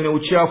ila ni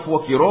uchafu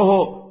wa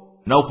kiroho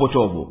na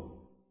upotovu.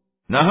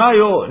 Na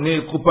hayo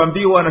ni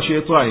kupambiwa na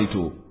shetani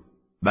tu.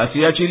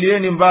 Basi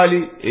achilieni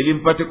mbali ili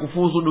mpate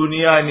kufuzu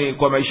duniani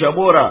kwa maisha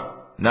bora,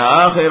 na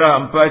akhera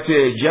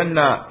mpate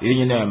janna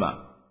yenye neema.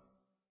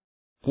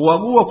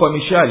 Kuwagua kwa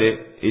mishale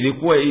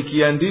ilikuwa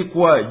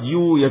ikiandikwa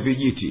juu ya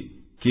vijiti.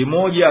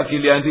 Kimoja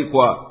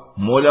kiliandikwa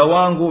Mola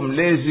wangu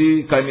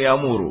mlezi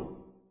kaniamuru,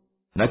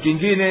 na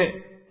kingine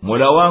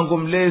Mola wangu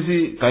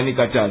mlezi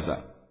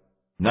kanikataza,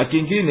 na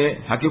kingine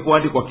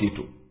hakikuandikwa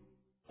kitu.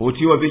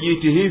 Hutiwa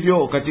vijiti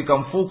hivyo katika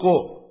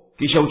mfuko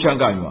kisha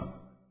uchanganywa,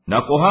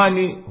 na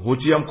kohani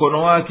hutia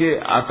mkono wake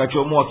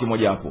akachomoa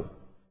kimojapo,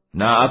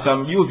 na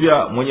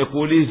akamjuvya mwenye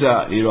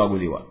kuuliza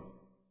lililoaguliwa.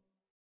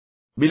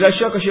 Bila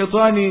shaka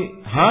shetani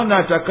hana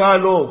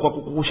atakalo kwa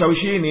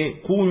kukushawishini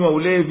kunywa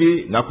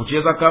ulevi na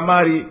kucheza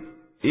kamari,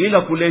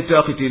 ila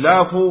kuleta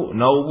hitilafu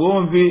na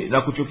ugomvi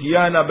na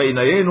kuchukiana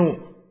baina yenu,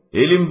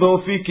 ili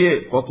mdhoofike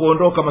kwa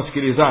kuondoka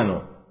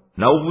masikilizano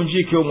na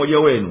uvunjike umoja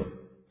wenu,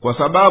 kwa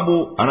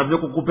sababu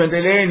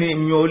anavyokukupendeleeni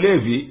mnywe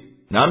ulevi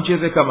na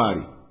mcheze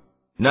kamari.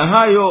 Na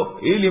hayo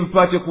ili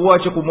mpate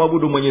kuacha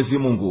kumwabudu Mwenyezi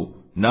Mungu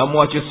na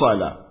muache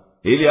sala,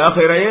 ili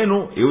akhera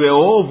yenu iwe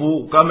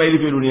ovu kama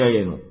ilivyo dunia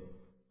yenu.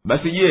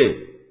 Basi je,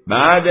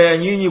 baada ya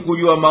nyinyi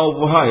kujua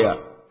maovu haya,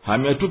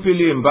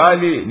 hamyatupili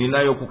mbali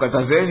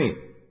ninayokukatazeni,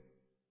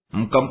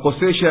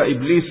 mkamkosesha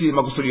Iblisi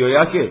makusudio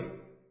yake?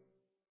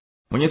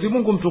 Mwenyezi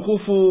Mungu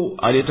mtukufu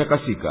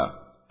aliyetakasika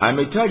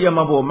ametaja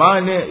mambo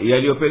 8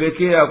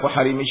 yaliyopelekea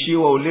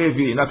kuharimishiwa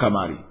ulevi na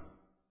kamari.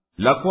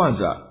 La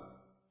kwanza,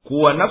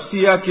 kuwa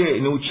nafsi yake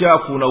ni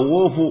uchafu na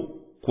uovu,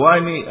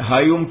 kwani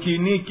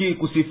hayumkiniki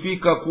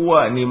kusifika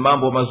kuwa ni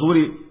mambo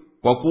mazuri,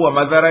 kwa kuwa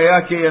madhara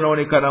yake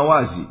yanaonekana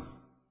wazi.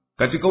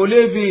 Katika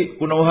ulevi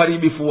kuna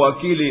uharibifu wa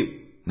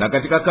akili, na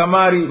katika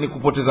kamari ni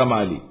kupoteza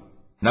mali,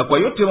 na kwa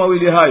yote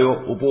mawili hayo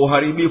upo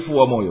uharibifu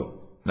wa moyo,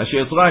 na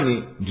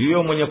sheitani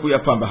ndiyo mwenye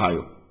kuyapamba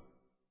hayo.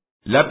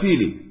 La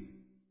pili,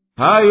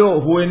 hayo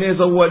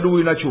hueneza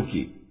uadui na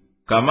chuki.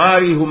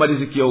 Kamari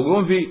humalizikia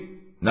ugomvi,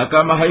 na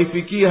kama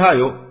haifikii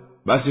hayo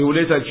basi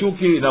huleta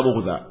chuki na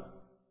bughdha.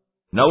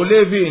 Na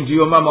ulevi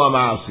ndiyo mama wa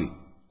maasi.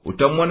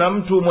 Utamwona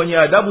mtu mwenye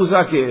adabu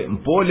zake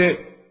mpole,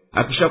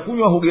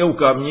 akishakunywa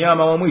hugeuka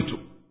mnyama wa mwitu,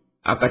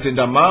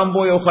 akatenda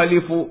mambo ya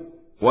uhalifu,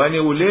 kwani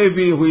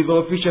ulevi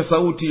huidhoofisha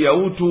sauti ya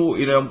utu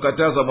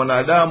inayomkataza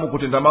mwanadamu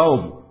kutenda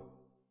maovu.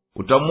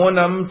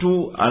 Utamwona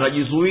mtu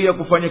anajizuia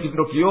kufanya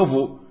kitendo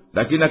kiovu,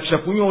 lakini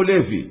akishakunywa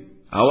ulevi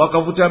au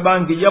akavuta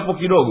bangi japo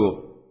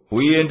kidogo,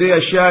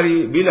 huiendea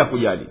shari bila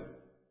kujali.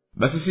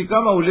 Basi si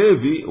kama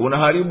ulevi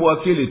unaharibu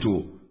akili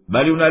tu,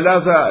 bali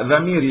unalaza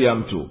dhamiri ya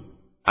mtu,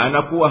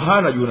 anakuwa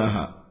hana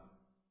junaha.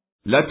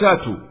 La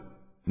tatu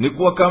ni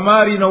kuwa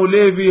kamari na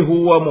ulevi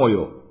huua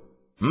moyo.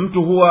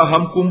 Mtu huwa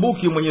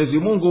hamkumbuki Mwenyezi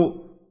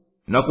Mungu,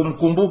 na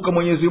kumkumbuka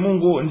Mwenyezi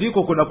Mungu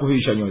ndiko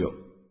kunakuhisha nyoyo.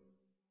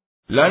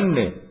 La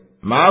nne,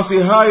 maasi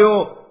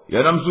hayo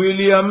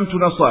yanamzuilia mtu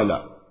na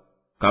sala.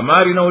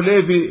 Kamari na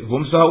ulevi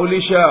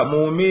humsahaulisha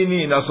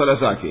muumini na sala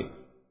zake,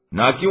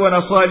 na akiwa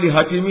na swali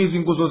hatimizi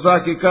nguzo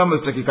zake kama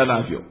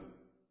zitakikanavyo.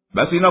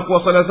 Basi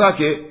inakuwa sala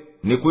zake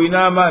ni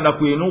kuinama na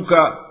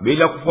kuinuka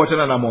bila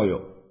kufuatana na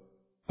moyo.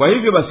 Kwa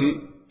hivyo basi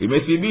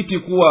imethibiti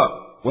kuwa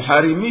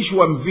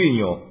kuharimishwa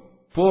mvinyo,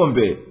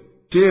 pombe,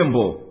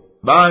 tembo,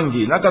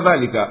 bangi na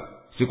kadhalika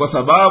si kwa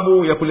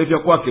sababu ya kulevya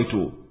kwake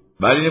tu,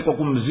 bali ni kwa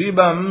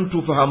kumziba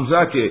mtu fahamu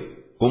zake,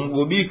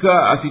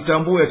 kumgubika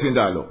asitambue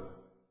atendalo.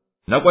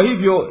 Na kwa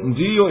hivyo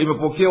ndiyo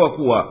imepokewa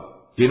kuwa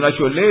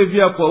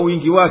kinacholevya kwa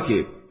wingi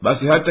wake,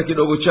 basi hata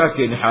kidogo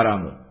chake ni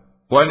haramu,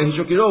 kwani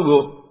hicho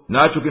kidogo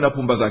nacho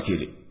kinapumbaza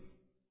akili.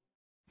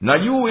 Na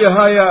juu ya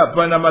haya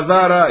pana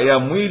madhara ya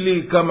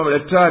mwili kama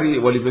madaktari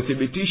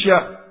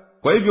walivyothibitisha.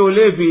 Kwa hivyo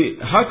ulevi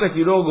hata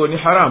kidogo ni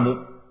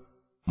haramu.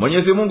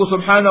 Mwenyezi Mungu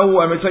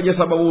Subhanahu ametaja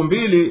sababu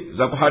mbili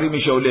za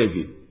kuharimisha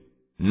ulevi,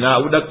 na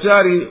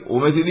udaktari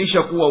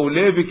umezidisha kuwa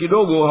ulevi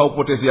kidogo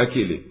haupotezi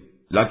akili,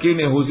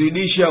 lakini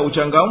huzidisha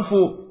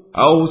uchangamfu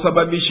au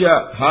husababisha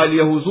hali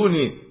ya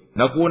huzuni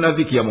na kuona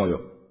dhiki ya moyo.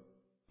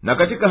 Na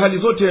katika hali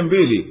zote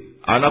mbili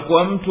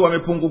anakuwa mtu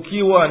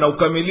amepungukiwa na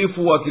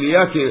ukamilifu wa akili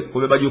yake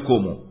kubeba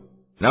jukumu,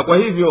 na kwa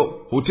hivyo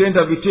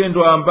hutenda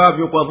vitendo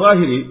ambavyo kwa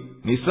dhahiri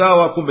ni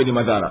sawa, kumbe ni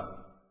madhara.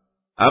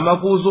 Ama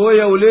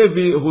kuuzoea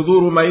ulevi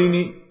hudhuru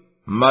maini,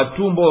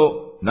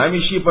 matumbo na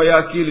mishipa ya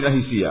akili na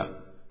hisia,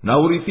 na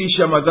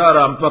hurithisha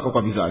madhara mpaka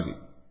kwa vizazi.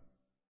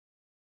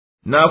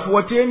 Na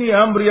fuateni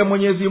amri ya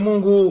Mwenyezi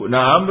Mungu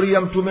na amri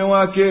ya mtume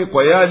wake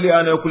kwa yale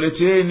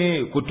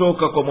anayokuleteni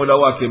kutoka kwa Mola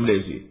wake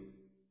mlezi,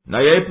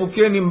 na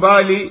yaepukeni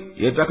mbali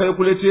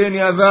yatakayokuleteni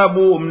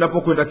adhabu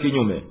mnapokwenda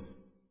kinyume.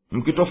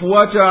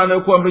 Mkitofuata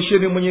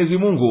anayokuamrisheni Mwenyezi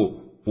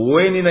Mungu,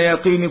 huweni na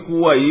yakini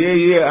kuwa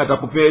yeye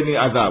atakupeni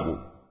adhabu,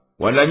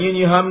 wala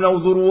nyinyi hamna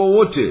udhuru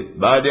wowote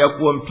baada ya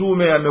kuwa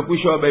mtume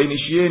amekwisha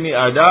wabainishieni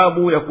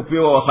adabu ya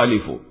kupewa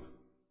wahalifu.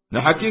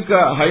 Na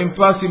hakika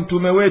haimpasi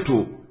mtume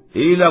wetu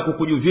ila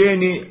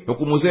kukujuvyeni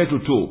hukumu zetu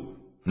tu,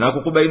 na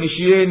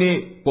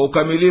kukubainishieni kwa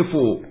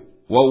ukamilifu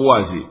wa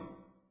uwazi.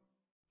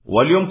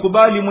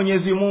 Waliomkubali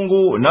Mwenyezi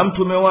Mungu na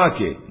mtume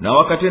wake na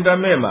wakatenda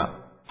mema,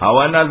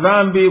 hawana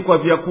dhambi kwa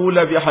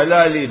vyakula vya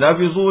halali na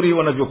vizuri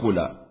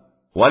wanavyokula,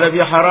 wala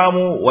vya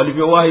haramu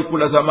walivyowahi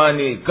kula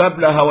zamani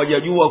kabla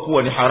hawajajua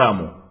kuwa ni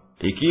haramu,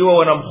 ikiwa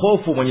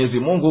wanamhofu Mwenyezi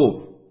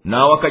Mungu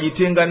na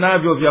wakajitenga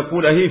navyo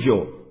vyakula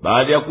hivyo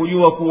baada ya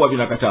kujua kuwa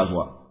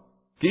vinakatazwa.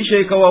 Kisha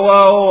ikawa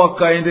wao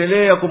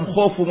wakaendelea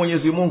kumhofu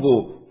Mwenyezi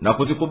Mungu na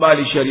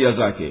kuzikubali sheria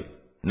zake,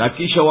 na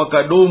kisha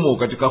wakadumu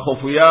katika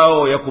hofu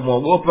yao ya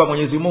kumwogopa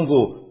Mwenyezi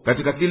Mungu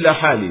katika kila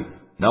hali,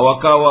 na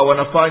wakawa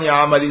wanafanya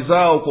amali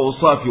zao kwa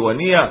usafi wa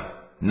nia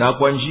na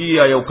kwa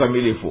njia ya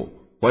ukamilifu,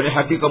 kwani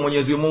hakika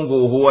Mwenyezi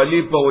Mungu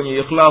huwalipa wenye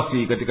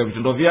ikhlasi katika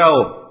vitendo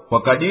vyao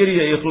kwa kadiri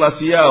ya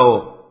ikhlasi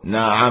yao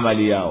na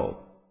amali yao.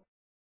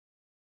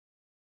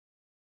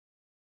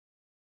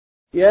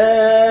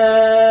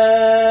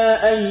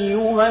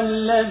 أيها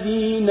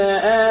الذين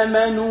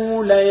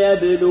آمنوا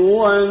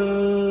ليبلونكم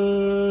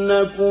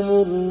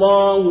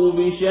الله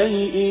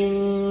بشيء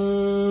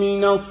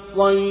من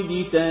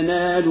الصيد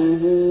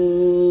تناله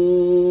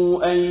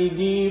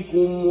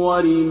أيديكم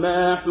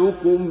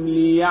ورماحكم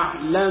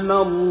ليعلم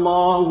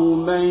الله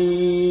من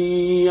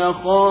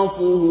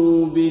يخافه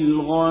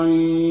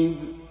بالغيب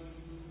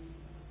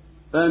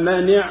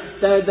فمن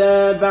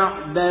اعتدى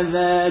بعد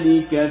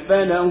ذلك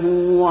فله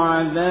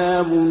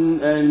عذاب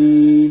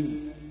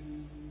أليم.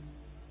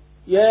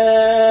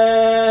 يا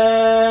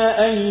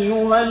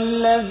أيها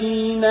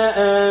الذين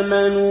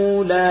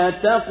آمنوا لا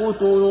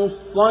تقتلوا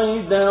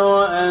الصيد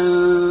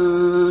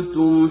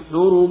وأنتم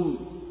حرم،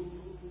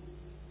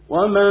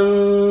 ومن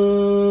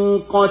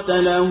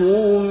قتله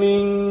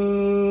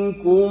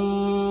منكم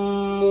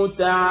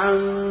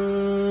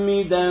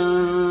متعمدا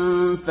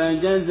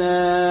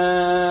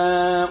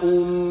فجزاء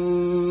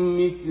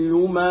مثل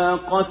ما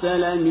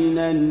قتل من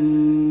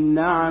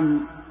النعم،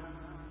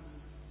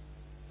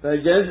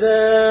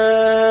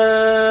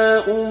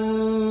 فجزاء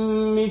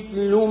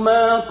مثل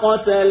ما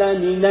قتل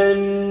من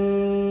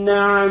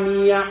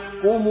النعم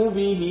يحكم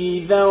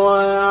به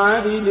ذوى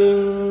عدل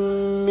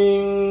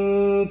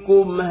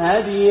منكم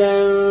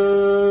هديا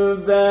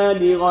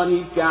بالغ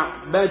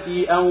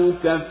الكعبة أو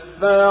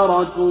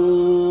كفارة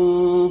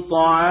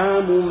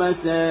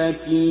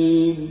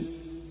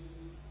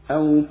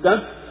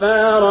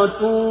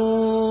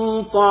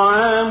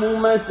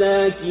طعام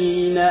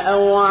مساكين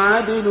أو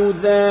عدل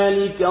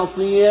ذلك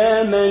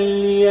صياما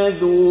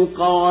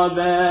ليذوق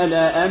وبال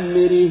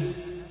أمره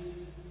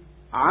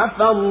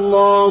عفى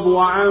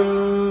الله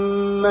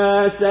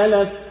عما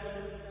سلف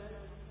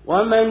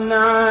ومن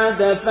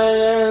عاد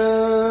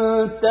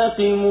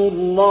فينتقم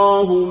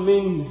الله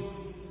منه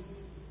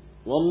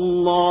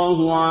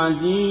والله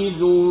عزيز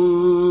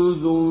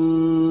ذو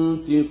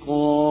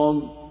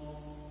انتقام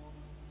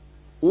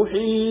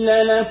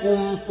أحل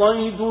لكم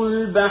صيد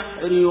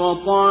البحر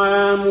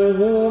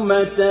وطعامه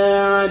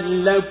متاعا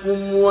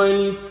لكم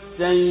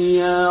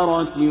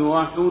وللسيارة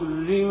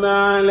وحرم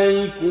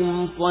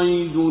عليكم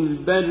صيد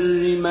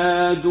البر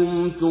ما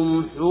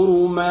دمتم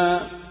حرما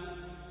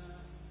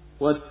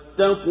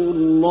واتقوا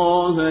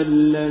الله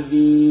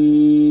الذي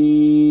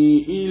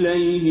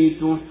إليه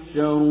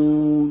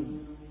تحشرون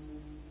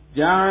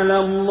جعل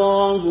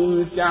الله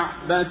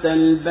الكعبة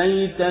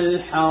البيت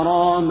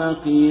الحرام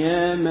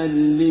قياما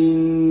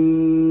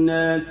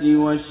للناس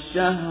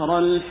والشهر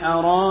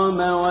الحرام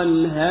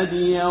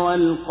والهدي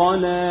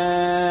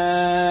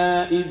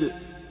والقلائد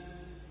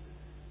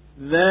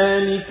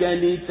ذلك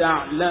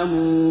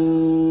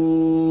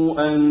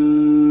لتعلموا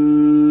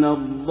أن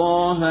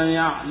الله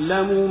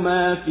يعلم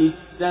ما في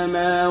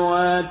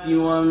السماوات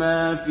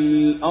وما في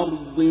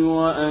الأرض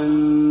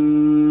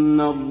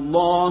وأن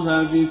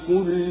الله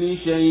بكل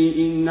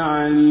شيء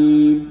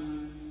عليم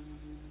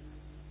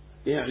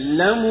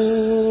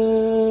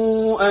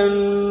اعلموا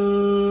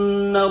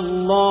أن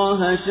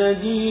الله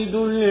شديد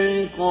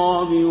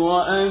العقاب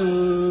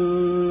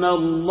وأن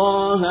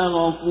الله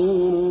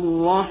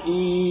غفور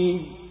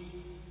رحيم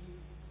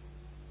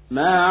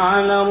ما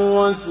على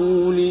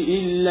الرسول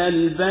إلا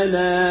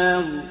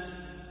البلاغ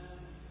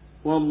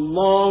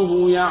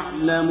والله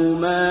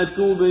يعلم ما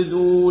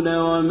تبدون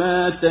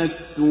وما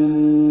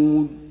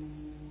تكتمون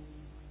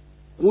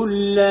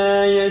قل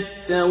لا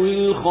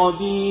يستوي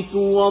الخبيث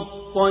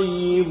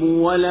والطيب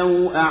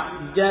ولو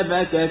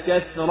أعجبك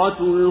كثرة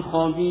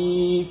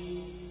الخبيث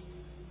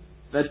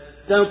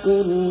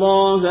فاتقوا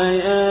الله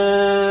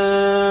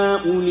يا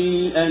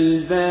أولي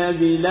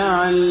الألباب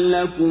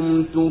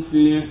لعلكم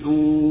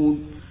تفلحون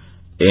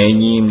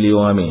enyi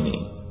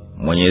mlioamini,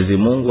 Mwenyezi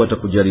Mungu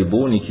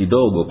atakujaribuni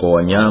kidogo kwa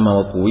wanyama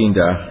wa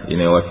kuwinda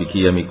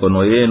inayowafikia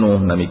mikono yenu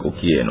na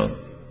mikuki yenu,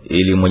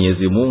 ili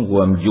Mwenyezi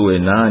Mungu amjue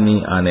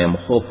nani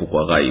anayemhofu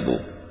kwa ghaibu.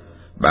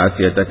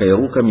 Basi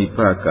atakayeruka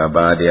mipaka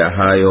baada ya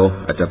hayo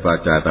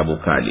atapata adhabu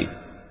kali.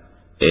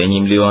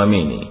 Enyi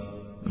mlioamini,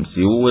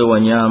 msiue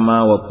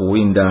wanyama wa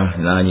kuwinda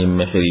nanyi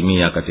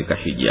mmehirimia katika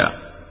hija.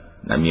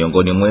 Na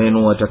miongoni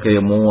mwenu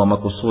atakayemuua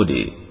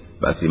makusudi,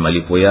 basi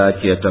malipo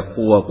yake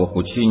yatakuwa kwa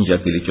kuchinja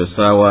kilicho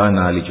sawa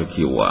na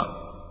alichokiua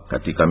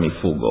katika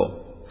mifugo,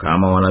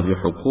 kama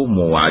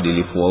wanavyohukumu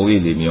waadilifu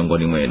wawili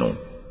miongoni mwenu.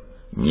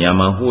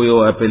 Mnyama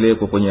huyo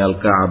apelekwe kwenye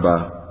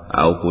Al-Kaaba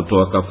au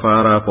kutoa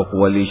kafara kwa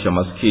kuwalisha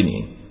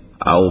maskini,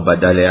 au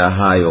badala ya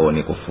hayo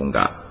ni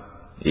kufunga,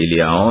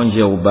 ili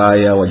aonje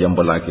ubaya wa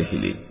jambo lake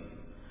hili.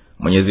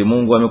 Mwenyezi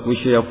Mungu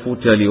amekwisha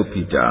yafuta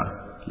aliyopita,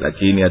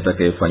 lakini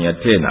atakayefanya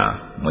tena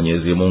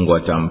Mwenyezi Mungu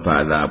atampa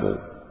adhabu.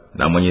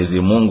 Na Mwenyezi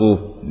Mungu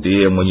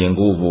ndiye mwenye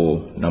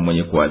nguvu na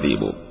mwenye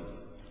kuadhibu.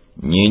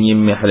 Nyinyi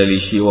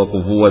mmehalalishiwa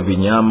kuvua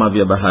vinyama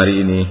vya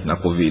baharini na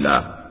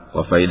kuvila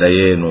kwa faida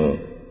yenu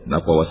na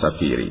kwa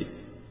wasafiri,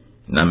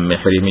 na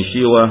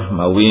mmehirimishiwa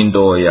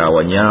mawindo ya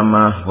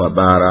wanyama wa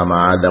bara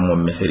maadamu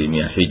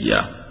mmehirimia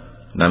hija.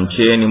 Na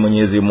mcheni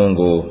Mwenyezi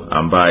Mungu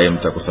ambaye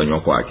mtakusanywa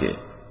kwake.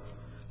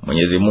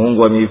 Mwenyezi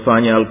Mungu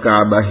ameifanya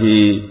Al-Kaaba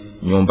hii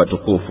nyumba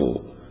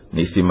tukufu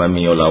ni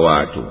simamio la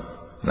watu,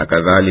 na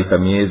kadhalika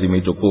miezi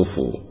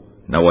mitukufu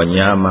na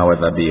wanyama wa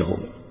dhabihu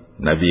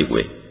na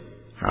vigwe.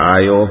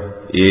 Hayo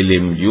ili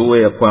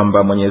mjue ya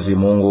kwamba Mwenyezi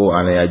Mungu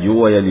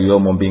anayajua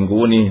yaliyomo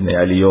mbinguni na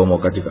yaliyomo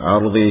katika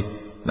ardhi,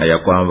 na ya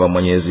kwamba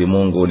Mwenyezi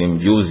Mungu ni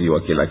mjuzi wa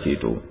kila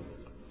kitu.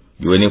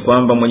 Jueni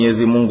kwamba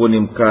Mwenyezi Mungu ni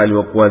mkali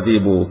wa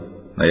kuadhibu,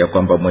 na ya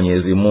kwamba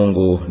Mwenyezi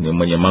Mungu ni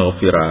mwenye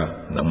maghfira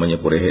na mwenye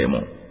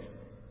kurehemu.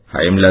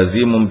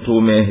 Haimlazimu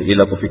mtume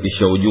ila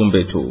kufikisha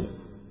ujumbe tu,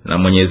 na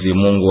Mwenyezi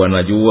Mungu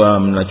anajua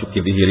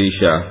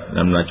mnachokidhihirisha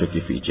na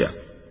mnachokificha.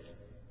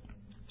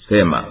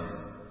 Sema,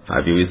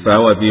 haviwi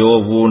sawa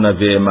viovu na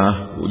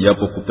vyema,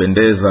 ujapo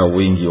kupendeza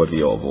wingi wa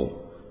viovu.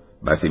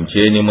 Basi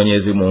mcheni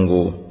Mwenyezi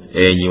Mungu,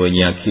 enyi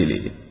wenye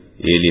akili,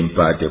 ili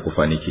mpate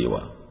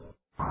kufanikiwa.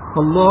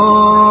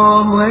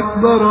 Allahu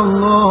Akbar,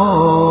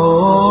 Allahu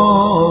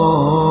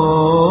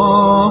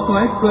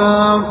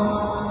Akbar.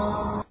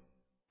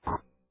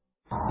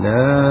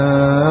 La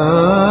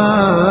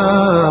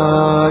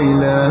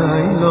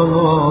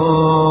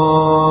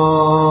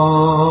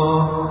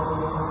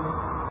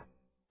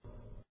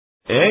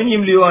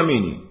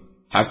mlioamini,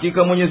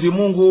 hakika Mwenyezi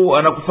Mungu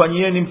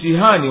anakufanyieni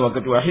mtihani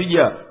wakati wa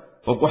hija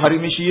kwa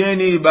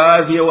kuharimishieni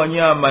baadhi ya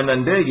wanyama na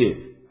ndege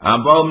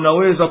ambao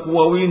mnaweza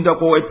kuwawinda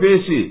kwa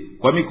wepesi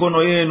kwa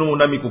mikono yenu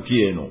na mikuki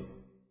yenu.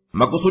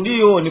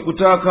 Makusudio ni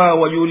kutaka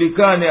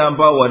wajulikane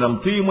ambao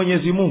wanamtii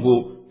Mwenyezi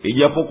Mungu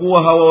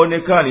ijapokuwa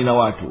hawaonekani na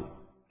watu,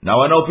 na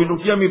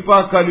wanaopindukia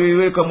mipaka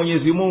aliyoiweka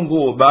Mwenyezi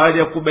Mungu baada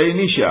ya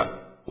kubainisha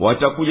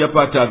watakuja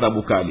pata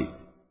adhabu kali.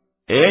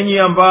 Enyi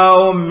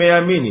ambao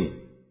mmeamini,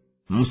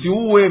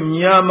 msiuwe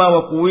mnyama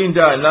wa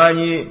kuwinda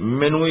nanyi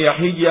mmenuia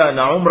hija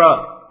na umra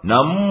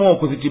na mmo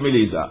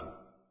kuzitimiliza.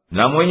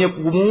 Na mwenye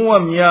kumuua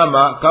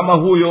mnyama kama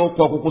huyo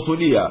kwa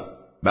kukusudia,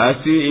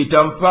 basi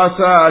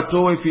itampasa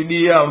atoe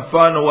fidia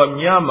mfano wa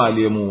mnyama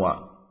aliyemuua,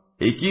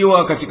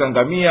 ikiwa katika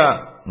ngamia,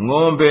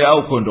 ng'ombe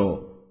au kondoo.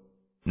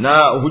 Na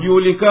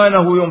hujulikana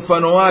huyo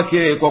mfano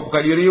wake kwa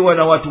kukadiriwa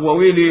na watu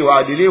wawili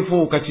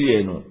waadilifu kati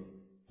yenu,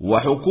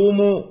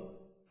 wahukumu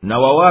na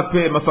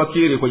wawape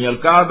mafakiri kwenye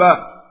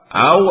Al-Kaaba,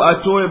 au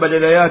atoe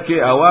badala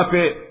yake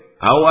awape,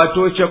 au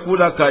atoe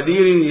chakula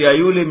kadiri ya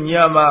yule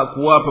mnyama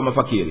kuwapa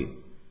mafakiri.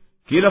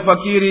 Kila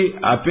fakiri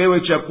apewe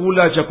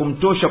chakula cha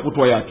kumtosha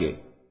kutwa yake.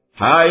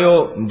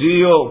 Hayo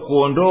ndiyo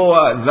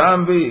kuondoa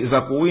dhambi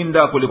za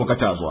kuwinda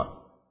kulikokatazwa.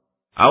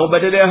 Au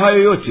badala ya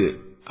hayo yote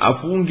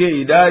afunge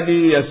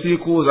idadi ya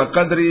siku za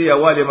kadri ya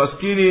wale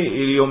maskini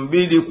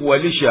iliyombidi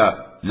kuwalisha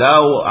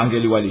lao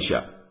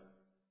angeliwalisha.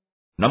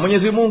 Na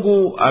Mwenyezi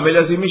Mungu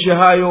amelazimisha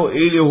hayo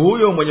ili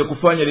huyo mwenye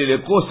kufanya lile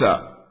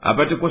kosa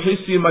apate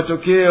kuhisi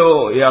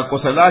matokeo ya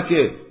kosa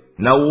lake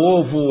na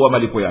uovu wa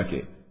malipo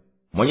yake.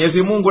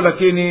 Mwenyezi Mungu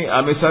lakini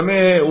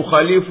amesamehe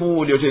ukhalifu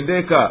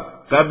uliotendeka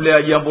kabla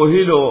ya jambo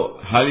hilo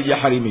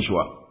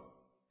halijaharimishwa.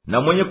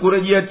 Na mwenye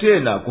kurejea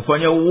tena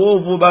kufanya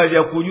uovu baada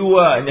ya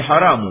kujua ni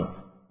haramu,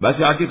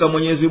 basi hakika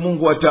Mwenyezi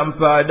Mungu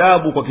atampa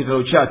adabu kwa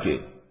kitendo chake,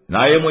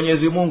 naye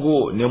Mwenyezi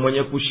Mungu ni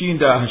mwenye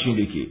kushinda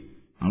hashindiki,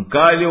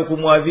 mkali wa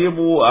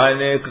kumwadhibu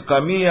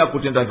anayekakamia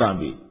kutenda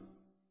dhambi.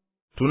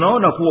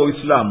 Tunaona kuwa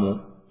Uislamu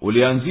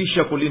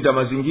ulianzisha kulinda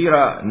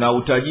mazingira na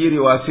utajiri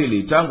wa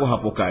asili tangu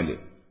hapo kale.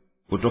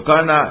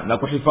 Kutokana na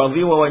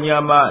kuhifadhiwa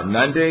wanyama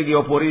na ndege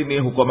wa porini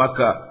huko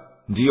Maka,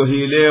 ndiyo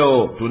hii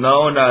leo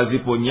tunaona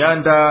zipo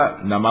nyanda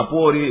na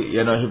mapori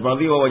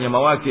yanayohifadhiwa wanyama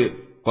wake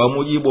kwa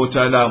mujibu wa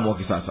utaalamu wa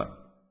kisasa.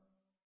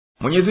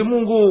 Mwenyezi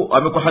Mungu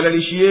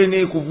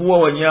amekuhalalishieni kuvua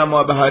wanyama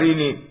wa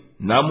baharini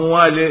na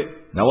muwale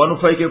na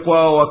wanufaike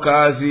kwao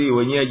wakazi,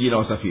 wenyeji na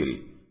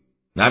wasafiri.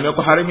 Na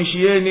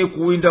amekuharimishieni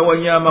kuwinda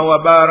wanyama wa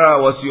bara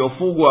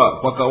wasiofugwa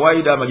kwa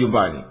kawaida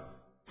majumbani,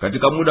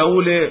 katika muda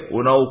ule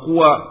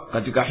unaokuwa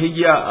katika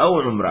hija au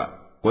umra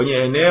kwenye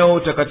eneo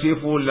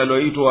takatifu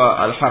linaloitwa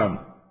Al-Haram.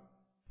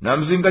 Na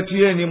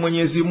mzingatieni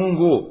Mwenyezi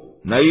Mungu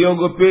na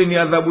iogopeni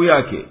adhabu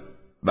yake,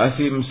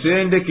 basi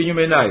msende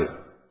kinyume naye,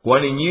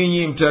 kwani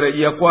nyinyi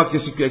mtarejea kwake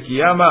siku ya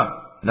Kiyama,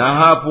 na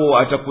hapo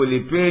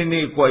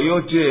atakulipeni kwa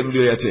yote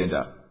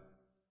mlioyatenda.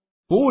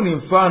 Huu ni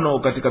mfano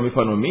katika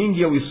mifano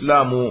mingi ya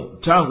Uislamu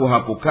tangu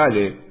hapo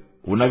kale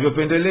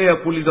unavyopendelea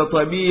kulinda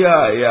tabia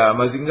ya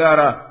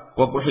mazingara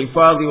kwa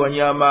kuhifadhi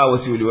wanyama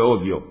wasiuliwe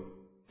ovyo,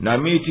 na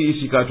miti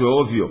isikatwe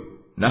ovyo,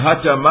 na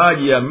hata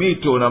maji ya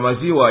mito na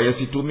maziwa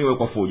yasitumiwe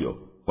kwa fujo,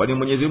 kwani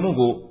Mwenyezi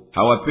Mungu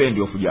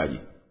hawapendi wafujaji.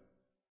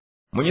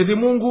 Mwenyezi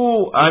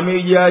Mungu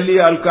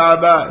ameijalia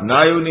Al-Kaaba,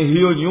 nayo ni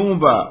hiyo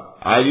nyumba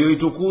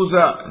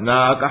aliyoitukuza,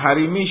 na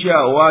akaharimisha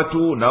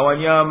watu na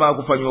wanyama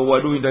kufanywa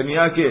uadui ndani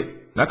yake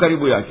na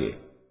karibu yake.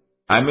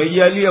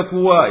 Ameijalia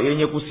kuwa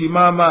yenye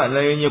kusimama na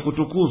yenye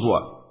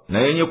kutukuzwa na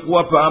yenye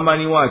kuwapa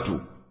amani watu,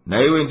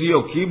 na iwe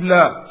ndiyo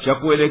kibla cha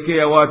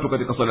kuelekea watu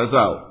katika swala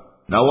zao,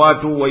 na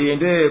watu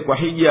waiendee kwa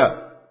hija,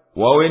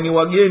 wawe ni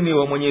wageni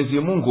wa Mwenyezi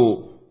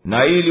Mungu,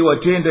 na ili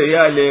watende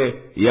yale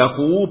ya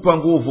kuupa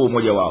nguvu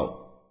mmoja wao.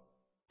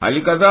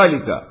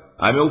 Halikadhalika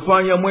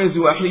ameufanya mwezi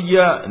wa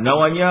hija na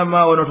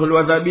wanyama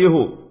wanaotolewa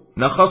dhabihu,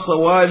 na hasa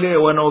wale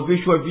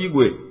wanaovishwa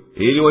vigwe,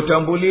 ili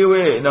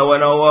watambuliwe na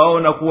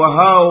wanaowaona kuwa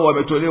hao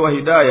wametolewa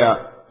hidaya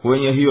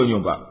kwenye hiyo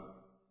nyumba.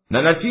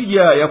 Na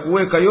natija ya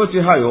kuweka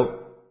yote hayo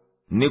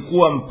ni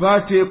kuwa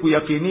mpate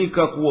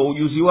kuyakinika kuwa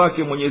ujuzi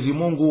wake Mwenyezi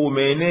Mungu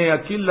umeenea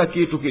kila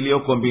kitu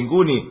kilioko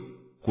mbinguni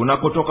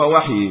kunakotoka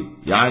wahi,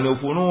 yani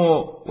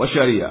ufunuo wa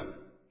sharia,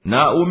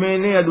 na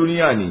umeenea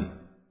duniani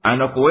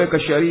anakoweka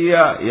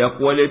sharia ya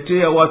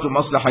kuwaletea watu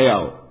maslaha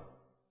yao.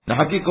 Na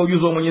hakika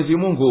ujuzi wa Mwenyezi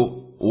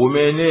Mungu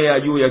umeenea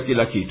juu ya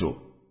kila kitu.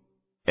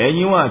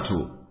 Enyi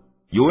watu,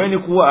 jueni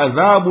kuwa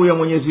adhabu ya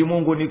Mwenyezi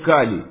Mungu ni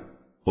kali,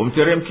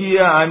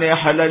 humteremkia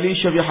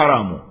anayehalalisha vya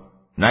haramu,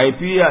 naye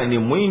pia ni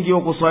mwingi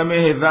wa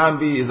kusamehe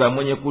dhambi za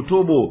mwenye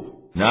kutubu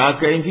na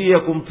akaingia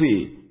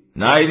kumtii,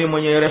 naye ni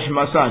mwenye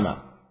rehema sana.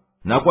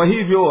 Na kwa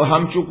hivyo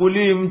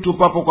hamchukulii mtu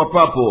papo kwa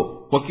papo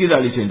kwa kila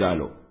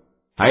alitendalo.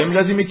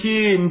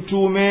 Haimlazimikii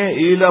mtume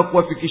ila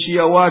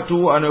kuwafikishia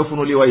watu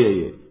anayofunuliwa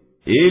yeye,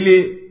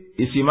 ili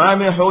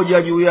isimame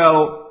hoja juu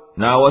yao,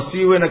 na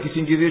wasiwe na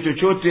kisingizio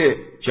chochote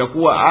cha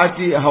kuwa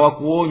ati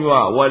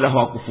hawakuonywa wala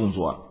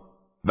hawakufunzwa.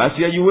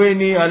 Basi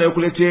yajueni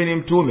anayokuleteni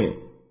mtume,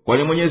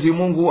 kwani Mwenyezi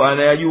Mungu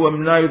anayajua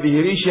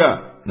mnayodhihirisha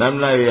na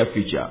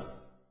mnayoyaficha.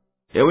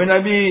 ewe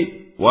nabii,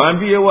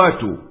 waambie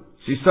watu,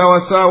 si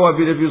sawa sawa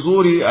vile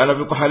vizuri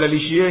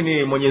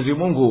anavyokuhalalishieni Mwenyezi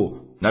Mungu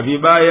na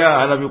vibaya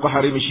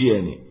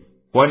anavyokuharimishieni,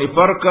 kwani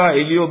farka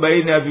iliyo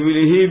baina ya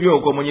viwili hivyo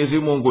kwa Mwenyezi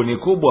Mungu ni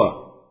kubwa,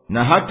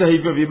 na hata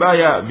hivyo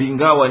vibaya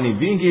vingawa ni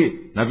vingi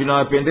na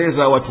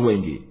vinawapendeza watu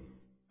wengi.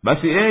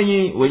 Basi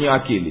enyi wenye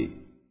akili,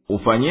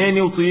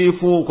 ufanyeni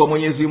utiifu kwa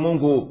Mwenyezi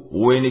Mungu,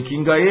 uweni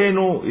kinga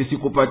yenu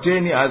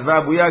isikupateni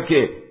adhabu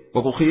yake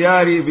kwa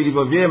kukhiari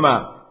vilivyo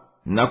vyema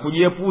na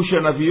kujiepusha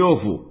na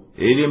viovu,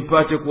 ili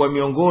mpate kuwa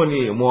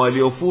miongoni mwa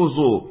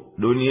waliofuzu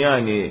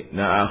duniani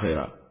na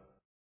akhera.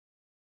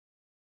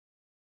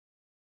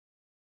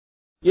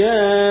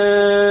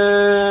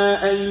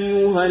 يا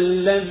أيها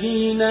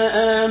الذين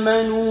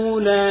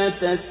آمنوا لا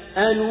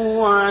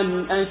تسألوا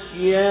عن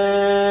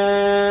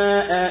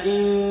أشياء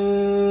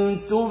إن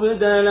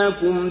تبد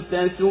لكم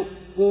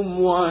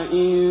تسؤكم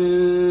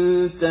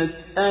وإن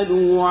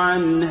تسألوا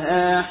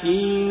عنها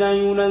حين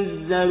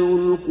ينزل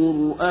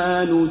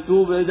القرآن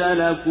تبد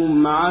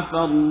لكم عفى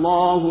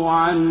الله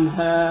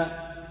عنها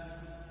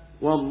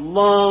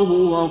والله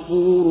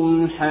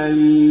غفور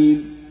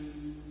حليم.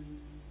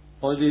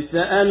 قد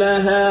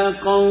سألها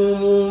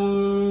قوم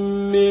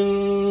من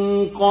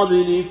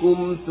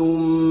قبلكم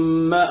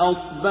ثم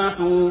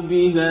أصبحوا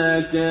بها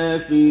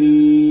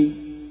كافرين.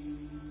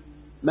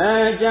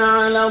 ما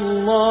جعل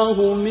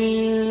الله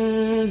من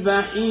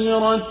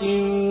بحيرة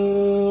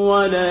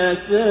ولا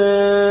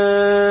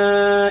سائبة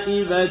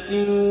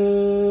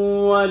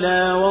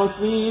ولا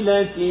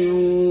وصيلة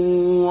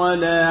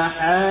ولا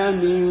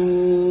حام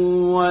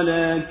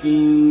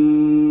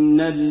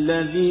ولكن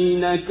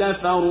الذين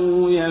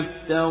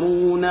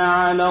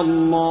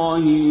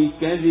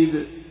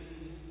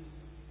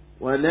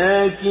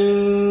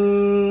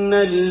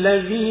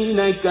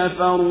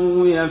كفروا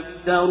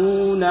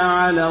يفترون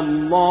على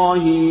الله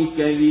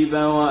الكذب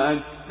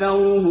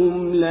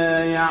وأكثرهم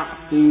لا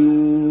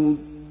يعقلون.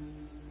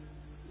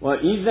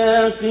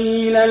 وإذا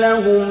قيل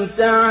لهم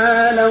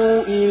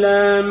تعالوا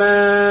إلى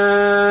ما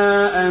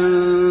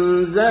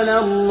أنزل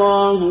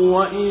الله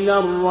وإلى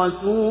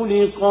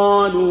الرسول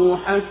قالوا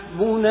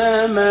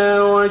حسبنا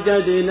ما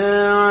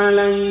وجدنا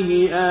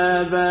عليه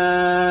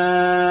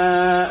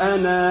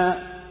آباءنا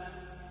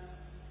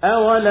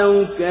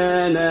أولو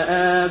كان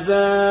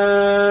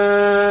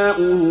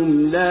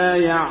آباؤهم لا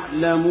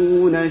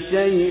يعلمون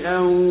شيئا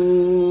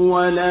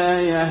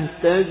ولا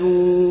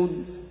يهتدون.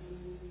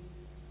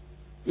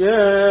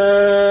 يا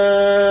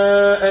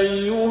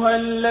أيها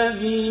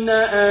الذين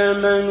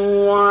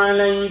آمنوا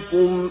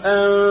عليكم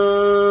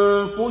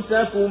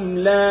أنفسكم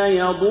لا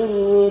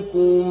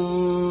يضركم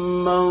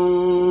من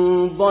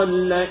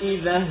ضل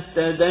إذا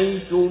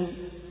اهتديتم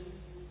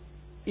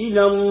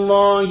إلى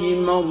الله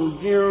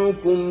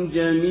مرجعكم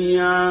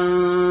جميعا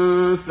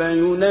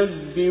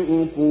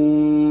فينبئكم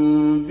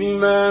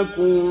بما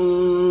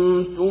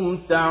كنتم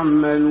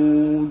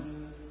تعملون.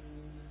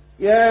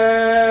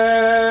 يا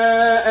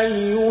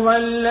أيها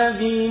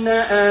الذين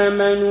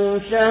آمنوا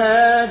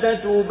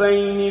شهادة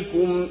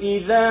بينكم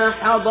إذا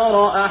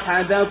حضر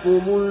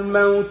أحدكم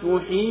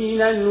الموت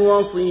حين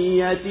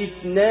الوصية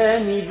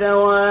اثنان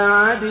ذوى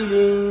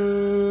عدل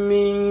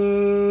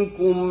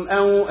منكم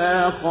أو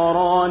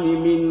آخران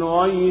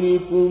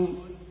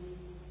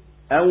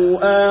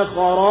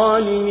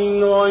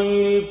من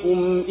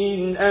غيركم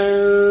إن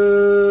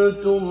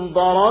أنتم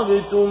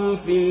ضربتم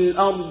في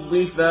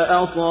الأرض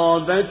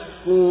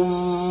فأصابتكم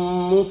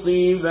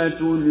مصيبة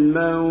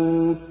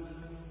الموت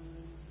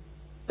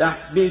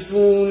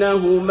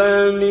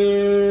تحبسونهما من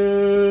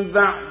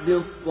بعد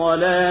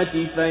الصلاة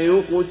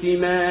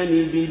فيقسمان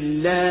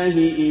بالله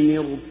إن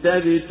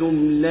ارتبتم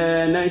لا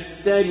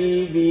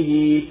نشتري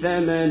به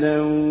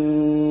ثمنا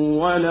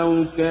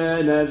ولو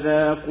كان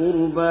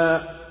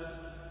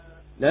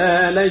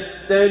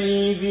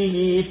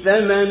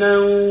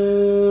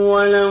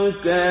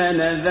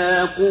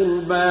ذا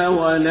قربى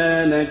ولا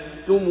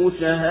نكتم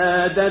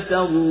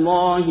شهادة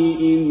الله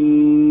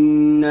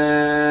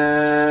إنا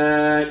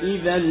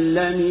إذا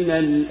لمن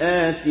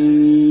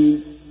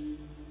الآثمين.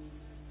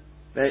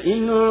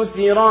 فإن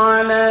عثر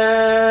على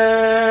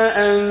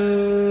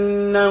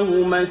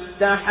أنهما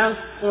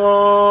استحقا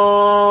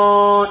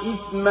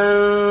إثما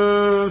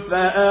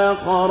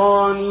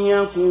فآخران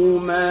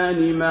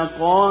يقومان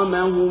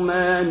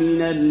مقامهما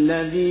من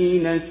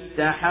الذين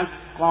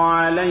استحق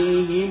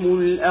عليهم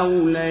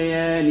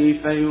الأوليان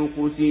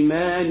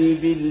فيقسمان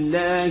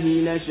بالله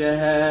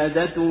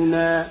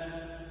لشهادتنا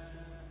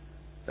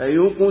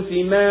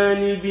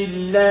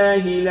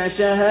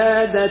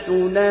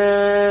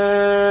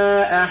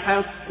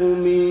أحق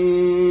من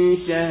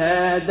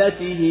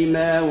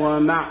شهادتهما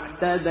وما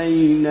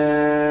اعتدينا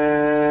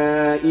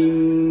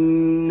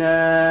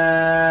إنا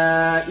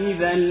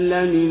إذا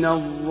لمن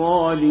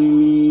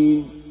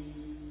الظالمين.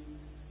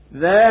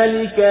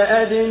 ذلك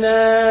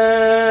أدنى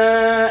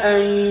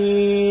أن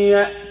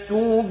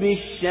يأتوا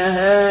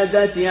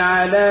بالشهادة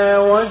على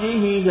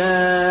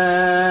وجهها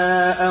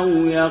أو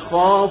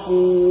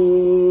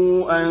يخافوا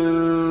أن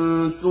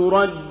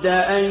ترد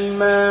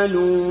أيمان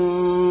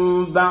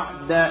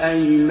بعد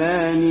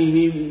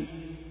أيمانهم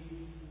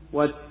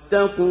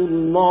واتقوا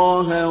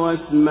الله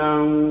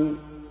واسمعوا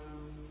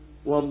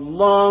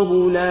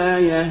والله لا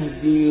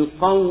يهدي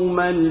القوم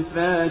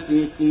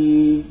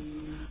الفاسقين.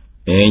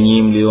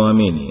 Enyi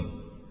mlioamini,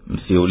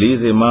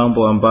 msiulize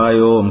mambo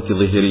ambayo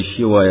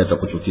mkidhihirishiwa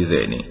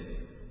yatakuchukizeni,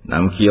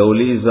 na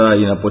mkiyauliza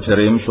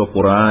inapoteremshwa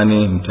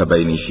Qur'ani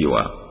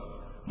mtabainishiwa.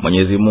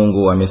 Mwenyezi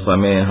Mungu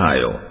amesamehe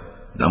hayo,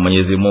 na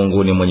Mwenyezi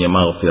Mungu ni mwenye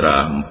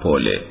maghfira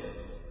mpole.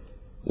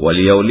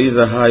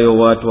 Waliauliza hayo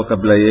watu wa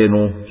kabla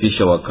yenu,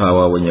 kisha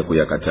wakawa wenye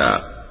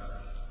kuyakataa.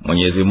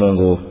 Mwenyezi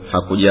Mungu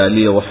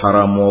hakujalia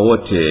uharamu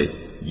wowote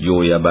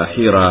juu ya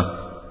bahira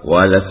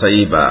wala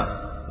saiba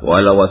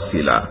wala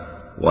wasila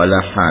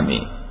wala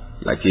hami,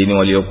 lakini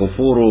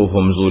waliokufuru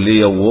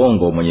humzulia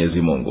uongo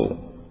Mwenyezi Mungu,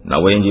 na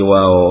wengi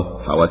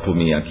wao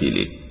hawatumii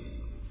akili.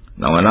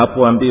 Na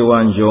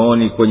wanapoambiwa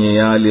njooni kwenye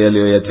yale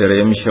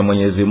aliyoyateremsha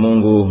Mwenyezi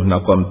Mungu na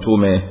kwa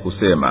mtume,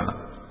 kusema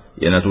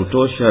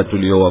yanatutosha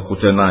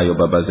tuliowakuta nayo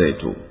baba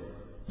zetu.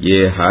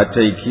 Je,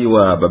 hata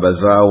ikiwa baba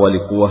zao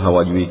walikuwa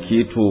hawajui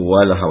kitu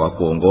wala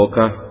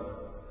hawakuongoka?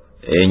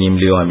 Enyi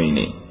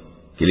mlioamini,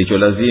 kilicho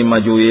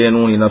lazima juu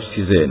yenu ni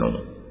nafsi zenu.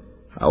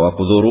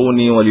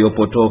 Hawakudhuruni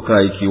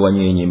waliopotoka ikiwa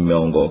nyinyi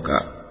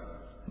mmeongoka.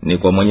 Ni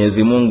kwa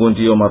Mwenyezi Mungu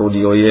ndiyo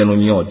marudio yenu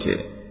nyote,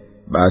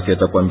 basi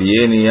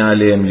atakwambieni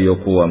yale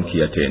mliokuwa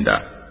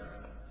mkiyatenda.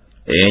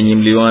 Enyi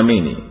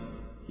mlioamini,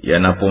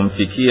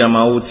 yanapomfikia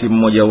mauti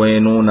mmoja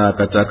wenu na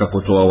akataka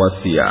kutoa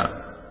wasia,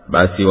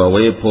 basi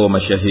wawepo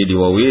mashahidi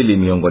wawili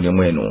miongoni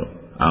mwenu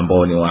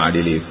ambao ni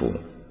waadilifu.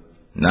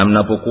 Na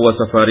mnapokuwa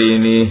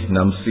safarini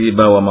na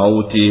msiba wa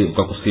mauti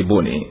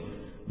ukakusibuni,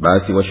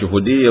 basi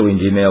washuhudie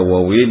wengineo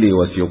wawili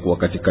wasiokuwa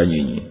katika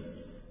nyinyi.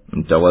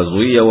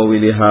 Mtawazuia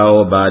wawili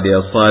hao baada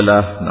ya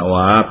sala, na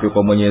waape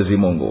kwa Mwenyezi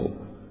Mungu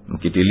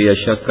mkitilia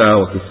shaka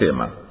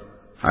wakisema,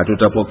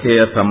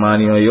 hatutapokea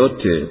thamani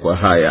yoyote kwa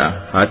haya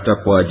hata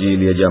kwa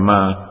ajili ya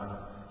jamaa,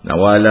 na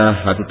wala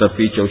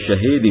hatutaficha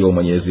ushahidi wa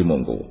Mwenyezi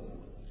Mungu.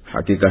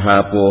 Hakika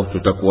hapo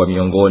tutakuwa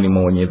miongoni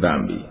mwa wenye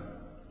dhambi.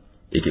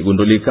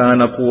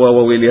 Ikigundulikana kuwa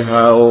wawili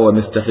hao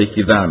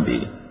wamestahiki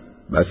dhambi,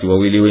 basi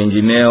wawili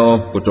wengineo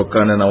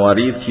kutokana na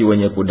warithi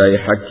wenye kudai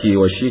haki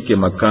washike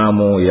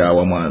makamu ya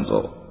wa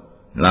mwanzo,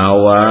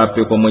 nao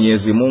waape kwa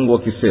Mwenyezi Mungu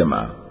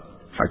wakisema,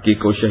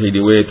 hakika ushahidi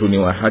wetu ni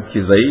wa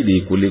haki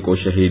zaidi kuliko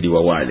ushahidi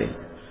wa wale,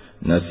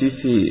 na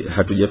sisi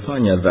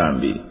hatujafanya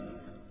dhambi.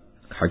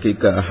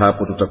 Hakika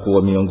hapo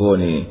tutakuwa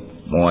miongoni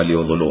mwa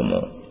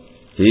waliodhulumu.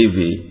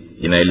 Hivi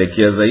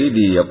inaelekea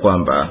zaidi ya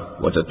kwamba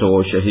watatoa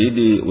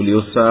ushahidi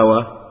ulio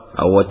sawa,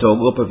 au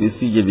wataogopa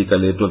visije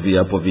vikaletwa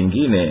viapo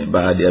vingine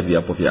baada ya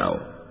viapo vyao.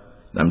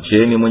 Na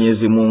mcheni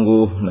Mwenyezi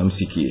Mungu na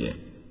msikie,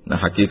 na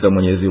hakika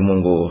Mwenyezi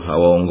Mungu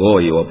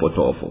hawaongoi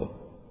wapotofu.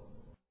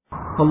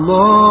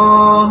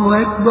 Allahu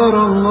Akbar,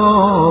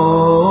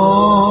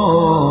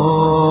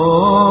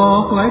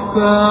 Allahu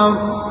Akbar.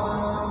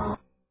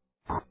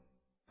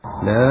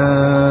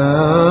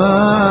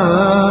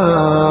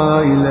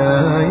 La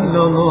ilaha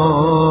illa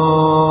Allah.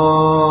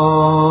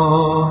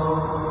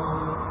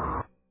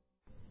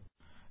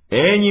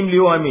 Enyi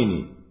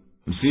mlioamini,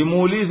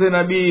 msimuulize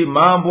nabii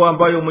mambo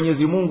ambayo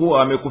Mwenyezi Mungu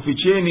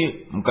amekuficheni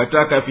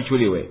mkataka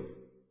yafichuliwe,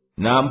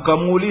 na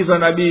mkamuuliza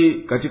nabii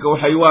katika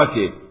uhai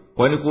wake,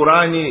 kwani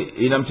Qur'ani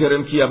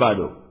inamteremkia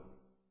bado.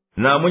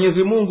 Na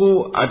Mwenyezi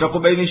Mungu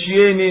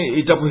atakubainishieni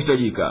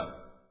itapohitajika.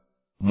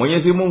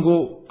 Mwenyezi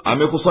Mungu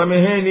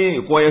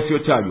amekusameheni kwa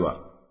yasiyotajwa,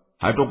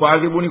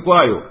 hatokuadhibuni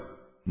kwayo,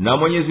 na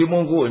Mwenyezi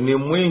Mungu ni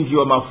mwingi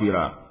wa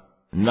maghfira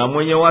na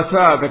mwenye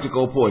wasaa katika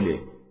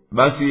upole,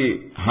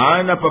 basi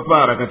hana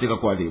papara katika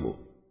kuadhibu.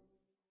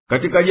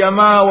 Katika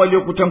jamaa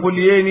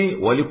waliokutangulieni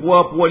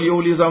walikuwapo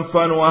waliouliza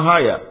mfano wa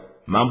haya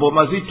mambo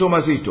mazito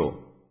mazito,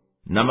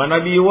 na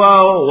manabii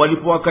wao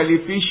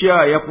walipowakalifisha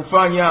ya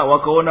kufanya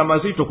wakaona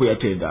mazito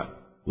kuyatenda,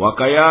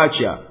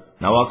 wakayaacha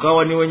na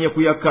wakawa ni wenye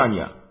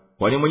kuyakanya.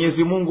 Kwani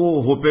Mwenyezi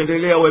Mungu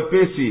hupendelea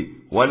wepesi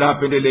wala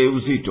hapendelei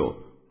uzito,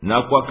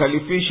 na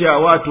kuwakalifisha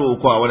watu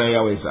kwa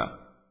wanayaweza.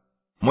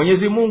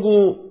 Mwenyezi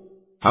Mungu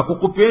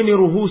hakukupeni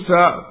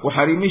ruhusa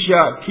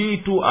kuharimisha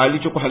kitu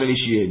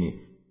alichokuhalalishieni,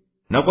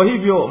 na kwa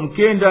hivyo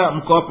mkenda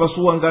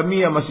mkawapasua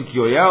ngamia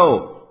masikio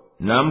yao,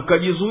 na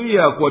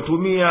mkajizuia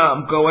kuwatumia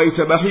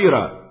mkawaita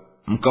bahira,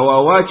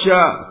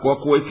 mkawawacha kwa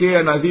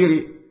kuwekea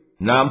nadhiri,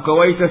 na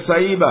mkawaita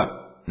saiba,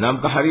 na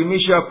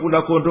mkaharimisha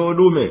kula kondoo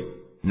dume,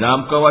 na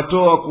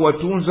mkawatoa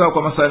kuwatunza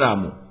kwa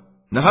masanamu,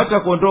 na hata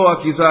kondoo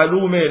akizaa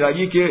dume la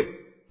jike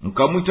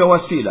mkamwita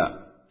wasila,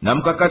 na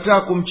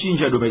mkakataa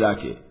kumchinja dume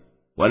lake.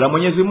 Wala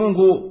Mwenyezi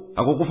Mungu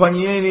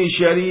hakukufanyieni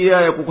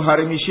sheria ya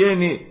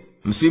kukuharimisheni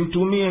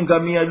msimtumie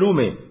ngamia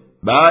dume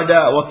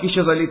baada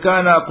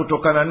wakishazalikana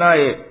kutokana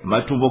naye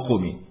matumbo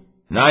 10,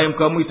 naye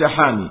mkamwita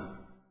Hami.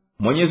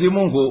 Mwenyezi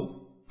Mungu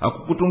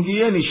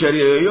hakukutungieni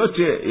sheria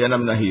yoyote ya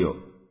namna hiyo,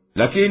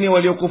 lakini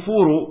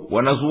waliokufuru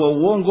wanazua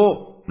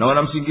uongo na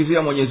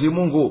wanamsingizia Mwenyezi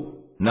Mungu,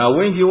 na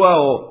wengi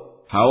wao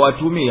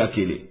hawatumii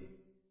akili.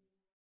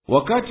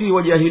 Wakati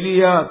wa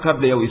jahilia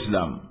kabla ya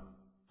Uislamu,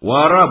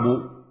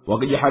 Waarabu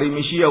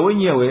wakijiharimishia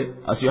wenyewe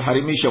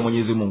asiyoharimisha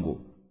Mwenyezi Mungu.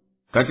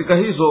 Katika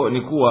hizo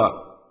ni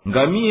kuwa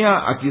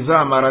ngamia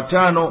akizaa mara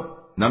 5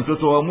 na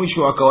mtoto wa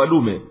mwisho akawa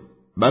dume,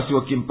 basi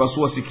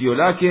wakimpasua sikio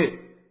lake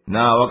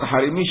na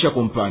wakaharimisha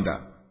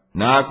kumpanda,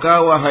 na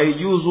akawa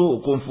haijuzu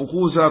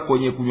kumfukuza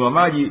kwenye kunywa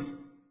maji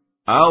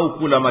au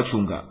kula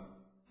machunga,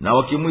 na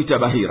wakimwita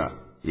bahira,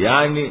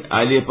 yani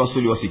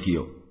aliyepasuliwa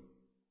sikio.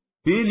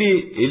 Pili,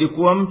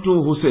 ilikuwa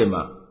mtu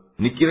husema,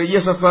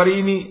 nikirejea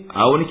safarini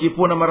au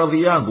nikipona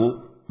maradhi yangu,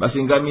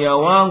 basi ngamia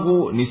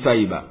wangu ni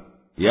saiba,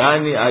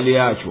 yani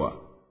aliyeachwa,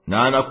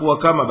 na anakuwa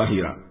kama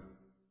bahira.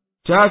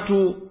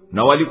 Tatu,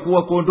 na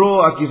walikuwa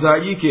kondoo akizaa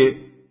jike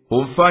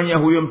humfanya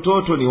huyo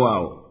mtoto ni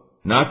wao,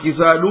 na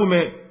akizaa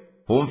dume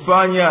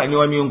humfanya ni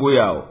wa miungu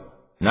yao,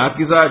 na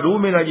akizaa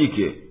dume na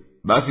jike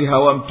basi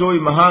hawamtoi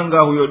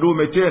mahanga huyo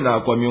dume tena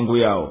kwa miungu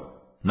yao,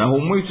 na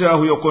humwita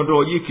huyo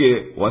kondoo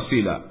jike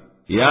wasila,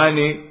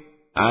 yani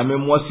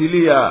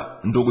amemwasilia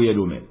ndugu ya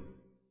dume.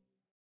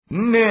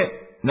 4,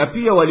 na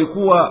pia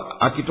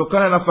walikuwa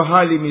akitokana na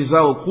fahali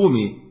mizao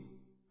 10,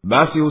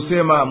 basi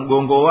husema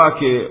mgongo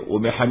wake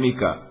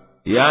umehamika,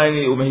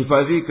 yani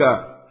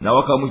umehifadhika, na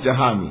wakamwita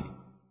hami,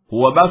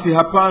 huwa basi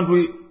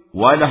hapandwi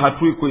wala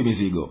hatwikwi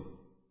mizigo.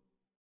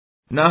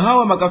 Na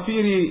hawa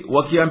makafiri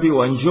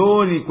wakiambiwa,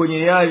 njoni kwenye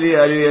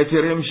yale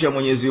aliyoyateremsha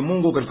Mwenyezi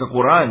Mungu katika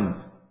Qur'an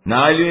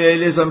na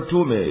aliyoyaeleza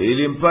mtume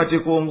ili mpate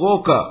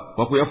kuongoka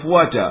kwa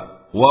kuyafuata,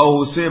 wao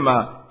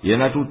husema,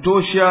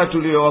 yanatutosha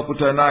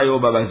tuliyowakuta nayo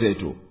baba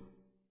zetu.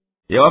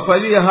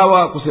 Yawafalia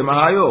hawa kusema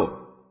hayo,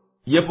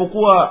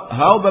 japokuwa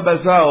hao baba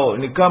zao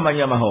ni kama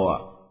nyama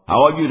hoa,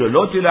 hawajui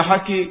lolote la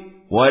haki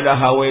wala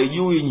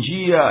hawajui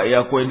njia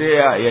ya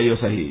kuendea yaliyo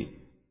sahihi.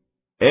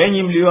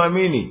 Enyi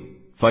mlioamini,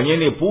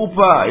 fanyeni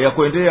pupa ya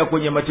kuendea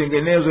kwenye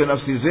matengenezo ya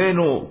nafsi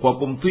zenu kwa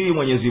kumtii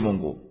Mwenyezi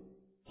Mungu.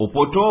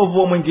 Upotovu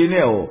wa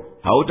mwingineo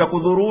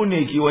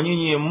hautakudhuruni ikiwa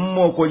nyinyi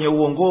mmo kwenye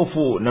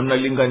uongofu na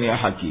mnalingania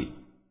haki.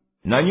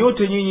 Na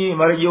nyote nyinyi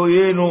marejeo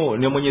yenu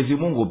ni Mwenyezi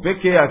Mungu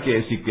peke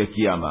yake siku ya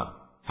Kiyama.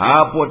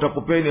 Hapo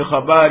atakupeni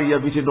habari ya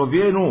vitendo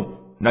vyenu,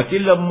 na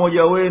kila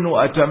mmoja wenu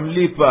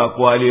atamlipa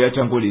kwa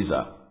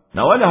aliyoyatanguliza,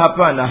 na wala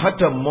hapana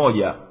hata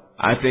mmoja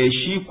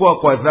ataishikwa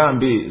kwa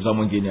dhambi za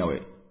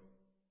mwinginewe.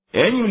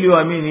 Enyi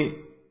mlioamini,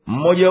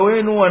 mmoja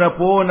wenu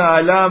anapoona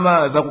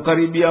alama za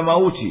kukaribia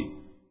mauti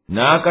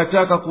na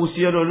akataka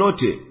kuhusia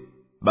lolote,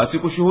 basi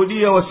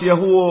kushuhudia wasia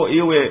huo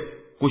iwe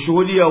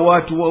kushuhudia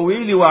watu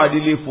wawili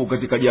waadilifu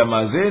katika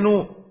jamaa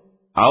zenu,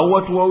 au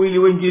watu wawili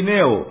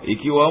wengineo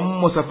ikiwa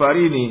mmo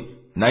safarini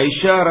na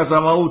ishara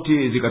za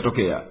mauti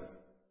zikatokea.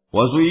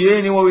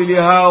 Wazuieni wawili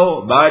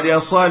hao baada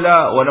ya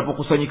sala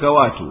wanapokusanyika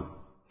watu,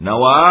 na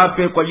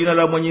waape kwa jina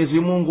la Mwenyezi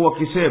Mungu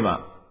wakisema,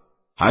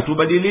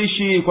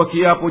 hatubadilishi kwa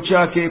kiapo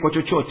chake kwa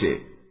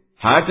chochote,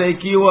 hata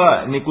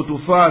ikiwa ni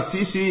kutufaa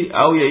sisi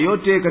au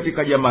yeyote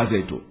katika jamaa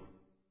zetu,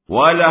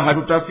 wala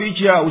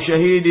hatutaficha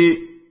ushahidi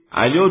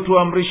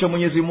aliotuamrisha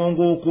Mwenyezi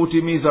Mungu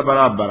kutimiza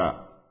barabara.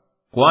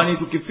 Kwani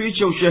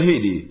tukificha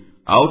ushahidi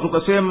au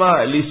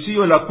tukasema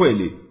lisio la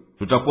kweli,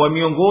 tutakuwa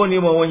miongoni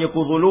mwa wenye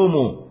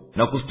kudhulumu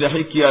na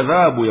kustahiki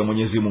adhabu ya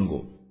Mwenyezi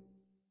Mungu.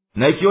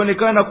 Na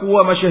ikionekana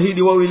kuwa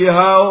mashahidi wawili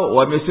hao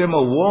wamesema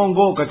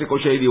uongo katika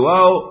ushahidi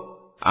wao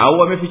au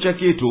wameficha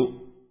kitu,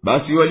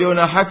 basi walio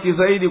na haki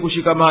zaidi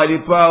kushika mahali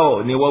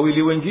pao ni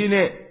wawili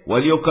wengine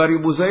walio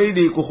karibu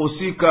zaidi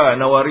kuhusika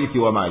na warithi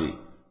wa mali.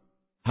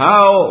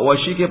 Hao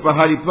washike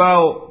pahali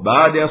pao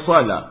baada ya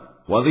swala,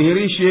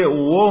 wadhihirishe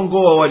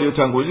uongo wa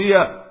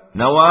waliotangulia,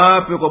 na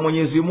waape kwa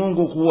Mwenyezi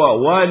Mungu kuwa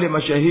wale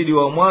mashahidi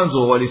wa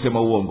mwanzo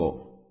walisema uongo.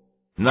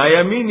 Na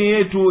yamini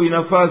yetu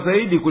inafaa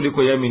zaidi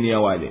kuliko yamini ya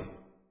wale,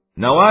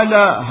 na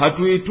wala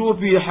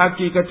hatuitupi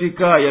haki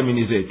katika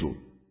yamini zetu,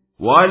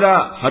 wala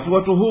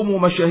hatuwatuhumu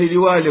mashahidi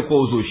wale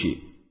kwa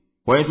uzushi.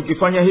 Kwani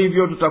tukifanya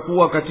hivyo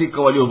tutakuwa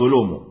katika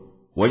waliodhulumu,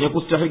 wenye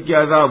kustahiki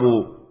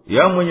adhabu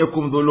ya mwenye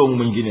kumdhulumu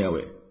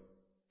mwinginewe.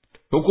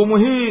 Hukumu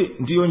hii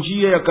ndiyo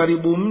njia ya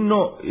karibu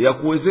mno ya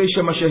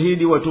kuwezesha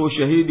mashahidi watoe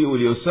ushahidi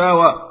ulio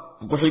sawa,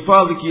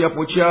 kuhifadhi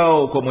kiapo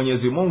chao kwa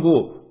Mwenyezi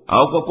Mungu,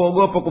 au kwa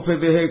kuogopa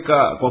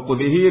kufedheheka kwa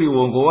kudhihiri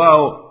uongo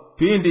wao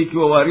pindi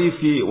ikiwa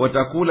warithi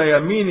watakula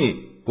yamini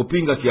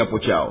kupinga kiapo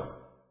chao.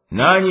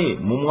 Nanyi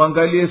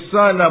mumwangalie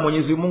sana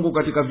Mwenyezi Mungu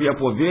katika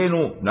viapo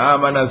vyenu na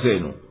amana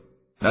zenu,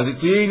 na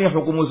zitiini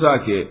hukumu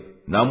zake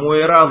na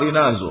muwe radhi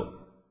nazo,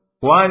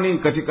 kwani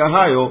katika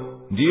hayo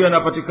ndiyo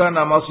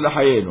yanapatikana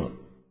maslaha yenu.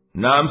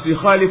 Na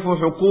msikhalifu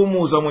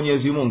hukumu za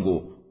Mwenyezi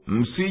Mungu,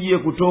 msije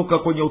kutoka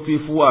kwenye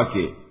utiifu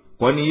wake,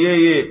 kwani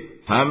yeye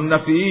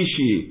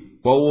hamnafiishi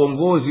kwa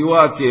uongozi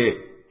wake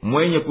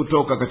mwenye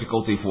kutoka katika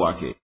utiifu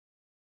wake.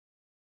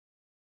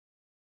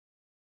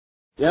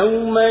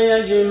 يوم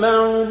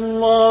يجمع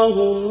الله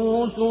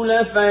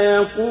الرسل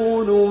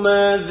فيقول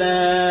ماذا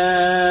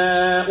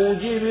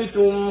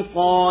أجبتم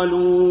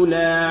قالوا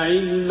لا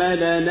علم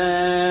لنا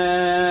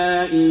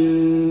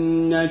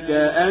إنك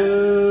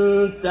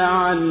أنت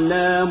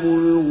علام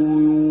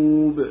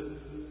الغيوب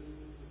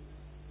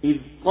إذ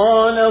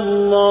قال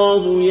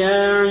الله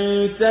يا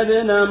عيسى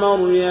ابن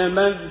مريم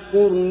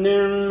اذكر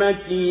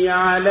نعمتي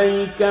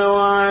عليك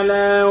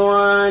وعلى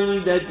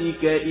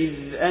والدتك إذ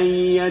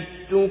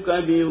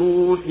أيدتك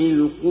بروح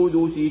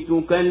القدس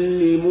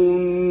تكلم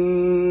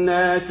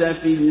الناس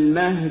في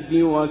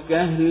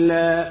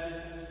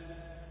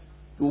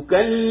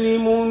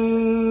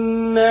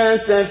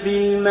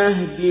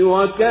المهد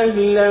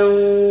وكهلا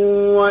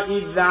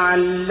وإذ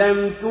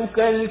علمتك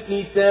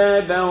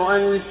الكتاب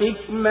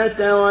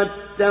والحكمة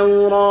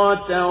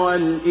والتوراة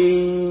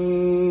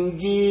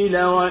والإنجيل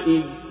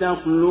وإذ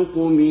تخلق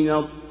من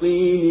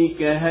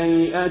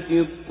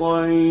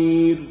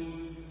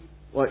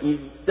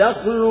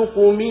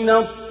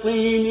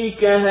الطين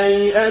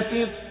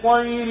كهيئة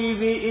الطير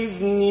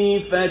بإذني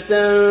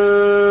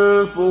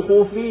فتنفخ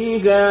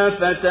فيها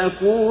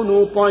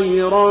فتكون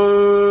طيرا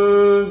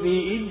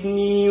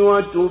بإذني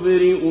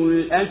وتبرئ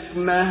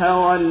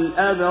الأكمه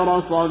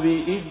والأبرص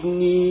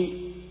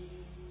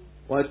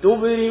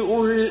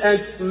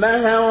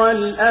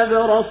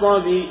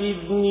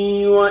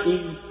بإذني وإذ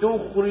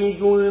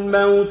تخرج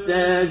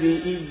الموتى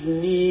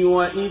بإذني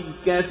وإذ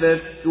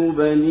كففت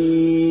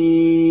بني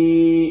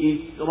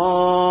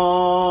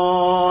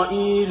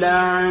إسرائيل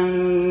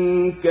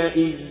عنك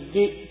إذ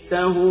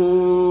جئتهم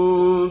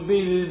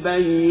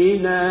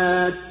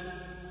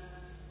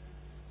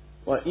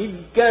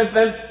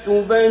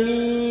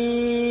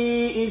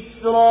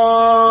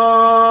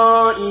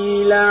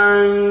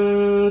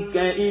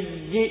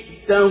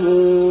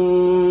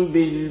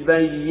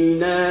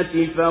بالبينات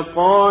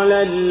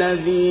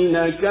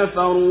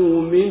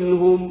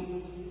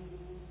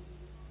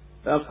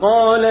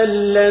فقال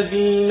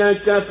الذين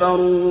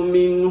كفروا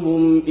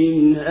منهم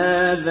إن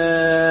هذا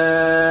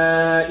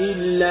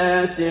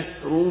إلا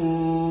سحر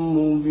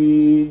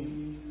مبين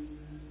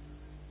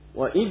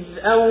وإذ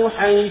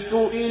أوحيت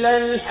إلى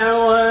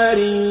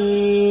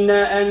الحواريين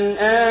أن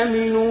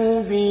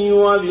آمنوا بي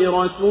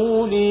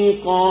وبرسولي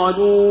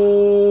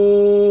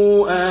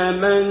قالوا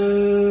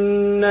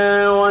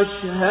آمنا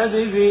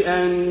واشهد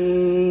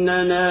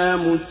بأننا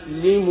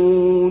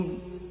مسلمون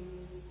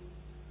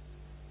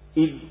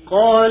إذ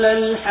قال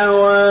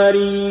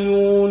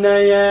الحواريون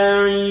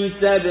يا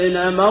عيسى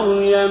ابن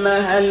مريم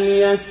هل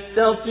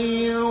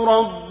يستطيع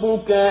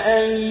ربك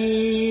أن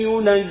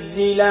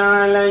ينزل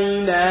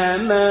علينا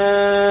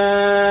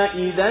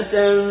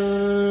مائدة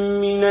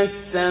من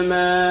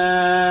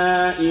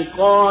السماء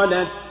قال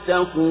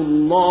اتقوا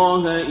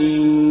الله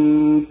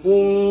إن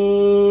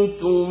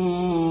كنتم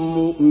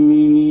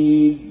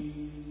مؤمنين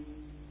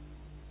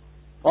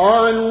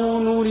قالوا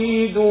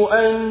نريد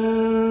أن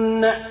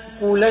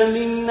نأكل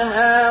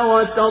منها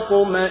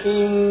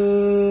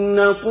وتطمئن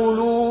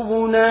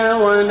قلوبنا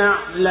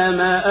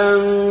ونعلم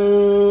أن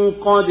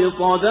قد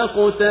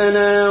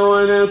صدقتنا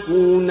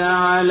ونكون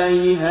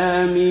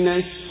عليها من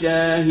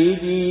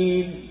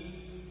الشاهدين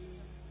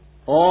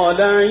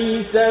قال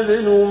عيسى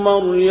ابن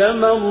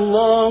مريم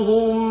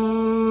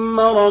اللهم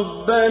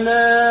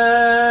ربنا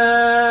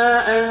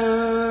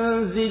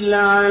أنزل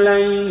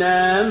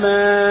علينا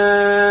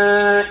مائدة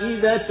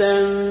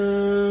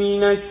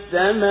من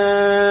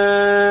السماء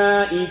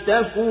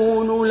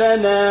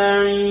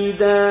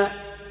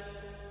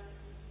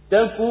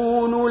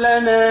تكون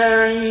لنا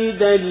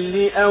عيدا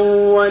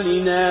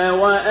لأولنا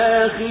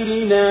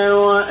وآخرنا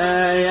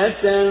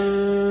وآية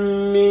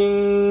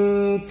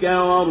منك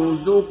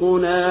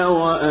وارزقنا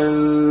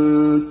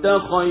وأنت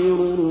خير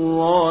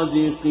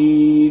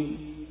الرازقين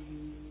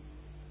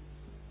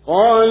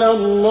قال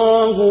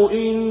الله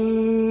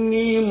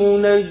إني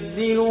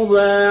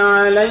منزلها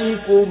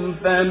عليكم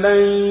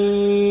فمن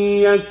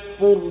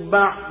يكفر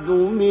بعد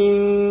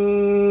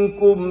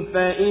منكم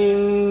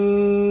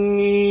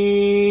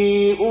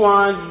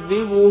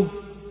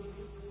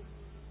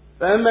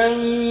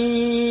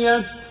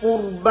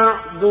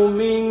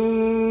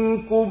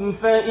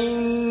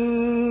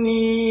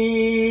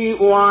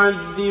فإني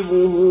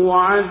أعذبه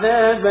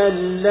عذابا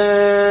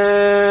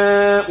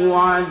لا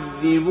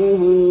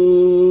أعذبه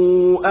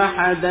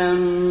أحدا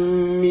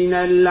من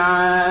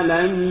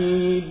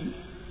العالمين.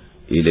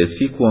 Ile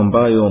siku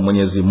ambayo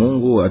Mwenyezi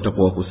Mungu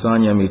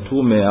atakuwakusanya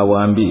mitume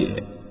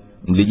awaambie,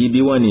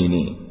 mlijibiwa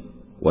nini?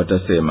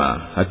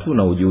 Watasema,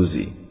 hatuna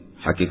ujuzi.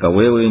 Hakika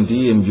wewe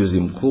ndiye mjuzi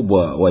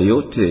mkubwa wa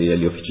yote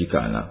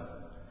yaliyofichikana.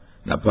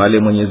 Na pale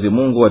Mwenyezi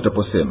Mungu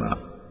ataposema,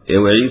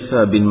 ewe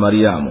Isa bin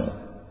Maryamu,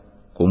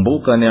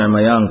 kumbuka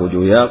neema yangu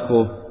juu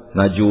yako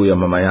na juu ya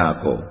mama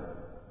yako,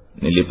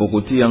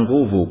 nilipokutia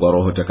nguvu kwa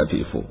Roho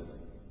Takatifu,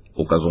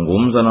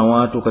 ukazungumza na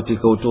watu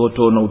katika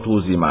utoto na utu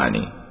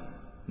uzimani,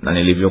 na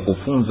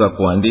nilivyokufunza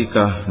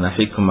kuandika na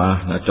hikma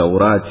na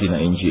Taurati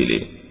na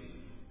Injili,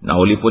 na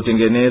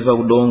ulipotengeneza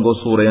udongo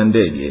sura ya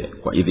ndege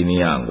kwa idhini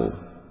yangu,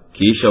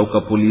 kisha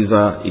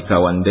ukapuliza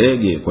ikawa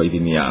ndege kwa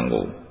idhini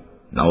yangu,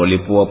 na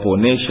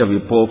ulipowaponesha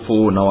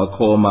vipofu na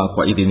wakoma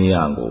kwa idhini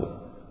yangu,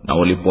 na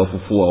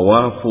ulipowafufua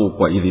wafu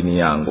kwa idhini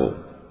yangu,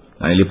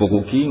 na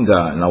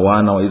nilipokukinga na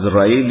wana wa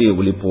Israeli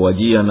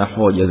ulipowajia na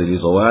hoja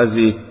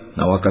zilizowazi,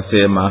 na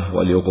wakasema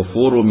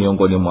waliokufuru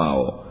miongoni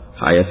mwao,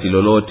 haya si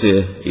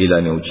lolote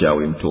ila ni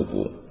uchawi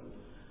mtupu.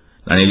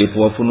 na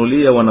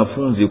nilipowafunulia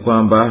wanafunzi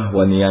kwamba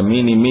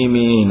waniamini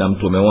mimi na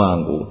mtume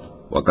wangu,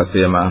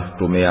 wakasema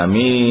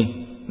tumeamini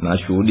na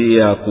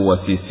shuhudia kuwa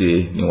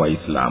sisi ni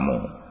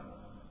Waislamu.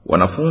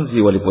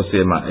 Wanafunzi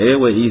waliposema,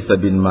 ewe Isa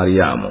bin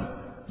Maryamu,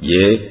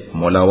 je,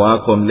 Mola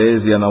wako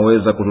mlezi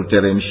anaweza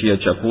kututeremshia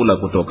chakula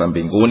kutoka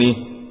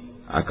mbinguni?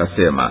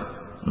 Akasema,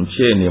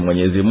 mcheni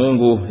Mwenyezi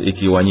Mungu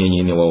ikiwa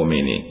nyinyi ni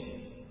waumini.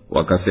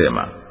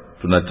 Wakasema,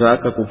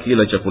 tunataka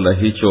kukila chakula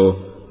hicho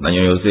na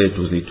nyoyo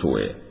zetu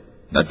zitue,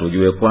 na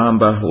tujue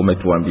kwamba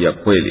umetuambia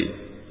kweli,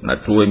 na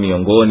tuwe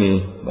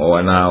miongoni mwa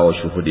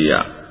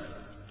wanaoshuhudia.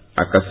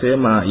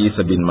 Akasema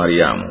Isa bin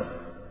Maryamu,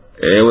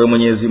 ewe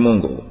Mwenyezi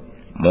Mungu,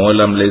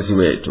 Mola mlezi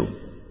wetu,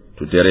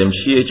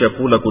 tuteremshie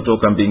chakula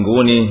kutoka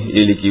mbinguni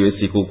ili kiwe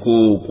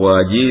sikukuu kwa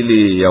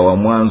ajili ya wa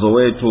mwanzo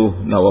wetu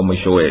na wa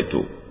mwisho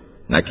wetu,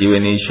 na kiwe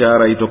ni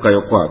ishara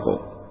itokayo kwako,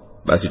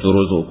 basi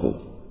turuzuku,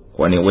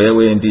 kwani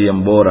wewe ndiye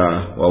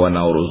mbora wa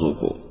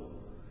wanaoruzuku.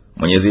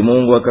 Mwenyezi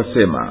Mungu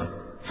akasema,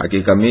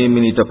 hakika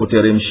mimi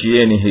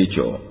nitakuteremshieni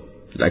hicho,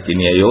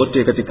 lakini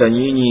yeyote katika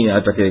nyinyi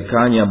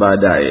atakayekanya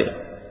baadaye,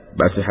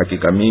 basi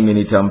hakika mimi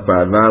nitampa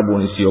adhabu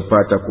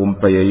nisiyopata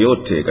kumpa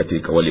yeyote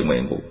katika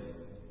walimwengu.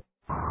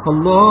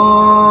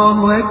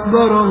 Allahu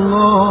Akbar,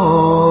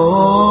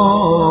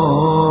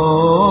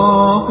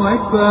 Allahu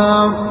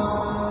Akbar.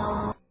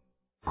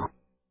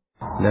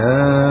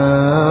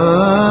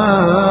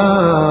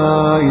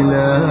 La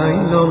ilaha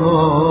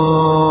illallah.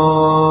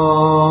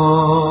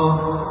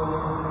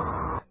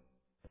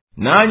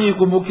 Nanyi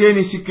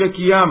kumbukeni siku ya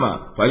Kiyama,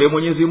 pale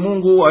Mwenyezi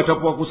Mungu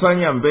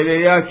atapowakusanya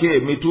mbele yake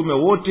mitume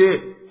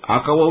wote,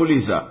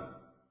 akawauliza,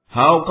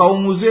 hao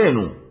kaumu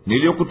zenu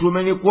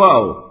niliyokutumeni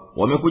kwao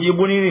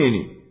wamekujibuni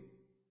nini?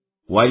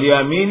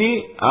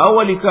 Waliamini au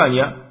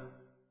walikanya?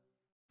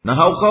 Na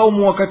hao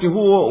kaumu wakati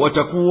huo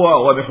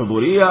watakuwa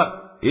wamehudhuria,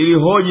 ili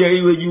hoja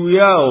iwe juu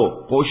yao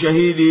kwa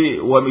ushahidi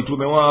wa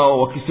mitume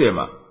wao,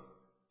 wakisema,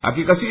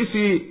 hakika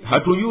sisi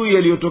hatujui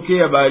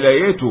yaliyotokea baada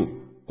yetu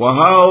kwa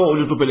hao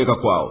uliotupeleka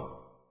kwao.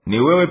 Ni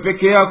wewe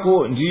peke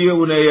yako ndiye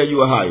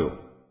unayeyajua hayo,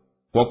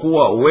 kwa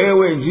kuwa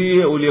wewe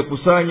ndiye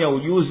uliyekusanya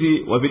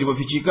ujuzi wa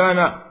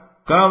vilivyofichikana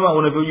kama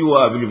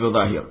unavyojua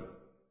vilivyodhahiri.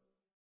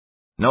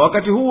 Na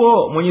wakati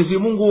huo Mwenyezi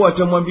Mungu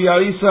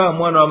atamwambia Isa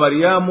mwana wa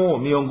Maryamu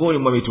miongoni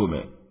mwa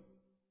mitume,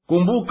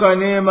 kumbuka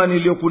neema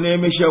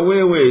niliyokuneemesha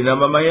wewe na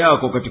mama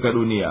yako katika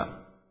dunia,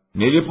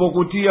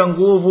 nilipokutia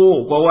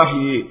nguvu kwa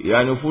wahi,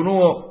 yani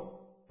ufunuo,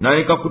 na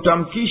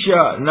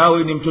nikakutamkisha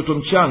nawe ni mtoto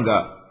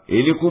mchanga,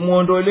 ili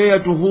kumuondolea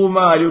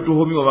tuhuma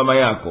aliyotuhumiwa mama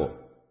yako,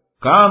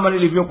 kama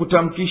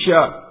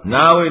nilivyokutamkisha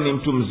nawe ni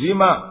mtu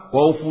mzima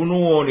kwa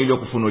ufunuo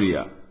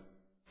niliokufunulia.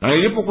 Na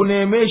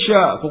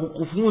nilipokuneemesha kwa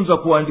kukufunza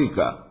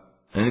kuandika,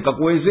 na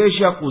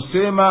nikakuwezesha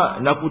kusema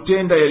na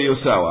kutenda yaliyo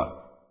sawa,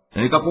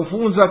 na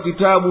nikakufunza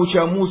kitabu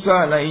cha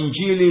Musa na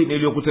Injili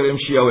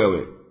niliyokuteremshia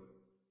wewe,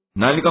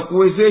 na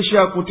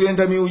nikakuwezesha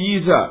kutenda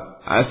miujiza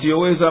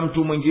asiyoweza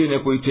mtu mwingine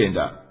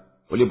kuitenda,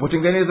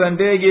 ulipotengeneza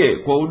ndege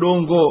kwa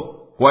udongo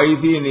kwa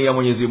idhini ya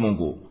Mwenyezi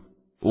Mungu,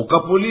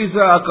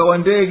 ukapuliza akawa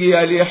ndege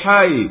aliye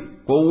hai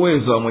kwa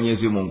uwezo wa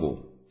Mwenyezi Mungu,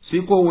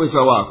 si kwa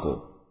uwezo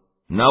wako,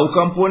 na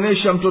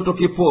ukamponesha mtoto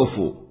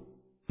kipofu,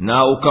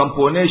 na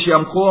ukamponesha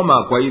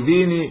mkoma kwa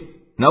idhini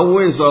na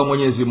uwezo wa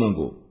Mwenyezi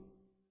Mungu.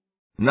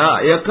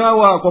 Na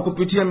yakawa kwa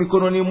kupitia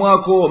mikononi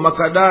mwako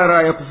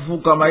makadara ya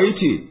kufufuka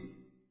maiti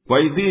kwa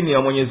idhini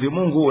ya Mwenyezi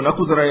Mungu na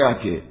kudra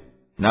yake.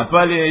 Na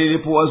pale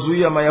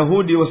nilipowazuia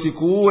Mayahudi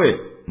wasikuue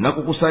na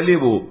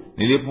kukusalibu,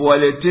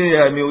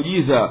 nilipowaletea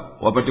miujiza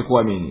wapate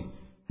kuamini,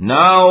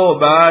 nao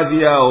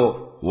baadhi yao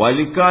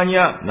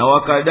walikanya na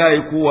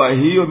wakadai kuwa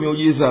hiyo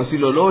miujiza si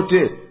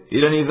lolote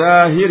ila ni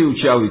dhahiri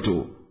uchawi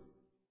tu.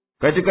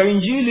 Katika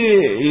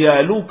Injili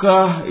ya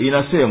Luka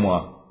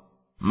inasemwa,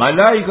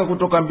 malaika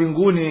kutoka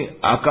mbinguni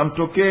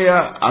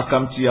akamtokea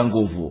akamtia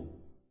nguvu.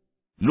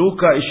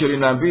 Luka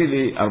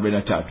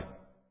 22:43.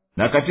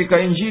 Na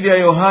katika Injili ya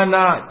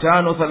Yohana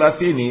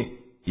 5:30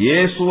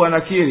 Yesu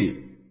anakiri,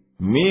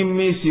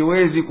 mimi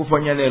siwezi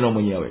kufanya neno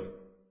mwenyewe.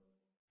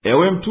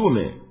 Ewe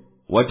mtume,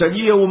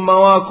 watajie umma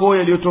wako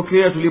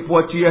yaliyotokea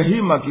tulipowatia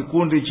hima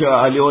kikundi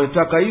cha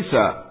aliyotaka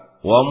Isa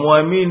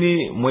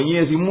wamuamini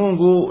Mwenyezi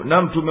Mungu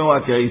na mtume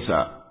wake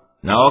Isa,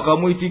 na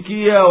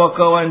wakamuitikia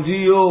wakawa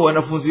ndio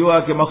wanafunzi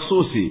wake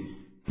mahsusi,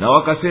 na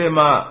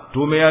wakasema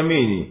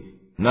tumeamini,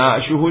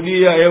 na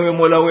shuhudia ewe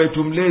Mola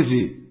wetu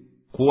mlezi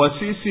kuwa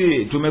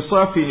sisi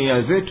tumesafi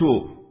nia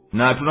zetu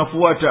na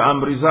tunafuata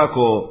amri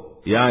zako,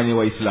 yani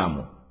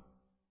Waislamu.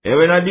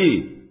 Ewe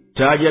nabii,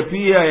 taja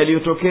pia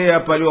yaliyotokea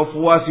pale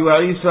wafuasi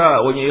wa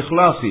Isa wenye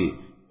ikhlasi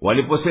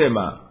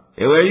waliposema,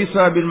 ewe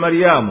Isa bin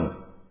Maryamu,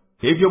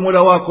 hivyo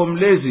Mola wako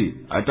mlezi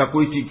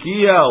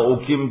atakuitikia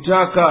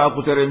ukimtaka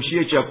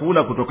akuteremshie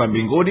chakula kutoka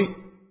mbinguni?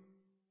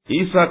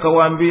 Isa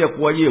akawaambia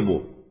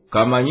kuwajibu,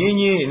 kama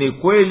nyinyi ni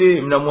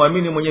kweli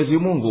mnamwamini Mwenyezi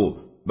Mungu,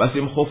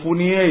 basi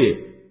mhofuni yeye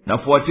na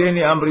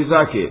fuateni amri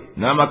zake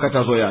na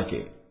makatazo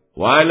yake,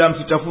 wala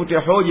msitafute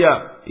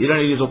hoja ila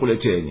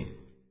nilizokuleteni.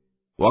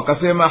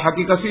 Wakasema,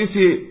 hakika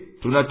sisi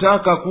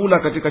tunataka kula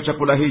katika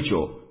chakula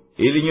hicho,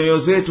 ili nyoyo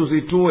zetu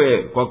zitue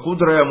kwa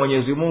kudra ya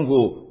Mwenyezi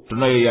Mungu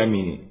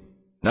tunayoiamini,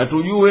 na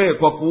tujue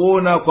kwa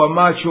kuona kwa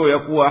macho ya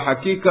kuwa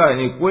hakika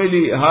ni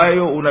kweli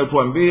hayo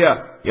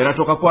unayotuambia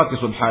yanatoka kwake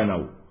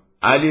subhanahu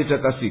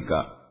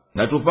aliyetakasika,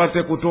 na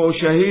tupate kutoa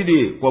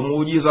ushahidi kwa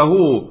muujiza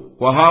huu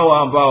kwa hawa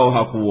ambao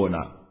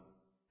hakuona.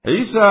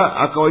 Isa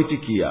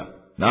akawaitikia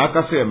na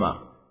akasema,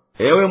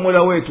 ewe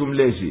Mola wetu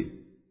mlezi,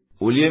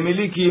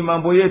 uliyemiliki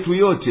mambo yetu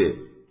yote,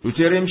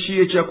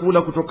 tuteremshie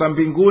chakula kutoka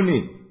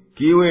mbinguni,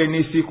 kiwe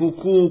ni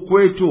sikukuu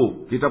kwetu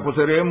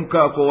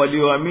kitapoteremka kwa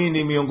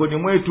walioamini miongoni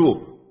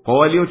mwetu, kwa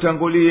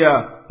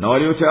waliotangulia na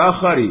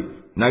waliotaakhari,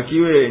 na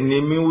kiwe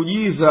ni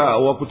miujiza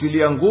wa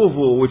kutilia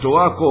nguvu wito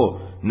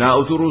wako, na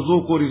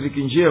uturuzuku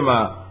riziki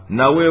njema,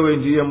 na wewe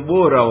ndiye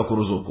mbora wa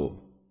kuruzuku.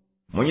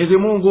 Mwenyezi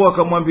Mungu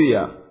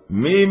akamwambia,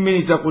 mimi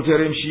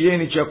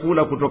nitakuteremshieni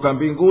chakula kutoka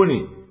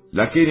mbinguni,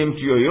 lakini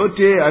mtu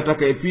yoyote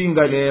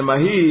atakayepinga neema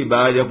hii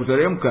baada ya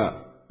kuteremka,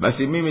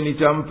 basi mimi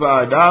nitampa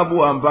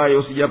adabu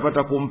ambayo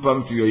sijapata kumpa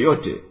mtu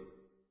yoyote,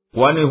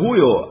 kwani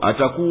huyo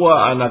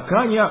atakuwa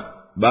anakanya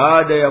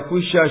baada ya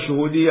kwisha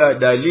shuhudia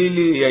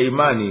dalili ya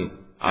imani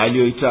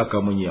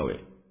aliyoitaka mwenyewe.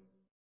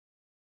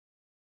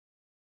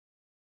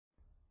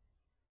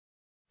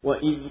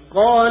 وَإِذْ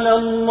قَالَ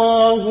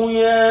اللَّهُ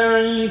يَا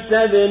عِيسَى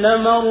ابْنَ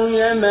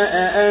مَرْيَمَ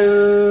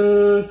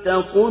أَأَنْتَ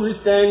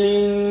قُلْتَ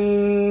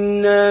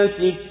لِلنَّاسِ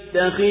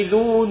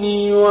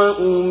اتَّخِذُونِي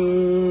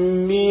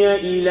وَأُمِّيَ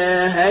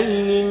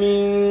إِلَٰهَيْنِ مِن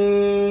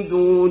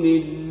دُونِ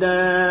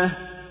اللَّهِ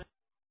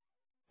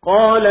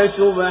قَالَ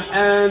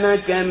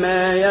سُبْحَانَكَ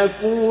مَا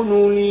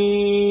يَكُونُ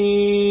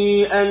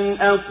لِي أَنْ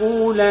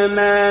أَقُولَ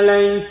مَا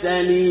لَيْسَ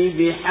لِي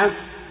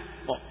بِحَقٍّ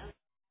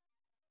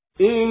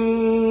إِن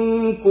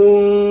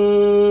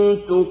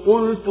كُنتُ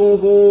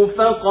قُلْتُهُ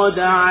فَقَدْ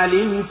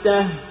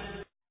عَلِمْتَهُ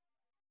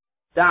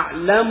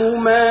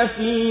تَعْلَمُ مَا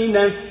فِي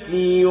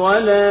نَفْسِي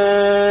وَلَا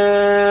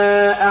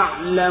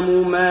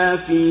أَعْلَمُ مَا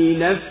فِي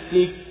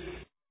نَفْسِكَ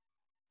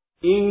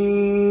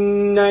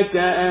إِنَّكَ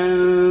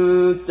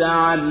أَنْتَ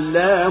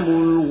عَلَّامُ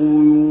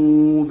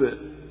الْغُيُوبِ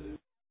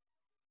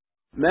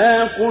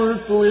مَا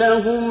قُلْتُ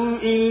لَهُمْ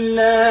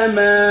إِلَّا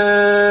مَا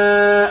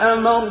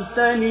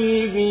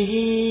أَمَرْتَنِي بِهِ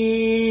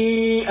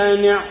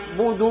أَنِ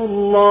اعْبُدُوا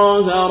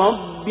اللَّهَ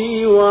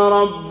رَبِّي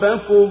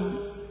وَرَبَّكُمْ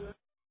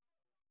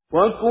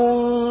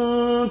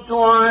وَكُنْتُ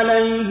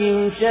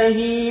عَلَيْهِمْ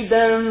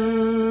شَهِيدًا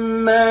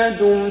مَا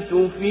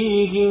دُمْتُ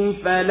فِيهِمْ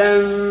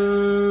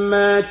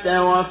فَلَمَّا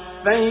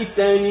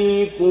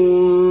توفيتني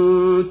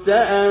كنت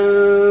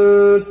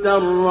أنت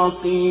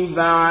الرقيب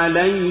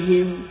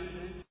عليهم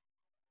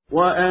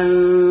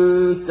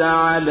وأنت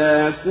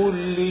على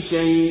كل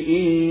شيء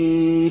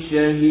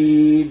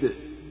شهيد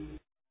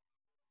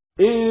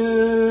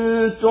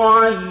إن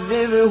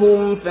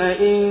تعذبهم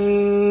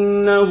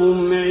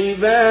فإنهم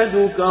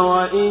عبادك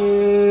وإن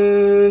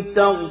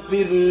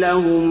تغفر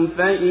لهم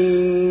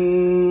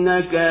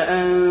فإنك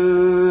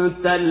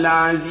أنت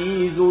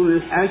العزيز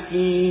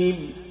الحكيم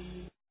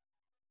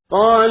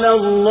قال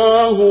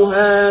الله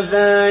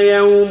هذا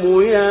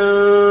يوم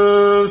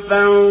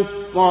ينفع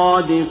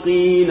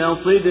الصادقين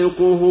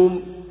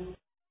صدقهم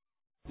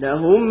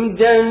لهم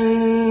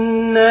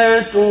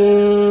جنات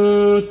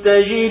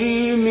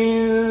تجري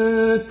من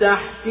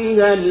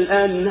تحتها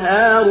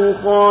الأنهار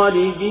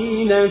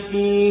خالدين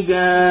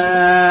فيها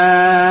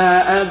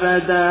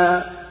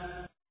أبدا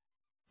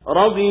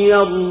رضي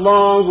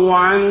الله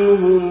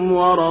عنهم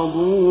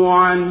ورضوا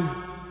عنه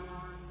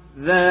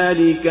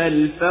ذلك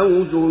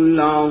الفوز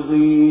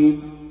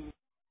العظيم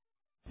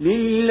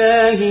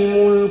لله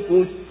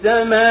ملك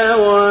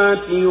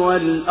السماوات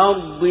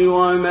والأرض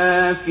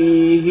وما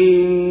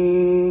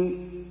فيهن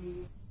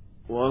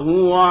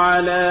وهو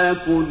على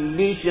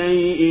كل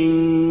شيء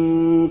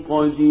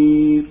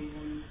قدير.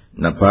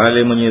 Na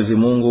pale Mwenyezi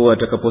Mungu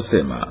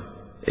atakaposema,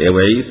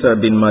 ewe Isa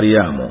bin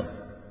Maryamu,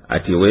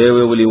 ati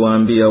wewe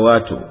uliwaambia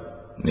watu,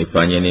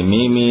 nifanyeni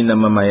mimi na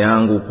mama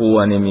yangu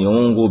kuwa ni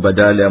miungu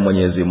badala ya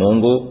Mwenyezi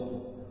Mungu,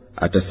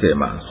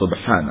 atasema,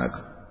 subhanak,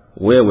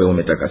 wewe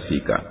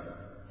umetakasika.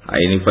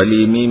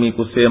 Hainifalii mimi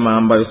kusema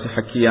ambayo si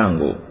haki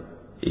yangu.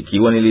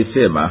 Ikiwa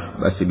nilisema,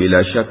 basi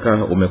bila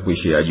shaka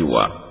umekwisha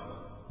jua.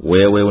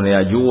 Wewe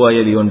unayajua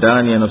yaliyo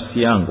ndani ya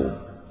nafsi yangu,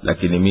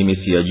 lakini mimi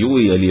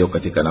siyajui yaliyo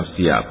katika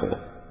nafsi yako.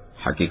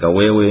 Hakika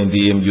wewe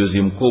ndiye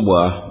mjuzi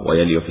mkubwa wa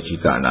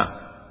yaliyofichikana.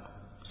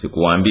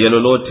 Sikuwaambia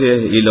lolote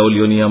ila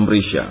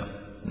ulioniamrisha,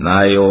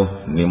 nayo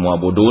ni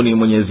muabuduni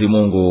Mwenyezi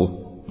Mungu,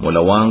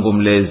 Mola wangu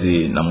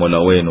mlezi na Mola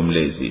wenu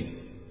mlezi.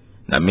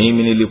 Na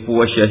mimi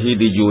nilikuwa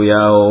shahidi juu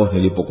yao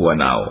nilipokuwa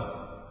nao,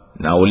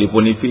 na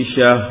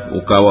uliponifisha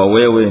ukawa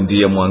wewe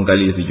ndiye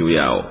mwangalizi juu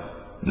yao,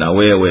 na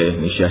wewe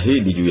ni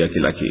shahidi juu ya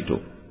kila kitu.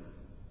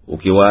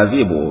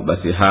 Ukiwaadhibu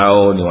basi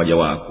hao ni waja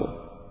wako,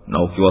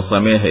 na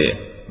ukiwasamehe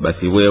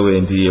basi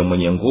wewe ndiye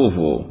mwenye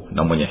nguvu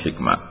na mwenye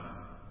hikma.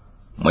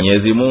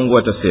 Mwenyezi Mungu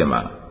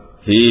atasema,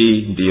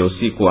 hii ndiyo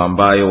siku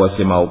ambayo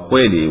wasema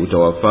ukweli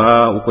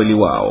utawafaa ukweli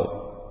wao.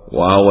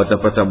 Wao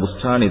watapata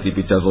bustani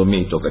zipitazo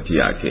mito kati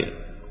yake,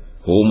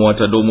 humo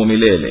watadumu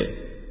milele.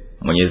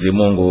 Mwenyezi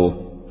Mungu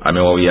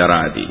amewawia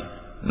radhi,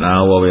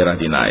 na wawe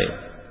radhi naye.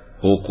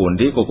 Huku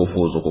ndiko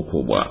kufuzu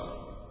kukubwa.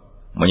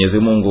 Mwenyezi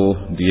Mungu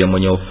ndiye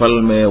mwenye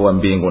ufalme wa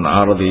mbingu na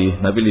ardhi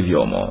na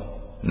vilivyomo,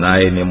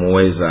 naye ni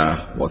muweza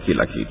wa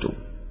kila kitu.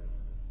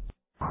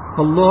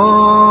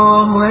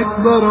 Allahu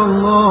Akbar, Allahu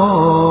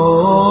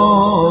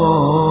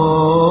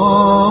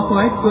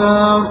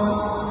Akbar.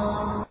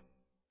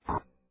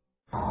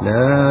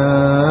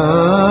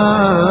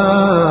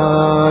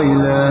 La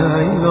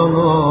ilaha illa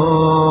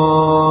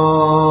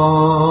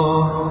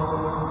Allah.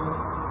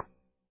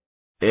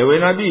 Ewe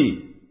nabii,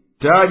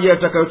 taji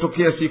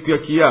atakayotokea siku ya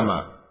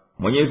kiyama,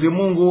 Mwenyezi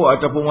Mungu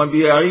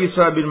atapomwambia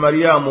Isa bin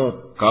Mariamu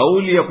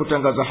kauli ya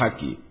kutangaza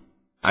haki.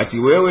 Ati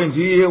wewe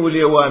ndiye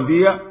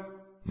uliyewaambia,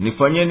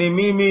 nifanyeni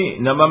mimi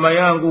na mama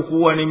yangu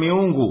kuwa ni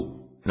miungu,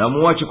 na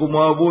muache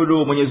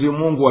kumwabudu Mwenyezi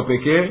Mungu wa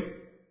pekee?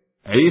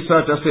 Isa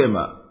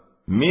atasema,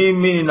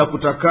 mimi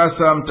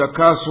nakutakasa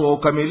mtakaso wa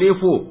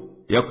ukamilifu,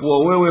 ya kuwa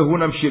wewe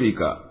huna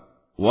mshirika,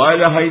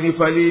 wala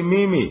hainifalii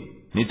mimi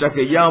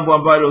nitake jambo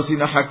ambalo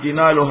sina haki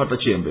nalo hata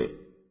chembe.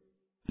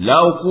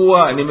 Lau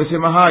kuwa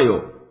nimesema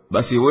hayo,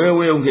 basi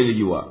wewe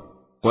ungelijua,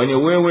 kwani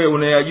wewe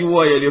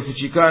unayajua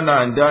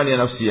yaliyofichikana ndani ya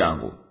nafsi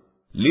yangu,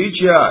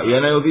 licha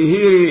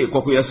yanayodhihiri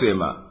kwa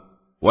kuyasema,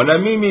 wala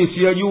mimi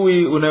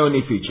siyajui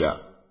unayonificha.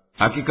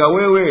 Hakika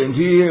wewe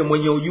ndiye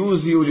mwenye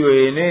ujuzi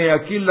ulioenea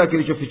kila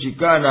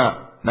kilichofichikana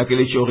na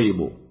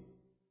kilichoghibu.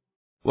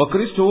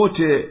 Wakristo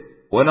wote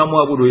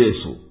wanamwabudu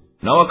Yesu,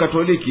 na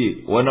Wakatoliki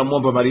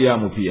wanamwomba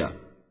Mariamu pia,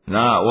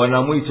 na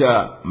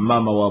wanamwita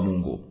mama wa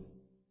Mungu.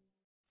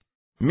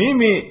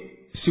 Mimi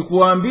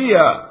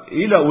sikuwaambia,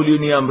 ila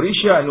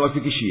uliniamrisha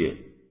niwafikishie.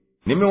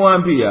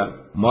 Nimewaambia,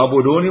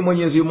 mwabuduni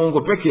Mwenyezi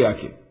Mungu peke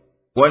yake,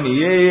 kwani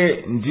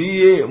yeye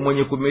ndiye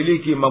mwenye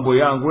kumiliki mambo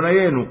yangu na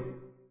yenu.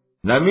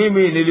 Na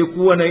mimi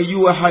nilikuwa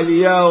naijua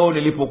hali yao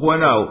nilipokuwa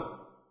nao,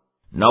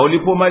 na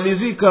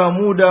ulipomalizika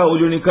muda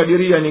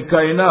ulionikadiria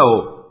nikae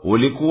nao,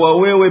 ulikuwa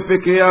wewe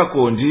peke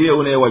yako ndiye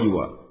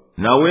unayewajua,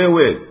 na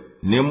wewe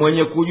ni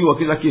mwenye kujua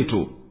kila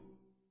kitu.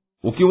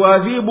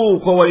 Ukiwaadhibu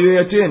kwa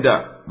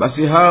walioyatenda,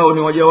 basi hao ni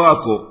waja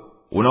wako,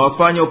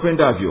 unawafanya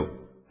upendavyo,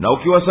 na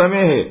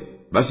ukiwasamehe,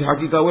 basi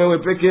hakika wewe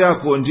peke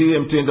yako ndiye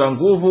mtenda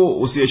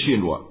nguvu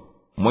usiyeshindwa,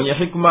 mwenye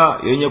hikma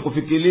yenye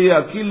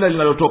kufikiria kila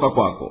linalotoka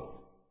kwako.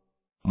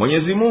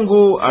 Mwenyezi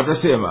Mungu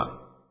atasema,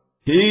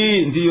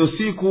 hii ndiyo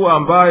siku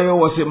ambayo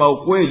wasema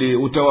ukweli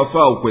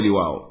utawafaa ukweli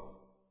wao.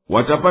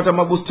 Watapata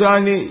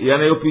mabustani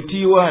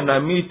yanayopitiwa na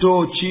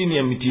mito chini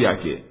ya miti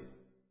yake,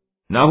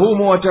 na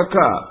humo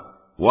watakaa,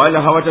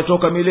 wala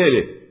hawatatoka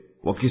milele,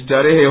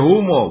 wakistarehe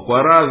humo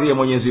kwa radhi ya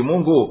Mwenyezi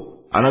Mungu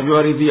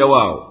anavyowaridhia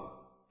wao,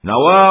 na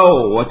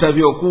wao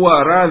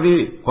watavyokuwa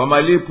radhi kwa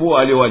malipo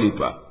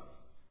aliyowalipa.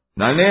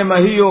 Na neema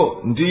hiyo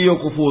ndiyo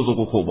kufuzu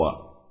kukubwa.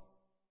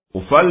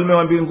 Ufalme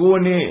wa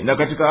mbinguni na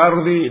katika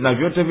ardhi na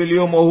vyote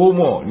viliomo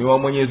humo ni wa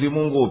Mwenyezi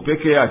Mungu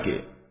peke yake.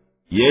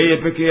 Yeye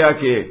peke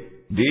yake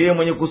ndiye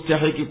mwenye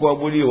kustahiki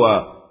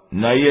kuabudiwa,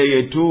 na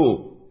yeye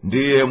tu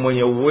ndiye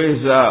mwenye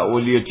uweza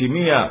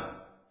uliotimia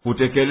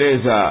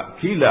kutekeleza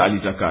kila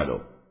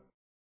alitakalo.